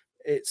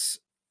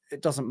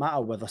it doesn't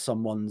matter whether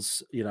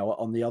someone's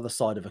on the other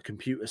side of a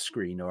computer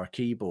screen or a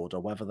keyboard, or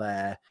whether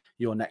they're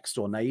your next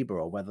door neighbor,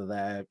 or whether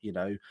they're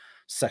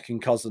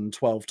second cousin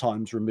 12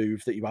 times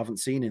removed that you haven't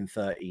seen in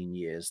 13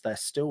 years.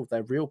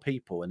 They're real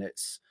people, and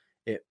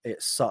it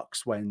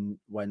sucks when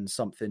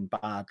something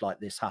bad like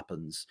this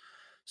happens.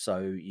 So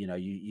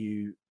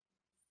you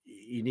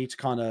need to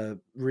kind of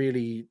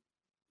really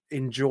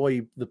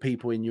enjoy the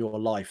people in your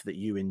life that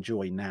you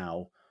enjoy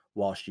now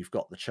whilst you've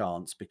got the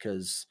chance,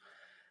 because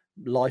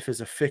life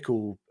is a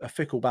fickle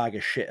bag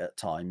of shit at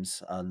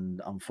times,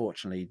 and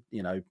unfortunately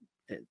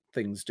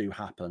things do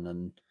happen,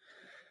 and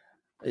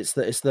it's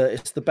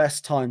the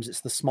best times,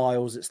 it's the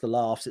smiles, it's the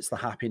laughs, it's the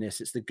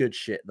happiness, it's the good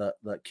shit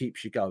that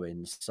keeps you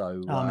going.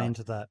 So I'm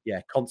into that.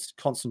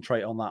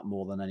 Concentrate on that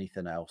more than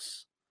anything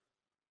else.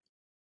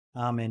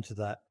 I'm into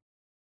that.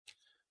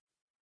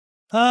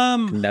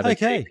 Never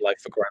okay. take life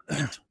for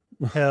granted.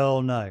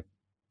 Hell no.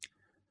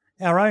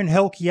 Our own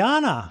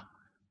Helkiana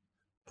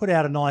put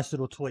out a nice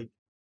little tweet.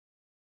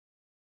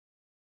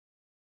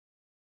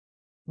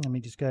 Let me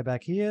just go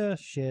back here,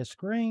 share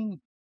screen.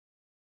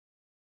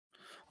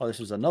 Oh, this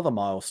was another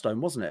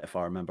milestone, wasn't it, if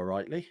I remember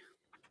rightly?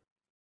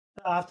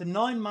 After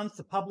 9 months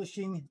of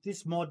publishing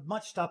this mod,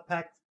 Much Stuff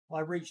Pack, I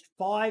reached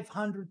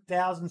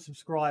 500,000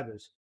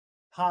 subscribers.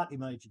 Heart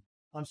emoji.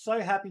 I'm so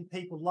happy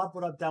people love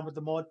what I've done with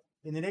the mod.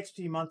 In the next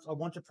few months, I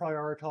want to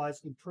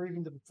prioritize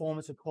improving the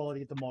performance and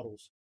quality of the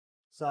models.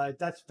 So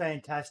that's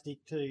fantastic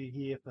to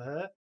hear for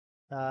her.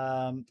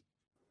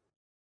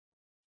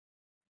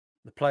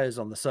 The players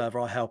on the server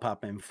I help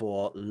admin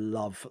for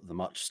love the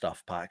Much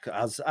Stuff Pack,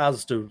 as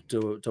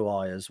do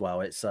I as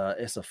well. It's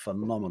a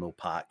phenomenal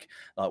pack.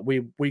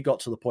 We got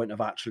to the point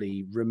of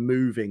actually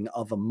removing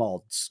other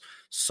mods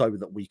so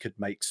that we could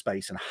make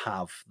space and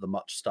have the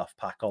Much Stuff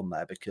Pack on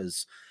there,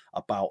 because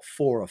about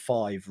 4 or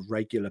 5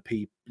 regular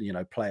people,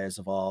 players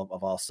of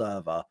our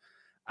server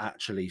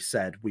actually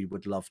said we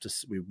would love to,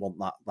 we want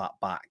that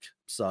back.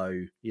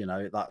 So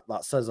that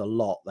says a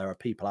lot. There are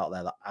people out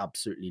there that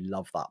absolutely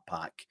love that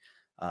pack.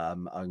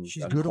 And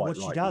she's good at what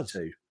she does.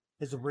 Too.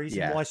 There's a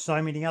reason why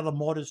so many other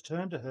modders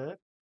turn to her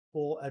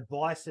for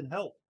advice and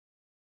help.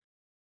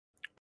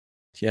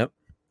 Yep,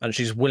 and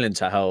she's willing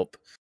to help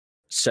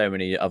so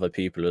many other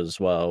people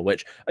as well,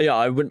 which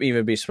I wouldn't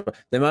even be surprised.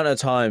 The amount of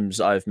times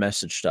I've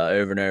messaged her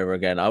over and over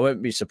again, I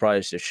wouldn't be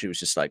surprised if she was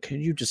just like,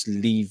 can you just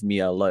leave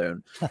me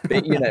alone?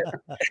 But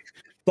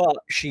but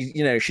she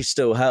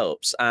still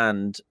helps,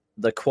 and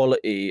the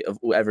quality of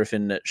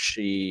everything that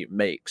she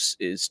makes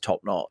is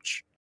top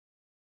notch.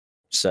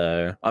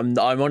 So I'm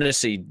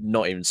honestly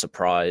not even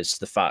surprised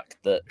the fact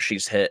that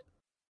she's hit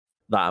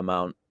that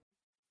amount,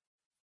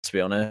 to be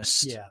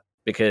honest. Yeah.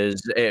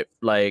 Because it,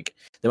 like,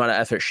 the amount of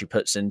effort she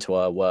puts into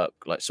her work,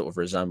 like, sort of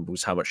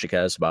resembles how much she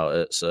cares about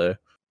it. So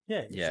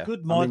yeah, it's a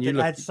good mod that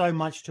adds so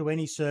much to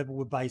any server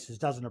with bases,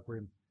 doesn't it,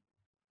 Brim?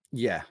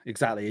 Yeah,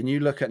 exactly. And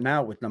you look at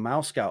now with the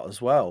Mouse Scout as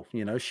well.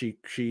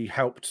 She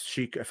helped.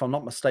 If I'm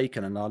not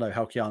mistaken, and I know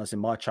Helkiana's in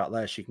my chat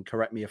there, she can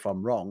correct me if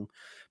I'm wrong,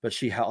 but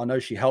I know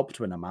she helped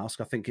win a mouse.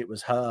 I think it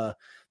was her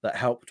that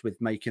helped with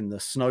making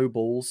the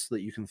snowballs that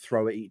you can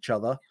throw at each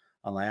other,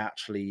 and they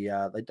actually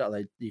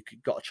you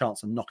got a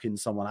chance of knocking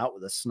someone out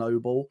with a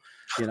snowball,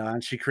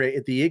 and she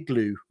created the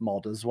igloo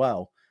mod as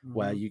well,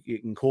 where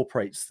it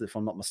incorporates, if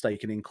I'm not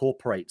mistaken,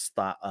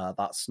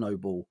 that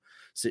snowball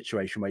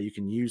situation where you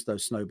can use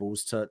those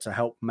snowballs to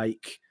help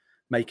make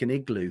an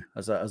igloo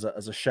as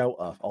a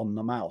shelter on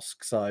the mouse.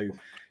 So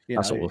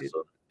that's awesome.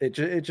 It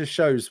just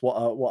shows what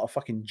a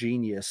fucking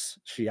genius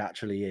she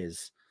actually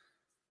is.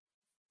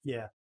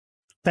 Yeah,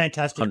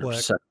 fantastic 100%.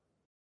 Work.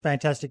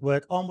 Fantastic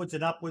work. Onwards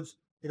and upwards.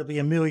 It'll be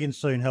 1 million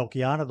soon,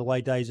 Helkiana, the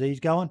way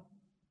DayZ's going.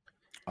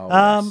 Oh,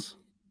 yes.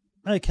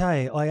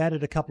 Okay, I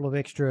added a couple of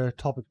extra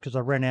topics because I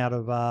ran out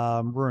of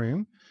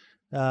room.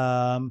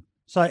 So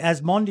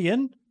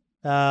Asmondian,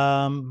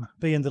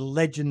 being the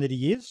legend that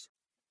he is,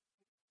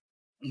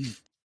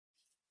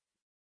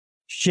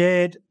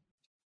 shared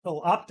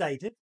or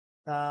updated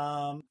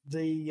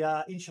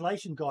the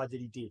insulation guide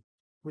that he did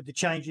with the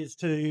changes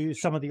to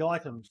some of the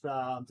items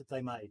that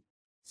they made.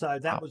 So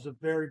that was a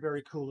very,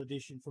 very cool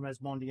addition from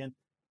Asmondian.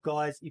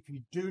 Guys, if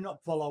you do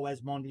not follow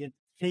Asmondian,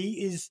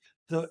 he is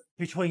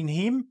between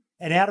him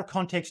and Out of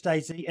Context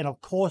DayZ, and of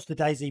course the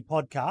DayZ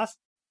podcast,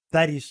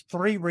 that is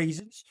 3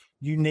 reasons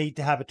you need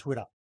to have a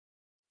Twitter.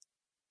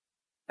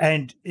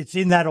 And it's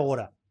in that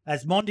order.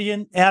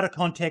 Asmondian, Out of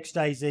Context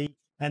DayZ,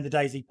 and the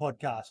DayZ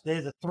podcast.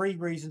 They're the 3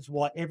 reasons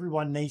why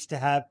everyone needs to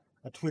have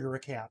a Twitter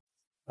account.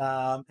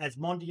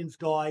 Asmondian's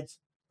guides,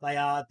 they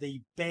are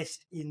the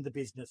best in the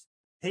business.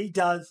 He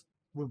does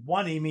with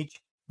one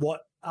image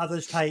what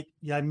others take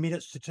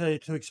minutes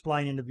to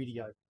explain in a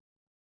video.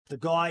 The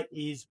guy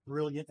is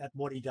brilliant at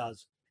what he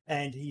does,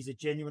 and he's a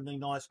genuinely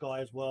nice guy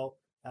as well.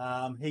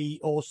 He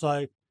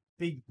also,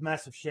 big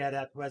massive shout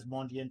out to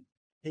Asmondian.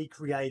 He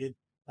created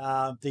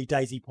the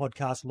DayZ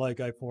podcast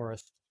logo for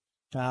us.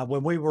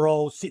 When we were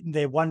all sitting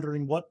there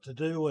wondering what to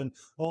do and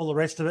all the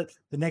rest of it,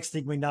 the next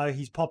thing we know,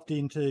 he's popped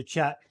into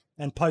chat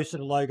and posted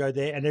a logo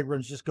there, and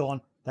everyone's just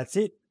gone, that's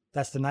it.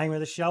 That's the name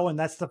of the show, and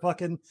that's the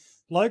fucking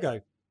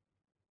logo.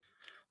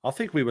 I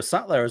think we were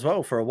sat there as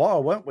well for a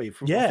while, weren't we?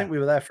 Yeah. I think we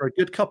were there for a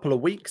good couple of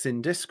weeks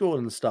in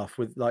Discord and stuff,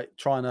 with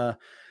trying to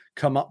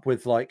come up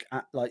with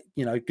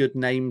good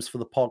names for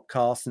the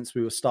podcast, since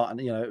we were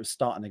starting, it was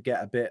starting to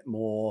get a bit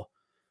more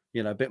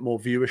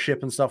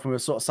viewership and stuff. And we were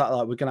sort of sat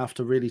like, we're going to have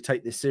to really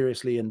take this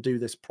seriously and do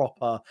this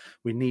proper.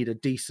 We need a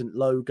decent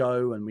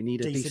logo, and we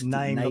need a decent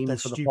name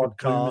for the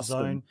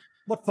podcast.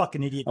 What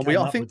fucking idiot came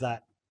up with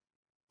that?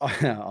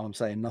 I'm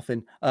saying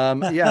nothing. I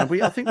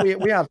think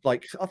we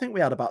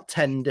had about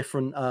 10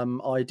 different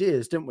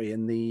ideas, didn't we?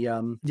 In the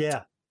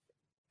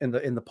in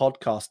the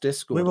podcast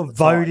Discord. We were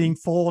voting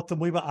forth,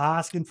 and we were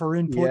asking for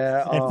input.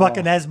 And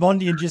fucking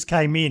Asmondian just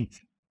came in,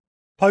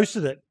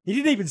 posted it. He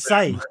didn't even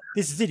say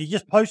this is it. He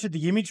just posted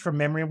the image from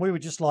memory, and we were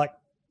just like,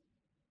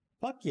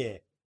 "Fuck yeah,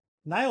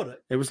 nailed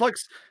it." It was like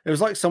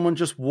someone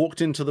just walked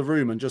into the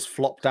room and just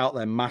flopped out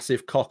their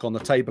massive cock on the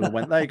table and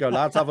went, "There you go,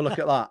 lads, have a look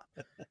at that."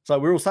 So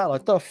we're all sat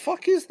like, "The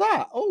fuck is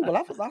that?" Oh,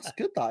 well, that's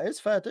good. That is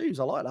fair dues.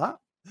 I like that.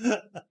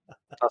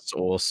 That's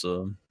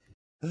awesome.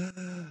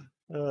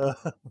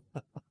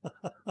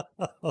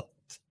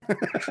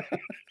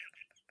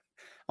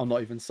 I'm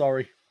not even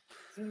sorry.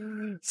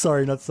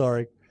 Sorry, not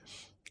sorry.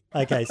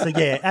 Okay, so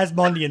yeah,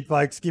 Asmondian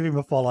folks, give him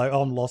a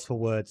follow. I'm lost for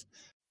words.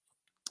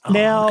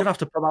 Now, I'm gonna have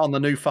to put that on the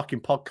new fucking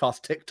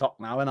podcast TikTok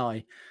now, and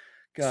I.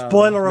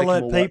 Spoiler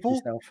alert,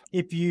 people!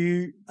 If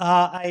you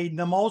are a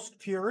Namalsk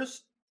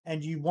purist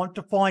and you want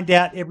to find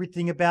out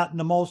everything about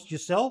Namalsk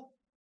yourself,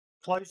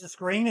 close the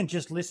screen and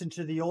just listen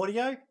to the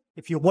audio.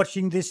 If you're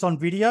watching this on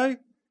video,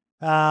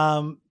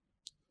 I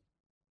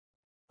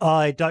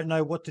don't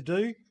know what to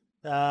do.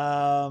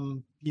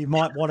 You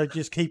might want to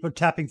just keep on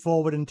tapping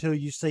forward until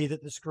you see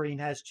that the screen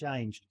has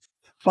changed.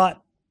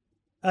 But,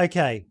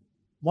 okay,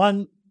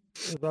 when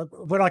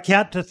I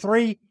count to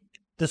 3,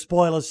 the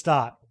spoilers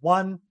start.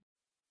 1,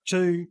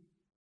 2,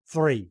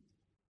 3.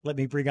 Let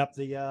me bring up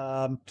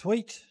the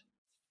tweet.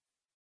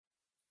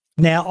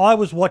 Now, I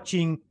was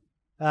watching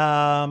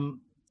Smoke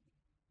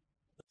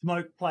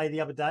play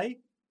the other day,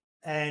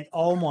 and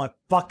oh my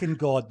fucking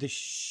God, the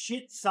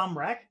shit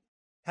Sumrak.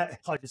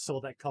 I just saw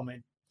that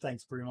comment.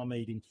 Thanks, Brim, I'm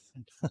eating.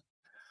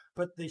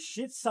 But the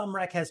shit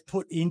Sumrak has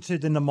put into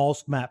the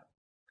Namalsk map.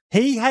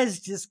 He has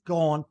just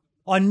gone.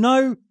 I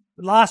know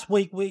last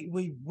week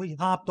we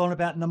harped on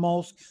about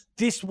Namalsk.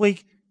 This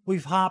week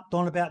we've harped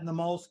on about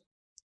Namalsk.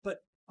 But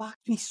fuck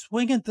me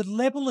swinging, the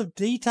level of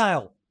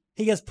detail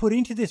he has put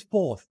into this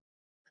fourth.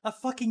 A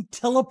fucking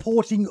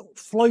teleporting,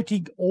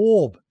 floating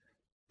orb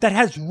that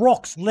has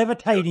rocks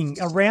levitating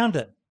around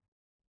it.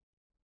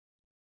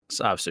 It's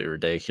absolutely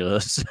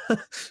ridiculous.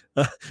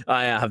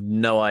 I have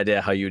no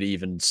idea how you'd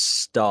even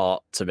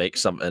start to make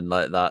something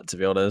like that, to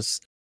be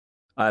honest.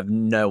 I have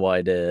no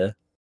idea.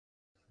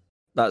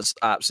 That's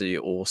absolutely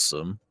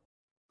awesome.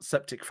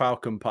 Septic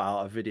Falcon put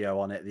out a video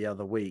on it the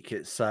other week.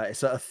 It's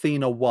at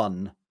Athena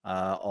 1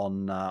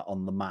 on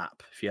the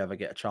map. If you ever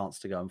get a chance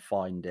to go and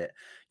find it,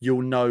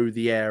 you'll know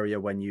the area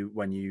when you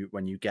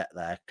get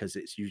there, because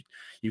it's you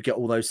get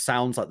all those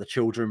sounds like the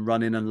children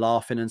running and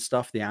laughing and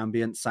stuff. The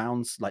ambient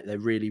sounds, like, they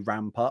really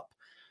ramp up.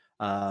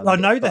 I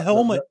know the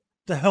helmet.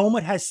 The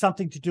helmet has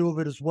something to do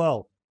with it as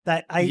well.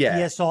 That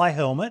ATSI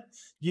helmet.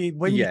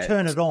 When you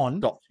turn it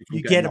on,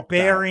 you get a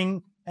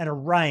bearing and a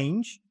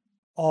range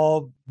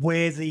of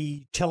where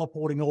the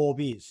teleporting orb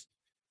is.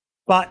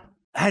 But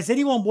has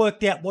anyone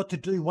worked out what to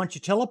do once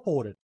you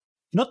teleported?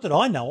 Not that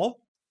I know of.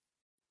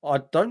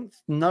 I don't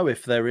know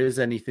if there is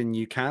anything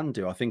you can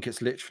do. I think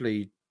it's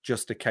literally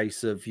just a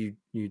case of you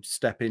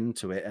step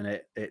into it and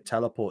it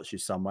teleports you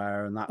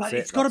somewhere, and that's it. But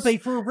it's got to be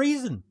for a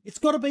reason. It's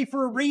got to be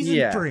for a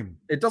reason, Brim.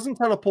 It doesn't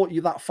teleport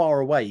you that far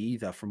away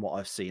either, from what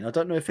I've seen. I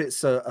don't know if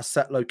it's a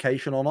set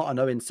location or not. I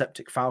know in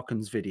Septic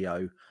Falcon's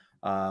video,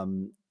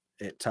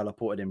 it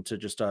teleported him to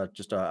just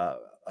a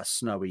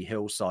snowy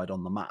hillside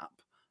on the map.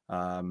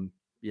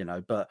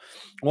 But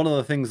one of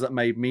the things that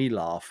made me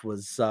laugh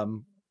was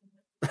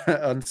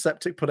and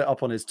Septic put it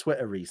up on his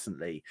Twitter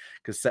recently,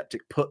 because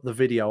Septic put the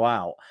video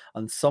out,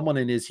 and someone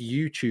in his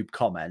YouTube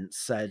comments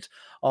said,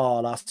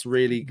 "Oh, that's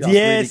really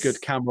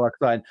good camera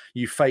work.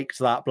 You faked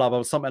that, blah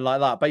blah," something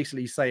like that.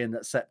 Basically saying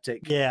that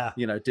Septic,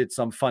 did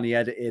some funny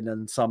editing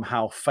and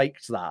somehow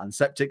faked that. And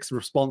Septic's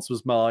response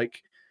was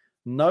like,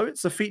 "No,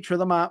 it's a feature of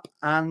the map,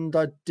 and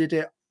I did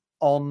it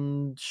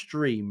on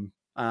stream.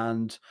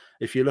 And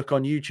if you look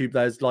on YouTube,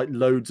 there's like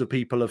loads of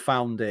people have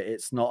found it.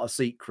 It's not a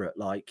secret."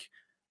 Like,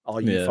 are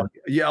you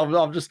fucking...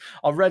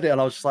 I read it and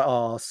I was just like,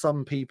 oh,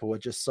 some people are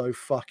just so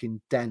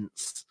fucking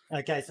dense.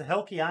 Okay, so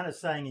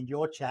Helkiana's saying in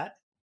your chat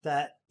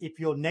that if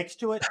you're next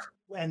to it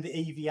and the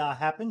EVR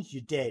happens,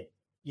 you're dead.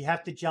 You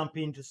have to jump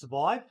in to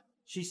survive.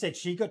 She said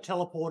she got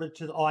teleported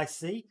to the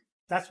IC.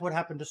 That's what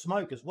happened to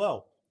Smoke as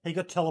well. He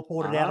got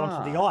teleported out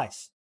onto the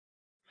ice.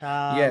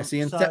 See,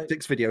 in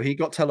Septic's video, he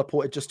got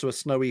teleported just to a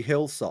snowy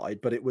hillside,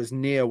 but it was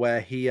near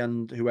where he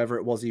and whoever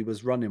it was he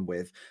was running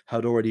with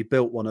had already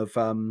built one of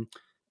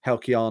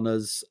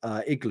Helkiana's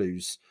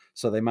igloos.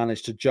 So they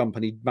managed to jump,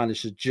 and he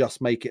managed to just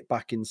make it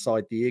back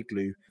inside the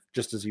igloo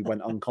just as he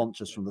went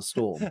unconscious from the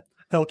storm.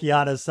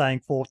 Helkiana's saying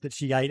forth that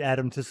she ate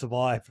Adam to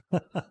survive.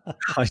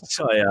 I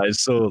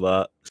saw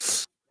that.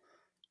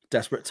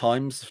 Desperate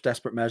times,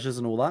 desperate measures,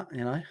 and all that,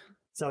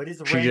 So it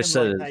is a she random just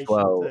said it as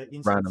well.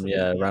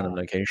 Random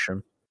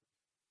location.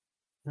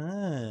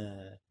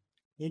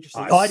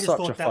 Interesting. I just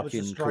thought that was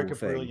a stroke of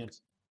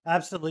brilliance.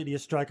 Absolutely a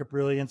stroke of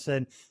brilliance.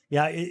 And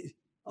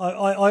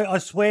I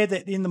swear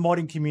that in the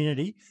modding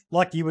community,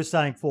 like you were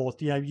saying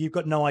forth, you've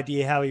got no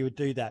idea how he would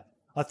do that.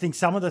 I think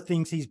some of the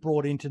things he's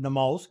brought into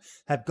Namalsk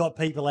have got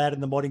people out in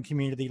the modding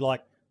community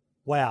like,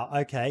 wow,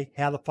 okay,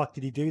 how the fuck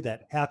did he do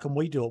that? How can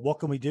we do it? What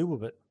can we do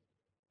with it?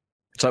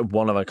 It's like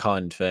one of a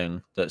kind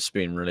thing that's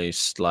been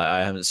released. Like,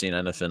 I haven't seen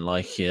anything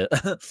like it.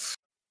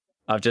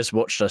 I've just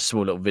watched a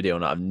small little video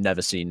and I've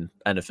never seen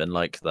anything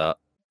like that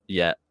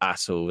yet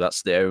at all.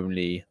 That's the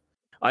only...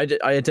 I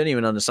don't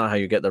even understand how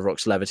you get the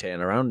rocks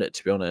levitating around it,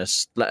 to be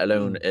honest, let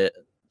alone it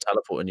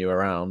teleporting you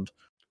around.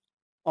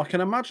 I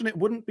can imagine it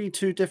wouldn't be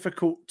too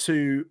difficult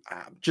to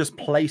just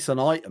place an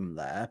item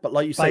there, but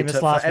like you say,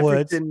 famous last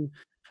words.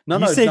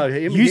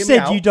 You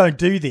said you don't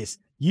do this.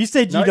 You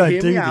said you don't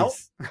do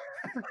this.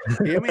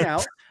 Hear me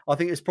out. I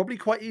think it's probably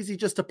quite easy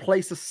just to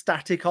place a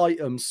static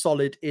item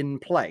solid in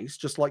place,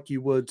 just like you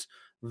would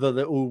the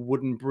little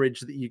wooden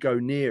bridge that you go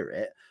near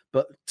it.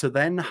 But to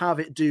then have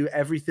it do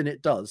everything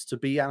it does to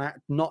be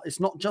it's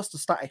not just a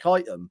static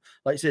item.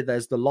 Like I said,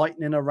 there's the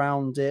lightning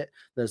around it,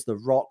 there's the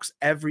rocks,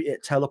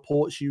 it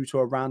teleports you to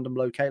a random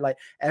location. Like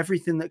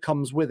everything that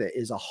comes with it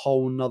is a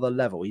whole nother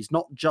level. He's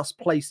not just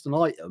placed an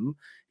item,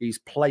 he's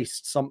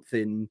placed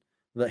something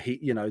that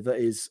that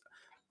is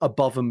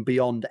above and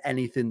beyond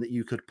anything that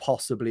you could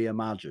possibly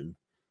imagine.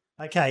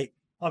 Okay,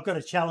 I've got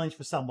a challenge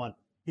for someone.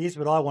 Here's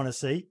what I want to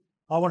see.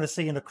 I want to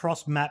see an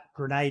across-map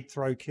grenade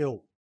throw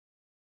kill.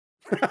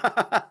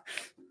 Oh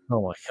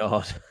my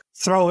god.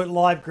 Throw a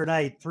live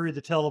grenade through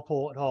the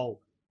teleport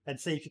hole and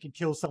see if you can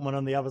kill someone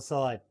on the other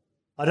side.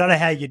 I don't know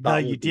how you'd know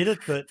you did it,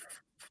 but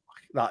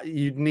that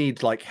you'd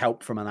need like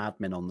help from an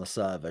admin on the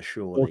server,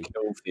 surely. Or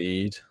kill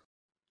feed.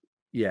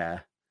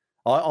 Yeah.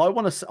 I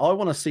want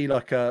to see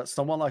like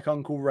someone like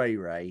Uncle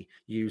Ray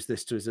use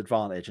this to his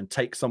advantage and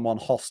take someone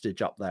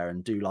hostage up there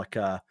and do like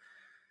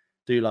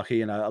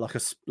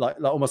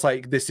almost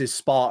like this is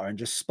Sparta and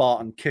just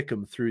Spartan kick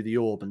them through the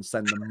orb and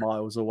send them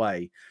miles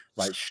away,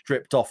 like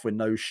stripped off with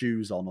no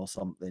shoes on or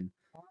something.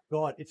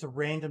 God, it's a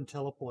random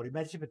teleport.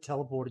 Imagine if it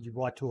teleported you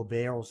right to a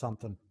bear or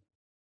something.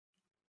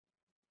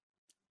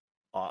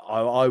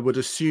 I would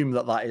assume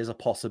that is a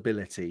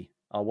possibility.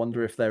 I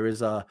wonder if there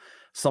is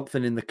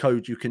something in the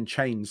code you can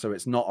change so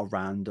it's not a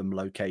random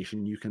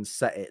location. You can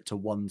set it to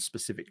one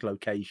specific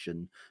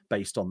location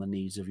based on the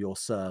needs of your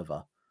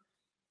server.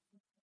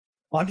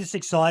 I'm just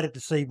excited to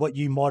see what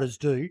you modders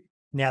do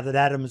now that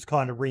Adam has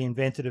kind of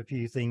reinvented a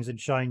few things and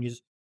shown you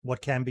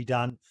what can be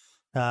done.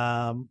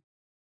 I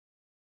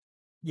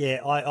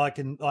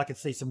can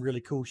see some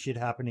really cool shit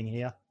happening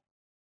here.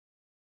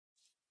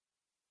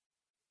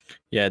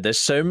 Yeah, there's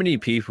so many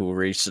people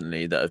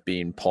recently that have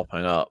been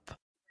popping up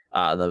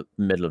out of the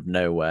middle of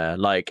nowhere,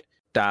 like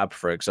Dab,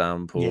 for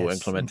example. Yes,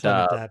 Implement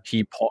Dab.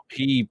 He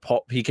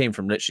came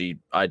from literally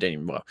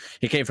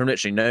he came from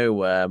literally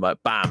nowhere. Like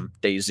bam,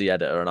 DayZ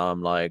editor, and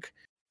I'm like,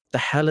 the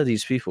hell are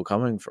these people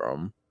coming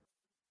from?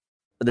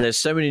 There's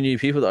so many new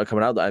people that are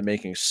coming out that are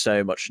making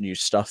so much new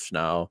stuff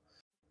now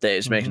that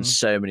it's making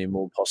so many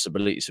more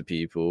possibilities for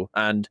people.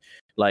 And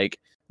like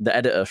the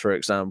editor, for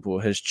example,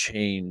 has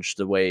changed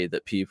the way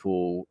that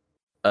people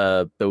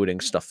are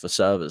building stuff for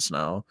servers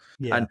now.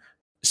 Yeah. And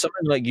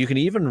something like you can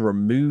even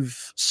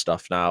remove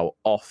stuff now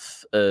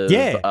off of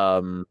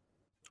Chernarus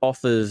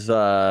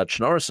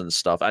and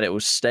stuff, and it will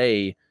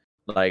stay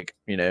like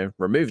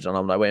removed. And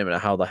I'm like, wait a minute,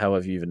 how the hell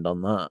have you even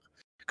done that?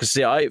 Because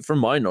see, from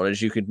my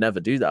knowledge, you could never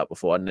do that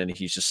before, and then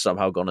he's just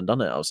somehow gone and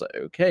done it. I was like,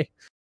 okay,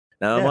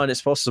 now mine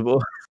it's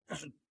possible.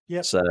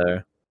 Yep.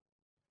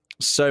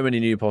 So many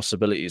new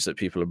possibilities that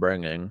people are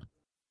bringing.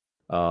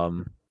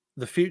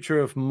 The future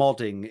of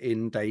modding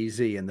in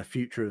DayZ and the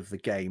future of the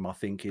game, I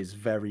think, is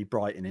very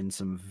bright and in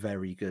some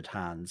very good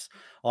hands.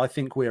 I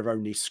think we're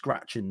only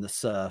scratching the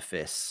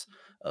surface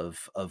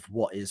of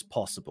what is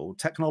possible.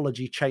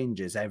 Technology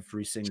changes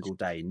every single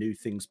day. New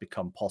things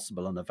become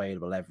possible and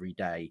available every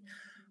day.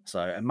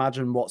 So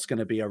imagine what's going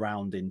to be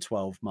around in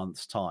 12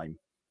 months' time.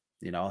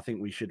 I think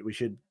we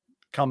should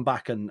come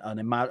back and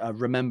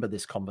remember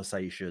this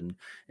conversation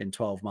in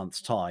 12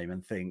 months' time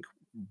and think,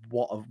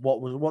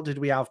 what did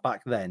we have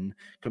back then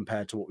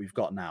compared to what we've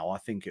got now? I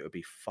think it would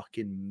be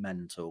fucking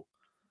mental.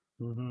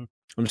 Mm-hmm.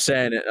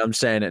 I'm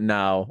saying it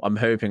now. I'm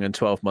hoping in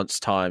 12 months'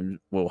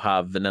 time we'll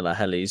have vanilla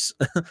helis.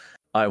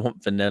 I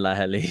want vanilla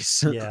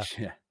helis. Yeah.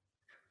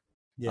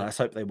 Let's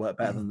hope they work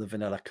better than the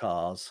vanilla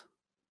cars.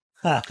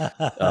 Oh,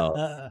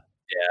 yeah.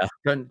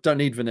 Don't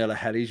need vanilla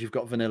helis. You've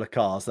got vanilla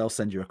cars. They'll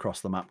send you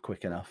across the map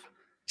quick enough.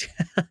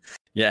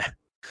 Yeah.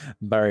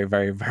 Very,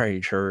 very, very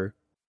true.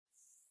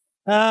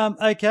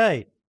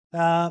 Okay.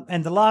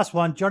 And the last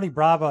one, Johnny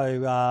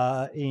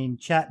Bravo in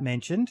chat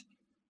mentioned.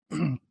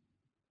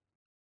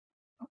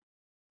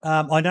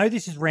 I know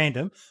this is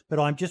random, but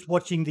I'm just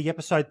watching the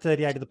episode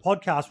 38 of the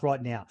podcast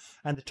right now,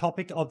 and the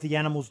topic of the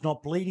animals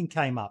not bleeding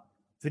came up.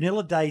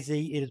 Vanilla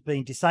DayZ, it has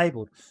been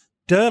disabled.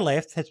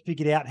 Derleth has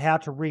figured out how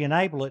to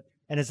re-enable it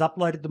and has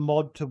uploaded the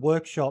mod to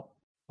workshop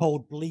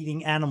called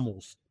Bleeding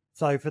Animals.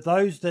 So for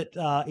those that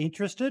are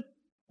interested,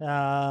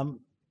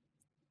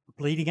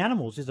 Bleeding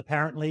Animals is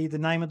apparently the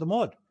name of the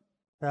mod,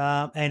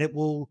 and it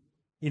will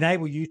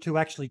enable you to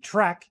actually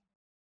track.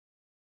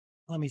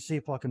 Let me see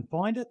if I can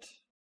find it.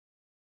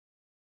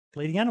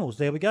 Bleeding Animals,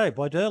 there we go,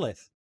 by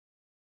Derleth.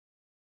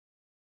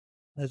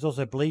 There's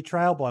also Bleed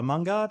Trail by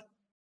Mungard.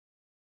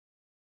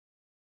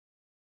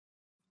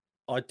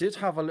 I did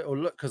have a little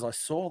look because I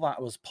saw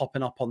that was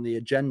popping up on the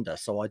agenda.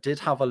 So I did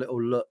have a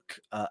little look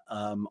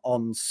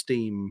on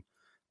Steam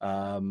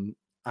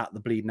at the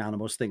Bleeding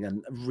Animals thing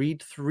and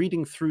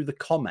reading through the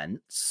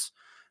comments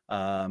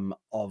on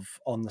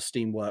the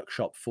Steam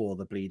Workshop for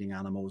the Bleeding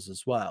Animals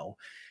as well.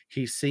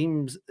 It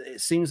seems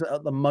that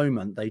at the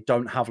moment they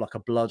don't have like a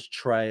blood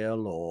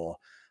trail or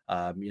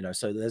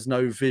so there's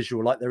no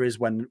visual like there is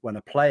when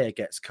a player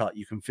gets cut.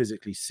 You can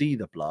physically see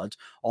the blood.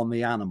 On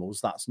the animals,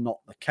 that's not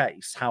the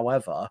case.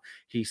 However,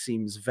 he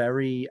seems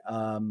very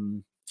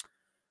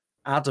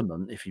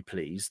adamant, if you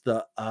please,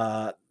 that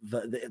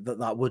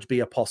that would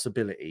be a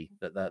possibility,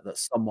 that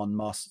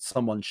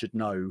someone should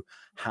know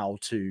how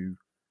to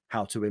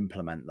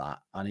implement that.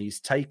 And he's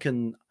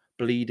taken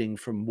bleeding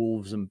from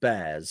wolves and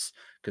bears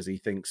because he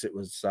thinks it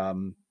was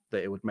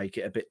that it would make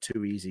it a bit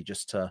too easy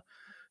just to,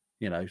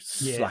 you know,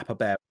 slap a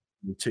bear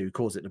to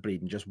cause it to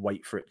bleed and just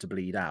wait for it to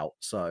bleed out.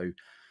 So,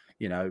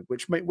 you know,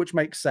 which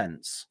makes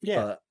sense.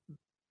 Yeah.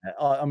 But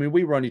I mean,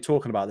 we were only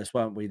talking about this,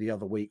 weren't we, the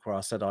other week, where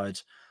I said I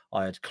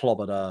had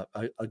clobbered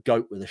a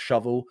goat with a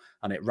shovel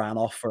and it ran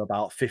off for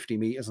about 50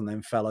 meters and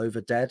then fell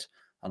over dead.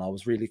 And I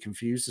was really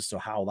confused as to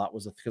how that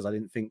was, because I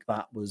didn't think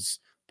that was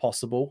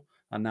possible.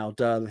 And now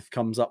Derleth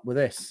comes up with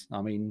this.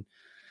 I mean,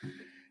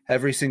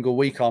 every single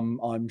week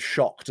I'm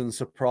shocked and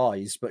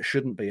surprised, but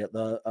shouldn't be at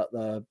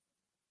the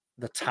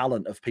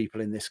talent of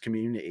people in this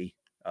community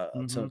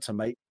to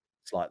make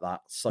it's like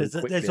that. So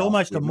there's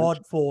almost a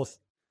mod for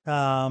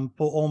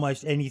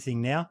almost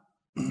anything now.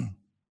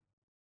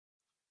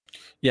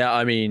 Yeah,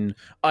 I mean,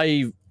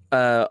 I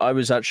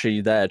was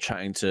actually there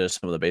chatting to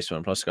some of the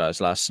Basement Plus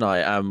guys last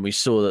night, and we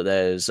saw that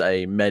there's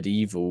a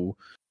medieval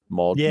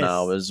mod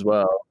now as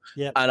well.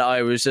 Yeah, and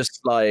I was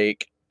just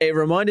like, it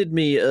reminded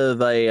me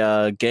of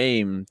a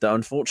game that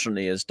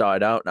unfortunately has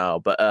died out now,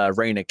 but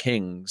Reign of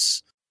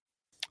Kings.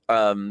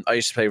 I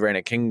used to play Reign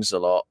of Kings a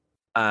lot,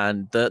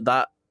 and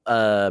that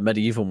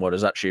medieval mod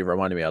has actually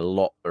reminded me a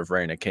lot of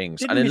Reign of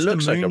Kings. Didn't and Mr. it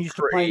looks Moon like a used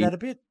to play that a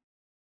bit?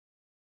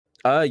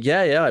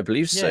 Yeah, I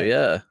believe so.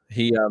 Yeah,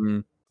 he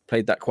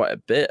played that quite a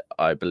bit,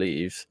 I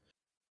believe.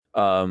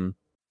 But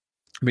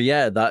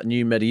yeah, that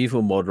new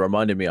medieval mod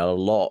reminded me a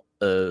lot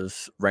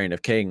of Reign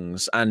of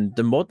Kings, and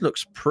the mod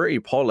looks pretty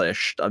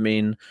polished. I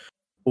mean,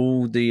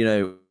 all the, you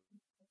know,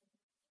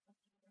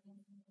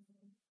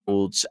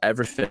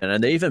 everything,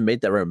 and they even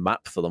made their own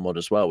map for the mod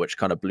as well, which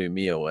kind of blew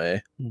me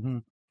away.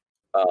 And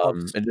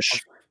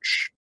just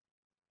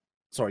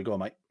sorry, go on,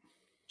 mate.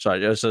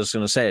 Sorry, I was going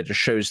to say, it just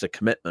shows the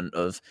commitment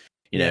of,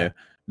 you know,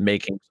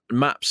 making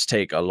maps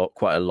take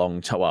quite a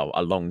long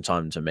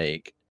time to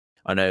make.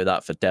 I know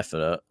that for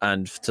definite,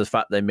 and to the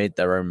fact they made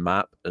their own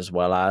map as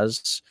well,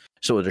 as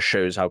sort of just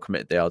shows how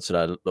committed they are to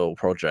their little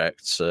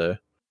project. So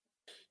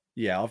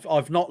yeah,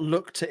 I've not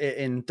looked at it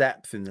in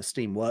depth in the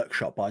Steam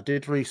Workshop, but I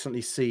did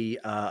recently see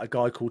a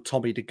guy called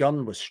Tommy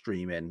DeGun was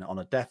streaming on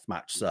a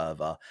deathmatch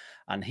server,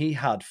 and he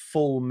had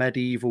full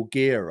medieval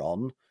gear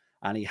on,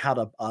 and he had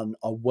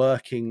a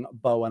working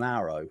bow and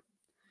arrow.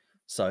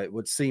 So it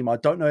would seem, I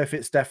don't know if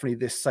it's definitely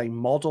this same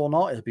mod or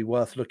not. It'd be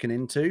worth looking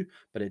into,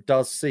 but it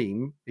does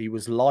seem he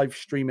was live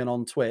streaming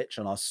on Twitch,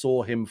 and I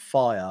saw him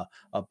fire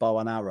a bow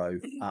and arrow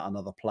at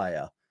another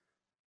player.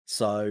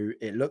 So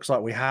it looks like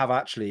we have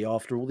actually,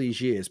 after all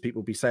these years,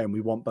 people be saying we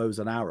want bows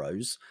and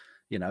arrows.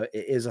 You know,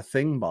 it is a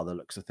thing by the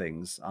looks of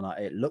things, and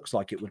it looks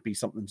like it would be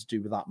something to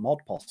do with that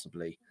mod,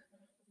 possibly.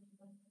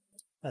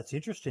 That's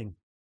interesting.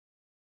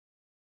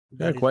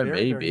 Yeah, quite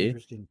maybe. Very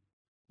interesting.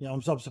 You know,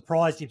 I'm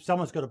surprised if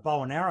someone's got a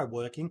bow and arrow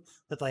working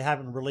that they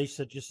haven't released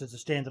it just as a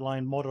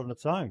standalone mod on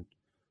its own.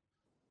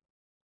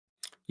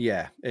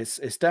 Yeah, it's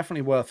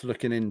definitely worth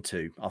looking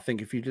into. I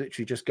think if you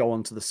literally just go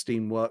onto the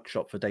Steam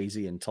Workshop for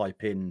DayZ and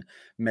type in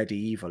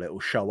medieval, it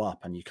will show up,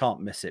 and you can't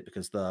miss it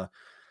because the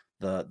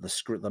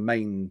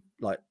main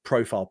like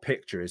profile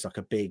picture is like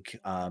a big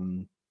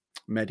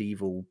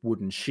medieval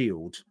wooden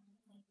shield.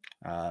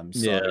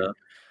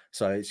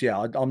 So it's,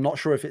 I'm not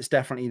sure if it's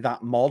definitely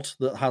that mod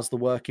that has the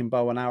working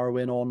bow and arrow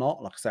in or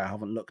not. Like I say, I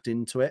haven't looked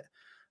into it,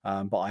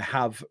 but I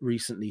have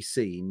recently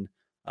seen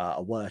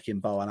a working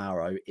bow and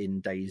arrow in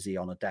DayZ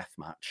on a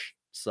deathmatch.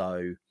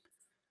 So,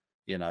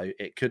 you know,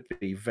 it could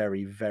be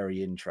very,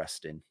 very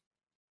interesting.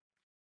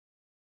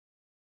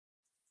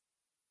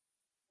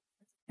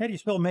 How do you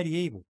spell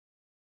medieval?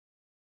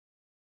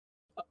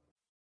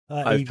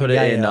 I've put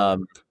it in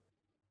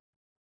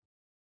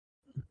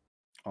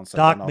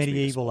Dark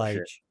Medieval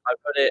Age.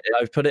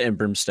 I've put it in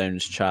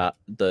Brimstone's chat.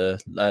 The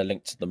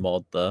link to the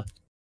mod there.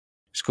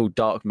 It's called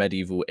Dark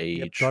Medieval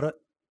Age. Yep, got it.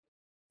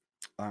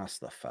 That's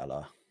the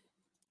fella.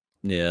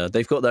 Yeah,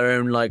 they've got their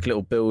own like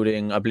little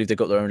building. I believe they've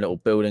got their own little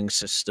building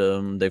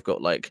system. They've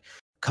got like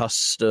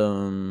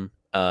custom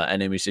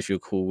enemies, if you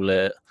call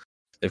it.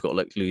 They've got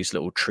like these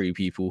little tree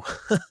people.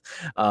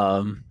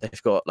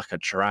 They've got like a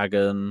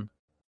dragon.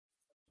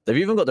 They've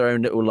even got their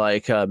own little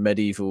like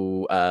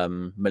medieval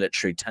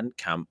military tent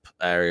camp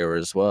area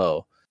as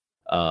well.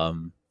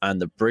 And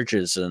the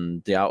bridges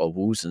and the outer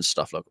walls and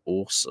stuff look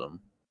awesome.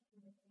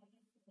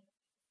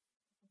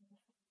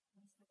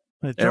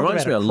 It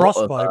reminds me a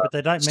crossbow, lot of, but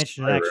they don't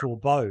mention an actual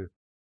bow.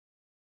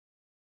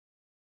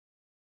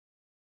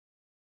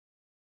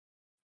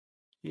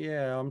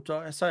 Yeah,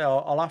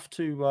 I'll have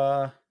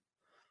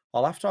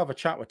to have a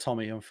chat with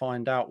Tommy and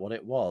find out what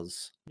it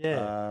was.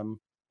 Yeah.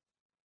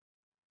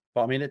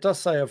 But I mean, it does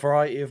say a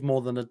variety of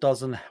more than a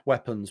dozen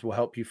weapons will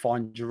help you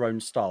find your own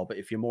style. But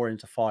if you're more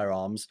into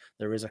firearms,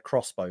 there is a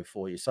crossbow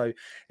for you. So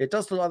it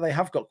does look like they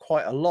have got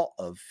quite a lot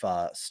of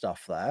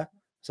stuff there. It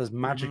says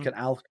magic and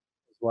alchemy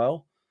as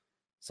well.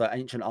 So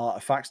ancient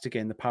artifacts to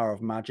gain the power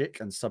of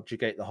magic and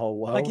subjugate the whole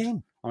world.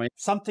 Again, I mean,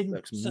 something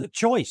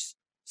choice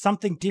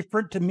something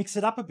different to mix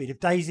it up a bit. If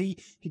Daisy,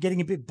 if you're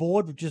getting a bit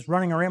bored with just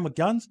running around with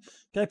guns,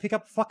 go pick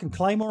up a fucking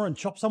claymore and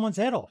chop someone's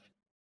head off.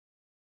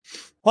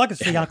 I could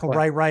see Uncle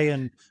Ray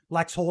and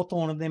Lax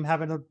Hawthorne and them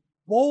having a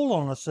ball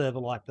on a server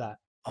like that.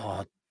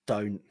 Oh,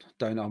 don't.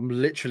 I'm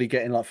literally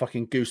getting like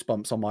fucking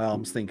goosebumps on my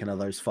arms thinking of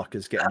those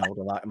fuckers getting hold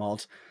of that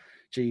mod.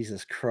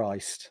 Jesus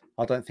Christ.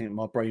 I don't think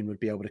my brain would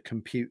be able to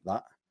compute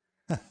that.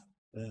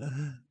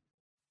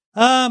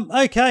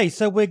 Okay,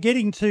 so we're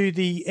getting to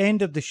the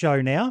end of the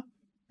show now.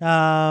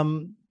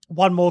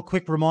 One more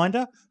quick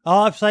reminder.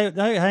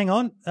 Hang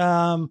on.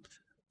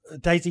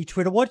 Daisy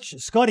Twitter watch.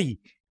 Scotty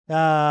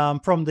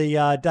from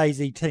the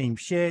Daisy team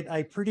shared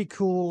a pretty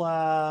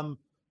cool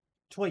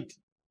tweet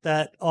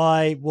that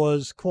I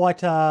was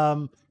quite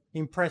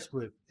impressed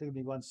with. Give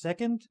me 1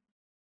 second.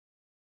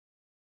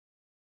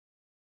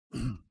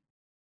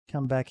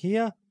 Come back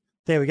here.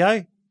 There we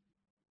go.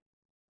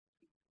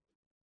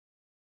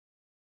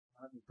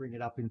 Let me bring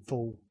it up in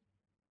full.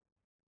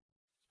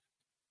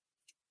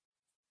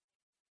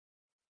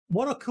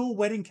 What a cool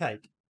wedding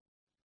cake.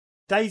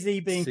 Daisy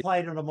being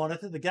played on a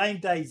monitor. The game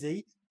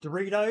Daisy,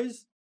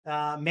 Doritos,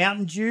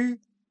 Mountain Dew,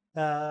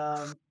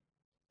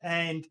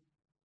 and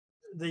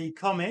the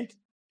comment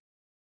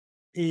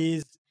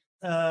is,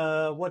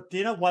 what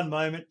dinner? One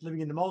moment,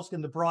 living in the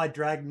moleskin, the bride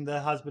dragging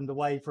the husband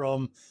away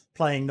from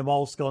playing the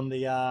moleskin on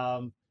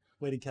the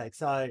wedding cake.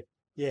 So,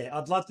 yeah,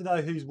 I'd love to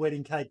know whose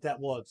wedding cake that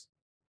was,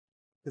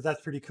 because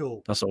that's pretty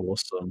cool. That's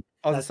awesome.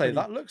 I was going to say,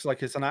 that looks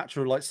like it's an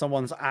actual, like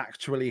someone's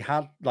actually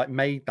had, like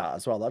made that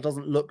as well. That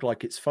doesn't look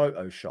like it's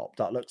Photoshopped.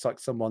 That looks like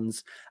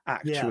someone's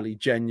actually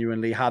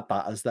genuinely had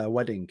that as their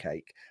wedding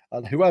cake.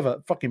 And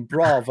whoever, fucking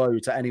bravo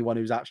to anyone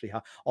who's actually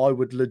had, I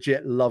would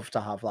legit love to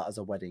have that as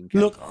a wedding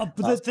cake. Look, but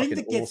the thing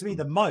that gets me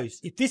the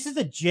most, if this is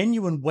a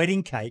genuine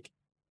wedding cake,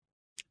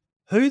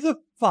 who the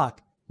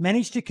fuck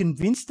managed to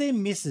convince their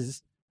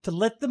missus to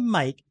let them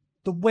make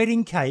the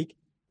wedding cake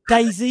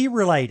Daisy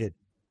related?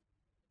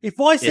 If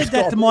I said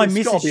that to my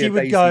missus, she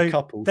would go,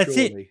 that's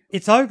it.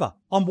 It's over.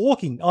 I'm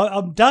walking.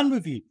 I'm done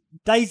with you.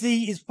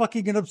 Daisy is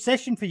fucking an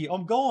obsession for you.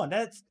 I'm gone.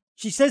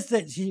 She says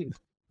that she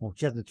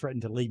hasn't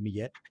threatened to leave me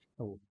yet.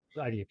 Oh,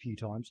 only a few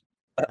times.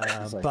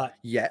 But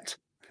yet.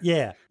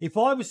 Yeah. If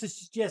I was to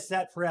suggest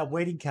that for our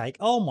wedding cake,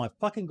 oh my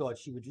fucking God,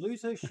 she would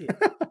lose her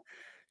shit.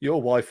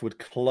 Your wife would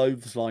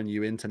clothesline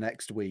you into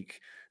next week.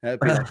 It'd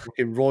be like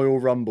fucking Royal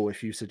Rumble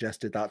if you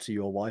suggested that to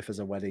your wife as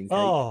a wedding cake.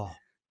 Oh.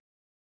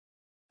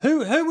 Who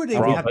would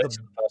even have the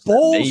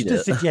balls to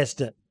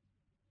suggest it?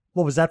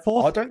 What was that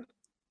for?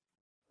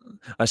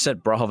 I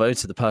said bravo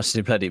to the person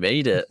who bloody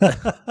made it.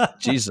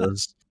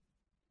 Jesus.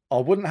 I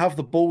wouldn't have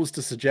the balls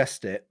to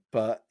suggest it,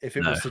 but if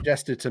it was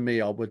suggested to me,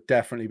 I would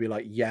definitely be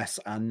like, yes,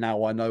 and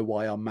now I know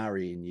why I'm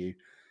marrying you.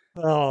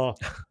 Oh,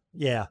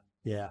 yeah.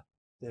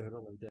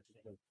 Definitely.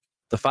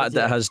 The fact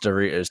that it has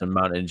Doritos and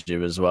Mountain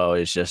Dew as well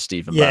is just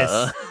even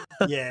better.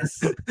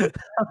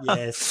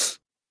 Yes.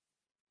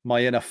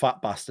 My inner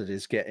fat bastard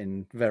is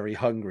getting very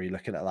hungry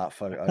looking at that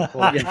photo.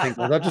 All I can think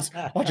was,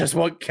 I just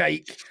want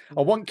cake.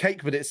 I want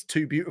cake, but it's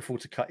too beautiful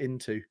to cut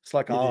into. It's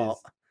like art.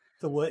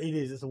 It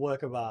is. It's a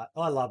work of art.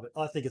 I love it.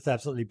 I think it's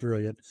absolutely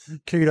brilliant.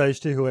 Kudos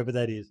to whoever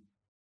that is.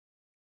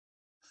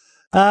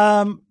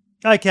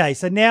 Okay,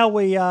 so now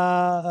we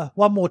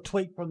one more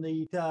tweet from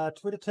the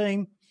Twitter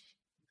team.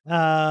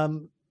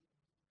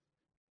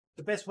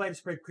 The best way to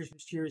spread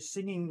Christmas cheer is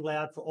singing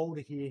loud for all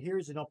to hear. Here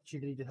is an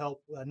opportunity to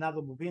help another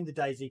within the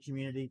Daisy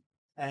community.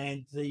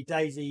 And the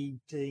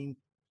Daisy team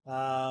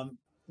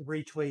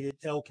retweeted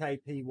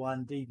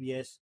LKP1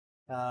 DBS.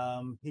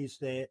 Here's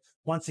there.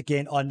 Once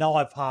again, I know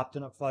I've harped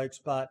on it, folks,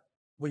 but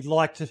we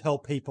like to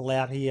help people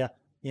out here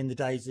in the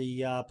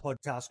Daisy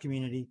podcast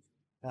community.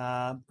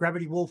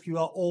 Gravity Wolf, you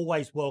are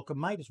always welcome,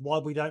 mate. It's why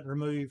we don't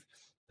remove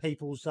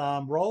people's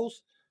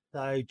roles.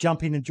 So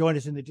jump in and join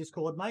us in the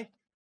Discord, mate.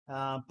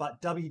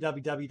 But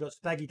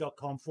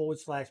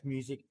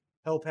www.spaggy.com/music,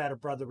 help out a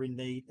brother in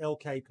need,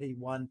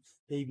 LKP1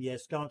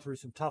 DBS, going through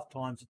some tough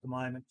times at the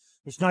moment.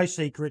 It's no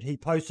secret. He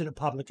posted it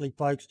publicly,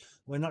 folks.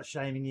 We're not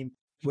shaming him.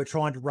 We're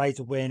trying to raise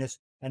awareness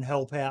and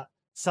help out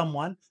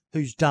someone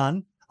who's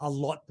done a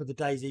lot for the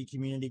Daisy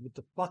community with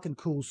the fucking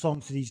cool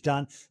songs that he's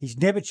done. He's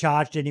never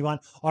charged anyone.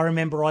 I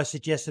remember I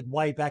suggested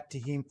way back to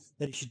him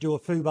that he should do a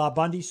Fubar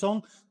Bundy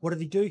song. What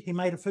did he do? He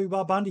made a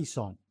Fubar Bundy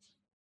song.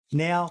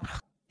 Now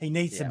he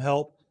needs some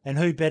help. And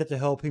who better to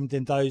help him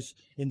than those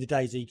in the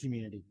Daisy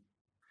community?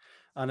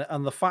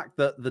 And the fact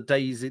that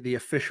the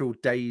official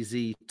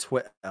Daisy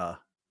Twitter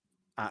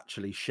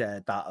actually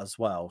shared that as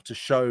well, to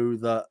show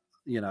that,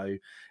 you know,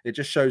 it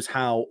just shows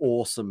how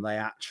awesome they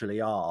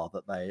actually are,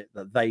 that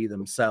they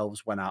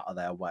themselves went out of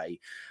their way.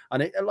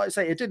 And it, like I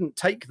say, it didn't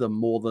take them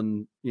more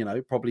than, you know,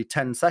 probably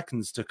 10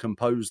 seconds to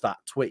compose that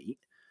tweet.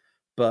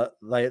 But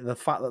the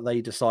fact that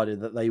they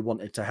decided that they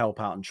wanted to help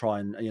out and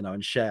try and, you know,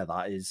 and share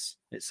that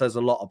it says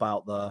a lot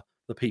about the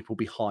people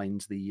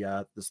behind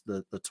the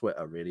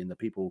Twitter, really, and the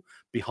people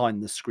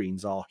behind the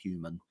screens are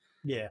human.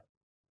 Yeah.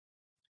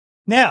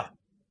 Now,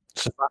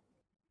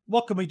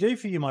 what can we do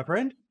for you, my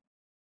friend?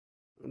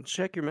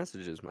 Check your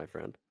messages, my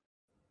friend.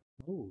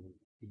 Ooh,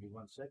 give me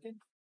 1 second.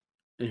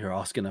 You're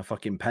asking a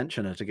fucking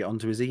pensioner to get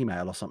onto his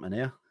email or something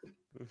here.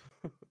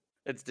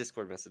 It's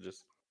Discord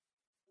messages.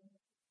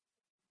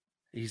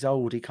 He's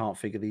old. He can't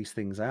figure these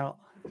things out.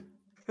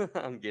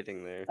 I'm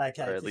getting there.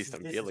 Okay, Or at least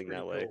I'm feeling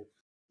that way. Cool.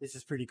 This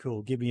is pretty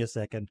cool. Give me a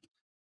second.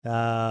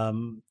 I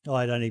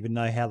don't even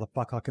know how the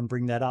fuck I can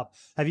bring that up.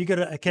 Have you got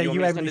a? Can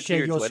you able to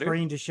share your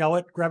screen to show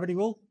it, Gravity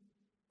Wool?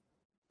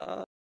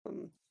 I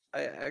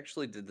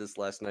actually did this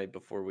last night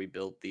before we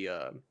built the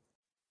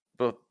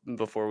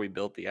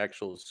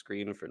actual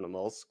screen for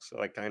Namalsk, so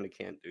I kind of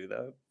can't do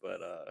that.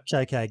 But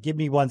okay, give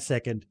me 1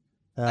 second.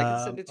 I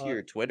can send it to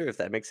your Twitter if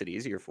that makes it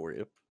easier for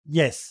you.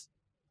 Yes.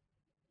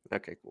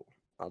 Okay, cool.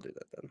 I'll do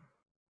that then.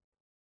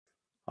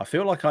 I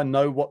feel like I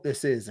know what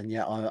this is, and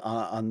yet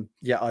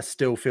I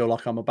still feel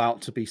like I'm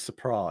about to be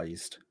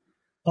surprised.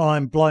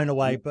 I'm blown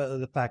away by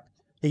the fact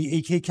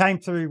he came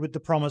through with the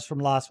promise from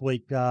last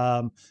week,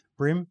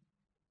 Brim.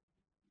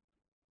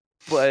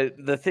 But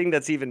the thing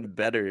that's even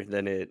better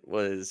than it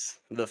was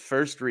the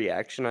first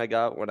reaction I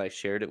got when I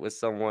shared it with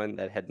someone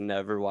that had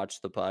never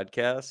watched the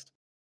podcast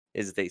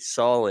is they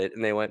saw it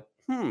and they went,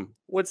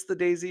 what's the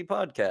DayZ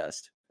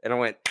podcast? And I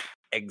went,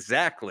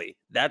 exactly.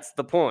 That's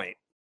the point.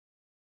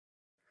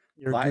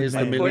 That is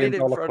the $1 million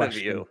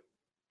question.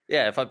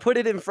 Yeah, if I put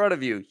it in front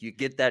of you, you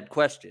get that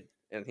question.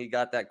 And he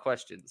got that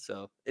question.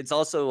 So it's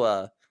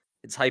also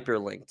it's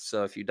hyperlinked.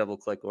 So if you double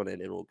click on it,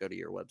 it will go to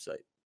your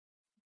website.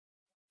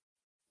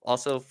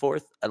 Also,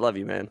 Fourth, I love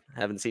you, man. I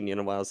haven't seen you in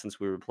a while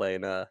since we were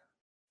playing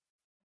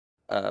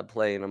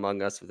playing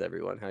Among Us with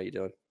everyone. How you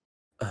doing?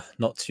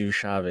 Not too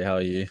shabby. How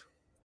are you?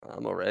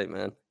 I'm all right,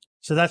 man.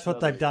 So that's what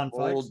they've done,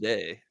 folks. All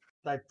day.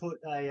 They put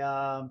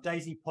a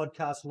DayZ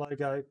podcast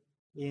logo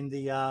in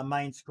the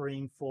main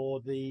screen for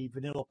the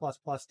Vanilla Plus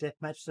Plus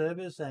Deathmatch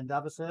servers and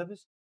other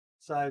servers,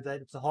 so that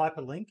it's a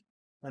hyperlink.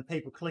 When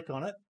people click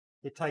on it,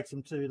 it takes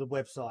them to the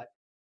website.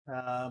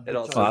 It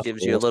also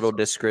gives you a little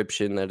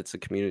description that it's a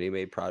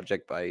community-made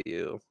project by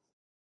you.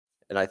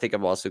 And I think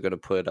I'm also going to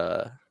put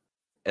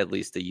at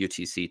least the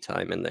UTC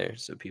time in there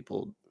so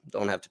people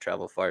don't have to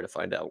travel far to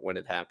find out when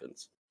it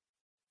happens.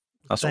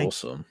 That's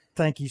awesome.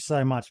 Thank you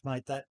so much,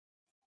 mate. That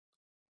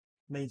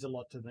means a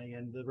lot to me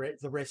and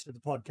the rest of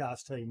the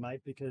podcast team,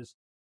 mate, because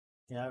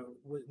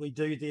we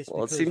do this.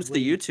 Well, it seems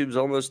the YouTube's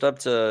almost up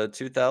to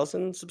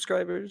 2,000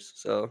 subscribers,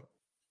 so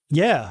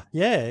yeah,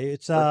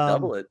 it's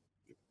double it.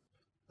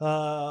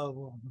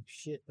 Well,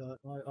 shit,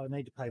 I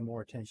need to pay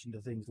more attention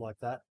to things like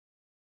that.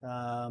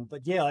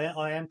 But yeah,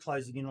 I am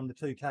closing in on the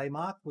 2K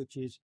mark, which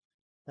is,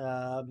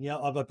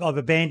 I've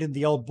abandoned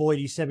the old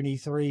Boydie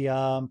 73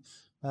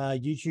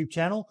 YouTube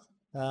channel.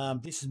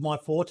 This is my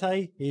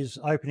forte, is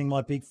opening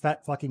my big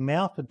fat fucking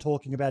mouth and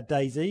talking about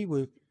DayZ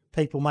with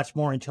people much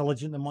more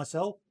intelligent than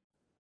myself,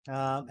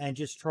 and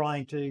just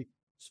trying to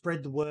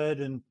spread the word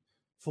and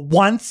for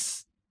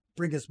once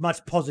bring as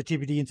much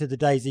positivity into the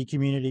DayZ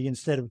community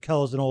instead of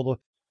causing all the.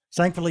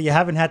 Thankfully, you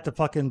haven't had to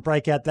fucking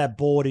break out that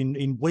board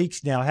in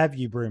weeks now, have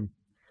you, Brim?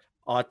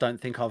 I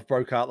don't think I've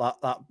broke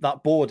out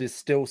that board is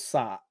still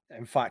sat.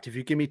 In fact, if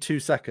you give me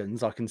 2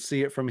 seconds, I can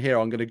see it from here.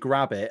 I'm going to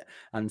grab it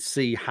and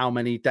see how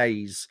many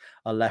days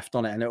are left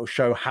on it, and it will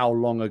show how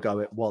long ago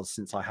it was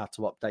since I had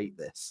to update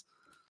this.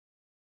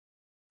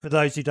 For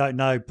those who don't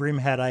know, Brim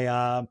had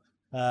a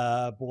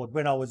board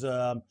when I was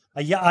a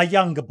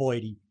younger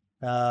Boydie.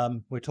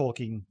 We're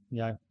talking,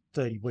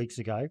 30 weeks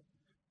ago.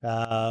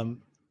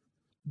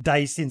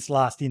 Days since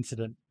last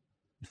incident.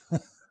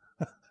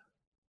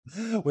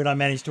 When I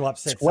managed to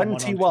upset 21.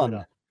 someone on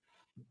Twitter.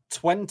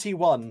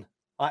 21.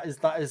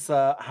 That is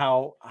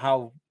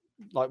how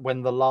like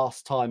when the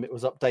last time it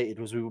was updated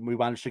was we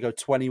managed to go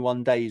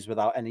 21 days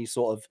without any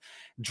sort of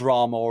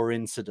drama or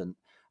incident,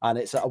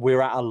 and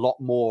we're at a lot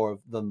more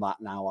than that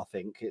now. I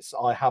think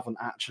I haven't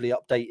actually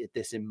updated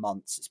this in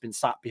months. It's been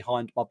sat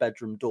behind my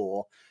bedroom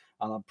door,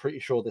 and I'm pretty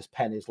sure this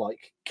pen is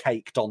like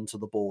caked onto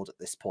the board at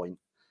this point.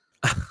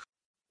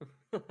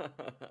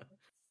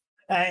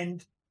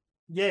 And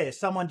yeah,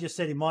 someone just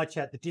said in my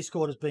chat the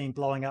Discord has been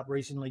blowing up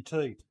recently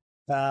too.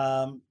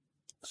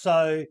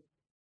 So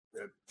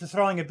for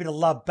throwing a bit of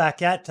love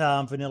back at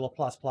Vanilla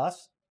Plus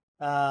Plus,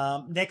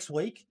 next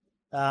week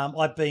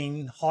I've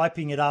been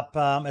hyping it up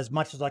as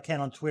much as I can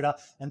on Twitter,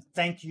 and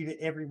thank you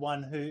to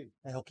everyone who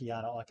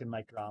Kiana, I can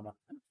make drama.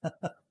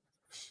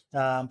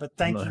 But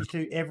thank you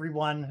to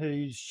everyone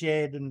who's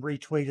shared and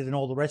retweeted and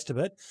all the rest of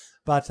it.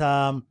 But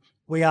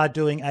we are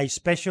doing a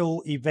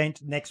special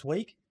event next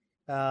week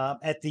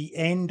at the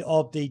end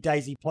of the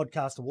DayZ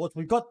Podcast Awards.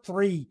 We've got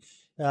 4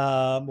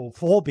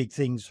 big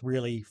things,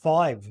 really,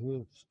 5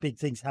 big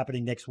things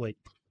happening next week.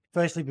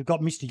 Firstly, we've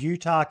got Mr.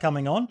 Utah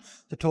coming on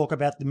to talk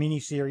about the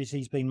mini-series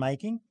he's been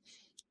making.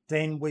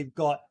 Then we've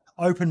got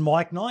Open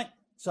Mic Night.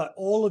 So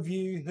all of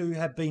you who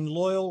have been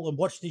loyal and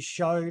watched this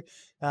show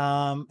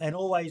and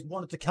always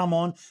wanted to come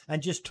on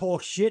and just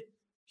talk shit,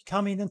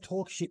 come in and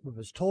talk shit with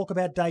us. Talk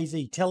about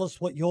DayZ. Tell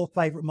us what your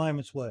favourite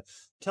moments were.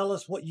 Tell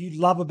us what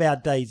you love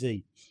about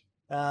DayZ.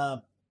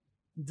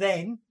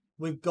 Then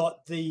we've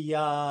got the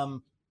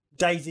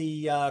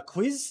DayZ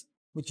quiz,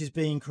 which is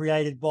being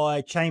created by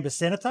Chamber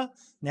Senator.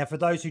 Now, for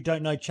those who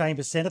don't know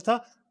Chamber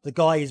Senator, The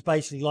guy is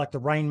basically like the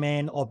Rain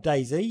Man of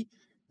DayZ.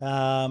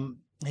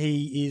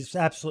 He is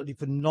absolutely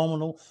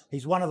phenomenal.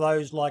 He's one of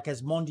those like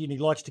Asmondian, he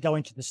likes to go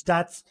into the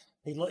stats.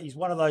 He's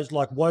one of those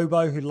like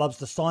Wobo who loves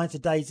the science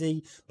of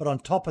DayZ, but on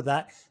top of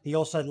that, he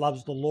also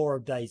loves the lore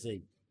of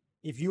DayZ.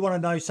 If you want to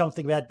know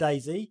something about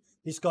DayZ,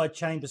 this guy,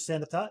 Chamber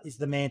Senator, is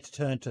the man to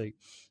turn to.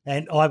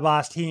 And I've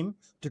asked him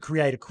to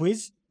create a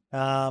quiz.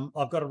 I've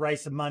got to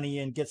raise some money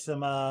and get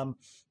some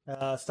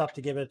stuff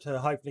together to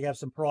hopefully have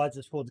some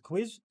prizes for the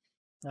quiz.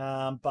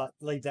 But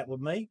leave that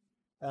with me.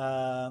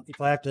 If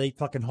I have to eat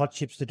fucking hot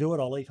chips to do it,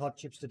 I'll eat hot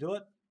chips to do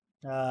it.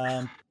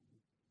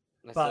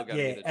 But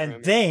yeah,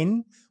 and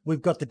then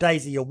we've got the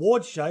DayZ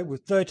Awards show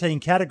with 13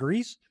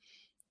 categories.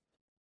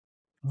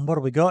 What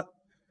have we got?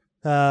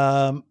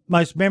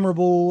 Most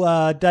memorable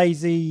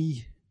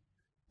DayZ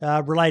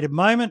related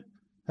moment,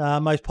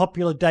 most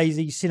popular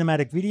DayZ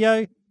cinematic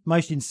video,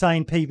 most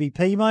insane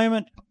PvP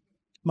moment,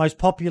 most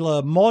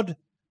popular mod,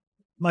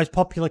 most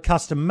popular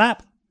custom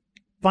map,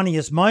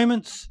 funniest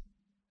moments,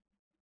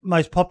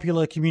 most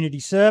popular community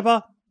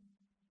server,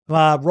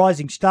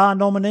 rising star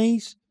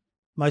nominees,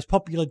 most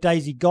popular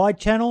DayZ guide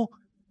channel,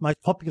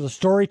 most popular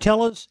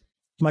storytellers,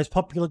 most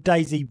popular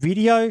DayZ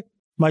video,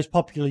 most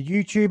popular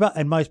YouTuber,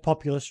 and most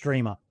popular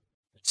streamer.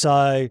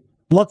 So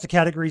lots of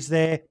categories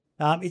there.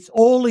 It's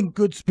all in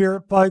good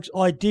spirit, folks.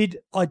 I did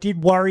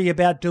worry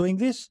about doing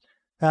this,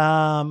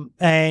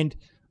 and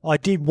I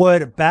did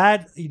word it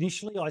bad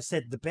initially. I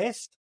said the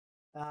best,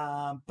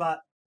 but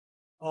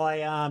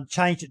I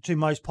changed it to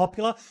most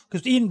popular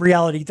because in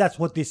reality, that's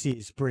what this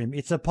is, Brim.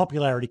 It's a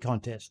popularity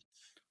contest.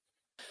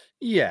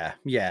 Yeah.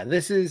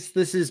 This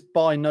is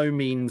by no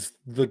means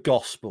the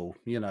gospel,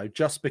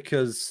 just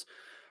because,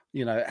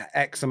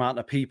 X amount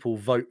of people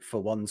vote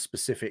for one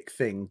specific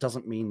thing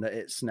doesn't mean that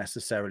it's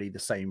necessarily the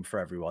same for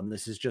everyone.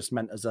 This is just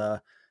meant as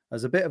a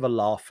bit of a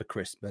laugh for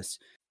Christmas.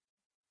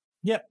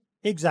 Yep,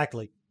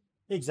 exactly.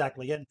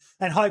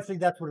 And hopefully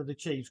that's what it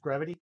achieves,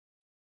 Gravity.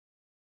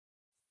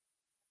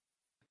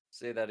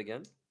 Say that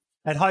again.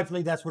 And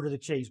hopefully that's what it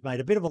achieves, mate.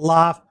 A bit of a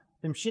laugh,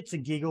 some shits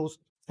and giggles,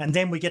 and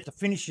then we get to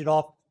finish it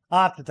off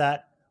after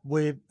that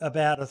with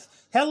about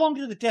how long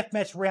do the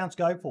deathmatch rounds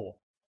go for?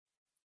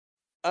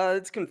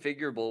 It's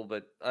configurable,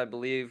 but I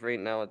believe right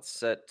now it's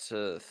set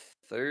to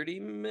 30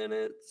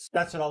 minutes.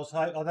 That's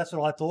what that's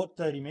what I thought,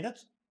 30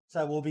 minutes.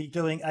 So we'll be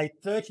doing a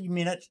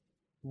 30-minute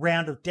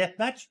round of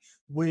deathmatch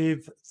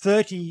with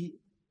 30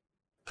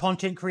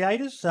 content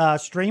creators,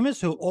 streamers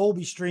who'll all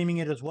be streaming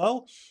it as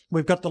well.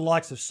 We've got the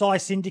likes of Psy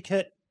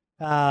Syndicate,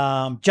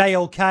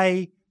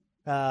 JLK,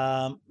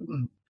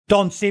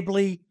 Don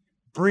Sibley,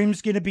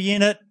 Brim's going to be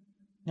in it.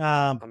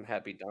 I'm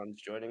happy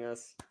Don's joining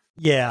us.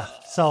 Yeah,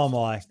 so am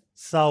I.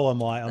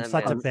 I'm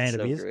such a fan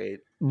of his. Great.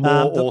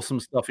 More awesome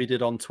stuff he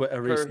did on Twitter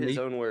Per recently. his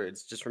own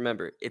words, just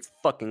remember, it's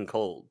fucking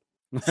cold.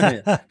 We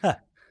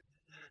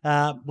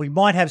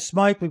might have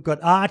Smoke. We've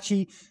got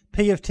Archie,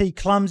 PFT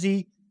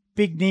Clumsy,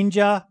 Big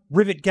Ninja,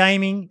 Rivet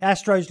Gaming,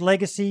 Astro's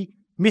Legacy,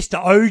 Mr.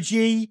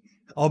 OG.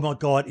 Oh my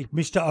God, if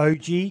Mr.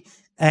 OG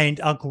and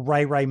Uncle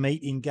Ray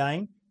meet in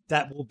game,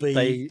 that will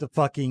be the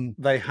fucking.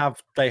 They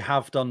have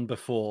done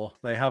before.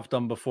 They have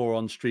done before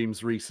on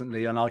streams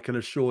recently, and I can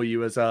assure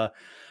you, as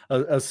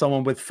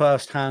someone with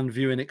first-hand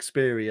viewing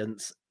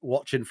experience,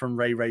 watching from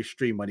Ray's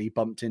stream when he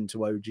bumped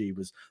into OG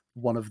was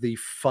one of the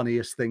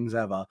funniest things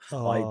ever.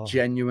 Oh. I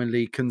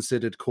genuinely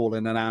considered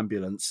calling an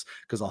ambulance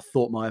because I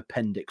thought my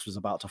appendix was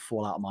about to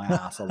fall out of my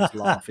ass. I was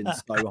laughing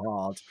so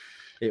hard.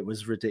 It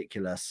was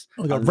ridiculous.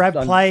 We got Rab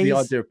Plays. The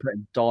idea of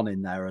putting Don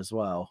in there as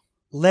well.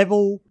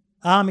 Level,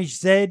 Amish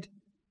Zed,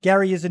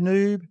 Gary is a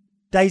Noob,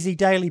 Daisy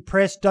Daily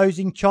Press,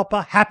 Dozing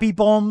Chopper, Happy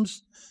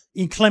Bombs,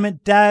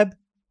 Inclement Dab,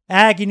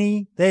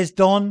 Agony, there's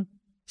Don,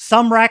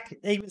 Sumrak,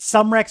 even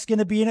Sumrak's going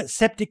to be in it,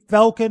 Septic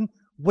Falcon,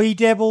 Wee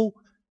Devil,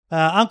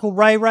 Uncle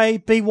Ray,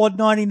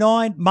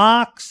 BWAD99,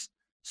 Marks,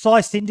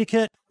 Psy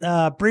Syndicate,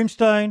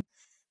 Brimstone,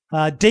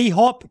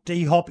 D-Hop.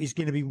 D-Hop is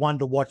going to be one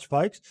to watch,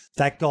 folks.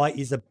 That guy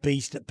is a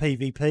beast at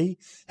PvP.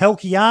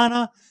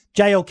 Helkiana,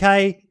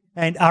 JLK,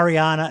 and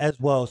Ariana as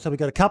well. So we've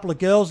got a couple of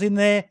girls in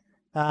there.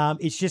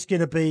 It's just going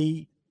to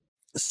be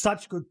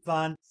such good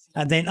fun.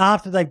 And then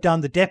after they've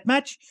done the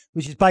deathmatch,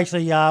 which is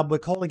basically, we're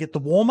calling it the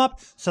warm-up,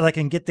 so they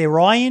can get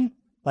their eye in,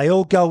 they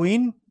all go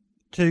in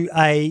to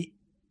a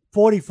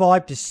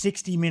 45 to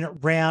 60-minute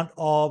round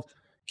of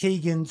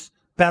Keegan's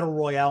Battle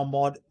Royale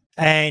mod.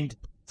 And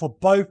for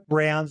both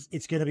rounds,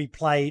 it's going to be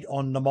played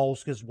on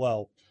Namalsk as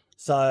well.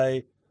 So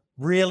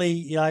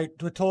really,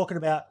 we're talking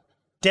about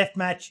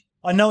deathmatch.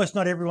 I know it's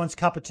not everyone's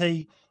cup of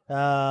tea.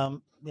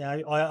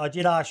 I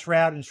did ask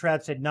Shroud, and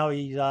Shroud said no,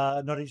 he's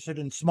not interested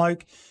in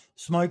Smoke.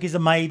 Smoke is a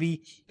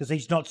maybe because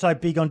he's not so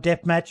big on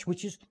deathmatch,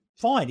 which is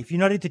fine. If you're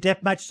not into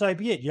deathmatch, so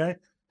be it.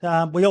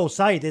 We all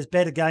say there's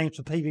better games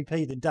for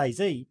PvP than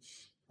DayZ,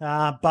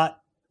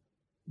 but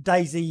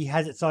DayZ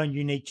has its own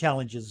unique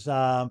challenges,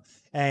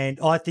 and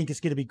I think it's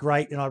going to be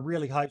great. And I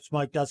really hope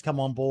Smoke does come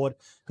on board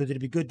because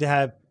it'd be good to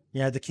have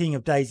the king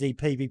of DayZ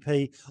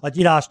PvP. I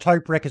did ask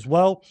Toprek as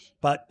well,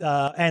 but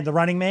and the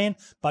Running Man,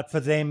 but for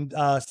them,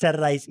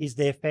 Saturdays is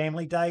their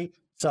family day,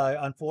 So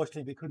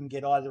unfortunately, we couldn't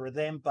get either of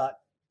them, but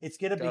it's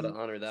going to be. Gotta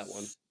honor that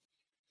one.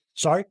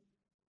 Sorry?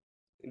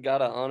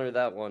 Gotta honor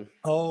that one.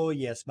 Oh,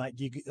 yes, mate.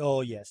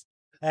 Oh, yes.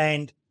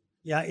 And,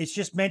 yeah, it's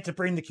just meant to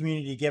bring the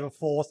community together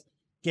forth,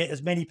 get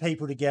as many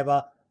people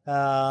together,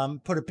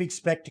 put a big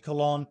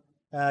spectacle on,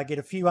 get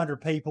a few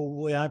hundred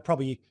people,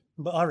 probably,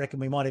 I reckon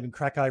we might even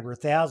crack over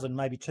 1,000,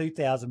 maybe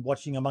 2,000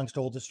 watching amongst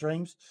all the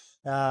streams.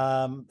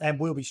 And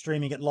we'll be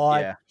streaming it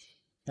live.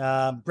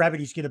 Yeah.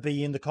 Gravity's going to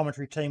be in the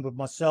commentary team with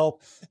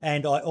myself.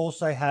 And I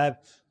also have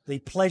the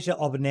pleasure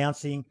of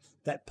announcing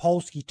that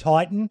Polsky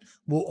Titan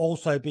will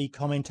also be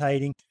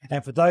commentating.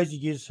 And for those of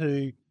you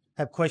who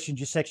have questioned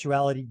your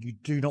sexuality, you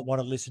do not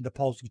want to listen to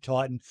Polsky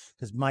Titan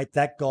because, mate,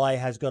 that guy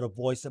has got a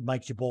voice that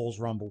makes your balls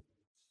rumble.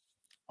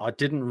 I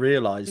didn't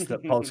realize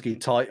that Polsky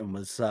Titan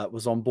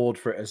was on board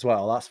for it as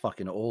well. That's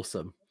fucking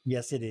awesome.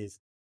 Yes, it is.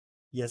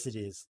 Yes, it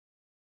is.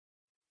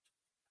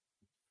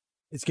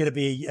 It's going to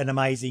be an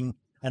amazing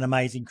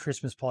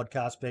Christmas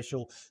podcast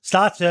special.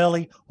 Starts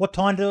early. What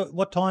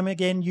time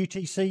again?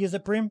 UTC is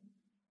it, Brim?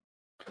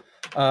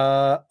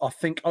 I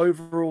think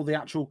overall the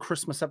actual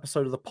Christmas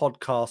episode of the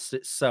podcast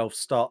itself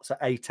starts at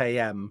 8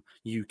 a.m.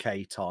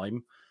 UK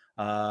time.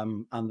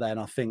 And then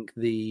I think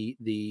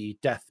the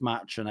death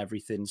match and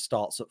everything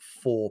starts at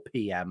 4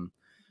 p.m.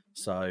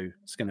 So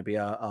it's going to be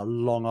a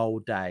long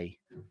old day.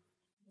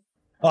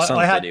 Sounds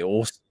pretty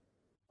awesome.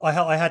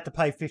 I had to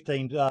pay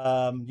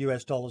 $15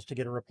 US to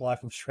get a reply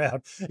from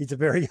Shroud. He's a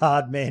very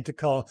hard man to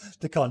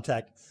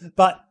contact.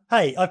 But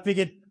hey, I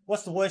figured,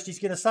 what's the worst he's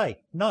going to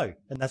say? No,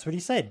 and that's what he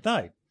said.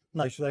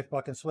 No, so if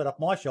I can sweat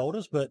up my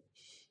shoulders, but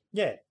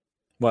yeah,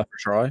 worth a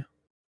try.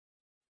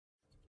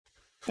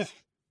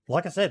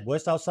 Like I said,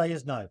 worst I'll say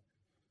is no.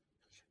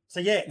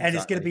 So yeah, exactly. And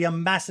it's going to be a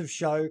massive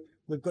show.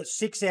 We've got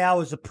 6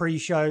 hours of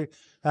pre-show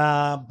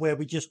where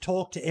we just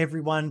talk to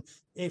everyone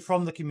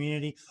from the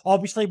community.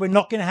 Obviously, we're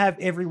not going to have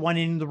everyone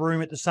in the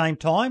room at the same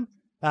time.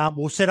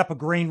 We'll set up a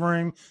green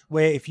room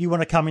where if you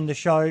want to come in the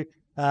show,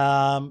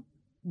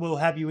 we'll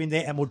have you in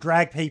there and we'll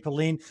drag people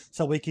in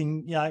so we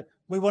can,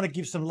 we want to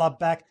give some love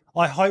back.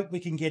 I hope we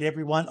can get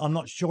everyone. I'm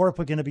not sure if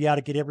we're going to be able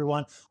to get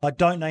everyone. I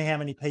don't know how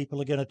many people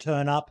are going to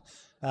turn up.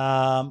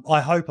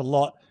 I hope a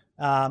lot.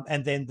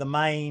 And then the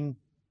main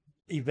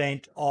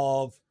event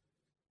of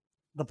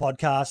the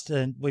podcast,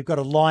 and we've got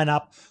a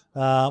lineup.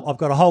 I've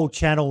got a whole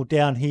channel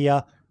down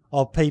here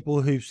of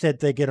people who've said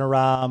they're going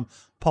to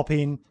pop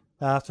in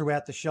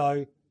throughout the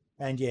show.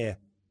 And yeah,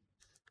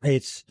 I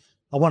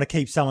want to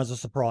keep some as a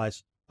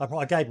surprise.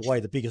 I gave away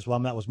the biggest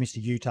one. That was Mr.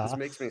 Utah. This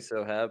makes me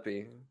so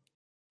happy.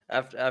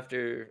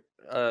 After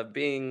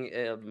being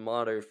a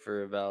modder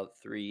for about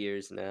 3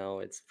 years now,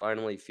 it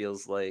finally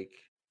feels like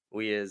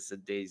we as a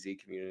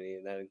DayZ community,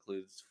 and that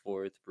includes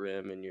Fourth,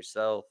 Brim, and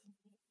yourself,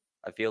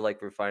 I feel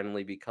like we're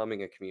finally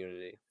becoming a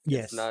community.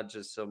 Yes. It's not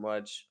just so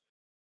much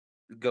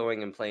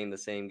going and playing the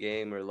same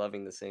game or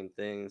loving the same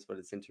things, but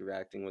it's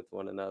interacting with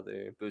one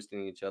another,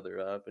 boosting each other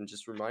up, and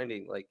just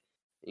reminding, like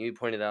you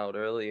pointed out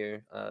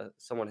earlier,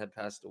 someone had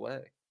passed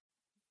away.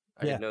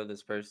 I didn't know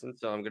this person,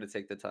 so I'm going to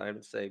take the time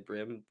to say,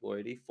 Brim,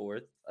 Lloydie,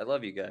 Fourth, I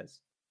love you guys.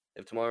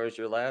 If tomorrow is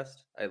your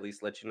last, I at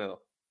least let you know.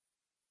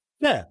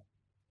 Yeah.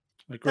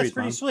 Agreed, that's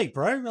pretty sweet,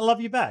 bro. I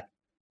love you back.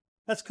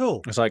 That's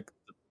cool. It's like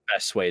the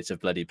best way to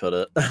bloody put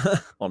it,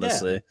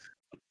 honestly.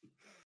 Yeah.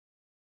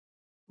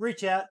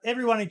 Reach out,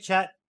 everyone in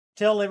chat.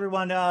 Tell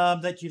everyone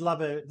that you love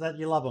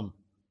them.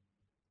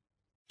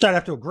 Don't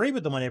have to agree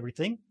with them on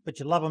everything, but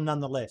you love them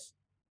nonetheless.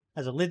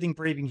 As a living,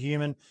 breathing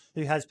human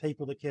who has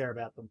people that care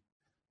about them.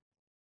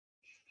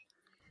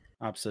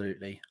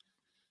 Absolutely.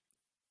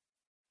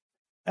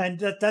 And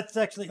that's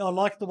actually, I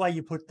like the way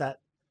you put that.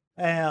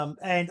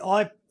 And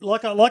I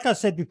like I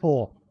said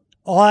before,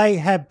 I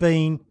have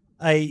been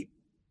a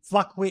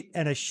fuckwit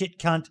and a shit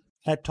cunt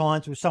at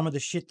times with some of the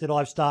shit that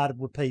I've started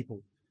with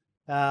people.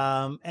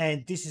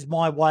 And this is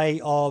my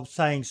way of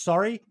saying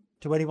sorry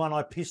to anyone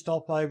I pissed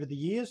off over the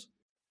years,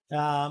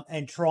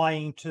 and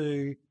trying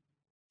to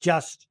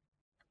just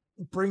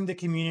bring the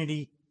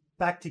community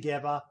back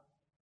together,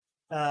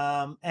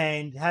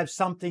 and have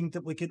something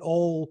that we can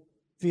all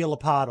feel a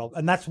part of.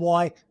 And that's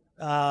why,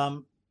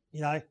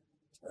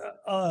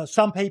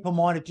 some people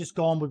might have just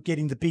gone with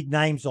getting the big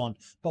names on.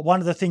 But one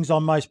of the things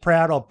I'm most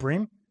proud of,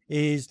 Brim,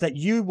 is that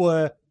you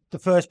were the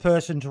first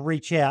person to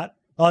reach out.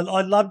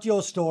 I loved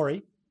your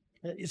story.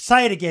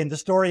 Say it again, the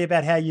story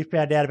about how you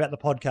found out about the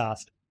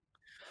podcast.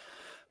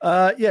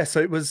 So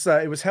it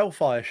was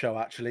Hellfire Show,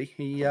 actually.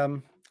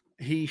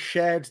 He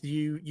shared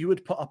you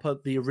had put up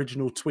the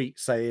original tweet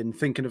saying,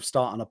 thinking of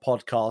starting a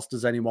podcast,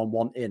 does anyone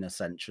want in,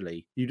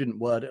 essentially. You didn't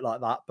word it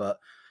like that, but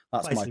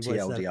that's basically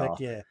my TLDR.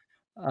 Effect, yeah.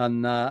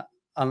 And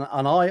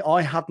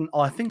I hadn't,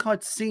 I think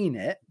I'd seen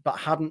it, but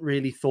hadn't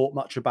really thought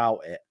much about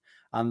it.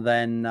 And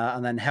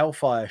then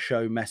Hellfire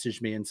Show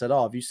messaged me and said,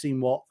 "Oh, have you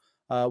seen what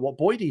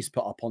Boydie's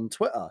put up on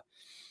Twitter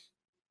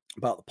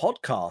about the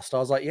podcast?" I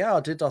was like, "Yeah, I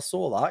did. I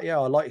saw that. Yeah,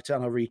 I liked it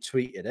and I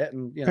retweeted it."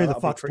 And who the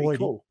fuck's pretty Boydie?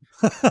 Cool.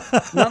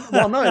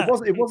 No,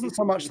 it wasn't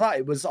so much that.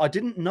 It was I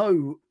didn't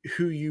know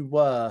who you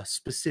were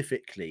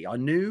specifically. I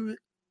knew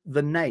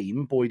the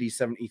name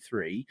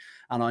Boydie73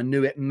 and I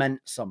knew it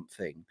meant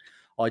something.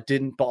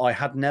 But I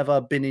had never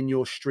been in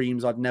your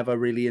streams. I'd never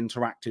really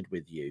interacted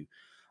with you.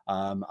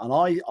 And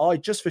I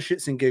just for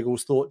shits and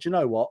giggles thought, you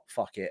know what?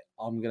 Fuck it.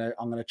 I'm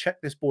gonna check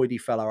this Boydie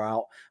fella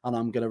out, and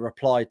I'm gonna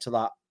reply to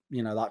that,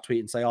 that tweet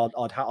and say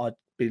I'd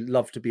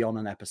love to be on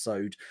an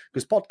episode,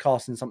 because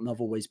podcasting is something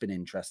I've always been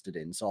interested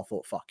in. So I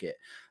thought, fuck it.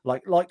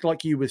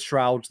 Like you with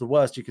Shrouds, the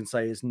worst you can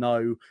say is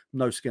no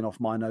skin off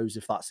my nose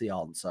if that's the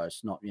answer.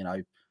 It's not,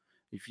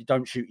 if you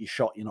don't shoot your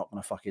shot, you're not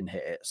gonna fucking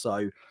hit it.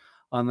 So.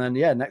 And then,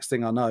 next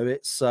thing I know,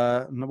 it's what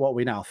are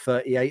we now?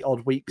 38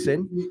 odd weeks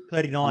in.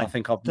 39. I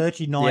think I've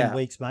 39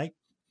 weeks, mate.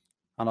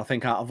 And I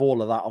think out of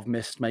all of that, I've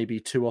missed maybe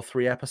 2 or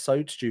 3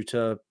 episodes due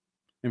to,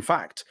 in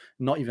fact,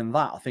 not even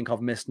that. I think I've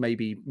missed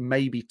maybe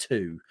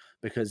 2,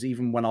 because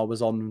even when I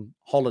was on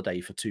holiday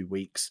for 2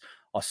 weeks,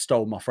 I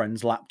stole my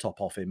friend's laptop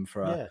off him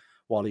for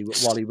while he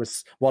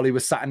was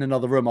sat in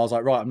another room. I was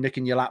like, right, I'm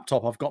nicking your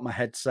laptop. I've got my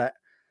headset.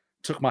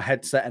 Took my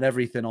headset and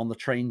everything on the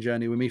train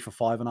journey with me for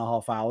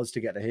 5.5 hours to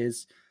get to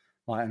his.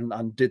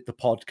 And did the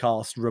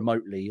podcast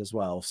remotely as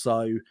well.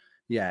 So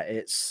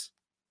it's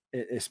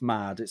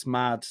mad. It's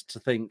mad to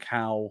think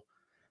how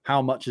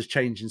much has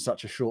changed in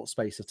such a short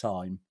space of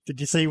time.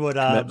 Did you see what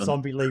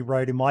Zombie Lee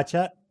wrote in my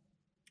chat?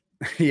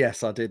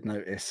 Yes, I did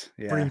notice.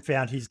 Yeah. Brim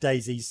found his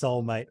Daisy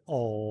soulmate.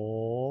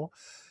 Oh,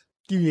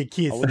 give me a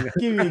kiss.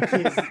 Give me a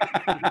kiss.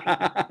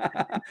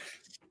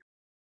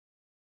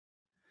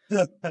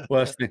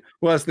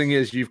 Worst thing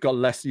is you've got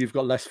less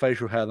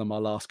facial hair than my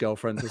last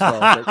girlfriend as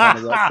well. So it kind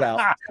of works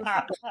out.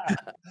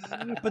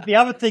 But the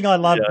other thing I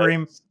love,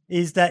 Grim,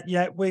 is that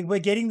we're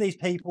getting these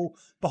people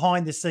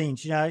behind the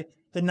scenes.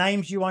 The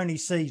names you only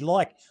see,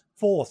 like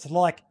Forth,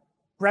 like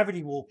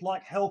Gravity Wolf,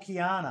 like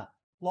Helkiana,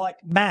 like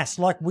Mass,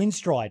 like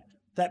Windstride,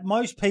 that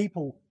most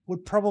people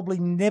would probably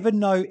never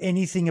know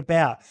anything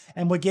about,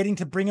 and we're getting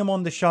to bring them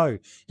on the show.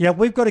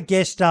 We've got a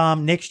guest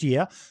next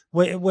year.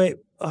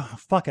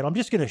 Fuck it, I'm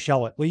just going to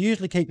show it. We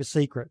usually keep a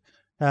secret,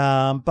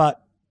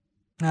 but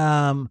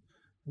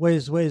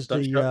where's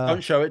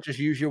don't show it. Just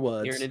use your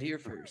words. Hearing it here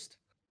first.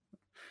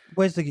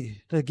 Where's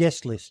the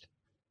guest list?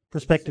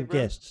 Prospective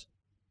guests.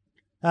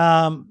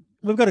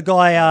 We've got a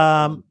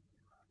guy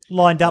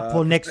lined up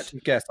for next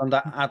guest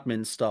under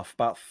admin stuff.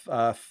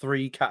 About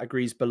 3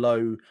 categories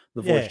below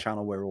the voice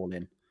channel we're all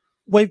in.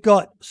 We've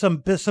got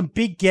some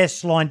big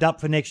guests lined up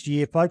for next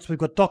year, folks. We've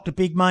got Dr.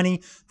 Big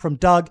Money from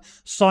Doug,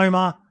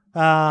 Soma.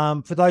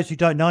 For those who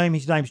don't know him,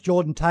 his name's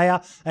Jordan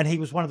Taylor, and he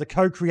was one of the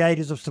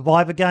co-creators of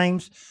Survivor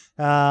Games.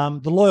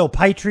 The Loyal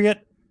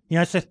Patriot,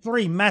 so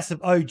 3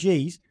 massive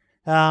OGs.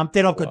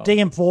 Then I've got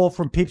DM4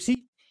 from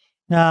Pipsy.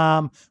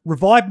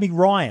 Revive Me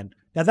Ryan.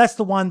 Now, that's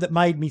the one that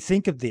made me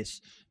think of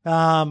this.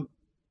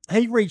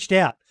 He reached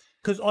out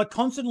because I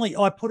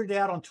put it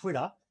out on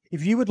Twitter.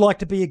 If you would like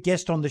to be a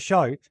guest on the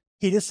show,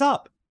 hit us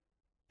up.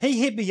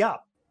 He hit me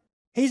up.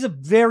 He's a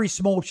very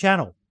small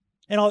channel,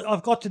 and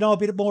I've got to know a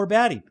bit more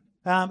about him.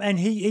 And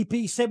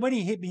he said, when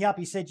he hit me up,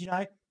 he said,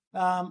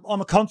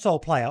 I'm a console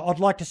player. I'd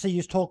like to see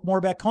you talk more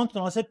about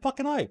console. And I said,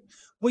 fucking no.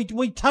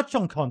 We touch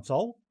on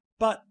console,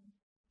 but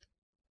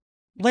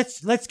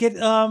let's get,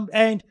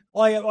 and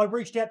I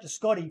reached out to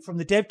Scotty from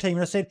the dev team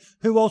and I said,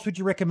 who else would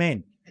you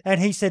recommend? And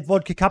he said,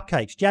 Vodka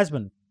Cupcakes,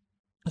 Jasmine.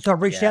 So I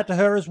reached out to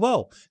her as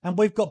well. And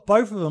we've got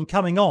both of them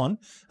coming on.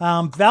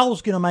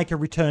 Val's going to make a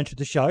return to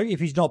the show if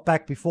he's not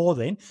back before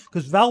then,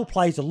 because Val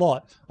plays a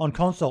lot on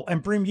console.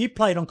 And Brim, you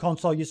played on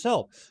console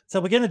yourself. So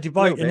we're going to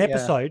devote an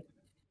episode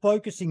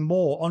focusing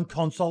more on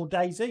console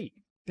DayZ,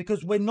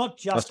 because we're not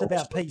just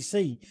about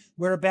PC.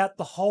 We're about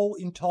the whole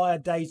entire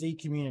DayZ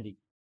community.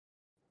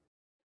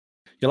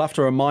 You'll have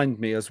to remind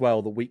me as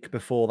well the week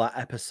before that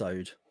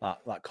episode,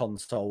 that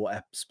console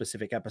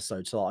specific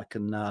episode, so I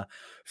can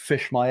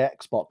fish my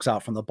Xbox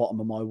out from the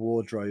bottom of my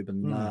wardrobe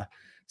and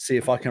see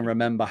if I can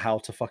remember how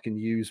to fucking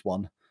use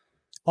one.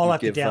 I'll have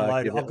to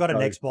download it. I've got an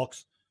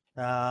Xbox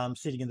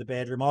sitting in the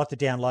bedroom. I'll have to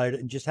download it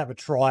and just have a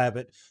try of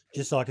it,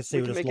 just so I can see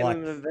what it's like.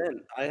 An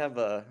event. I have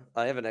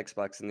an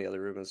Xbox in the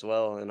other room as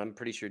well, and I'm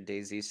pretty sure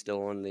DayZ's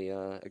still on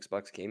the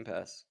Xbox Game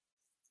Pass.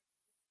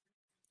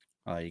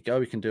 There you go.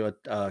 We can do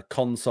a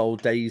console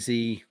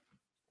DayZ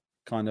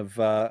kind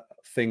of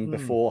thing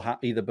before,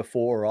 either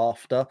before or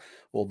after,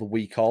 or the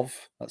week of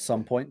at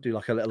some point. Do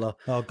like a little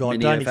oh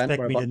god, don't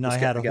expect me to know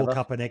how to hook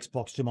up an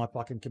Xbox to my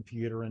fucking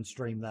computer and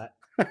stream that.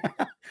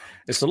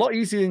 It's a lot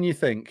easier than you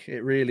think.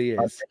 It really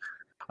is.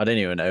 I don't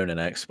even own an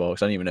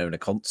Xbox. I don't even own a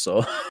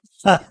console.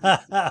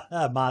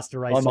 Master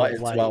Race. I might as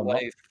well.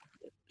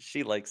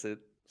 She likes it,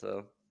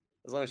 so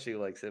as long as she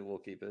likes it, we'll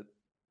keep it.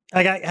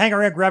 Okay, hang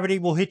around, Gravity.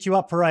 We'll hit you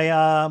up for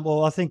a.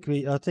 Well, I think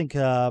we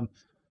know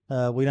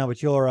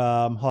what your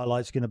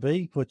highlight's going to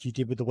be. What you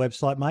did with the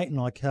website, mate, and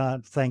I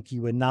can't thank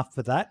you enough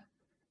for that.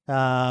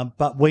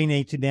 But we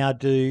need to now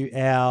do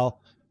our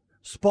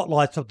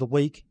spotlights of the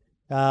week.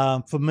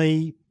 For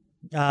me,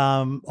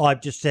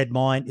 I've just said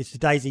mine. It's the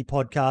DayZ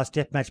podcast,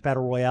 Deathmatch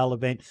Battle Royale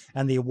event,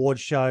 and the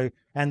awards show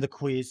and the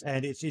quiz,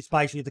 and it's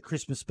basically the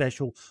Christmas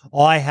special.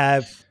 I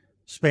have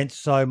spent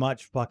so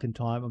much fucking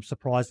time. I'm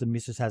surprised the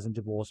missus hasn't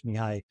divorced me.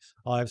 Hey,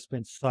 I've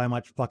spent so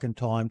much fucking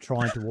time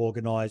trying to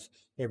organise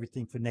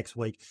everything for next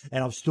week,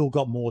 and I've still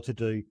got more to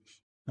do.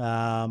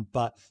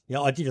 But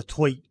I did a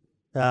tweet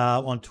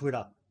on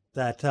Twitter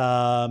that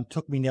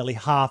took me nearly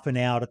half an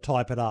hour to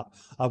type it up.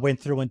 I went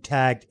through and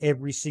tagged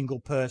every single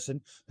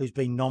person who's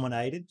been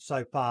nominated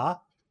so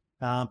far.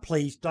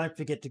 Please don't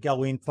forget to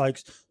go in,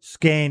 folks.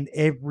 Scan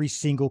every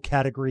single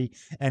category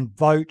and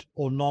vote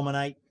or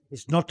nominate.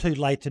 It's not too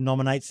late to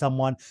nominate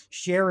someone.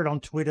 Share it on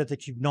Twitter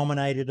that you've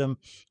nominated them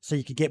so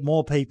you can get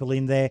more people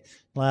in there.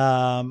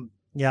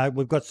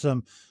 We've got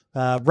some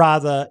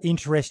rather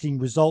interesting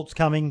results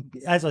coming.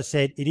 As I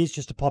said, it is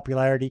just a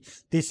popularity.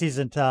 This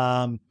isn't,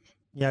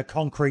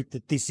 concrete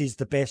that this is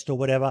the best or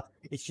whatever.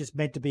 It's just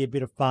meant to be a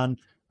bit of fun.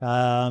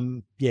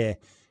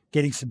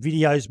 Getting some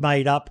videos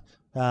made up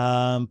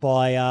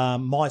by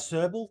My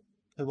Serval,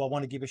 who I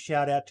want to give a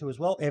shout out to as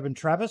well, Evan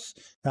Travis.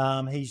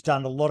 He's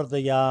done a lot of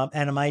the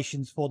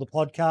animations for the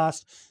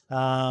podcast,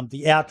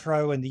 the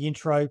outro and the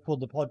intro for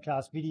the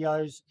podcast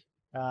videos.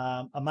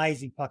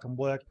 Amazing fucking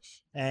work.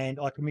 And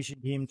I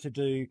commissioned him to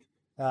do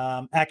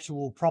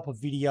actual proper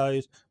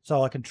videos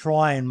so I can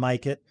try and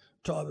make it,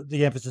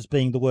 the emphasis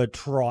being the word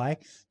try,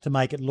 to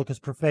make it look as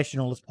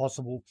professional as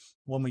possible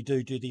when we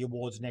do the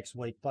awards next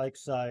week,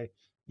 folks. So,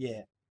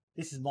 yeah,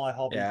 this is my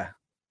hobby. Yeah.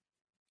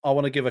 I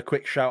want to give a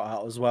quick shout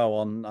out as well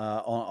on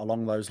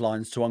along those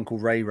lines to Uncle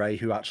Ray,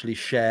 who actually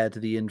shared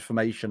the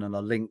information and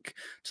a link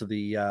to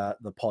the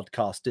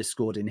podcast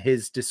Discord in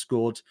his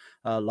Discord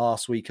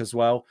last week as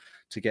well,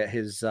 to get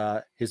his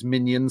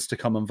minions to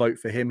come and vote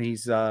for him.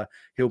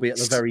 He'll be at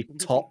the very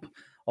top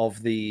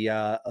of the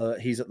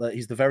he's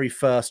the very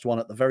first one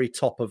at the very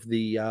top of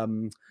the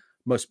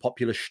most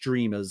popular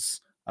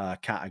streamers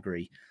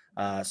category.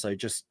 So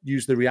just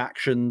use the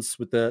reactions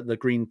with the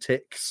green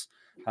ticks.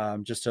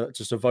 Just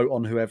to vote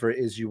on whoever it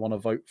is you want to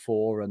vote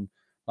for, and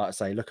like I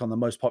say, look on the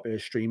most popular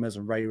streamers,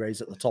 and Ray's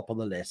at the top of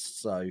the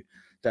list, so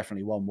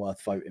definitely one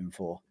worth voting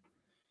for.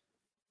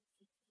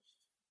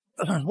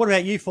 What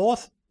about you,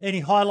 Forth? Any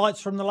highlights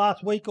from the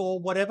last week or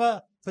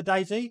whatever for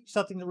DayZ?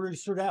 Something that really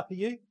stood out for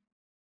you?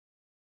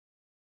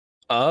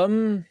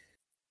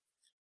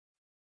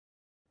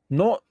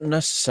 Not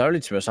necessarily,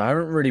 to be honest. I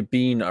haven't really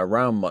been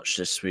around much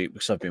this week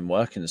because I've been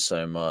working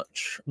so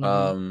much.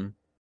 Mm-hmm.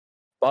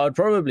 But I'd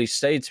probably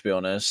say, to be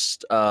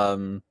honest,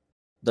 the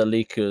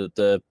leak of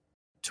the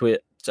tweet,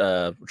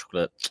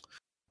 the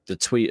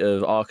tweet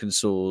of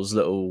Arkansas's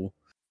little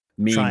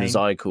meme, Train. as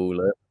I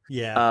call it.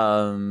 Yeah.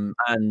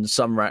 And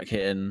Sumrak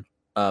hitting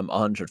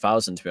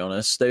 100,000. To be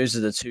honest, those are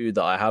the two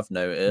that I have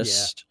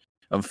noticed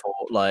and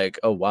thought, like,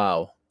 oh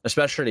wow.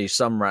 Especially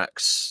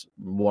Sumrak's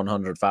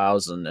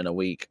 100,000 in a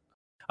week.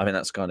 I think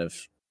that's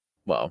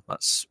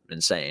that's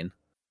insane.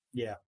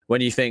 Yeah.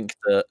 When you think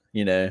that,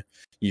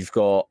 you've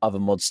got other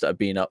mods that have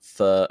been up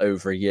for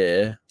over a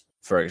year,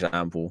 for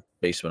example,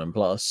 Basement and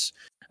Plus,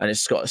 and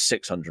it's got a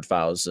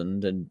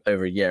 600,000 in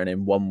over a year, and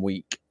in 1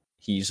 week,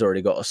 he's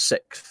already got a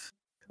sixth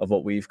of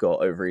what we've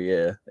got over a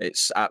year.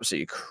 It's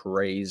absolutely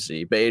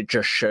crazy, but it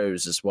just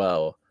shows as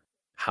well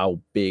how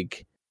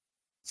big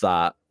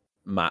that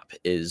map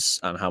is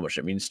and how much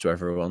it means to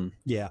everyone.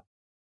 Yeah.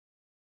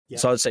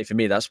 So I'd say for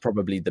me, that's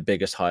probably the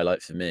biggest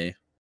highlight for me.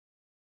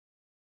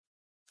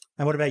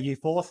 And what about you,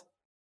 Forth?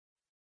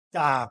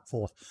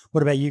 Forth.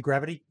 What about you,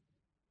 Gravity?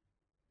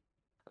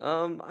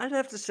 I'd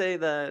have to say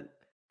that,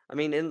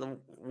 in the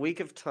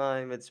week of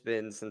time it's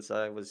been since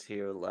I was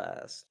here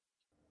last,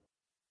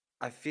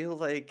 I feel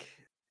like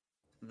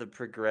the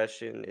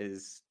progression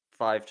is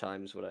 5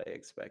 times what I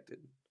expected.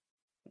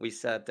 We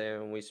sat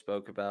there and we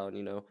spoke about,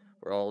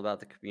 we're all about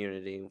the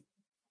community,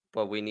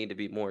 but we need to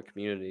be more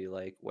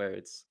community-like, where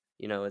it's,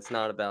 it's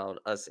not about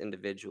us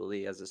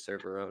individually as a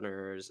server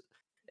owner or as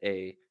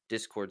a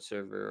Discord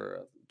server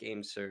or a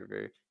game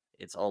server.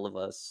 It's all of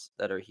us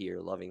that are here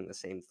loving the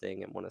same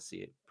thing and want to see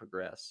it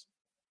progress.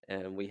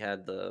 And we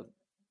had the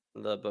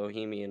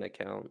Bohemian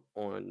account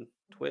on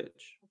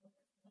Twitch,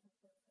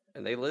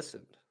 and they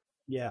listened.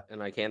 Yeah.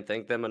 And I can't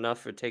thank them enough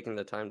for taking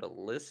the time to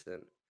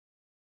listen.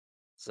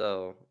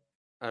 So,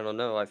 I don't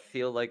know. I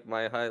feel like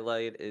my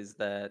highlight is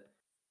that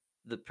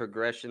the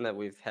progression that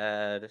we've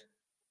had,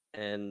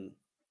 and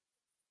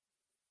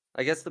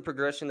I guess the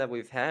progression that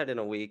we've had in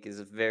a week is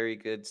a very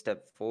good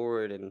step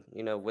forward. And,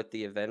 with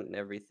the event and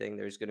everything,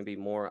 there's going to be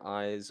more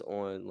eyes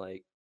on,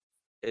 like,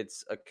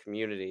 it's a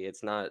community.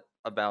 It's not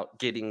about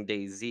getting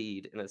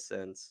DayZ'd in a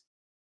sense.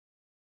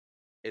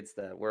 It's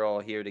that we're all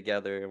here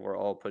together and we're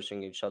all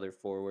pushing each other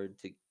forward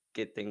to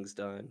get things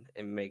done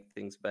and make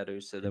things better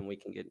so then we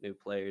can get new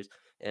players.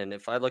 And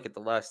if I look at the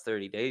last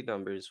 30-day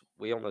numbers,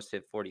 we almost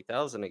hit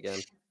 40,000 again,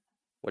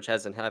 which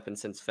hasn't happened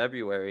since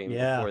February. And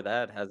before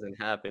that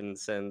hasn't happened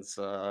since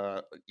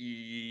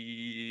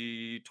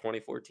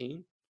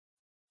 2014.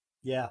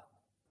 Yeah.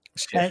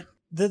 And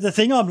the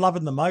thing I'm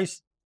loving the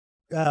most,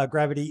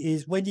 Gravity,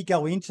 is when you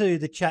go into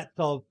the chats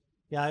of,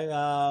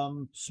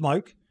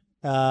 Smoke,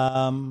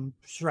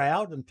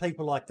 Shroud and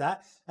people like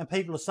that, and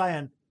people are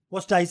saying,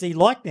 what's DayZ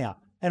like now?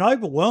 And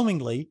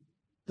overwhelmingly,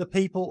 the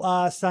people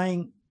are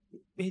saying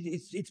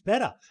it's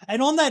better.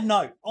 And on that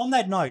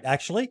note,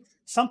 actually,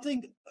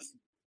 something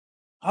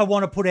I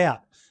want to put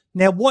out.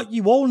 Now, what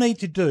you all need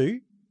to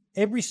do,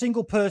 every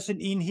single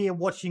person in here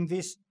watching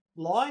this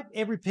live,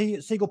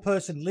 every single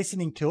person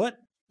listening to it,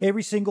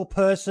 every single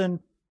person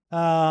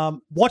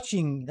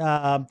watching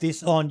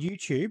this on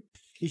YouTube,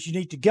 is you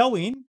need to go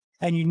in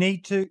and you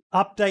need to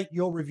update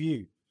your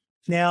review.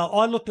 Now,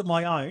 I looked at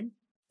my own.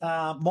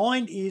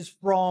 Mine is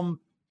from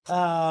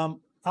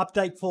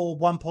update for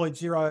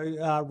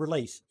 1.0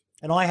 release,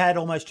 and I had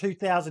almost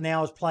 2,000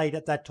 hours played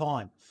at that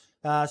time.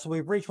 So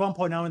we've reached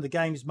 1.0 and the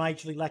game is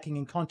majorly lacking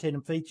in content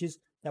and features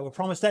that were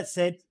promised. That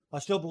said, I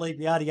still believe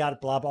the yada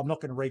blah, but I'm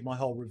not going to read my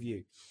whole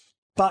review.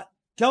 But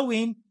go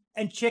in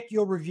and check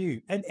your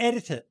review and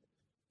edit it,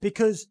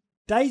 because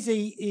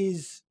DayZ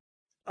is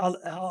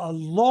a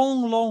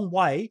long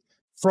way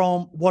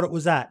from what it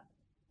was at.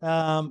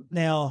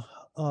 Now,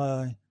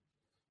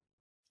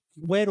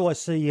 where do I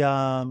see...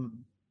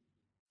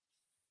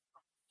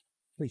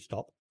 Please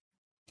stop.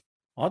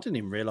 I didn't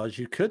even realize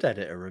you could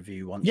edit a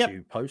review once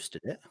you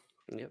posted it.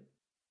 Yep.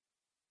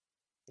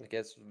 I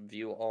guess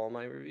view all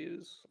my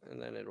reviews,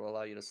 and then it will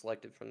allow you to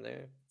select it from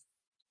there.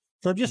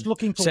 So I'm just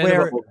looking for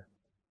where it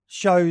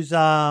shows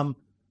the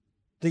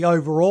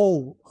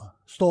overall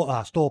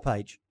store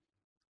page.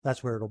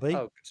 That's where it'll be.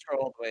 Oh,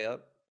 scroll all the way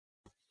up,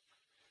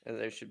 and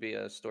there should be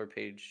a store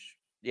page.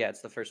 Yeah,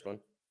 it's the first one.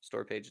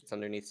 Store page. It's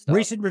underneath stuff.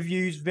 Recent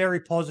reviews,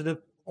 very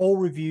positive. All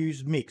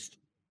reviews, mixed.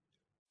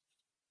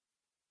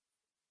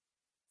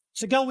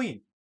 So go in,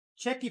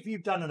 check if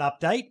you've done an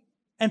update,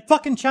 and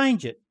fucking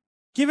change it.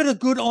 Give it a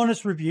good,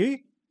 honest review.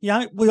 You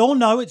know, we all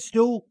know it's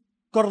still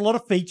got a lot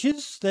of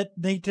features that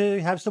need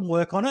to have some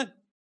work on it.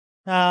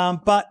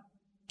 But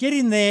get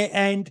in there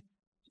and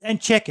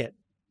check it.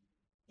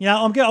 You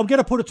know, I'm going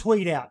to put a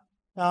tweet out.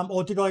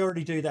 Or did I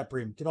already do that,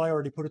 Brim? Did I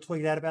already put a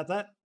tweet out about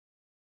that?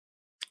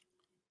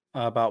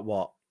 About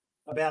what?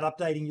 About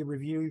updating your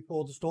review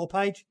for the store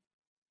page?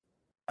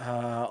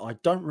 I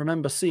don't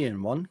remember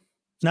seeing one.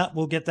 No,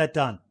 we'll get that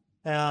done.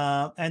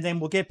 And then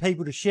we'll get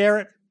people to share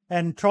it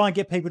and try and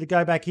get people to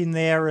go back in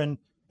there and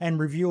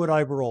review it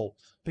overall,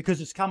 because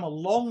it's come a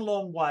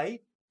long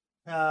way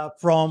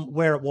from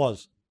where it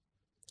was.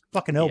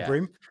 Fucking hell,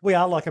 Brim. We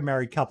are like a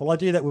married couple. I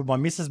do that with my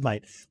missus,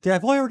 mate.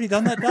 Have I already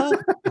done that, Dale?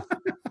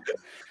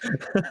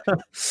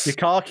 Your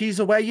car keys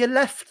are where you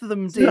left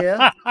them,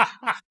 dear.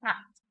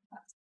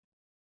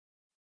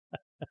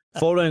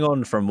 Following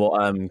on from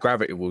what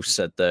Gravity Wolf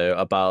said, though,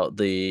 about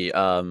the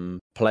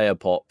player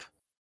pop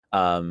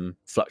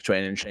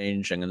fluctuating and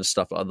changing and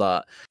stuff like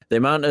that, the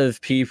amount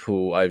of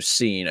people I've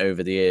seen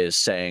over the years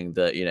saying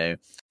that, you know,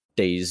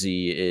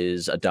 DayZ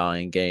is a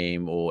dying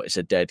game or it's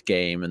a dead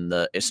game and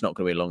that it's not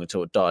going to be long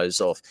until it dies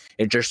off,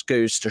 it just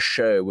goes to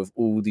show, with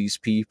all these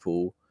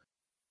people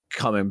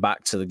coming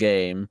back to the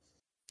game,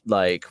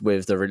 like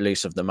with the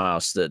release of the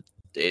mouse, that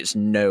it's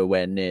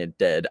nowhere near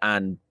dead.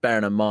 And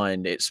bearing in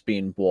mind, it's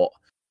been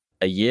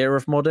a year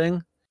of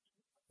modding.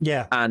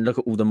 Yeah. And look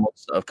at all the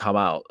mods that have come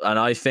out. And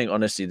I think,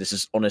 honestly, this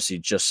is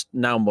just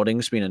now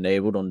modding's been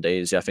enabled on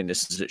DayZ. I think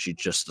this is literally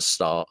just the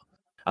start.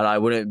 And I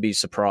wouldn't be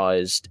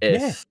surprised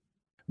if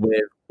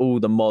with all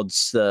the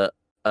mods that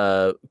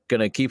are going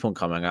to keep on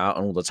coming out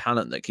and all the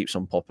talent that keeps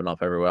on popping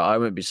up everywhere, I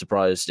wouldn't be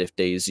surprised if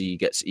DayZ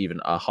gets even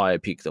a higher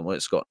peak than what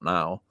it's got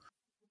now.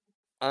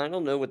 I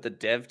don't know what the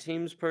dev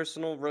team's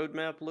personal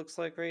roadmap looks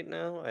like right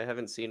now. I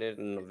haven't seen it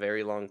in a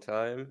very long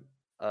time.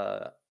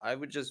 I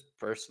would just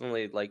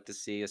personally like to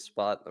see a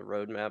spot in the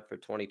roadmap for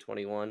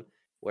 2021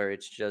 where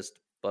it's just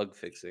bug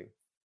fixing.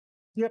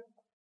 Yep.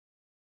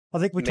 I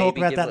think we talked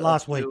about that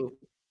last week.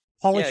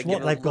 Polish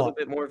what they've got. A little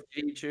bit more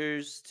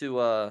features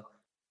to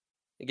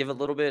give a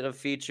little bit of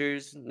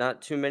features,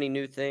 not too many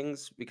new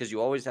things, because you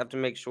always have to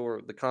make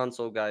sure the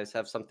console guys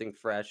have something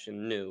fresh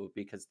and new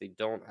because they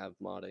don't have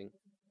modding.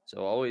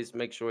 So always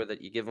make sure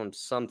that you give them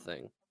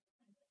something.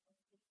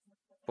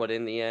 But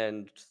in the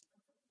end,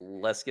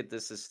 let's get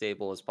this as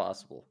stable as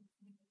possible.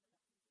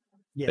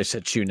 Yeah. They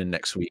said tune in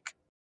next week.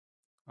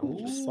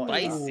 Ooh,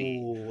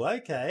 spicy.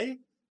 Okay.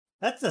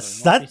 That's a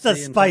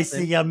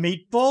spicy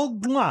meatball.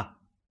 Mwah.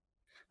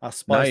 That's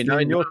spicy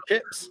in your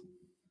chips.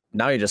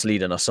 Now you're just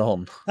leading us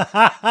on.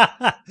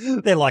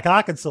 They're like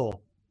Arkansas.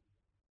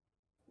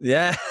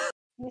 Yeah.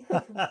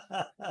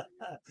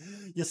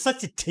 You're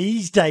such a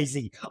tease,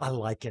 DayZ. I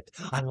like it.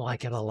 I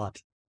like it a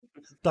lot.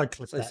 Don't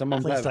clip that.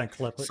 Please don't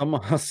clip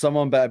it.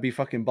 Someone better be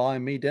fucking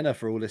buying me dinner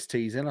for all this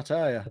teasing, I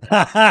tell you.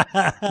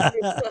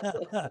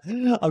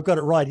 I've got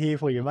it right here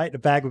for you, mate. A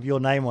bag with your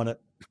name on it.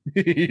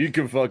 You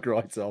can fuck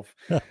right off.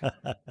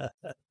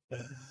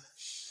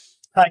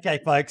 Okay,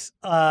 folks.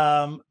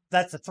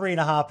 That's a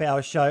 3.5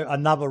 hour show.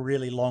 Another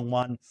really long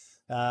one.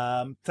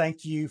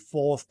 Thank you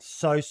for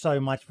so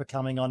much for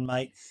coming on,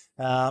 mate.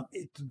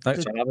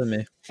 Thanks for having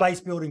me.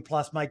 Base Building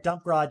Plus, mate.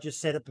 Dumpgrad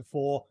just said it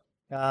before.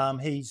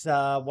 He's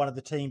one of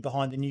the team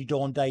behind the New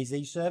Dawn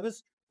DayZ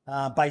servers.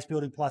 Base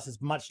Building Plus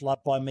is much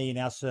loved by me in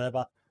our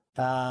server.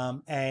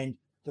 And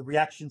the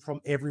reaction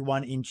from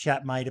everyone in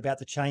chat, mate, about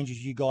the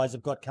changes you guys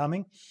have got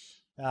coming.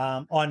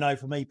 I know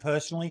for me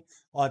personally,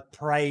 I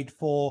prayed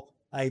for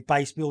a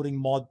base building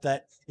mod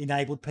that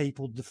enabled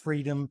people the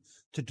freedom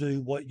to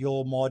do what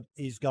your mod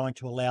is going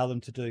to allow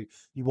them to do.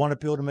 You want to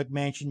build a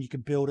McMansion, you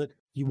can build it.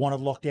 You want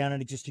to lock down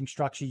an existing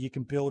structure, you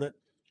can build it.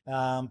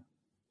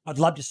 I'd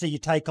love to see you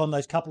take on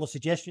those couple of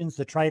suggestions,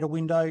 the trader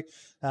window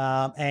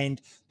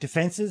and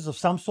defenses of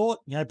some sort.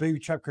 You know, booby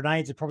trap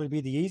grenades would probably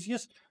be the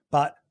easiest,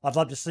 but I'd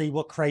love to see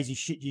what crazy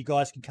shit you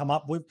guys can come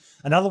up with.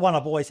 Another one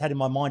I've always had in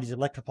my mind is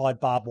electrified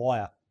barbed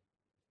wire.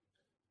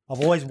 I've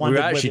always wondered.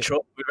 We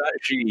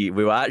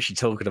were actually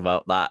talking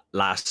about that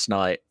last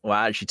night. We're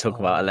actually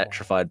talking about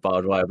electrified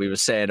barbed wire. We were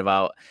saying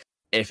about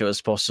if it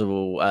was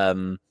possible.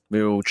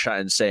 We were all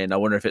chatting, saying, "I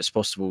wonder if it's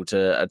possible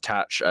to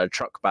attach a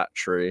truck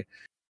battery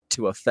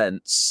to a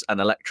fence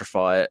and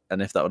electrify it,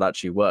 and if that would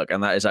actually work."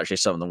 And that is actually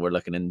something we're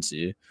looking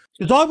into.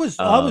 Because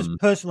I was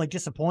personally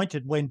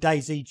disappointed when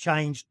DayZ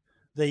changed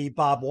the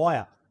barbed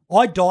wire.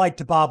 I died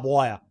to barbed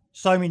wire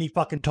so many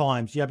fucking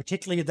times. You know,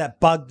 particularly that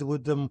bug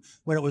with them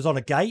when it was on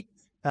a gate.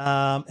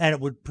 And it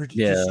would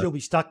just still be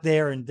stuck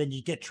there, and then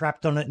you get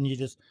trapped on it, and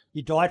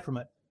you died from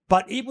it.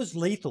 But it was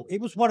lethal.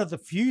 It was one of the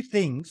few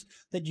things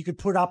that you could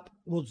put up.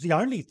 Well, it's the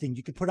only thing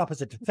you could put up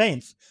as a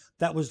defense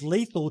that was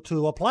lethal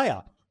to a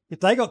player. If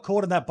they got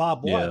caught in that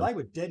barbed wire, they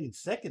were dead in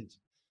seconds.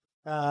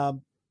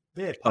 Punji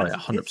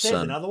 100%. There's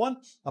another one,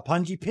 a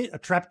punji pit, a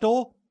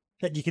trapdoor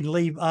that you can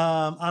leave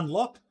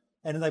unlocked,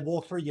 and then they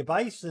walk through your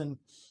base and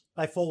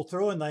they fall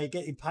through and they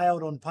get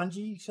impaled on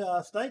punji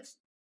stakes.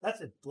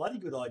 That's a bloody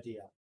good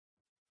idea.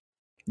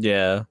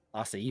 Yeah,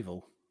 that's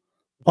evil.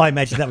 I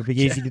imagine that would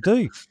be easy to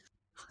do.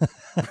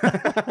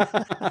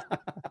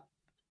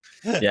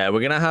 Yeah, we're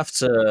gonna have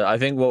to. I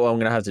think what I'm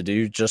gonna have to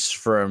do, just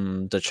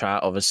from the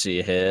chat,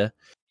 obviously here,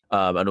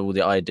 and all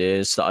the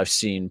ideas that I've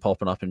seen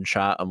popping up in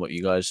chat and what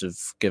you guys have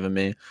given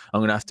me,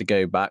 I'm gonna have to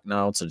go back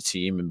now to the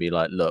team and be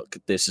like, look,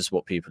 this is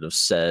what people have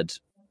said.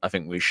 I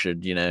think we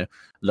should,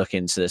 look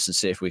into this and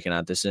see if we can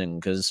add this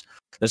in, because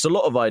there's a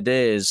lot of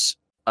ideas.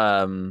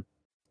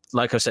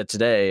 Like I said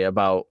today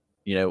about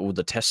all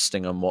the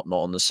testing and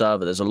whatnot on the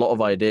server. There's a lot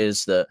of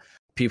ideas that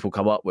people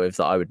come up with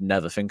that I would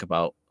never think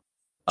about.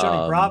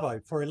 Johnny Bravo,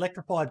 for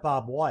electrified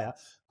barbed wire,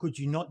 could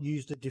you not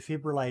use the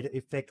defibrillator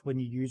effect when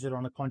you use it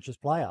on a conscious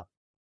player?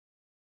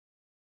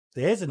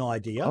 There's an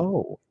idea.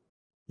 Oh.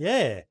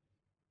 Yeah.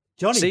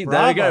 Johnny See, Bravo.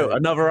 there we go.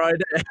 Another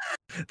idea.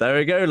 There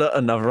we go. Look,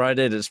 another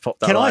idea that's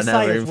popped up. Can I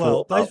say as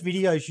well, those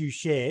videos you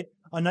shared,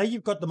 I know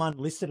you've got them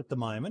unlisted at the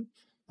moment,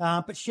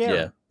 but share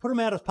them. Put them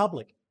out as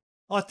public.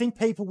 I think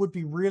people would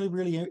be really,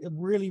 really,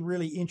 really,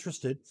 really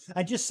interested.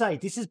 And just say,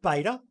 this is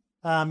beta.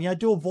 Do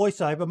a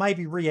voiceover,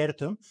 maybe re-edit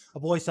them, a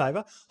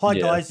voiceover. Hi,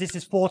 guys, this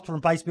is Forth from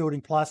Base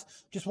Building Plus.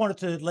 Just wanted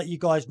to let you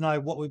guys know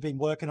what we've been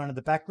working on in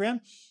the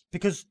background,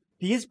 because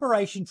the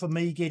inspiration for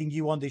me getting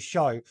you on this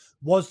show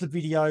was the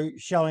video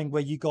showing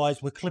where you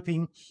guys were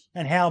clipping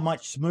and how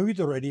much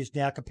smoother it is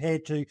now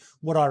compared to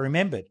what I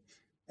remembered.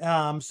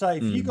 So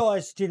if you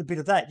guys did a bit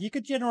of that, you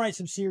could generate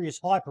some serious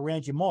hype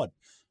around your mod,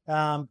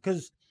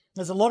 because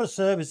there's a lot of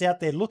servers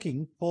out there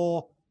looking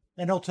for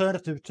an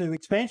alternative to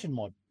expansion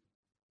mod.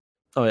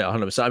 Oh yeah,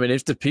 100%. I mean,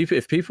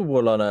 if people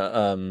were on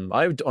a,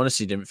 I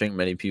honestly didn't think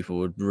many people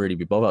would really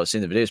be bothered about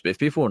seeing the videos. But if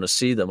people want to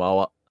see them,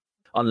 I'll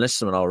unlist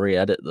them and I'll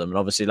re-edit them. And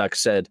obviously, like I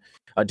said,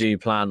 I do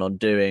plan on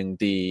doing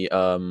the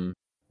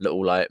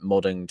little like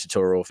modding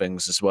tutorial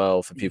things as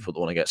well for people that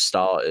want to get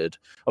started.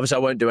 Obviously, I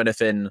won't do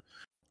anything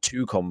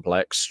too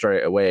complex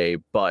straight away,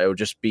 but it'll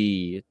just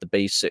be the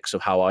basics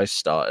of how I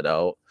started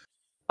out.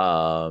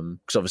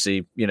 Because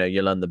obviously,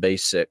 you learn the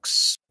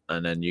basics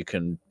and then you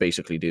can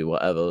basically do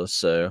whatever.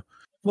 So,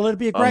 well, it'd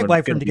be a great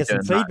way for him to get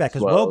some feedback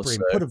as well, Brim.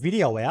 Put a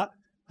video out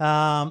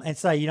and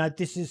say,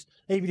 this is,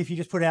 even if you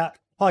just put out,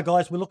 hi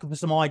guys, we're looking for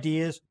some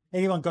ideas.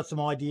 Anyone got some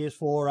ideas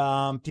for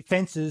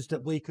defenses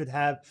that we could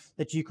have,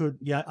 that you could,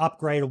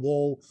 upgrade a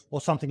wall or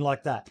something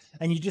like that?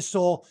 And you just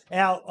saw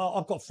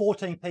I've got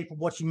 14 people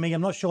watching me.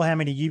 I'm not sure how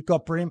many you've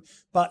got, Brim,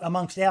 but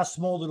amongst our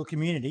small little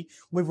community,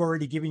 we've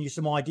already given you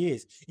some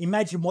ideas.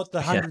 Imagine what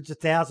the hundreds of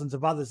thousands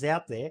of others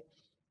out there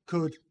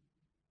could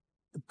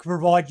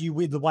provide you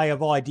with the way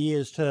of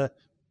ideas to,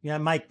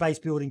 make Base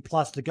Building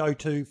Plus the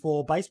go-to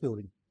for base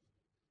building.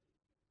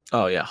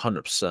 Oh yeah,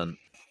 100%.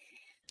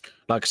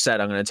 Like I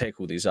said, I'm going to take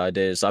all these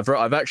ideas. I've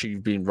actually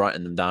been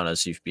writing them down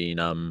as you've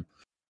been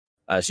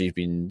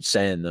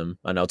saying them,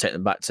 and I'll take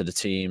them back to the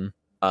team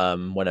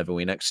whenever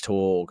we next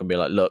talk and be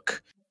like,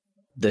 look,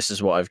 this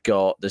is what I've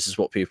got. This is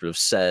what people have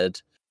said.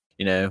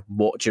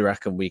 What do you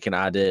reckon we can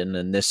add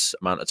in this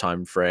amount of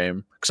time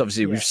frame? Because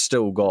obviously we've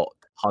still got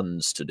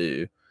tons to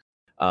do.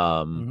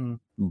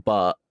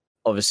 But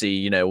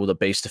obviously, all the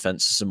base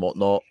defenses and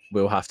whatnot,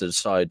 we'll have to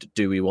decide,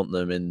 do we want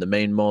them in the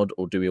main mod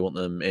or do we want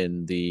them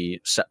in the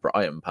separate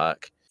item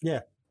pack? Yeah.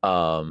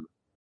 But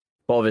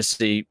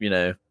obviously,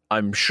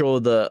 I'm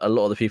sure that a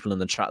lot of the people in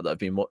the chat that have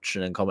been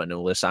watching and commenting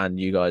all this, and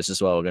you guys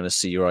as well, are going to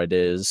see your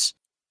ideas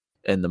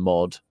in the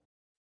mod.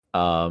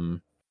 I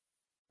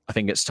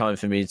think it's time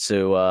for me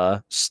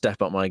to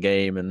step up my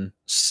game and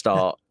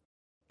start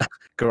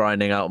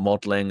grinding out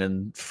modeling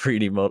and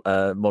 3D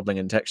modeling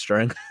and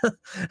texturing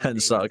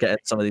and start getting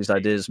some of these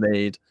ideas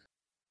made.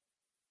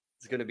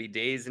 It's going to be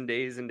days and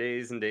days and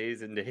days and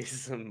days and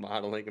days of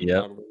modeling and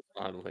Yep.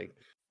 modeling.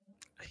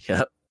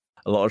 Yep,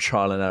 a lot of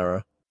trial and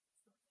error.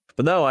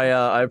 But no,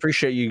 I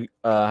appreciate you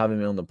having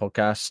me on the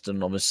podcast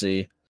and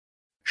obviously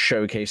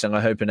showcasing. I'm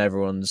hoping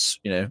everyone's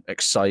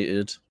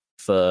excited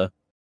for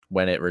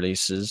when it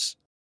releases.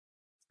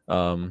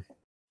 But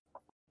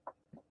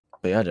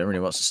yeah, I don't really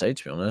know what to say,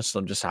 to be honest.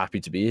 I'm just happy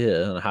to be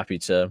here and happy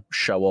to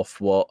show off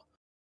what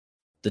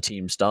the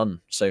team's done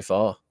so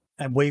far.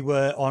 And we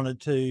were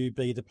honoured to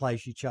be the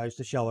place you chose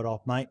to show it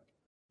off, mate.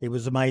 It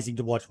was amazing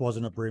to watch,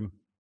 wasn't it, Brim?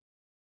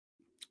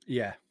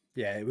 Yeah,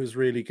 it was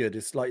really good.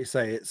 It's like you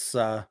say, it's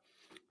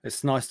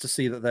nice to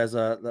see that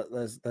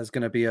there's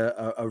going to be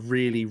a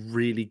really,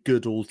 really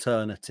good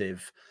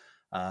alternative,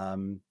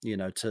 to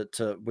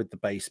with the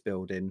base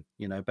building.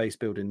 Base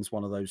building is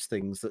one of those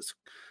things that's,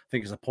 I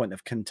think, is a point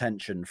of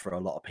contention for a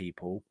lot of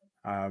people.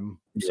 So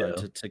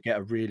to get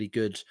a really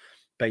good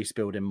base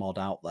building mod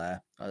out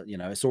there,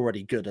 it's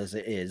already good as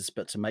it is,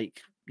 but to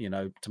make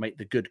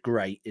the good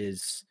great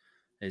is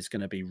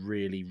going to be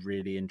really,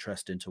 really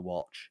interesting to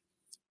watch.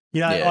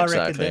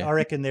 I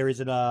reckon there is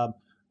a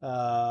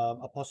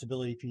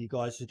possibility for you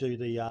guys to do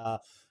the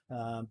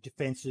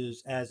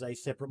defenses as a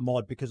separate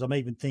mod, because I'm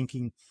even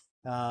thinking,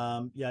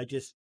 we've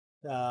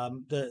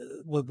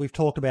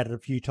talked about it a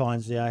few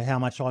times, how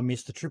much I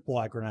miss the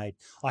tripwire grenade.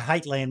 I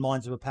hate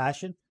landmines with a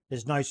passion.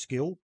 There's no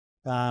skill.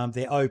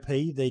 They're OP.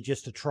 They're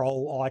just a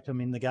troll item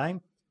in the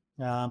game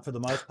for the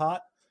most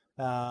part.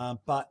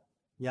 But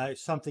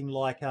something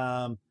like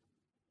the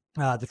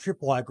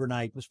tripwire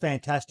grenade was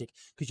fantastic,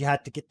 because you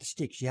had to get the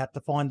sticks, you had to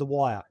find the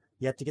wire,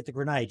 you had to get the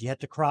grenade, you had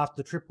to craft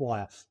the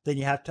tripwire, then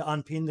you have to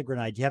unpin the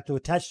grenade, you have to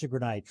attach the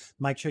grenade,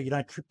 make sure you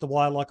don't trip the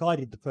wire like I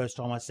did the first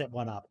time I set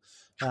one up.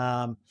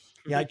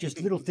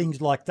 Just little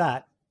things like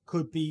that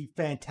could be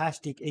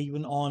fantastic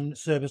even on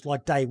servers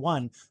like Day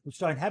One, which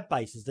don't have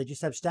bases, they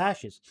just have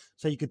stashes.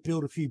 So you could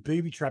build a few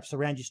booby traps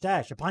around your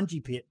stash, a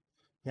punji pit,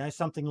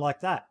 something like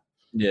that.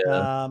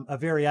 Yeah. A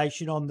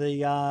variation on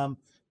the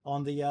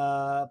bloody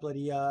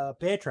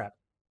bear trap.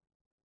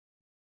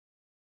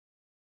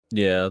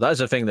 Yeah, that's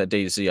the thing that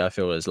DayZ I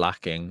feel is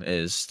lacking,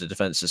 is the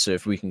defenses. So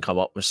if we can come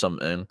up with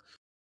something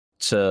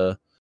to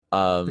be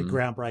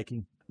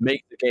groundbreaking,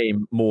 make the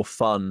game more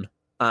fun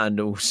and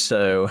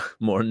also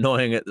more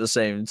annoying at the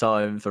same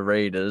time for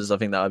raiders, I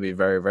think that would be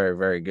very, very,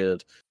 very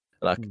good.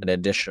 Like an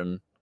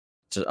addition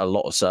to a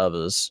lot of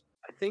servers.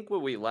 I think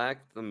what we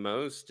lack the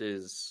most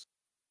is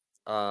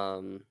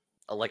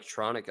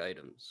electronic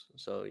items.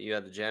 So you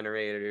have the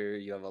generator,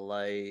 you have a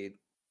light.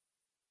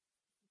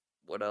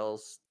 What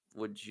else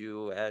would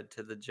you add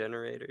to the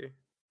generator?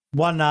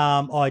 One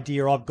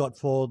idea I've got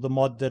for the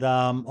mod that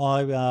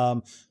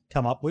I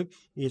come up with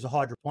is a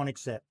hydroponic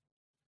set.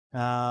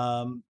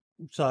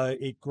 So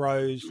it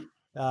grows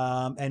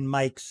and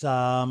makes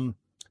for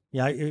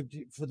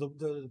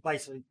the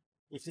basically,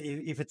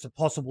 if it's a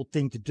possible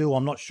thing to do,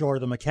 I'm not sure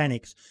of the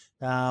mechanics,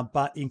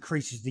 but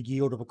increases the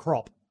yield of a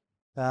crop.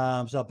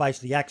 So it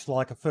basically acts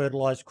like a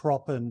fertilized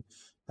crop, and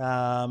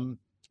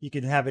you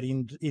can have it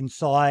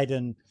inside,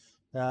 and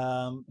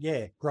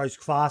grows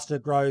faster,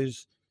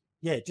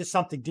 just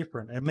something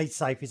different. And Meat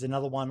Safe is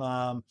another one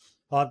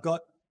I've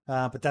got,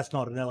 but that's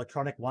not an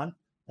electronic one.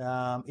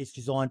 It's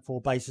designed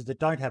for bases that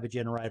don't have a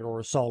generator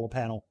or a solar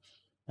panel,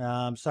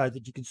 so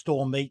that you can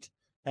store meat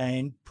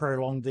and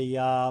prolong the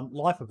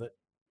life of it.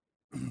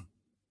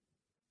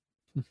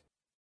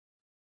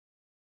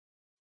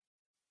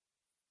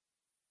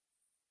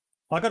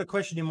 I got a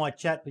question in my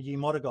chat for you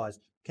modder guys.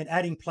 Can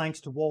adding planks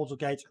to walls or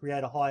gates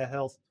create a higher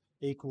health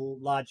equal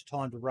large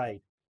time to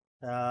raid?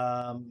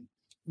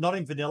 Not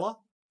in vanilla.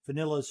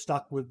 Vanilla is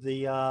stuck with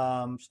the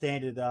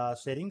standard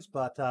settings,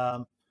 but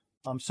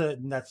I'm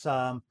certain that's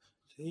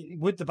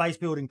with the base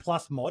building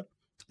plus mod,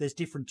 there's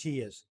different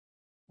tiers.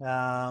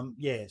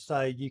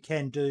 So you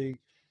can do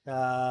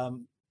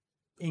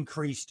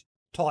increased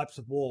types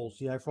of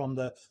walls, from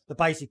the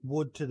basic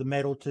wood to the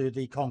metal to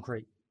the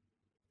concrete.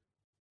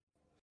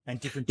 And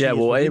different tiers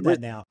within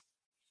that now.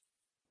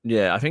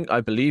 Yeah,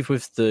 I believe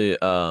with the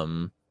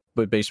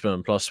with Base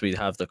Building Plus we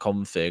have the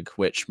config,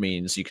 which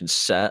means you can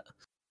set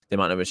the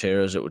amount of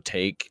materials it would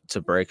take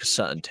to break a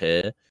certain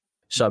tier.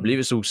 So I believe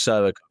it's all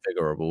server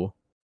configurable.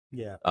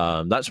 Yeah.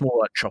 That's more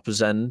like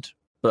Chopper's End,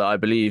 but I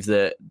believe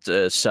that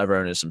the server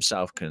owners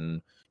themselves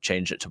can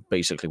change it to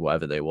basically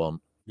whatever they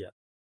want. Yeah.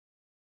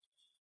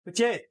 But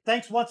yeah,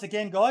 thanks once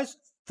again, guys.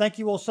 Thank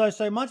you all so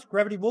much.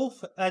 Gravity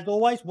Wolf, as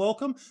always,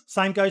 welcome.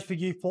 Same goes for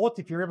you, Fourth.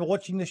 If you're ever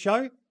watching the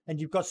show and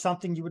you've got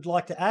something you would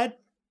like to add,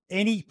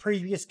 any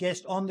previous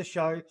guest on the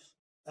show,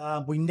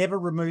 we never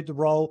removed the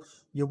role.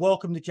 You're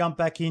welcome to jump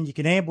back in. You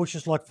can ambush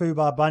us like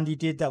Fubar Bundy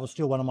did. That was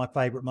still one of my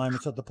favourite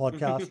moments of the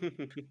podcast.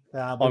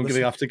 I'm going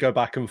to have to go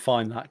back and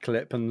find that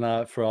clip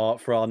and for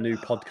our new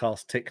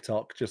podcast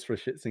TikTok, just for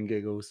shits and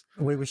giggles.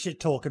 We were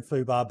shit talking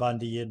Fubar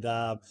Bundy,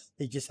 and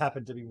he just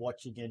happened to be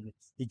watching, and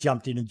he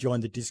jumped in and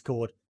joined the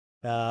Discord.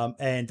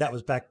 And that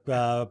was back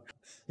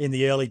in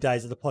the early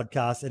days of the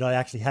podcast, and I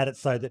actually had it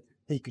so that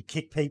he could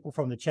kick people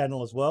from the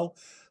channel as well.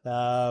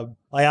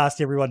 I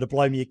asked everyone to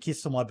blow me a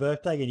kiss on my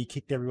birthday, and he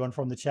kicked everyone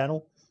from the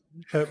channel.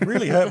 It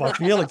really hurt my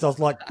feelings. I was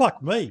like,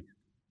 "Fuck me,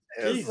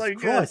 Jesus so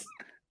Christ,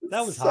 good.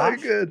 that was so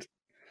harsh." good.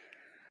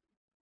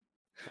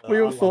 We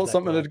all I love thought that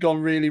something guy. had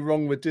gone really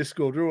wrong with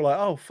Discord. We were all like,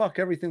 "Oh fuck,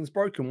 everything's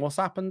broken. What's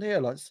happened here?"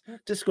 Like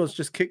Discord's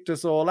just kicked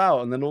us all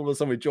out, and then all of a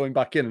sudden we join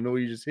back in, and all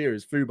you just hear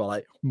is Fubar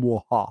like,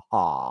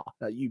 "Mwahaha,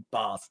 you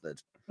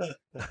bastard." But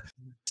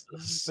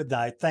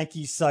no, thank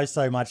you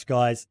so much,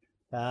 guys.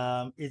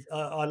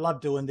 I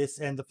love doing this,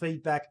 and the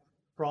feedback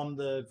from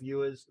the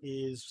viewers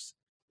is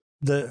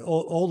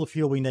all the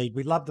fuel we need.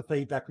 We love the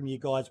feedback from you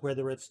guys,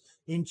 whether it's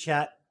in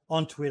chat,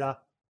 on Twitter,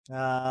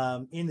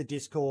 in the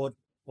Discord,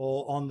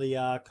 or on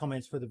the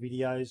comments for the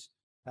videos.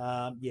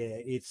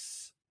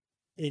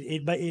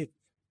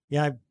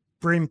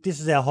 Brim, this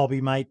is our hobby,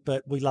 mate,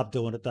 but we love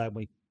doing it, don't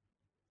we?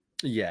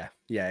 Yeah,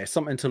 it's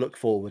something to look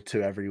forward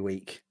to every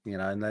week,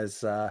 and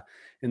there's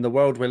in the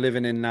world we're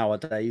living in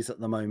nowadays at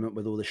the moment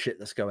with all the shit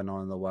that's going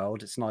on in the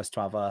world, it's nice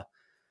to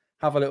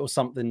have a little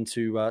something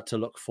to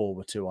look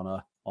forward to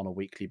on a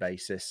weekly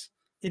basis.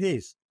 It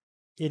is.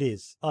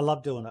 I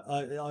love doing it.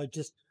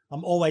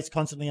 I'm always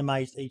constantly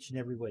amazed each and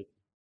every week.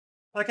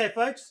 Okay,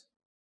 folks.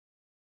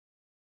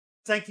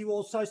 Thank you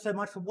all so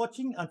much for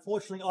watching.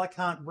 Unfortunately, I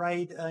can't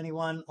raid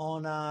anyone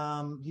on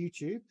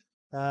YouTube.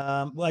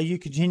 Are you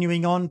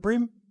continuing on,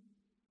 Brim?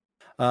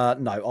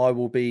 No, I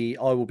will be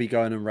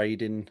going and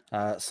raiding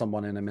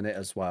someone in a minute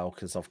as well,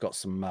 because I've got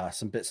some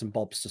bits and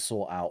bobs to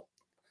sort out.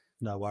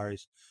 No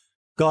worries.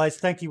 Guys,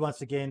 thank you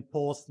once again.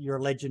 Porth, you're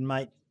a legend,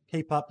 mate.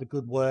 Keep up the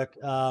good work.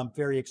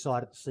 Very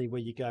excited to see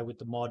where you go with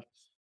the mod.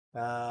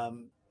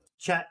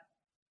 Chat,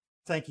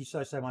 thank you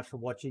so much for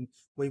watching.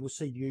 We will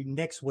see you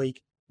next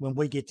week when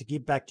we get to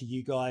give back to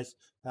you guys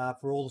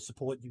for all the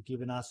support you've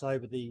given us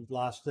over the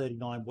last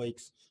 39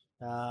 weeks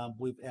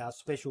with our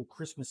special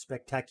Christmas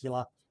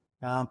spectacular.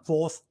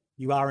 Porth,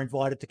 you are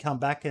invited to come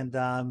back and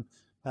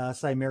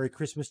say Merry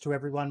Christmas to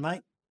everyone,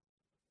 mate.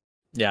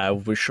 Yeah, I'll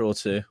be sure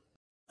to.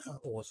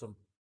 Awesome.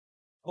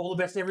 All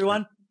the best,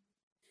 everyone.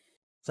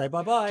 Say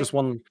bye-bye. Just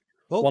one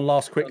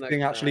last quick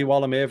thing, actually,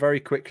 while I'm here, very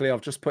quickly.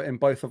 I've just put in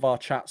both of our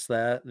chats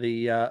there.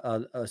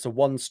 It's a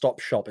one-stop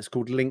shop. It's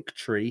called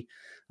Linktree,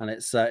 and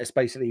it's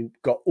basically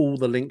got all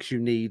the links you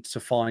need to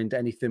find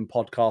anything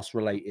podcast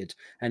related.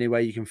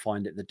 Anywhere you can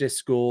find it, the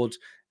Discord,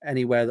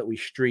 anywhere that we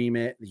stream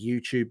it, the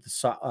YouTube, the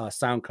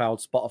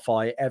SoundCloud,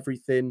 Spotify,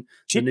 everything.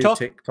 TikTok.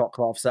 The new TikTok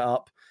I've set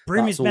up.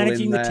 Brim is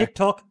managing the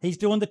TikTok. He's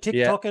doing the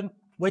TikToking. Yeah.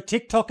 We're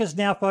TikTokers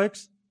now,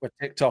 folks. We're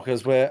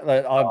TikTokers.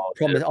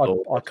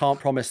 I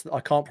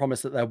can't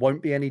promise that there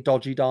won't be any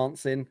dodgy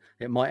dancing.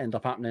 It might end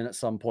up happening at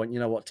some point. You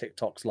know what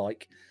TikTok's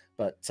like.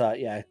 But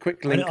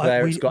quick link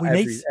there. It's got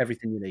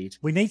everything you need.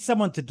 We need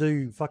someone to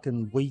do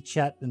fucking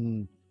WeChat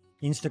and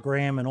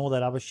Instagram and all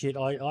that other shit.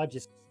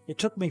 It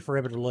took me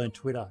forever to learn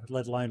Twitter,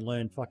 let alone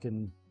learn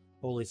fucking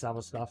all this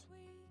other stuff.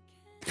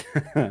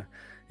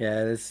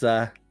 Yeah, it's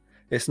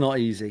not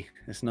easy.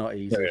 It's not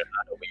easy.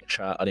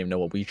 WeChat. I don't even know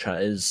what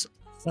WeChat is.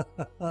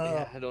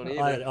 Yeah, I don't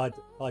either.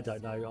 I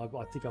don't know.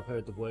 I think I've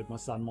heard the word. My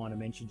son might have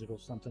mentioned it or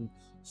something.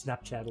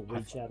 Snapchat or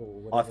WeChat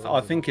or whatever. I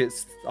think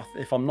it's,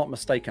 if I'm not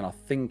mistaken, I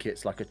think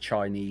it's like a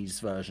Chinese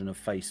version of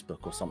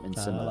Facebook or something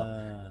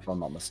similar, if I'm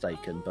not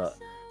mistaken, but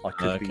I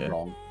could be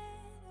wrong.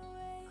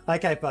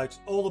 Okay, folks,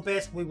 all the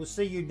best. We will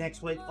see you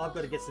next week. I've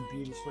got to get some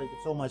beauty sleep.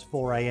 It's almost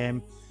 4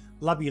 a.m.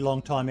 Love you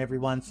long time,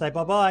 everyone. Say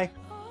bye-bye.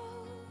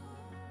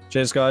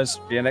 Cheers, guys.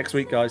 See you next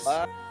week, guys.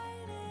 Bye.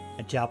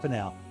 And ciao for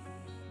now.